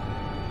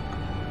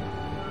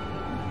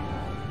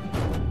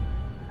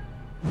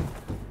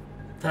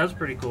 That's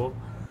pretty cool.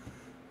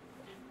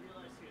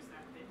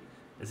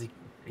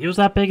 He was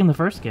that big in the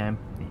first game.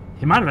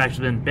 He might have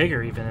actually been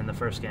bigger even in the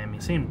first game. He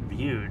seemed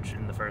huge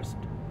in the first.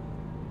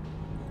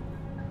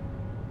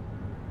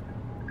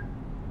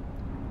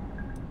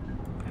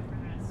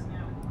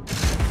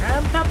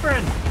 I'm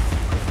peppering!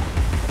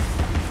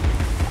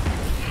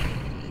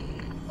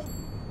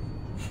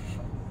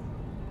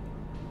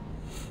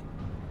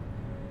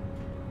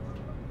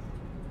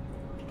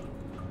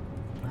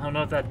 I don't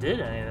know if that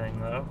did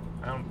anything though.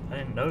 I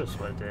didn't notice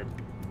what it did.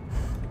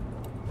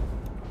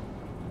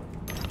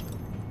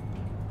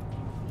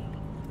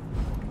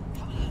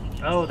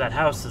 Oh, that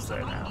house is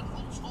there now.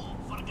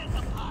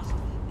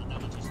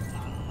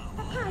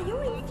 Papa,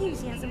 your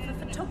enthusiasm for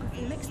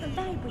photography makes the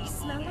library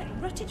smell like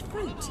rotted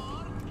fruit.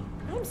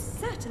 I'm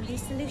certain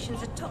these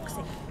solutions are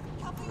toxic.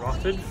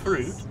 Rotted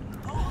fruit?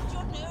 Hold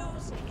your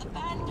nose,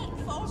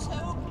 abandon false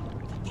hope.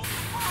 Forget the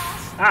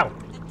past. Ow!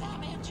 The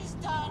damage is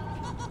done.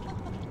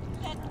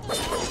 Let the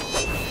light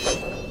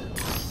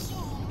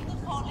consume the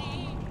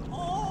folly.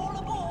 All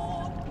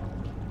aboard.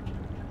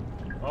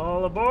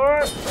 All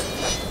aboard!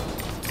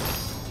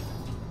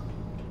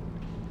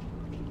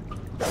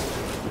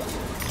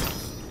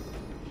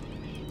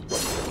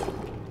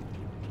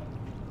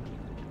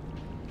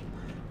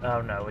 Oh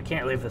no, we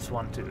can't leave this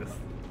one tooth.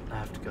 I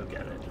have to go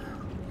get it.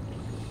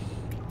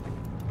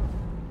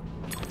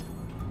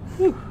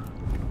 Whew.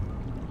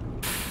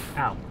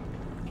 Ow.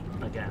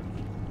 Again.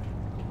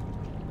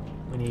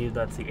 We need,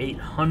 that's the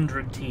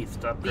 800 teeth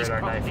to upgrade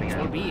our knife These again.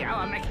 will be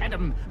our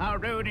macadam, our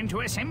road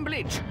into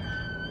assemblage.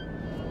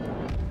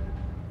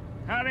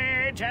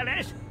 Courage,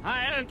 Alice.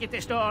 I'll get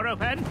this door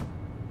open.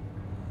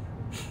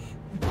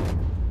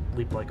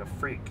 Leap like a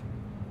freak.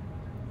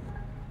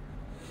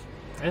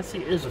 I guess he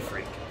is a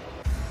freak.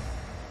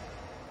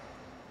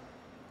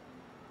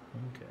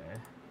 Okay.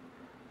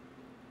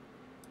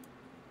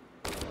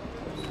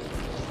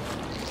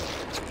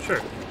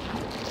 Sure.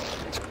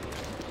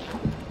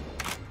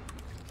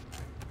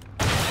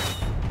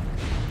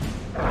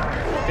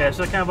 Okay,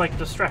 so it kind of like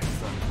distracts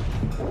them.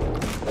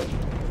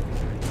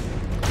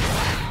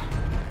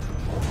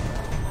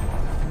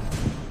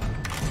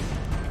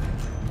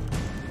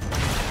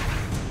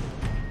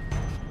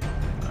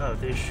 Oh,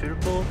 these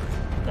shootable?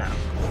 No.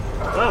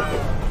 Oh!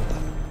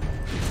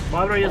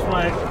 Why do I use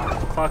my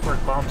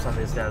clockwork bombs on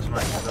these guys when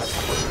I can just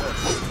do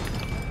this?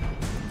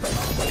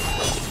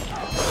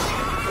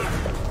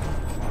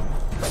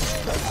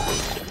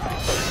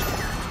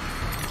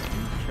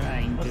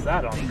 What's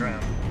that on the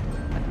ground?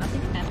 But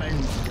nothing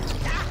happened.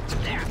 Ah,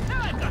 there!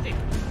 Now I've got it!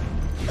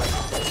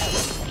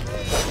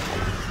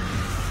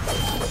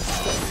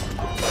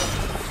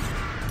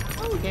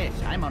 Oh yes,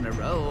 I'm on a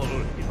roll.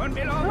 It won't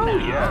be long now.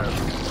 Yeah.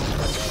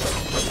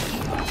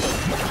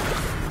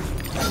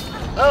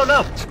 Oh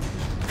no!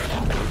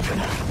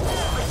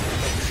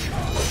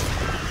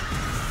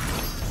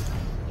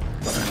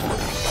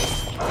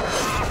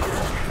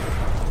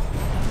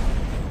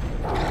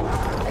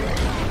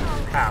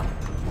 Ow.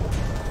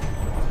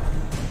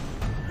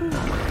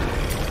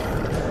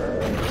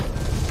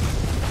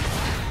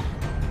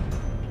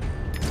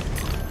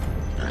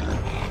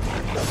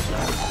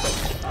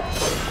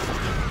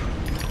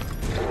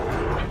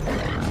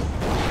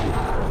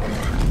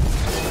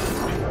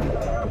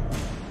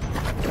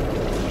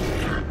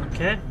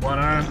 Okay, one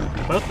arm,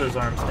 both those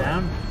arms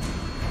down.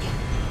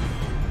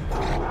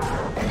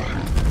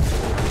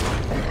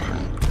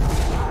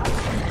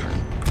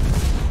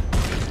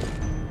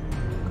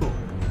 Cool.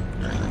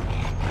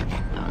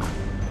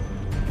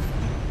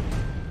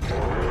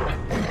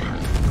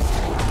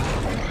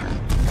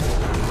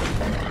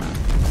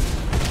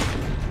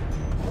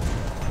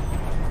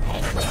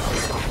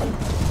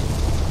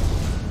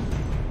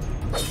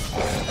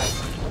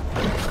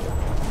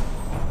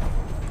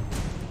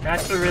 I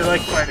actually really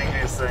like fighting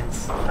these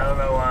things. I don't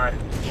know why.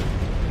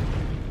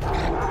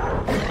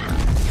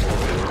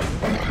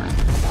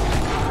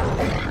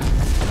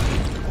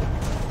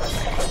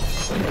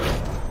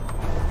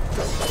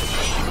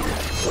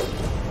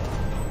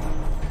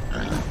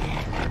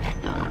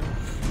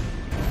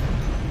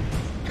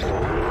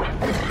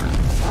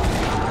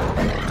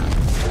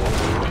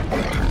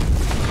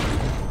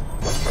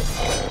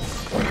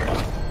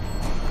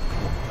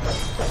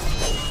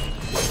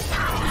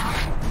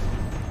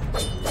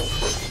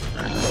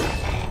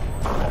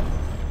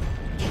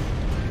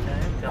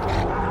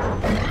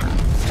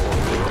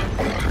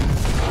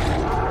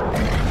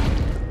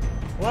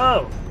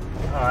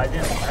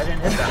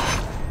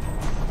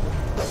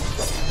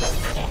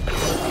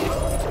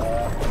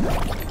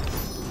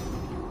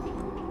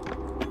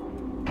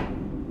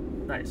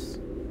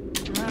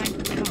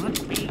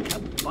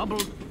 bubble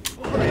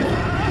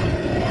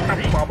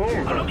forever.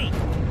 Follow me.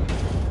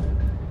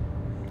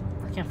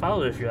 I can't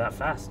follow you if you're that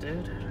fast,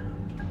 dude.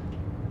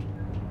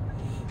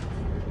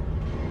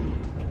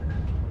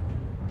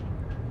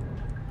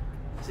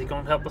 Is he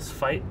going to help us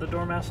fight the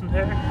Dormouse and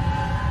Hare?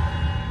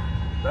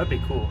 That'd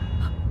be cool.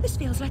 This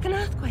feels like an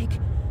earthquake.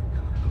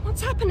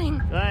 What's happening?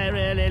 Do I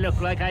really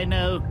look like I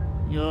know?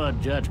 Your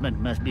judgment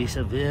must be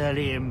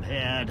severely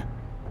impaired.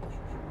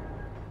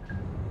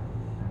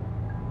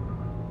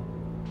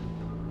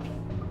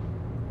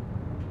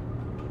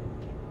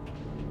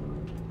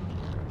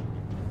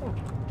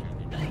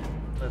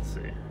 Let's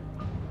see.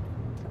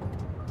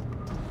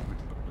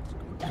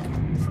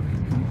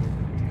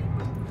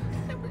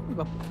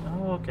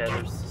 Oh, okay,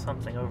 there's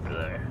something over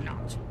there.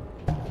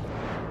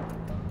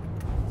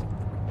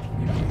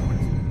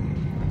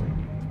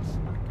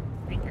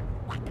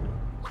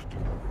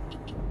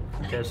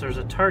 Okay, so there's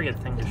a target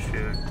thing to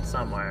shoot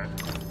somewhere.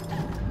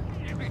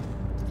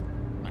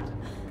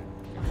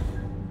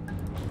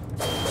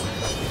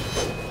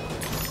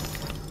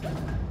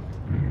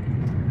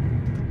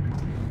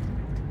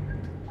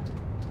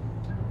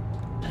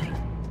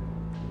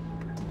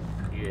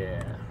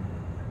 Yeah.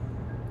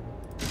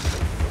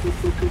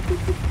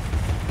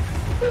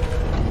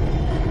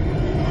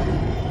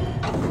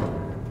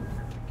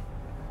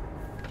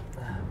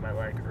 My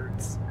leg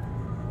hurts.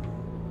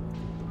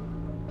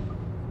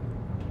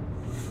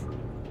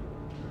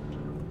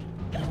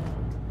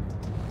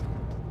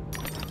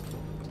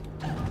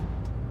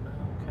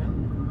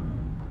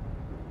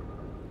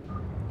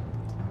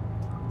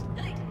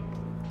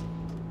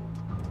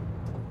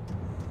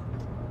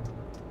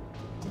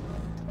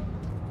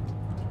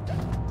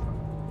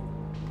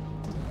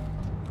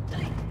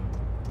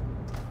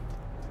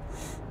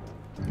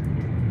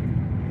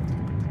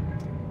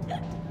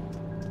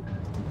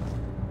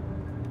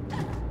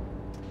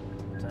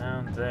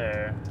 Down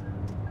there.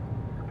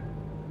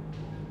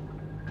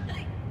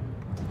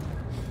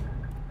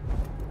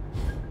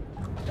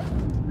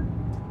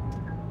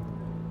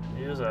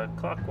 He was a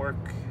clockwork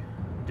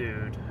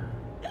dude.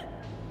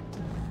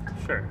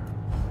 Sure.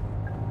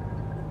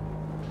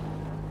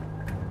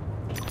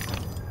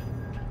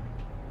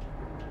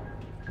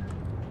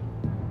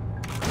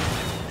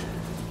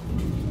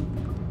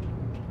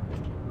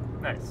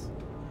 Nice.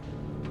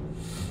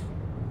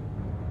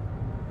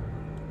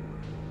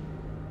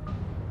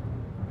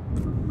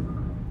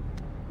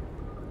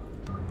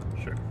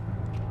 Sure.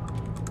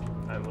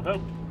 I will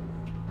help.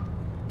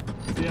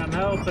 See, I'm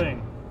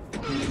helping.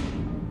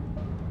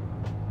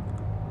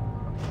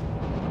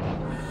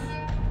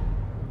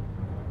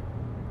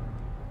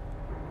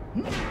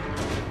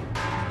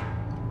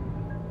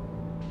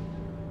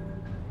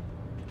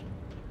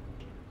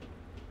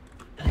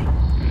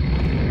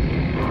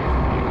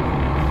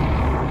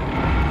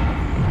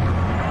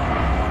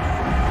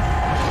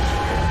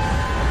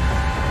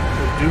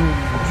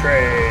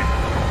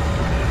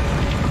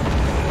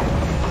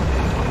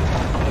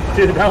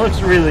 Dude, that looks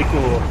really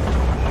cool.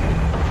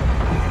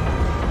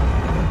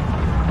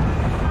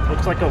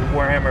 Looks like a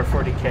Warhammer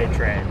 40k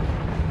train.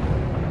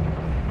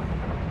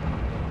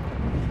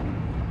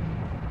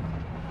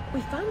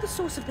 We found the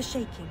source of the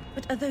shaking,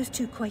 but are those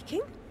two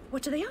quaking?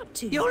 What are they up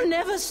to? You'll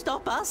never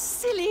stop us,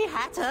 silly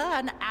Hatter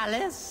and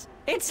Alice.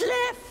 It's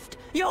left.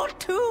 You're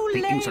too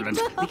The late. insolence,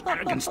 the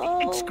arrogance, the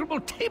execrable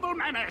table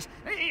manners.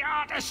 They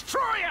are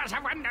destroyers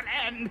of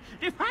Wonderland,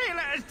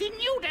 defilers,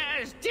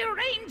 denuders,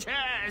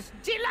 derangers,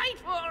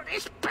 delightful,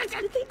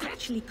 Did they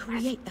actually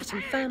create that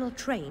infernal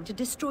train to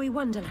destroy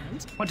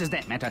Wonderland? What does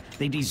that matter?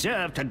 They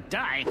deserve to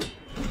die.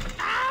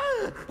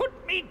 Ah! Put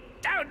me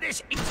down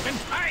this instant.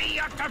 I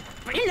ought to...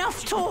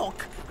 Enough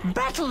talk.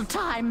 Battle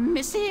time,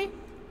 Missy.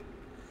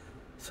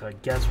 So I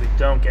guess we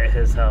don't get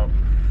his help.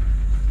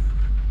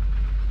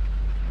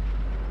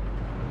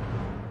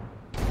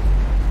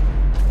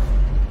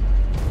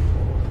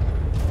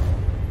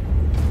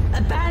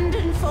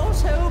 Abandon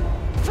false hope.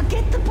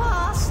 Forget the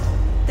past.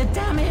 The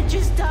damage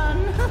is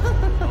done.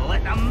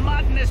 Let the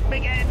madness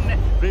begin.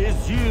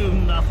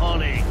 Resume the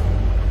folly.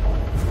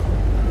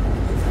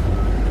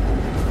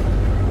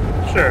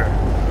 Sure.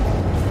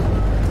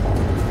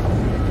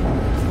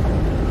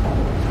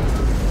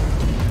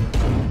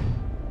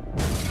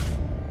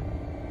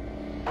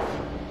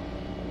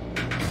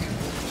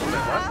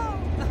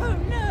 Oh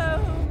no.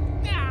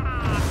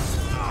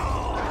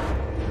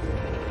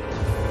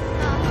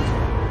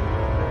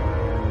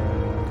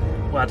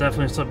 Well, that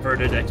definitely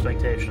subverted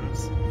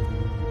expectations.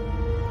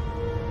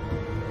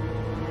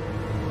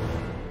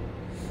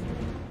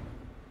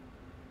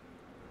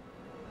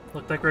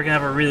 Looked like we're gonna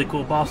have a really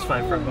cool boss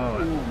fight for a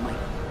moment. Oh, my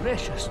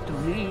precious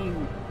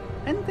domain.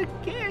 And the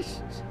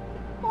guests.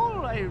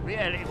 All I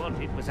really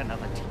wanted was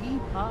another tea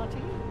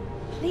party.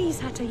 Please,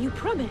 Hatter, you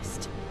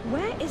promised.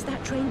 Where is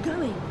that train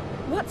going?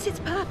 What's its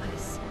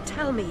purpose?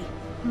 Tell me,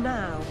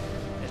 now.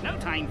 There's no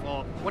time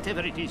for whatever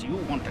it is you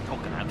want to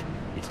talk about.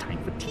 It's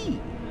time for tea.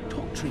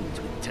 Talk trains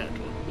with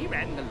Turtle. He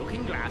ran the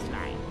Looking Glass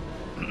line.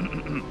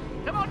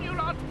 Come on, you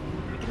lot.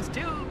 We can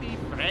still be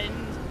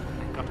friends.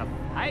 I've got a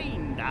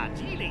fine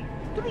Darjeeling.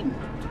 Drink,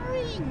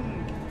 drink!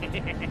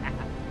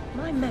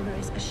 My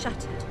memories are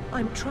shattered.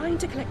 I'm trying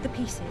to collect the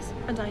pieces,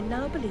 and I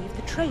now believe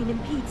the train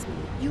impedes me.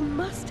 You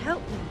must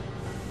help me.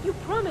 You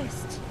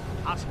promised.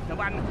 Ask the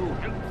one who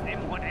helps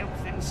them what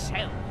helps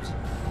themselves,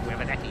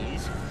 whoever that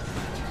is.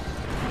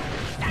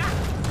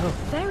 Oh.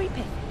 Very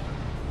pity.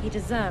 He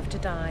deserved to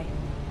die.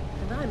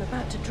 And I'm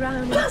about to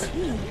drown in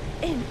tea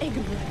in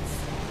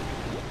ignorance.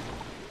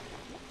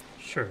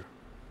 Sure.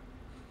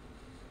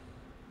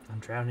 I'm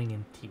drowning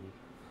in tea.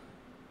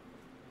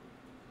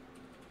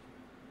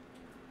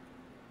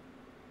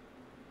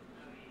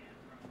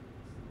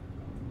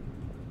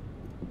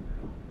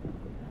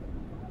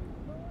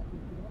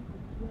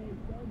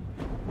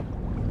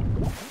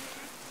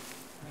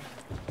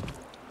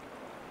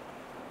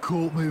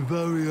 Caught my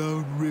very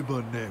own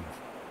river nymph.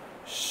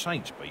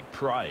 Saints be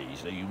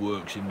praised that he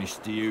works in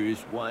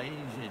mysterious ways.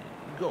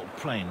 Got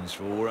plans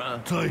for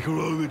her. Take her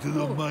over to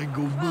the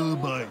Mangled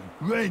Mermaid.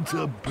 Rent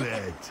a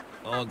bed.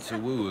 Hard to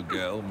woo a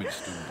girl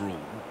mixed abroad.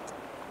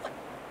 What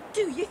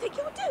do you think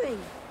you're doing?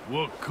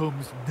 What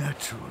comes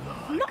natural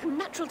like? Not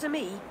natural to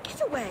me.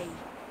 Get away.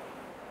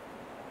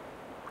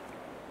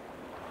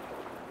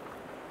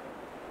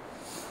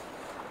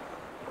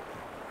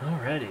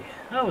 Alrighty.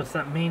 Oh, it's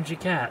that mangy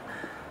cat.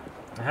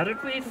 How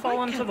did we fall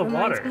White into cat the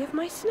reminds water? me of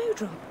my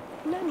snowdrop.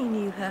 Nanny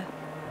knew her.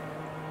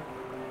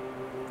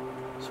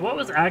 So what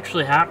was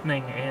actually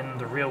happening in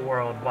the real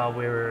world while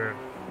we were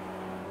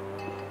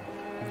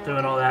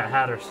doing all that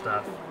Hatter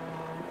stuff?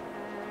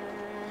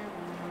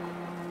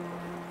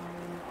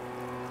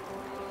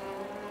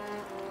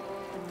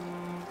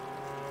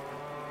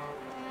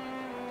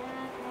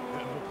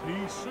 Bit of a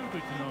pea super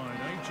tonight,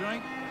 eh,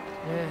 Jake?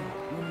 Yeah,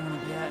 wouldn't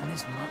want to be out in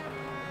this muck.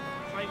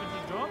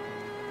 Favourite job?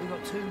 We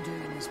got two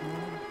doing this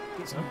morning.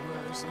 Gets any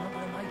worse, they're not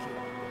going to make it.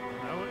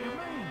 Know what you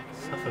mean?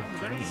 Stuff of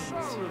dreams.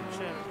 Soul of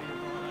charity of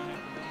mine,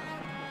 ain't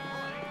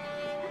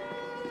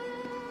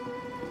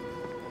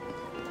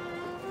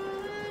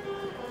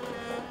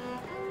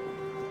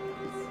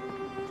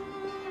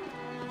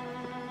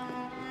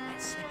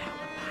Let's slip out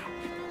the back.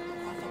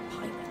 I've got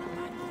paint in the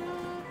back.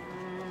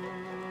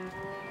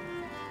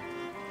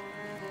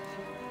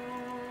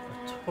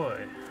 A toy.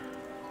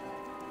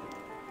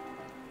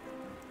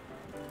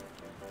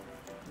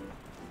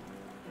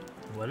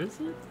 What is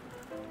it?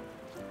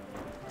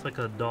 It's like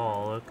a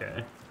doll,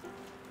 okay.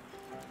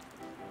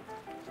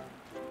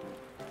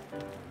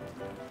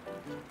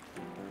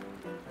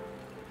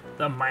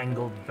 The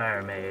Mangled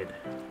Mermaid.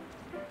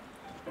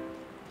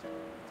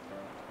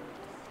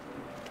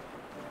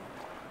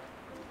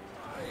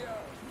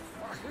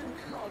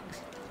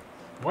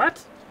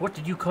 What? What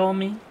did you call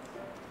me?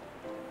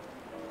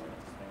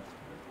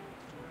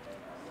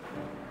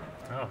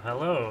 Oh,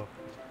 hello,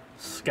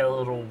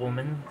 skeletal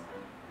woman.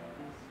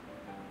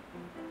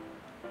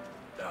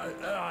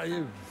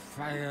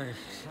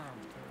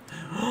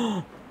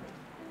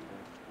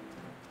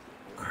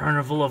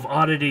 Carnival of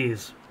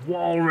Oddities.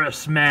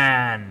 Walrus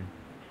Man.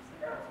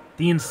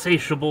 The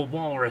insatiable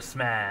Walrus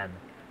Man.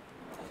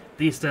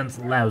 The East End's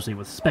lousy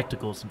with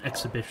spectacles and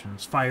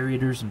exhibitions, fire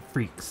eaters and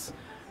freaks.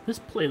 This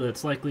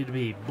playlet's likely to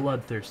be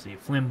bloodthirsty,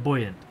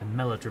 flamboyant, and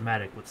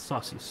melodramatic with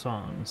saucy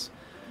songs.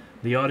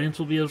 The audience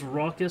will be as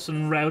raucous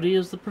and rowdy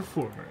as the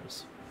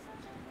performers.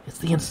 It's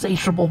the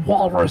insatiable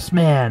Walrus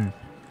Man!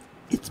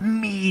 It's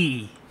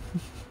me!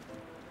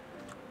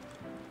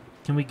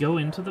 Can we go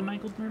into the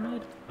Mangled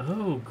Mermaid?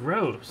 Oh,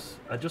 gross.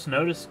 I just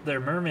noticed their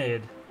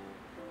mermaid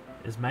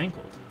is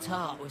mangled.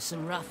 Tart with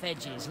some rough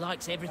edges.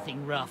 Likes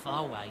everything rough,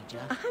 I'll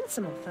wager. A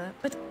handsome offer,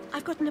 but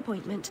I've got an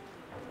appointment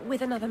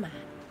with another man.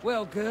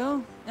 Well,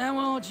 girl, how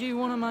hard do you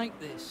want to make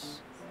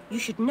this? You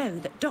should know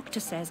that doctor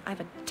says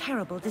I've a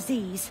terrible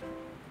disease.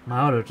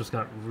 My auto just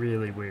got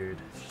really weird.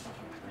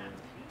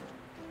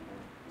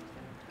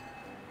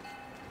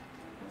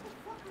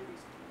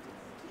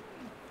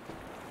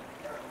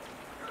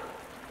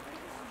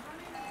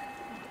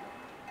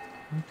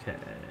 Okay.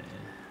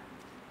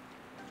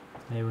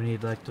 Maybe we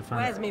need like to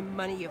find. Where's me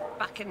money, you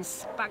fucking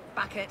spunk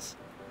bucket?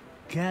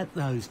 Get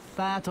those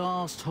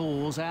fat-assed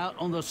whores out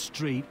on the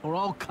street, or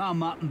I'll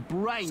come up and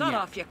brain Sod you.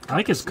 off, you I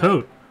like his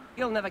coat.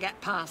 You'll never get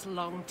past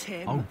Long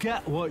Tim. I'll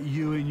get what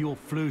you and your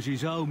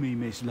floozies owe me,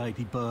 Miss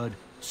Ladybird.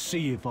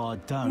 See if I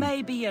don't.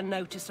 Maybe you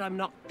notice I'm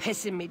not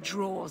pissing me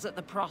drawers at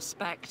the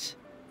prospect.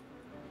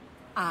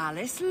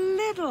 Alice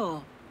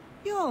Liddell,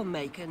 you'll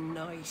make a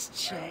nice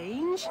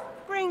change.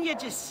 Bring your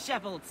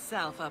dishevelled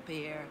self up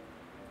here.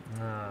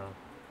 Oh.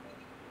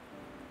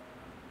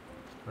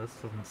 This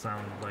doesn't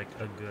sound like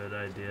a good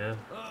idea.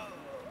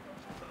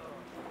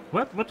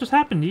 What? What just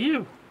happened to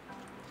you?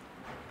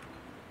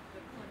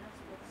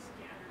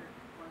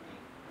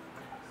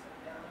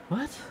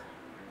 What?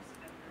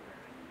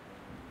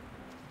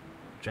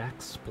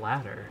 Jack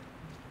Splatter.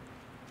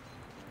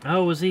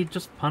 Oh, was he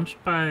just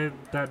punched by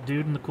that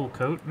dude in the cool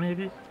coat,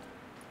 maybe?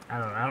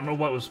 I don't know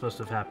what was supposed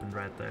to have happened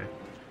right there.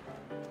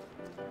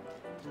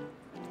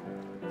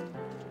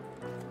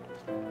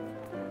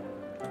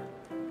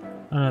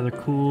 Another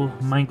cool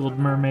Mangled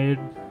Mermaid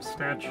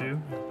statue.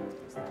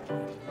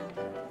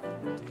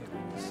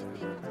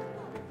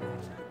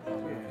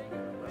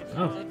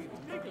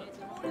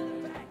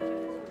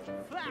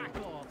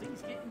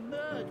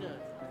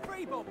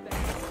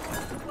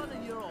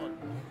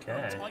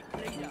 Okay.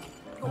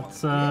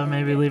 Let's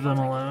maybe leave them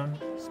alone.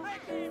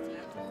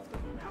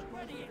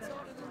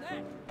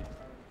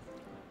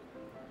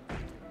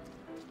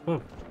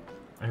 Whoa,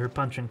 I heard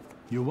punching.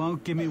 You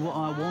won't give me what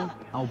I want?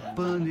 I'll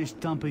burn this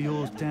dump of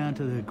yours down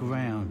to the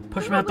ground.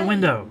 Push him out the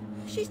window.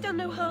 She's done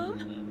no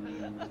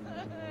harm.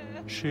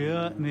 She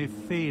hurt me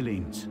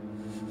feelings.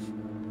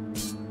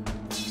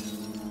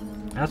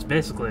 That's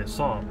basically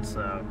assault,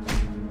 so...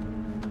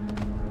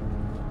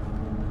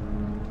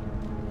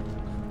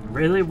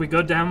 Really? We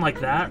go down like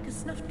that? Like a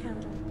snuff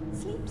candle.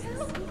 Sleep.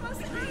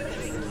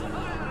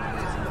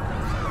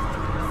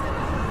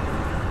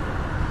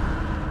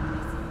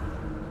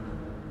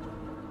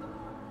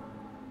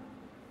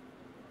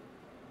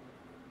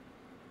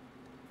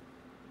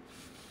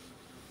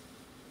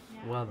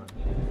 Well then.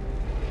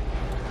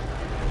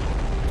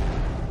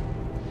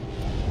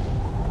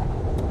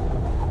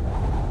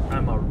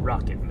 I'm a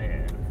rocket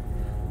man.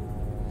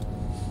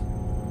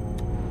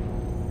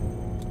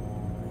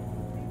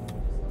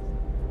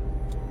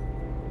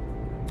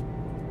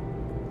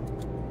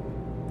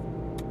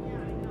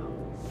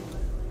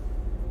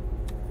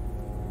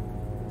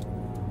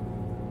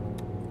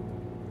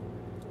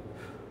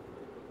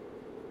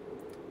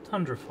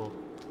 Tundraful.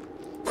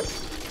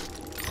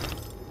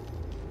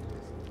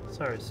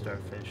 Sorry,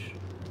 starfish.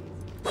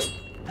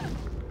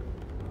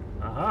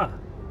 Aha!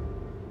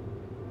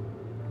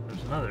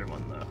 There's another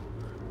one, though.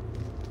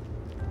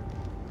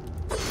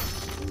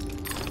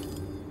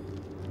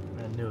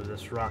 I knew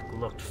this rock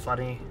looked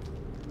funny.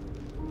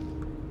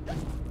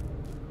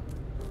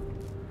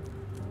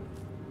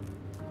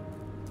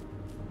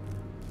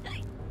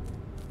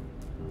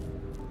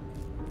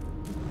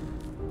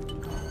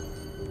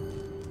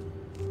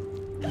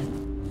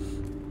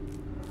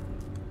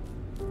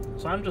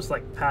 So I'm just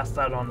like passed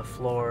out on the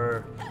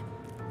floor,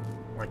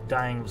 like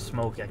dying of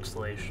smoke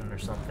exhalation or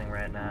something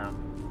right now.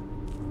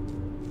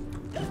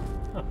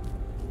 Oh.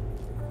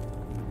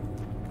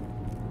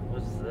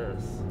 What's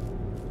this?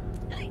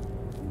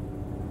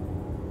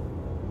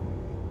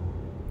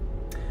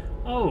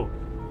 Oh!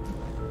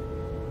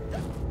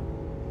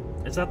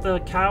 Is that the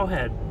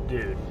cowhead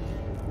dude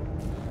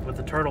with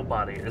the turtle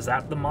body? Is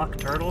that the mock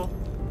turtle?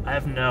 I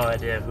have no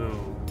idea who,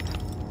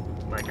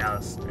 like,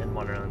 Alice in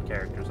Wonderland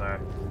characters are.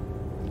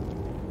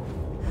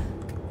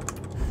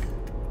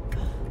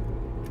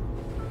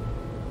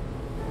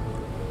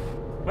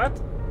 What?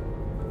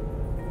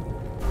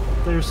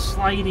 There's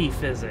slidey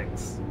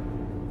physics.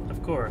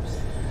 Of course.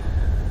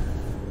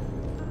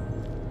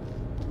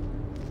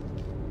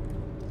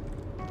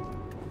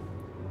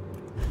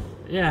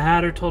 Yeah,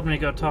 Hatter told me to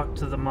go talk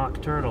to the mock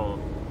turtle.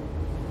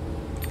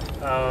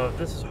 Oh,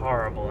 this is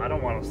horrible. I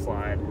don't want to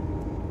slide.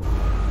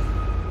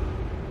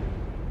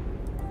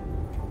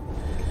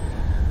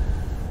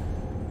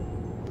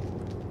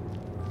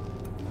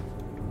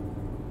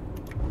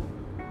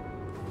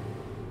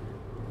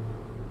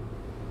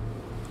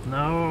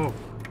 No.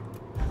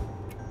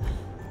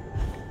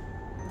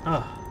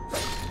 Oh.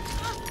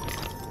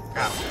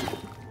 Ow.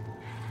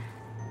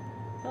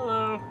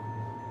 Hello.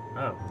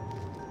 Oh.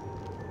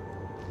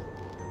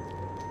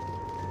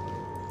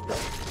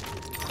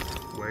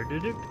 Where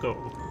did it go?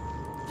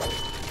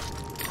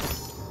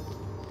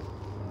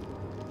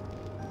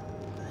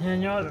 Yeah,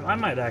 you know what? I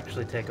might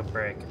actually take a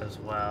break as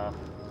well.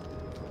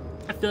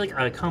 I feel like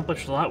I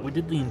accomplished a lot. We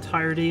did the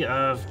entirety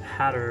of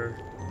Hatter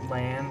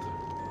Land.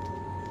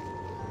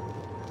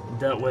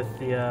 Dealt with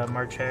the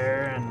March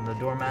Hare and the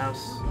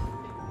Dormouse.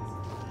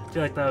 I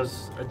feel like that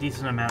was a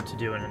decent amount to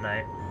do in a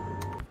night.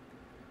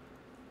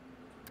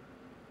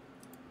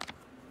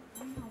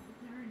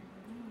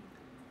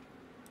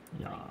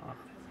 Yeah.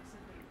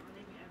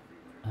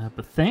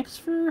 But thanks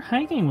for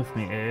hanging with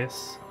me,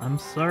 Ace. I'm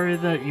sorry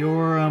that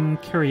your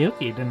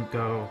karaoke didn't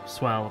go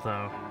swell,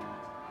 though.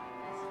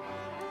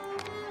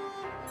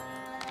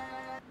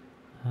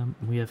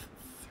 We have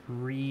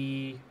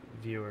 3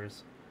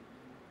 viewers.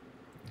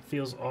 It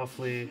feels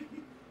awfully...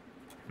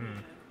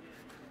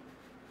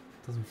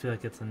 Doesn't feel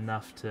like it's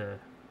enough to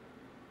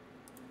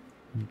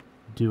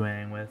do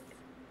anything with.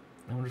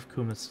 I wonder if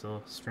Kuma's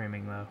still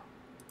streaming, though.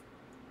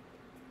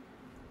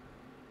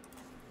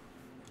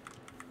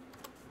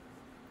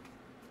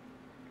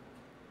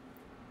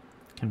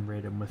 Can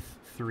rate him with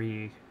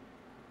 3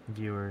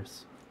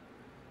 viewers.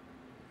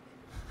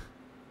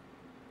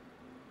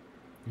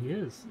 He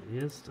is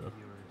still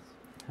viewers.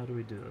 How do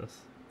we do this?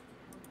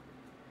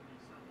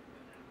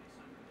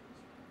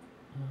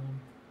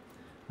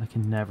 I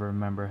can never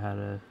remember how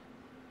to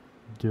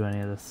do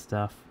any of this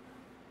stuff.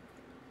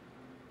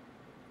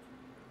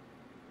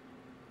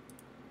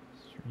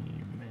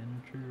 Stream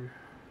manager.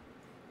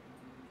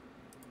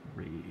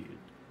 Read.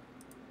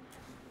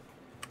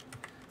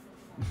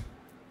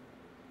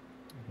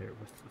 Here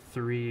with the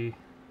 3.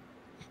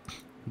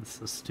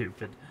 This is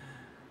stupid.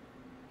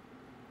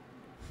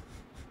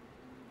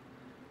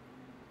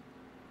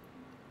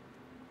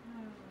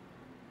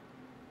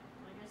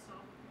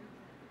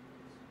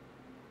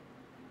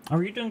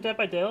 Are you doing Dead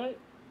by Daylight?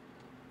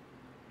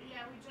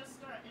 Yeah, we just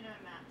started in a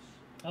match.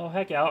 Oh,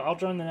 heck yeah, I'll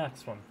join the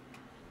next one.